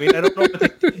 You know what I mean? I don't know what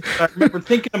they did. I remember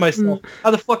thinking to myself,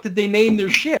 how the fuck did they name their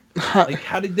ship? Like,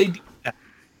 how did they do that?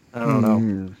 I don't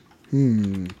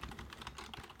know.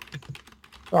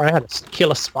 Oh, I had to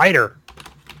kill a spider.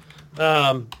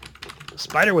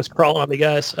 Spider was crawling on me,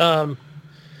 guys.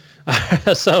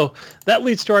 So that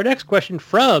leads to our next question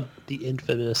from the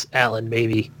infamous Alan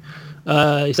Maybe.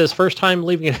 He says, first time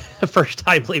leaving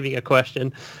a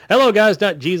question. Hello, guys.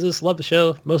 Not Jesus. Love the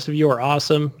show. Most of you are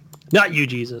awesome. Not you,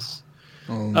 Jesus.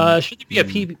 Should there be a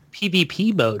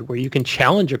PvP mode where you can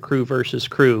challenge a crew versus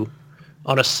crew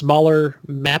on a smaller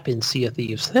map in Sea of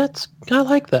Thieves? I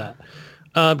like that.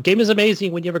 Game is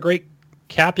amazing when you have a great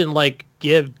captain like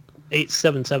Give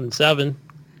 8777.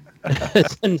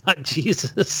 Not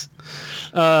Jesus.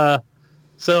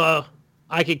 So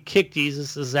I could kick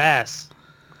Jesus' ass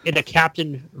in a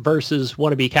captain versus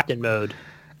wannabe captain mode.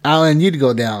 Alan, you'd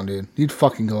go down, dude. You'd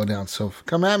fucking go down. So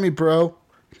come at me, bro.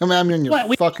 Come at me on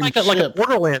your fucking ship. Like a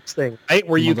Borderlands thing, right?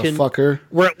 Where you can... Where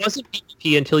it wasn't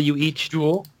PvP until you each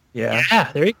duel. Yeah.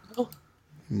 Yeah, there you go.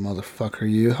 Motherfucker,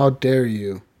 you. How dare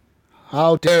you?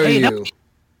 How dare you?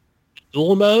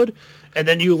 Duel mode, and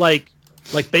then you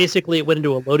basically it went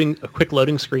into a quick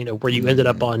loading screen of where you ended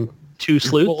up on 2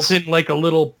 sleuths. Both in like a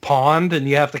little pond, and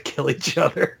you have to kill each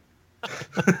other.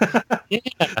 Yeah.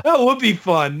 That would be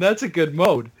fun. That's a good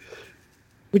mode.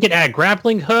 We could add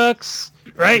grappling hooks,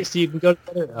 right? So you can go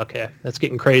together. Okay, that's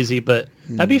getting crazy, but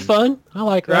that'd be fun. I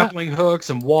like that. Grappling hooks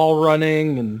and wall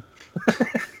running and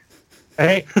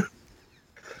Hey,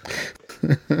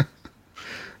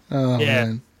 Oh, Yeah.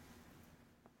 man.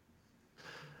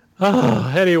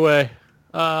 anyway,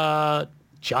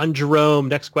 John Jerome,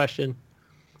 next question.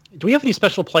 Do we have any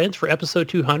special plans for episode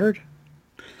 200?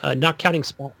 Not counting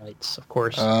spotlights, of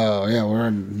course. Oh, yeah, we're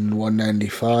on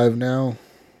 195 now.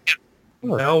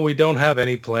 no, we don't have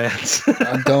any plans.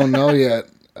 I don't know yet.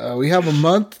 We have a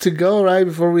month to go, right,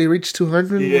 before we reach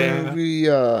 200. Yeah. We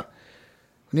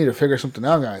need to figure something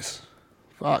out, guys.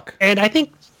 Fuck. And I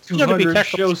think 200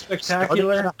 technical, show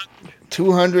spectacular.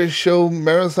 200 show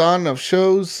marathon of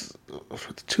shows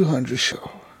for the 200 show.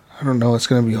 I don't know. It's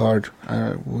gonna be hard.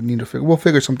 We'll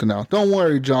figure something out. Don't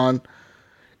worry, John.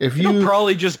 If It'll you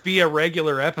probably just be a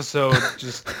regular episode.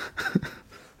 Just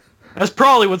that's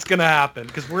probably what's gonna happen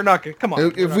because we're not gonna come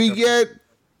on. if we get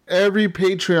every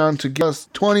Patreon to give us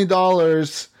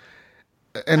 $20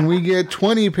 and we get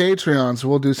 20 Patreons,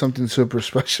 we'll do something super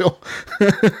special.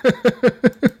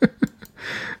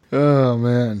 Oh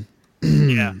man,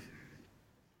 yeah.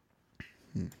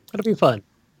 It'll be fun.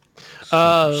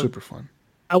 super fun.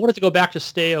 I wanted to go back to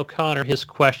Stay O'Connor, his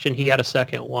question. He had a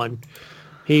second one.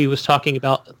 He was talking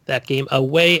about that game, A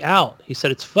Way Out. He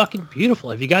said, it's fucking beautiful.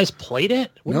 Have you guys played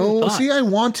it? What are your No, thoughts? see, I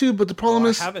want to, but the problem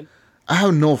is I haven't. I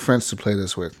have no friends to play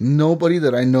this with. Nobody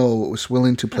that I know was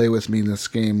willing to play with me in this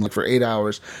game like for 8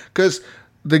 hours. Because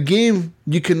the game,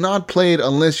 you cannot play it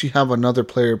unless you have another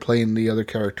player playing the other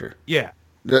character. Yeah,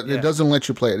 It doesn't let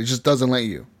you play it. It just doesn't let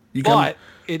you. You but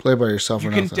can play by yourself you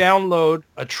or can nothing. download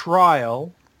a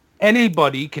trial.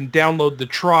 Anybody can download the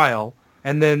trial,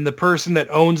 and then the person that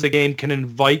owns the game can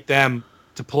invite them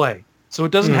to play. So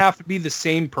it doesn't have to be the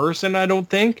same person, I don't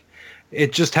think.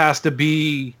 It just has to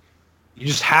be, you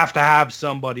just have to have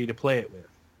somebody to play it with.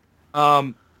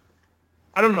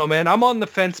 I don't know, man. I'm on the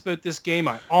fence about this game.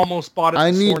 I almost bought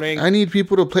it this morning. I need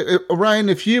people to play. Ryan,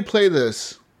 if you play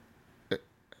this,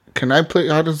 can I play?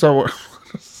 How does that work?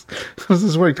 How does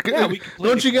this work? Yeah, we can play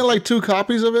Don't it. you get like 2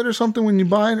 copies of it or something when you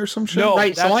buy it or some shit? No.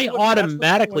 Right, so that's I what- that's what's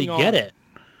automatically going get on. it.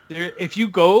 There, if you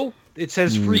go, it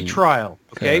says free trial.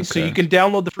 Okay? So okay. you can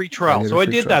download the free trial. need a So I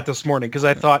free did trial. that this morning because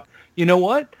I thought, you know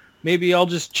what? Maybe I'll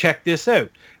just check this out.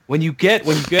 When you get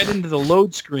into the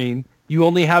load screen, you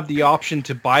only have the option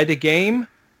to buy the game.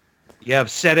 You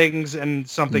have settings and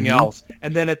something else.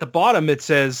 And then at the bottom it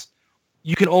says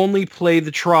you can only play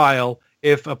the trial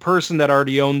if a person that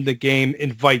already owned the game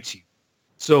invites you.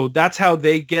 So that's how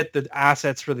they get the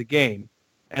assets for the game.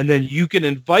 And then you can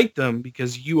invite them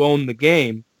because you own the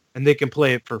game and they can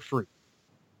play it for free.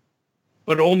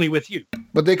 But only with you.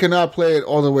 But they cannot play it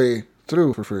all the way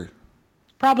through for free.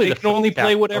 Probably They the can only first play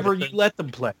chapter whatever of you it. let them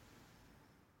play.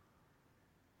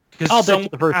 I'll Because bet someone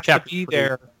the first has to chapter be free.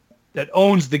 there that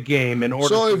owns the game in order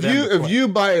So for them to if play. you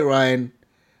buy it, Ryan,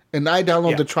 and I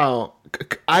download Yeah. the trial,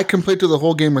 I can play through the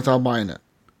whole game without buying it.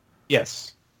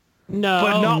 Yes. No,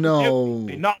 But not no. without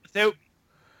me. Not without me.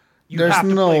 You There's have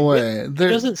to no play with way.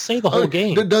 it doesn't say the whole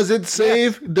game. Does it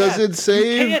save? Does Yes. it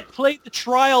save? You can't play the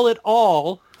trial at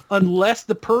all unless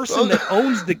the person that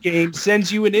owns the game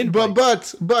sends you an invite.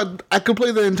 But I could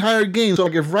play the entire game. So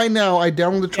like if right now I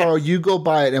download the trial, Yes. you go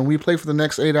buy it, and we play for the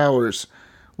next 8 hours,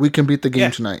 we can beat the game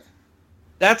Yes. tonight.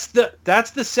 That's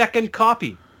the second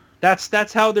copy.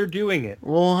 That's how they're doing it.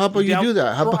 Well, how about you do download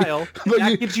that? How the about, trial, how about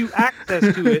that you? gives you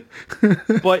access to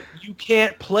it, but you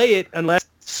can't play it unless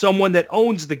someone that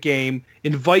owns the game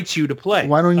invites you to play.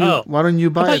 Why don't you? Oh. Why don't you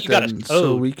buy thought it you got a then, so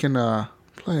code. we can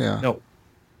play? No.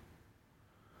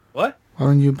 What? Why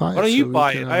don't you buy it? Why don't so you we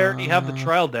buy can, it? I already have the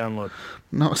trial download.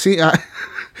 No, see,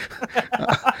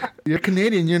 you're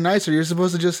Canadian. You're nicer. You're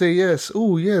supposed to just say yes.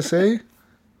 Ooh, yes, eh?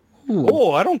 Ooh,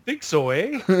 Oh, I don't think so,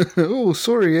 eh? ooh,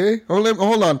 sorry, eh? Oh,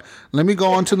 hold on. Let me go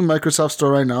on to the Microsoft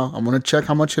Store right now. I'm gonna check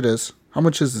how much it is. How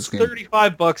much is this game?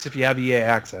 $35 if you have EA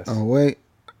access. Oh wait,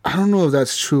 I don't know if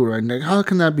that's true, right, Nick? How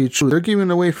can that be true? They're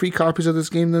giving away free copies of this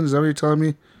game. Then is that what you're telling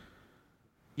me?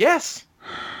 Yes.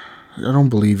 I don't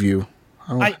believe you.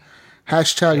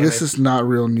 Hashtag Damn this it. is not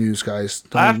real news, guys.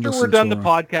 Don't After we're listen done to the her.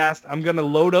 podcast, I'm gonna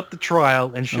load up the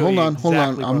trial and show Hold you on.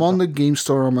 exactly I'm what on the game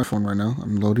store on my phone right now.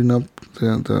 I'm loading up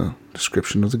the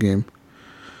description of the game.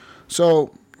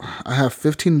 So, I have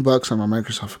 $15 on my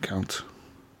Microsoft account.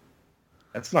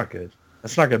 That's not good.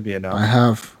 That's not gonna be enough. I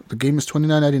have the game is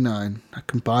 $29.99. I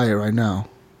can buy it right now,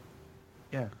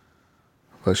 Yeah.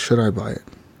 but should I buy it?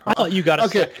 I thought you got a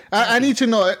Okay, second. I need to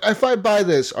know if I buy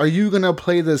this, are you gonna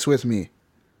play this with me?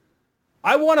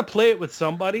 I want to play it with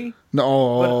somebody.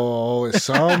 No, it's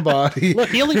somebody. Look,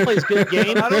 he only plays good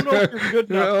games. I don't know if you're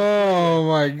good enough. Oh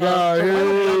my God!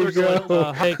 Here we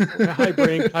go. Hey, hi,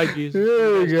 Brink. Hi, Jesus.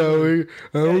 Here we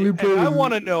go. I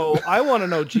want to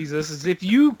know, Jesus, is if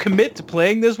you commit to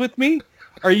playing this with me,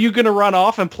 are you going to run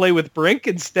off and play with Brink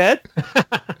instead?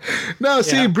 No,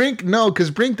 see, Brink, no, because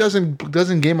Brink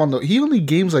doesn't game on the. He only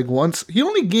games like once. He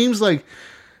only games like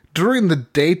during the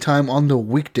daytime on the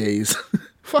weekdays.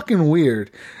 Fucking weird.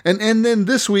 And then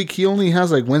this week he only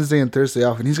has like Wednesday and Thursday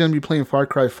off, and he's gonna be playing Far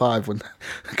Cry 5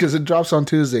 because it drops on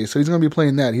Tuesday. So he's gonna be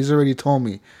playing that. He's already told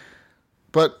me.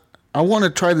 But I want to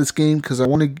try this game because I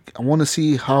want to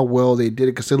see how well they did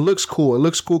it because it looks cool. It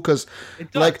looks cool because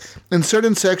like in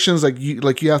certain sections like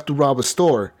you have to rob a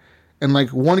store, and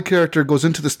like one character goes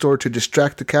into the store to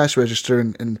distract the cash register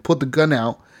and put the gun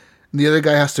out, and the other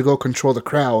guy has to go control the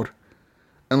crowd,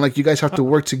 and like you guys have to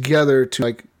work together to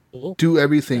like do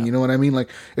everything. You know what I mean? Like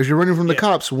if you're running from the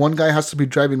cops, one guy has to be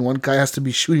driving, one guy has to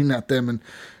be shooting at them, and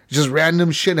just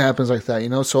random shit happens like that. You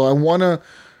know, so I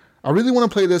really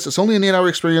want to play this. It's only an 8-hour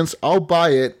experience. I'll buy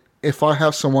it if I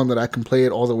have someone that I can play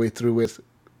it all the way through with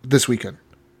this weekend.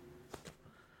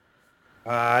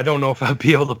 I don't know if I'll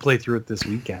be able to play through it this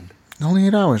weekend. Only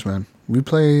 8 hours, man. We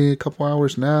play a couple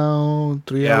hours now,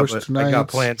 3 hours tonight. I got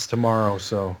plans tomorrow,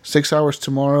 so 6 hours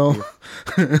tomorrow.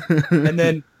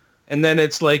 and then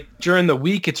it's like during the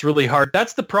week, it's really hard.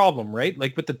 That's the problem, right?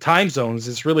 Like with the time zones,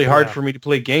 it's really hard for me to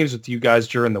play games with you guys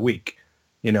during the week,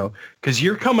 you know, because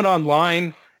you're coming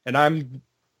online and I'm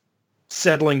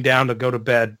settling down to go to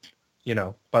bed, you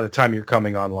know, by the time you're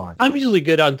coming online. I'm usually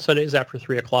good on Sundays after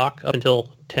 3 o'clock up until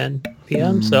 10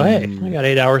 p.m. So, hey, I got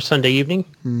 8 hours Sunday evening.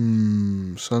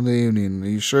 Sunday evening. Are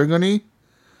you sure, Gunny?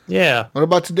 Yeah. What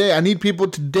about today? I need people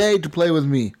today to play with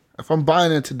me. If I'm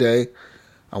buying it today,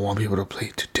 I want people to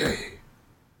play today.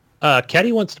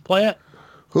 Caddy wants to play it.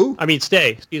 Who? I mean, stay.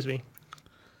 Excuse me.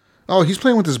 Oh, he's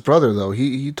playing with his brother, though.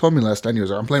 He told me last night, he was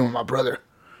like, I'm playing with my brother.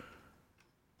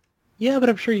 Yeah, but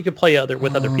I'm sure you could play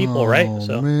with other people, right?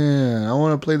 So man, I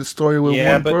want to play the story with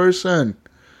one person.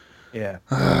 Yeah.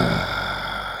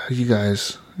 You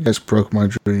guys broke my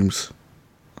dreams.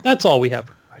 That's all we have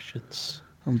for questions.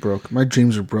 I'm broke. My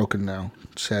dreams are broken now.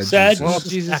 Sad Jesus. Well,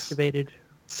 Jesus activated.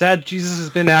 Sad Jesus has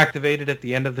been activated at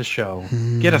the end of the show.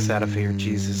 Get us out of here,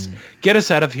 Jesus. Get us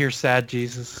out of here, sad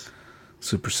Jesus.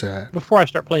 Super sad. Before I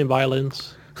start playing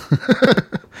violins.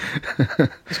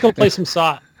 Let's go play some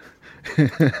SOT.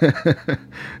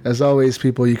 As always,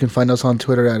 people, you can find us on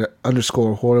Twitter at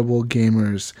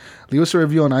 _horriblegamers. Leave us a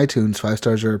review on iTunes. 5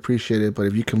 stars are appreciated, but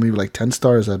if you can leave like 10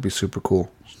 stars, that'd be super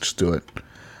cool. Just do it.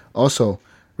 Also,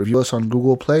 review us on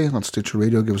Google Play, on Stitcher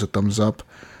Radio, give us a thumbs up,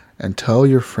 and tell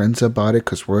your friends about it,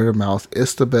 because word of mouth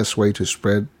is the best way to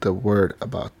spread the word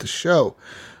about the show.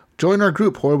 Join our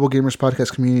group, Horrible Gamers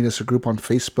Podcast Community. That's a group on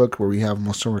Facebook where we have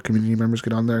most of our community members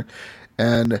get on there,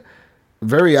 and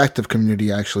very active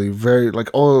community, actually. Very, like,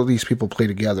 all of these people play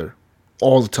together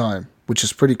all the time, which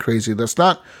is pretty crazy. That's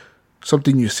not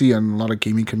something you see in a lot of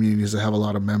gaming communities that have a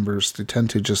lot of members. They tend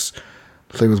to just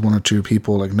play with 1 or 2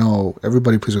 people. Like, no,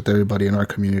 everybody plays with everybody in our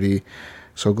community.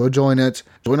 So go join it.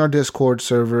 Join our Discord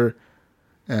server.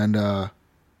 And,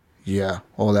 yeah,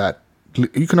 all that.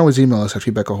 You can always email us at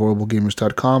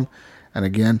feedback@horriblegamers.com. And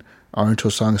again, our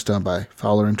intro song is done by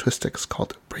Fowler and Twistic. It's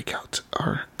called Breakout.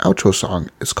 Our outro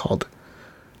song is called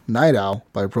Night Owl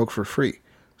by Broke for Free.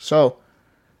 So,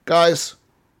 guys,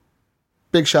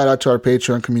 big shout out to our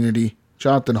Patreon community.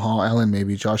 Jonathan Hall, Alan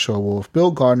Maybe, Joshua Wolf,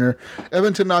 Bill Gardner,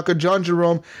 Evan Tanaka, John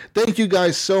Jerome. Thank you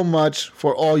guys so much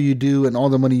for all you do and all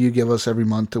the money you give us every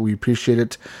month. We appreciate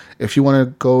it. If you want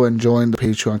to go and join the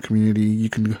Patreon community, you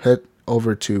can head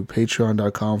over to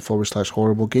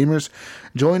patreon.com/horriblegamers.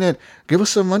 Join it. Give us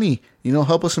some money. You know,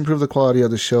 help us improve the quality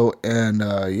of the show. And,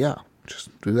 yeah, just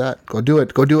do that. Go do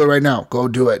it. Go do it right now. Go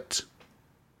do it.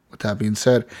 With that being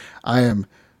said, I am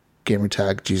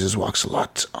Gamertag Jesus Walks a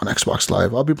Lot on Xbox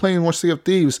Live. I'll be playing more Sea of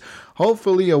Thieves.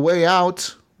 Hopefully a way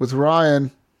out with Ryan.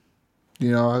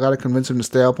 You know, I gotta convince him to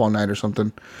stay up all night or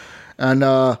something. And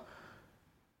what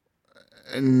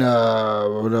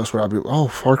else would I be? Oh,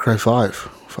 Far Cry 5.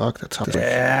 Fuck, that sounds like...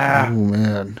 Oh,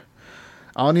 man.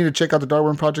 I'll need to check out the Dark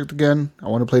Worm Project again. I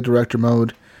want to play Director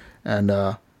Mode. And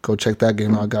go check that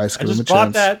game out, guys. I just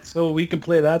bought that so we can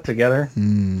play that together.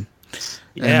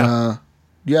 Yeah. And,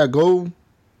 yeah, go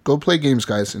play games,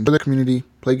 guys. Enjoy the community.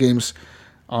 Play games.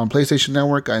 On PlayStation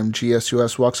Network, I'm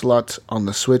GSUS Walks a Lot. On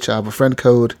the Switch, I have a friend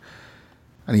code.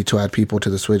 I need to add people to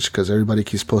the Switch because everybody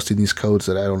keeps posting these codes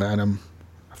that I don't add them.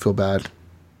 I feel bad.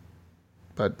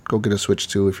 But go get a Switch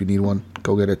too if you need one.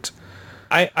 Go get it.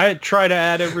 I try to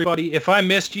add everybody. If I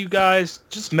missed you guys,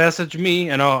 just message me,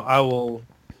 and I will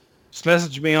just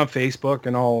message me on Facebook,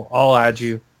 and I'll add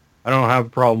you. I don't have a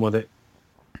problem with it.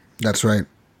 That's right.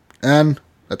 And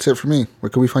that's it for me. Where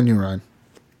can we find you, Ryan?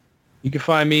 You can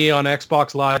find me on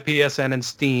Xbox Live, PSN, and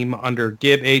Steam under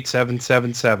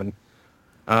Gib8777.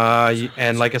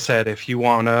 And like I said, if you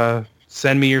want to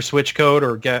send me your Switch code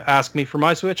or ask me for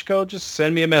my Switch code, just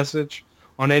send me a message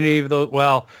on any of those.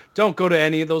 Well, don't go to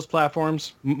any of those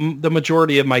platforms. The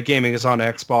majority of my gaming is on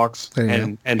Xbox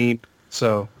and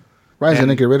so. Ryan's going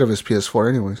to get rid of his PS4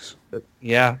 anyways.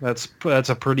 Yeah, that's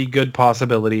a pretty good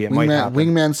possibility. It might happen.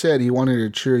 Wingman said he wanted to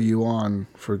cheer you on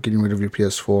for getting rid of your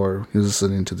PS4. He was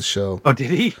listening to the show. Oh,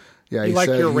 did he? Yeah, he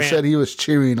said he was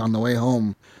cheering on the way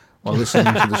home while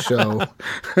listening to the show.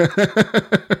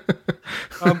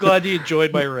 I'm glad you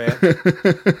enjoyed my rant.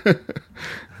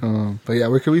 But yeah,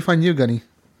 where can we find you, Gunny?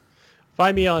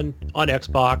 Find me on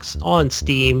Xbox, on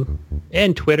Steam,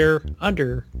 and Twitter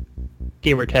under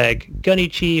gamertag Gunny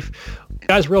Chief.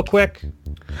 Guys, real quick,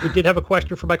 we did have a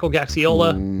question for Michael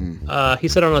Gaxiola. He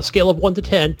said on a scale of 1 to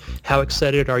 10, how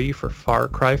excited are you for Far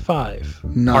Cry 5?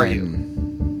 9. Are you?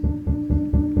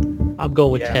 I'm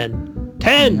going with 10.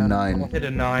 10! 9. I'll hit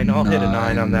a 9. I'll hit a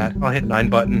 9 on that. I'll hit a 9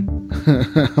 button.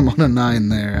 I'm on a 9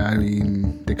 there. I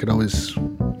mean, they could always,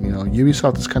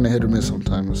 Ubisoft is kind of hit or miss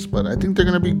sometimes, but I think they're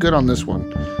going to be good on this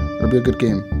one. It'll be a good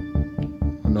game.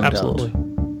 No Absolutely. doubt.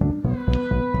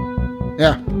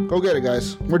 Yeah, go get it,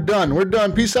 guys. We're done.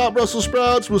 Peace out, Brussels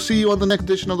sprouts. We'll see you on the next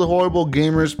edition of the Horrible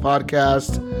Gamers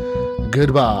podcast.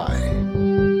 Goodbye.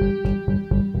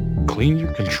 Clean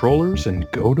your controllers and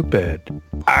go to bed.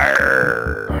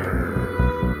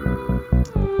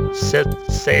 Set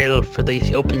sail for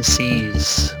the open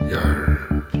seas.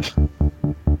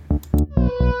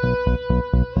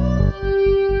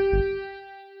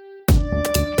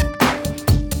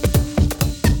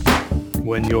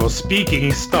 When your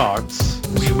speaking starts,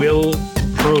 we will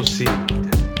proceed. I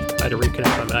had to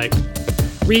reconnect my mic.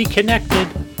 Reconnected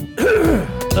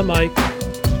the mic.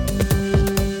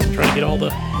 Trying to get all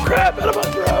the crap out of my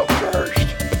throat first.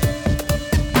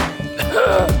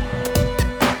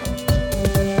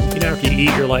 After you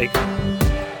eat, you're like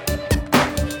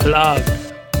clogged.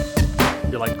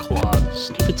 You're like clogged.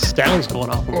 Stupid sounds going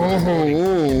off. Oh,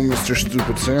 Mr.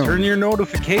 Stupid Sound. Turn your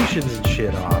notifications and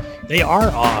shit off. They are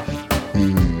off.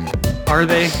 Are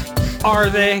they? Are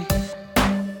they?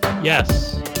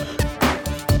 Yes.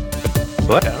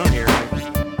 What? I don't hear it.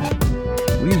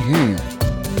 What are you hearing?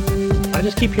 I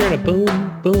just keep hearing a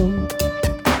boom, boom.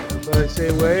 Everybody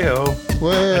say way-ho.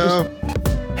 Well,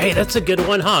 Hey, that's a good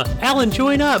one, huh? Alan,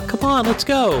 join up. Come on, let's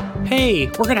go. Hey,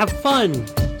 we're going to have fun.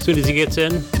 As soon as he gets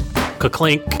in,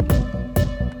 ka-clink.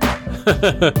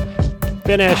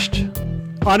 Finished.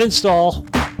 Uninstall.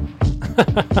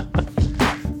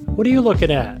 What are you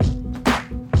looking at?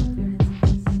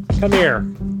 Come here.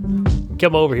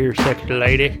 Come over here, sexy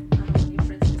lady.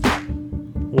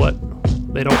 What?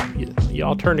 They don't...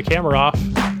 Y'all turn the camera off.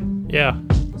 Yeah.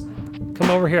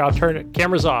 Come over here. I'll turn it.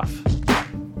 Camera's off.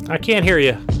 I can't hear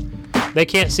you. They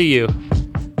can't see you.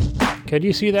 Can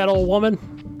you see that old woman?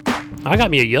 I got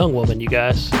me a young woman, you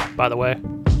guys, by the way.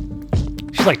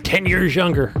 She's like 10 years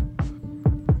younger.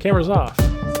 Camera's off.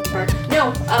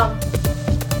 No,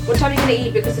 what time are you going to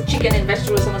eat? Because the chicken and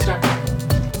vegetables almost done.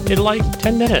 In like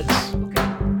 10 minutes. Okay.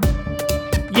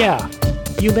 Yeah,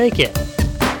 you make it.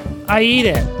 I eat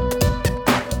it.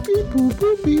 beep, boop,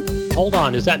 boop, beep. Hold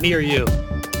on, is that me or you?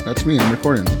 That's me. I'm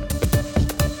recording.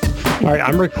 All right,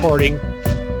 I'm recording.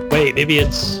 Wait, maybe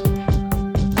it's...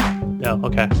 No,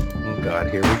 okay. Oh, God,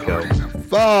 here we go.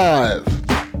 5.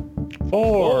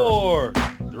 4,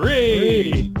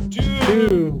 3,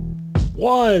 2,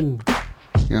 1.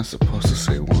 You're not supposed to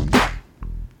say 1.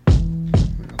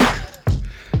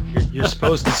 You're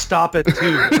supposed to stop at 2.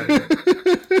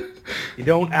 You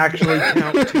don't actually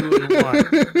count 2 and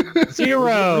 1. 0.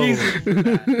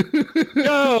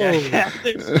 Go. Yeah,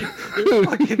 there's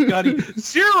fucking Gunny.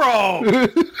 0.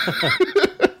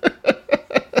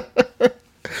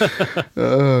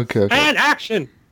 Okay. And action.